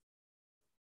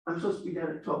 I'm supposed to be done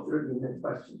at 12:30 and then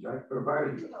questions, right? Or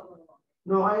already.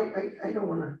 No, I don't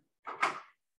want to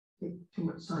take too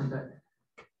much time, but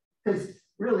because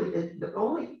really,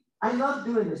 I love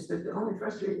doing this, but the only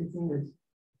frustrating thing is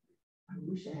I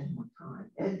wish I had more time.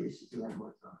 Ed wishes he had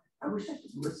more time. I wish I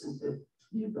could listen to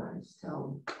you guys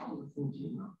tell all the things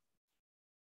you know.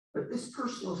 But this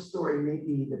personal story may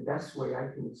be the best way I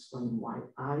can explain why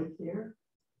I care,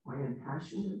 why I'm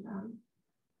passionate about it.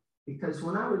 Because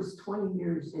when I was 20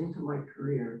 years into my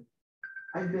career,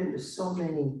 I've been to so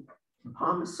many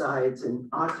homicides and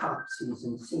autopsies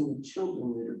and seen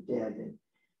children that are dead and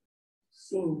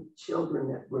seen children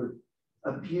that were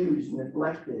abused,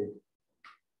 neglected,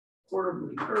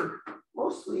 horribly hurt,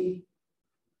 mostly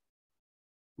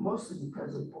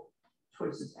because of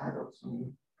choices adults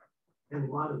made. And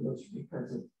a lot of those were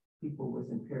because of people with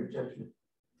impaired judgment.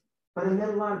 But I met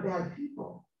a lot of bad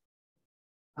people.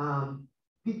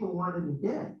 People wanted me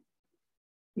dead.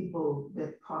 People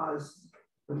that caused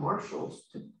the marshals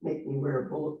to make me wear a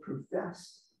bulletproof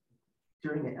vest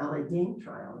during an LA gang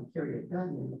trial and carry a gun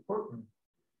in the courtroom,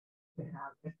 to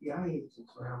have FBI agents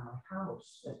around my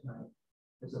house at night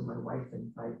because of my wife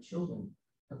and 5 children,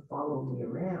 to follow me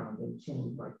around and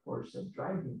change my course of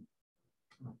driving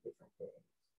on different days.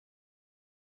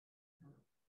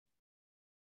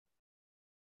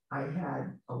 I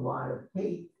had a lot of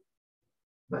hate,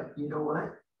 but you know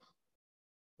what?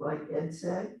 Like Ed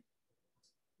said,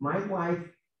 my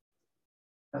wife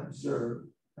observed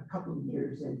a couple of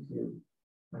years into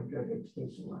my drug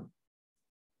education life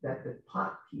that the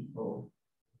pot people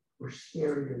were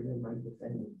scarier than my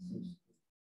defendants used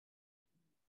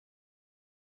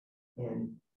to be.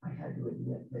 And I had to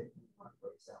admit that in one way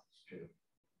that was true.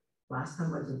 Last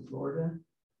time I was in Florida,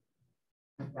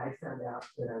 a guy found out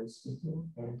that I was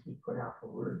speaking, and he put out the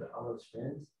word to all his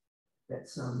friends that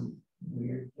some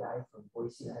weird guy from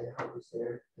Boise, Idaho was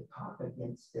there to talk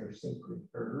against their sacred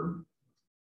herb.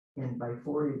 And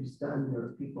before he was done, there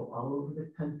were people all over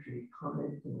the country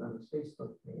commenting on his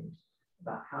Facebook page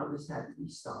about how this had to be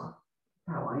stopped,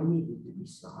 how I needed to be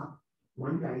stopped.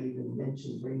 One guy even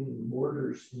mentioned bringing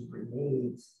mortars and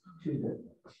grenades to the,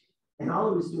 and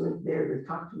all he was doing there to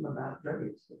talk to him about drug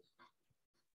education.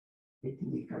 It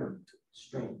can be kind of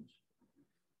strange.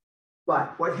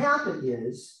 But what happened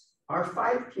is our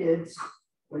 5 kids,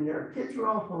 when their kids were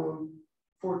all home,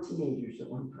 4 teenagers at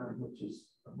one time, which is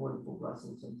a wonderful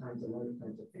blessing sometimes, and other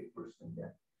times a big worse than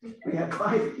death. We had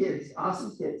 5 kids,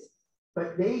 awesome kids,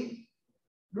 but they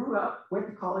grew up, went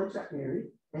to college, got married,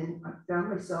 and I found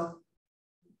myself,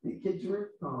 the kids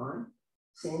were gone.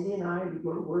 Sandy and I would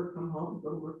go to work, come home, go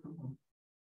to work, come home.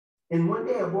 And one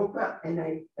day I woke up and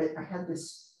I had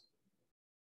this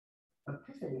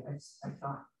epiphany. I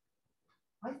thought,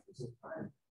 life isn't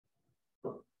fun.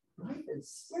 Life is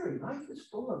scary. Life is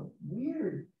full of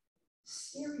weird,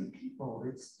 scary people.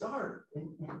 It's dark. And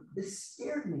this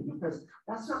scared me because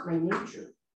that's not my nature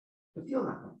to feel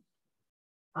that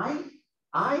way.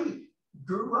 I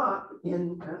grew up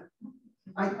in,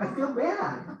 I feel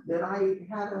bad that I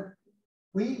had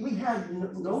we had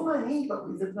no money, but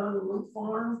we lived on a little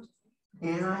farm,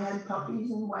 and I had puppies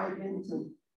and wagons,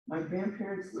 and my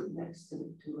grandparents lived next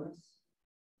to us.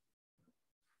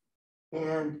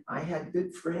 And I had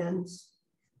good friends.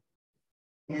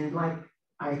 And like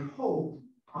I hope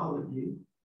all of you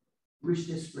wish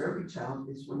this for every child,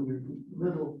 is when you're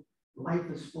little, life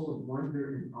is full of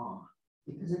wonder and awe,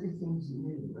 because everything's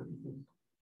new, everything's,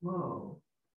 whoa.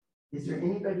 Is there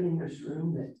anybody in this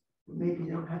room that maybe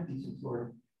you don't have these in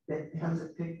Florida that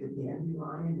hasn't picked a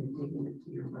dandelion and taken it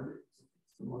to your mother?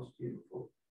 It's the most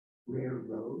beautiful, rare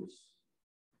rose,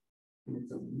 and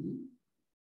it's a weed.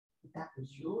 That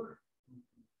was your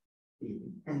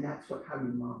baby, and that's how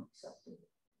your mom accepted it.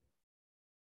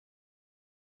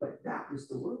 But that was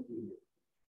the world we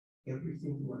knew.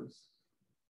 Everything was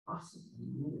awesome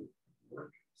and new and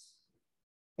wondrous.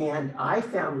 And I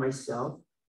found myself,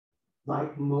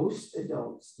 like most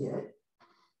adults did,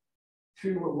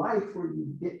 through a life where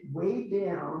you get way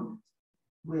down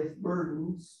with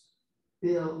burdens,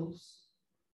 bills,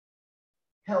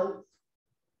 health,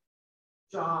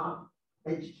 job,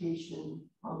 education,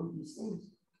 all of these things.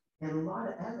 And a lot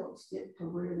of adults get to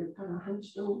where they're kind of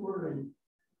hunched over and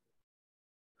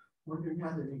wondering how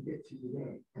they're going to get through the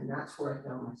day. And that's where I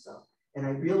found myself. And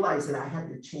I realized that I had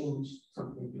to change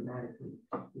something dramatically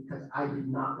because I did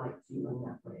not like feeling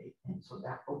that way. And so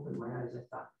that opened my eyes. I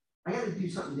thought, I got to do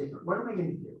something different. What am I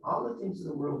going to do? All the things in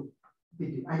the world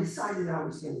could do. I decided I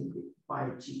was going to buy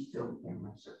a cheap film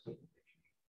camera and start taking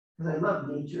pictures. Because I love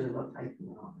nature, I love hiking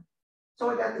and all that. So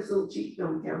I got this little cheap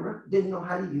film camera, didn't know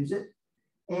how to use it,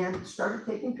 and started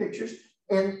taking pictures.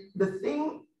 And the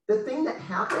thing that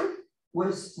happened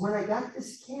was when I got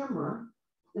this camera,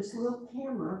 this little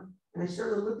camera, and I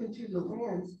started looking through the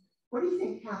lens, what do you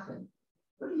think happened?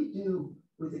 What do you do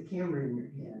with a camera in your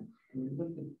hand? And you're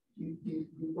looking, you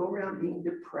go around being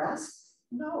depressed?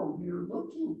 No, you're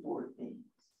looking for things.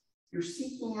 You're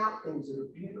seeking out things that are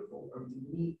beautiful or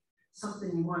unique,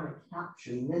 something you want to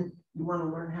capture. And then you want to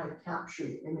learn how to capture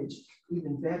the image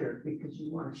even better because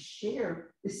you want to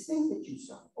share this thing that you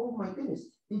saw. Oh my goodness,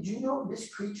 did you know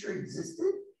this creature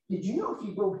existed? Did you know if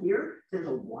you go here, there's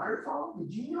a waterfall?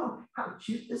 Did you know how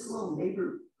cute this little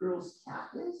neighbor girl's cat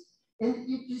is? And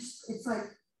you just, it's like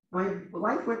my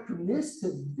life went from this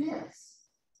to this.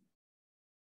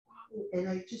 And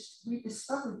I just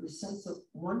rediscovered the sense of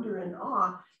wonder and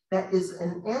awe that is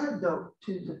an antidote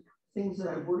to the things that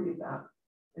I worry about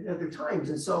at other times.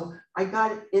 And so I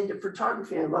got into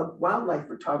photography. I love wildlife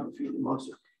photography the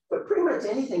most, but pretty much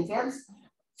anything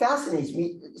fascinates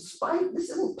me. This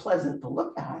isn't pleasant to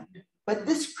look at, but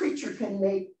this creature can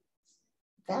make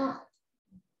that.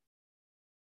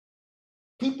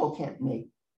 People can't make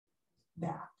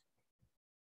that.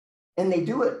 And they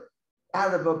do it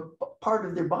out of a part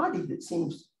of their body that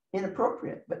seems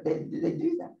inappropriate, but they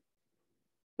do that.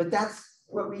 But that's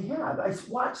what we have. I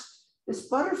watched this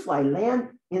butterfly land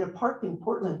in a park in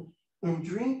Portland and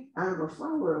drink out of a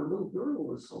flower a little girl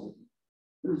was holding.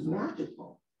 It was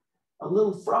magical. A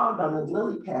little frog on a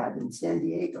lily pad in San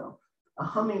Diego. A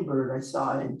hummingbird I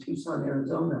saw in Tucson,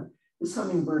 Arizona. This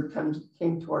hummingbird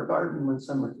came to our garden one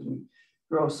summer because we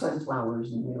grow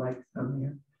sunflowers and they like to come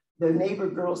here. The neighbor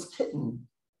girl's kitten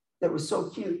that was so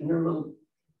cute in her little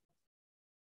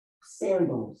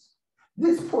sandals.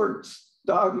 This poor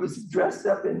dog was dressed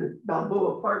up in the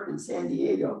Balboa Park in San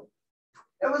Diego.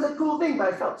 It was a cool thing,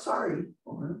 but I felt sorry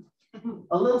for him.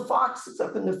 A little fox that's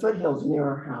up in the foothills near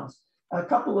our house. A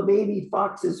couple of baby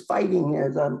foxes fighting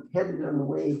as I'm headed on the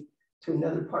way to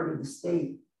another part of the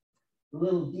state. A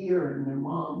little deer and their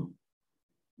mom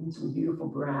in some beautiful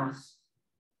grass.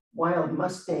 Wild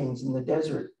mustangs in the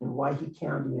desert in Waihee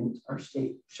County in our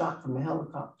state, shot from a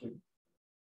helicopter.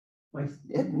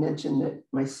 Ed mentioned that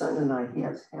my son and I, he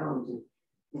has hounds, and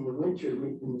in the winter,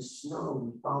 in the snow,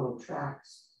 we follow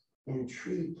tracks and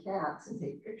tree cats and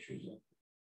take pictures of them.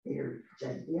 They are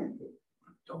gigantic.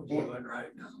 Don't do it right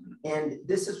now. And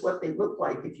this is what they look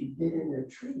like if you get in a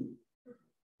tree.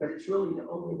 But it's really the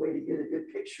only way to get a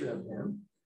good picture of them.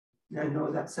 And I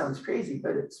know that sounds crazy,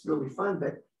 but it's really fun.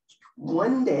 But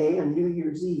one day on New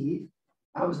Year's Eve,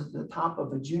 I was at the top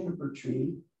of a juniper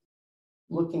tree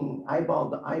looking eyeball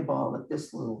to eyeball at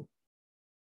this little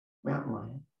mountain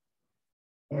lion.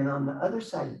 And on the other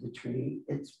side of the tree,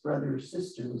 its brother or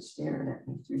sister was staring at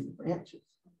me through the branches.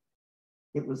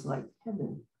 It was like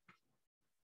heaven.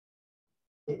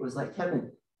 It was like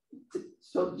heaven.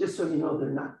 So just so you know,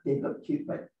 they look cute,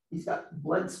 but he's got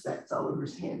blood specks all over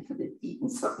his hand because they've eaten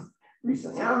something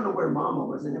recently. I don't know where Mama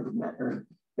was. I never met her,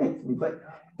 thankfully, but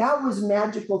that was a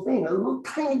magical thing. A little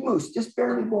tiny moose, just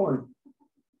barely born.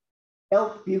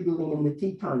 Elk bugling in the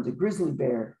Tetons, a grizzly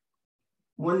bear.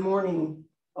 One morning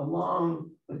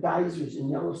along the geysers in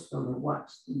Yellowstone, I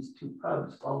watched these two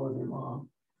cubs follow their mom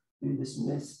through this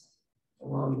mist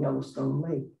along Yellowstone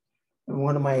Lake. And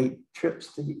one of my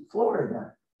trips to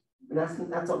Florida, but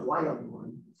that's a wild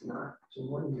one. It's not. It's in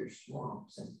one of your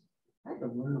swamps. And I had to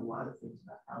learn a lot of things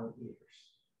about alligators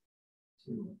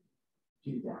to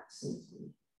do that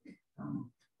safely.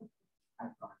 I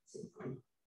thought safely.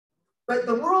 But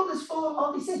the world is full of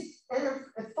all these things, and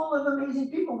it's full of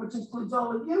amazing people, which includes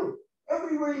all of you.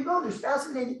 Everywhere you go, there's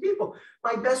fascinating people.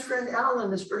 My best friend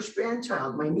Alan, his first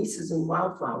grandchild, my nieces in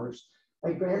wildflowers,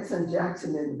 my grandson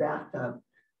Jackson in the bathtub,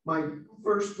 my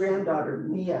first granddaughter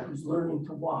Mia, who's learning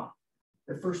to walk,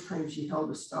 the first time she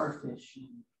held a starfish,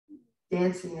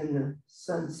 dancing in the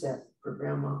sunset for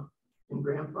Grandma and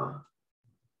Grandpa,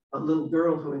 a little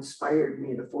girl who inspired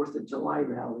me at a 4th of July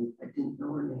rally. I didn't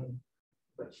know her name,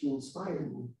 but she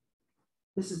inspired me.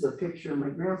 This is a picture of my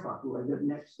grandpa, who I lived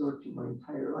next door to my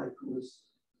entire life, who was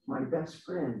my best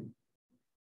friend.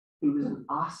 He was an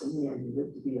awesome man. He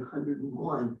lived to be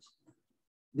 101.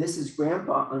 This is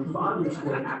Grandpa on Father's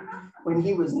Day when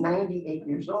he was 98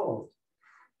 years old,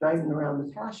 driving around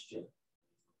the pasture.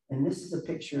 And this is a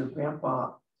picture of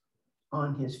Grandpa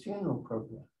on his funeral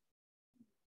program.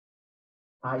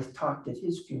 I talked at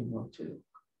his funeral too.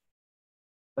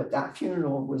 But that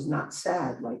funeral was not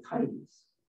sad like Heidi's.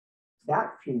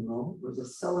 That funeral was a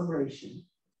celebration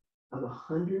of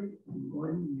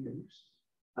 101 years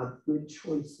of good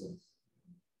choices,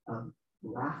 of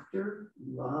laughter,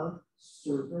 love,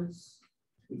 service,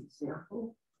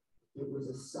 example. It was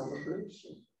a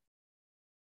celebration.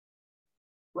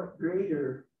 What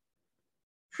greater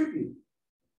tribute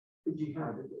could you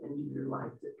have at the end of your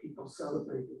life that people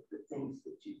celebrated the things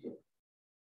that you did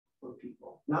for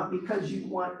people? Not because you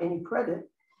want any credit,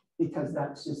 because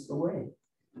that's just the way.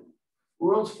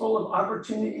 World's full of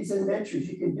opportunities and ventures.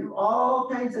 You can do all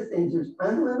kinds of things. There's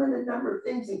unlimited number of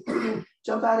things, including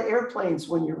jump out of airplanes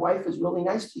when your wife is really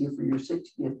nice to you for your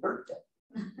 60th birthday.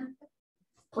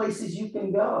 Places you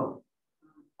can go.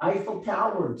 Eiffel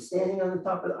Tower, standing on the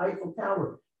top of the Eiffel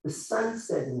Tower. The sun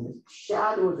setting, the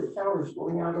shadow of the towers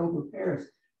going out over Paris.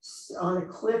 On a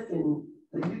cliff in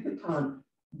the Yucatan,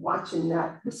 watching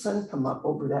the sun come up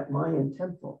over that Mayan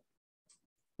temple.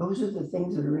 Those are the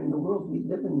things that are in the world. We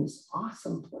live in this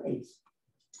awesome place,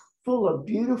 full of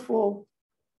beautiful,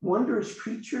 wondrous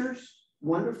creatures,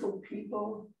 wonderful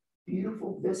people,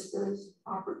 beautiful vistas,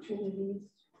 opportunities,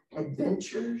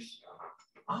 adventures.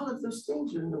 All of those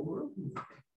things are in the world.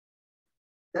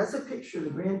 That's a picture of the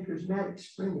Grand Prismatic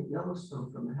Spring at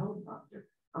Yellowstone from a helicopter.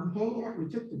 I'm hanging out, we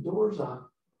took the doors off.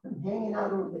 I'm hanging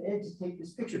out over the edge to take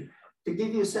this picture. To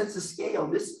give you a sense of scale,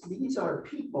 these are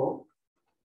people.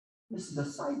 This is a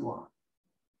sidewalk.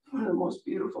 One of the most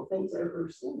beautiful things I've ever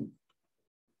seen.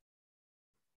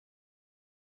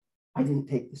 I didn't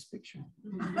take this picture.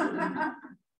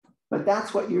 But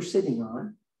that's what you're sitting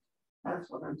on. That's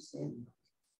what I'm standing on.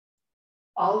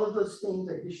 All of those things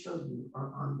I just showed you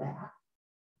are on that.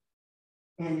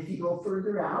 And if you go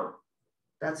further out,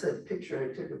 that's a picture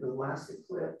I took of the last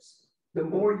eclipse. The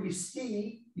more you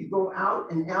see, you go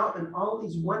out and all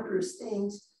these wondrous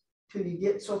things till you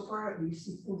get so far out and you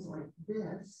see things like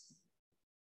this.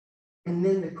 And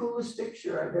then the coolest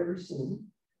picture I've ever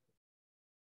seen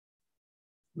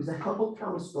was a Hubble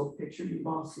telescope picture. You've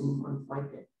all seen one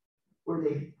like it, where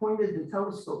they pointed the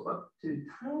telescope up to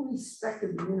a tiny speck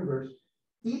of the universe,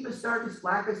 deepest, darkest,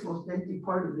 blackest, most empty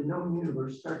part of the known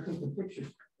universe, started taking pictures.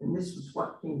 And this was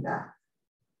what came back.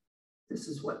 This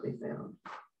is what they found.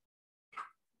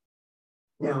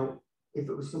 Now, if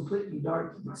it was completely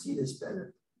dark, you could see this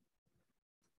better.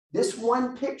 This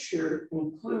one picture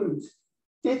includes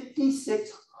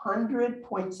 5,600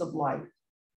 points of light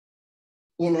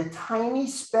in a tiny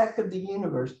speck of the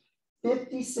universe,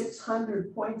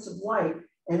 5,600 points of light,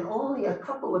 and only a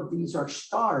couple of these are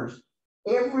stars.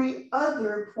 Every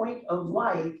other point of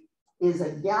light is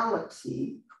a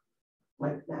galaxy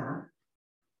like that.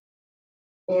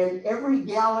 And every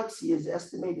galaxy is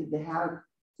estimated to have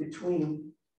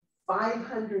between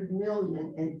 500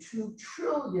 million and 2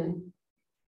 trillion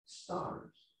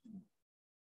stars.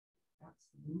 That's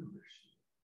the universe.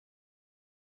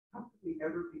 How could we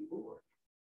ever be bored?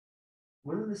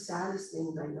 One of the saddest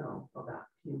things I know about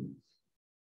humans,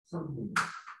 some humans,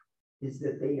 is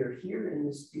that they are here in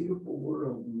this beautiful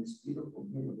world, in this beautiful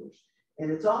universe,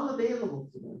 and it's all available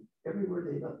to them everywhere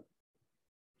they look.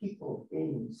 People,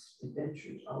 games,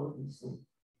 adventures, all of these things,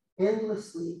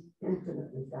 endlessly,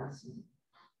 infinitely fascinating.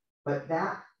 But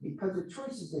that, because of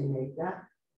choices they make, that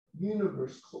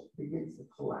universe begins to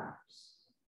collapse,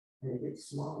 and it gets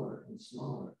smaller and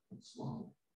smaller and smaller.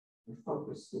 The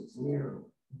focus gets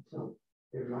narrow until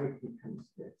their life becomes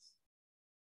this.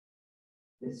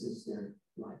 This is their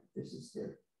life. This is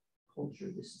their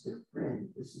culture. This is their friend.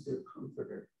 This is their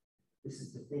comforter. This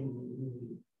is the thing they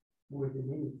need more than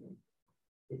anything.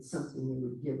 It's something they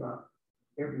would give up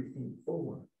everything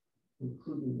for,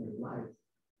 including their life,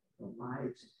 the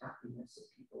lives and happiness of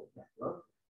people that love them.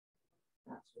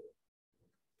 That's what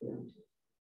it's down to.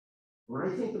 When I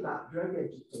think about drug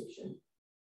education,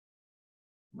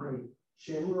 my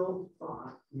general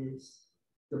thought is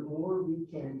the more we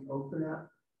can open up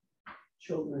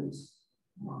children's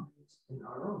minds and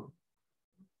our own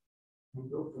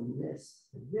and go from this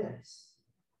to this,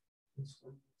 is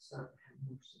when we start to have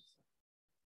more success.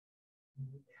 We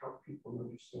need to help people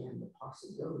understand the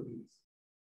possibilities,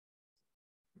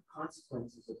 the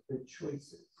consequences of good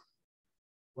choices,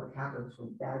 what happens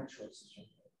when bad choices are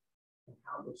made, and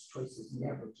how those choices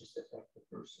never just affect the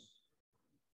person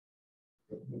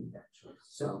that made that choice.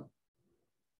 So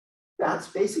that's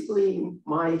basically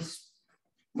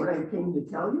what I came to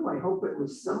tell you. I hope it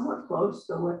was somewhat close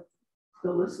to what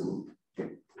the listening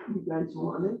you guys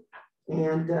wanted.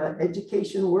 And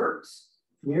education works.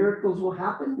 Miracles will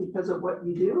happen because of what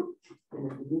you do.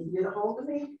 And if you need to get a hold of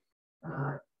me,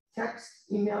 text,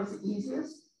 email is the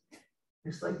easiest,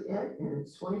 just like Ed, and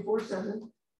it's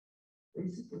 24/7,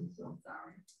 basically. So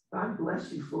God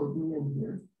bless you for being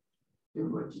here,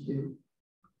 doing what you do.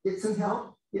 Get some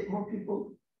help, get more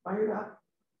people fired up.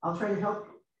 I'll try to help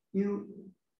you.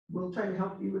 We'll try to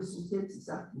help you with some kids this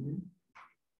afternoon.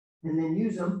 And then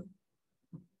use them,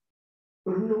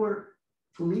 put them to work,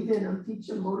 believe in them, teach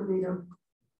them, motivate them,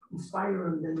 inspire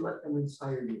them, then let them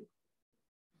inspire you.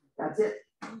 That's it.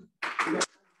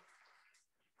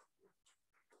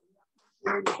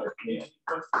 Any questions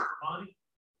for Monty?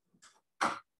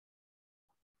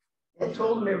 I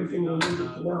told them everything they needed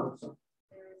to know. So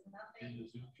There is nothing. In the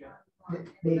Zoom chat?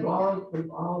 they've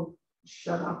all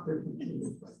shut off their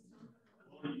computers. Well,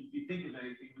 if you think of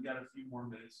anything, we got a few more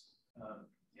minutes.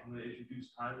 I'm going to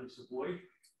introduce Kylie Savoy.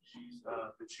 She's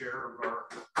the chair of our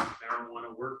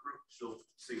marijuana work group. She'll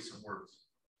say some words.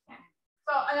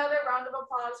 So another round of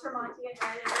applause for Monty and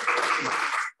Ed.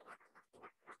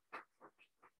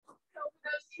 So for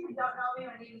those of you who don't know me,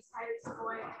 my name is Kylie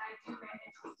Savoy, and I do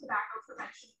manage the tobacco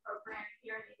prevention program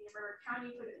here in Indian River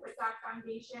County for the Quizzack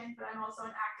Foundation, but I'm also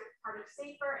an active part of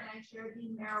SAFER, and I chair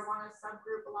the marijuana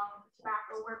subgroup along with the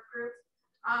tobacco work group.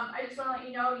 I just want to let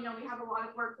you know, we have a lot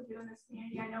of work to do in this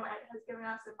community. I know Ed has given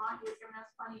us and Monty has given us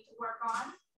plenty to work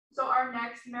on. So our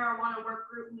next marijuana work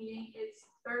group meeting is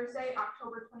Thursday,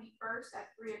 October 21st at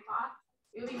 3 o'clock.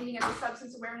 We'll be meeting at the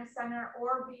Substance Awareness Center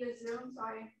or via Zoom, so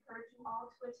I encourage you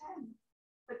all to attend.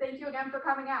 But thank you again for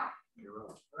coming out. You're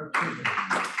welcome.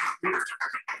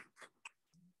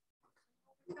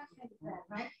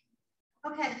 Right?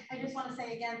 Okay, I just want to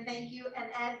say again, thank you. And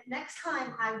Ed, next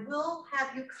time I will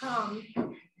have you come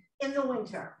in the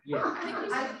winter. Yeah.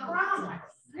 I promise.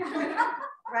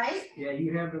 Right? Yeah,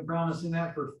 you have been promising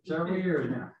that for several years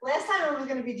now. Last time it was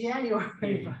going to be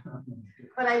January,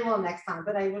 but I will next time.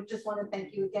 But I would just want to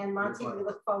thank you again, Monty. We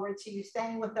look forward to you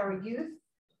staying with our youth.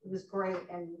 It was great,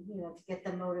 and to get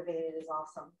them motivated is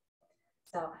awesome.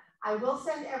 So I will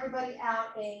send everybody out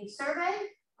a survey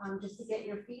just to get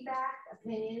your feedback,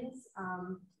 opinions,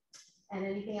 and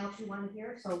anything else you want to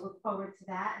hear. So look forward to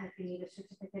that. And if you need a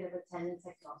certificate of attendance,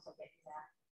 I can also get you that.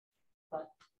 But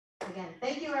again,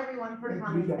 thank you everyone for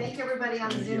coming. Thank you everybody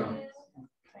on Zoom.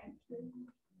 Thank you.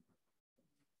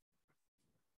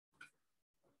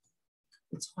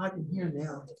 It's hot in here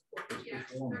now.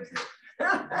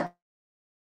 Yeah,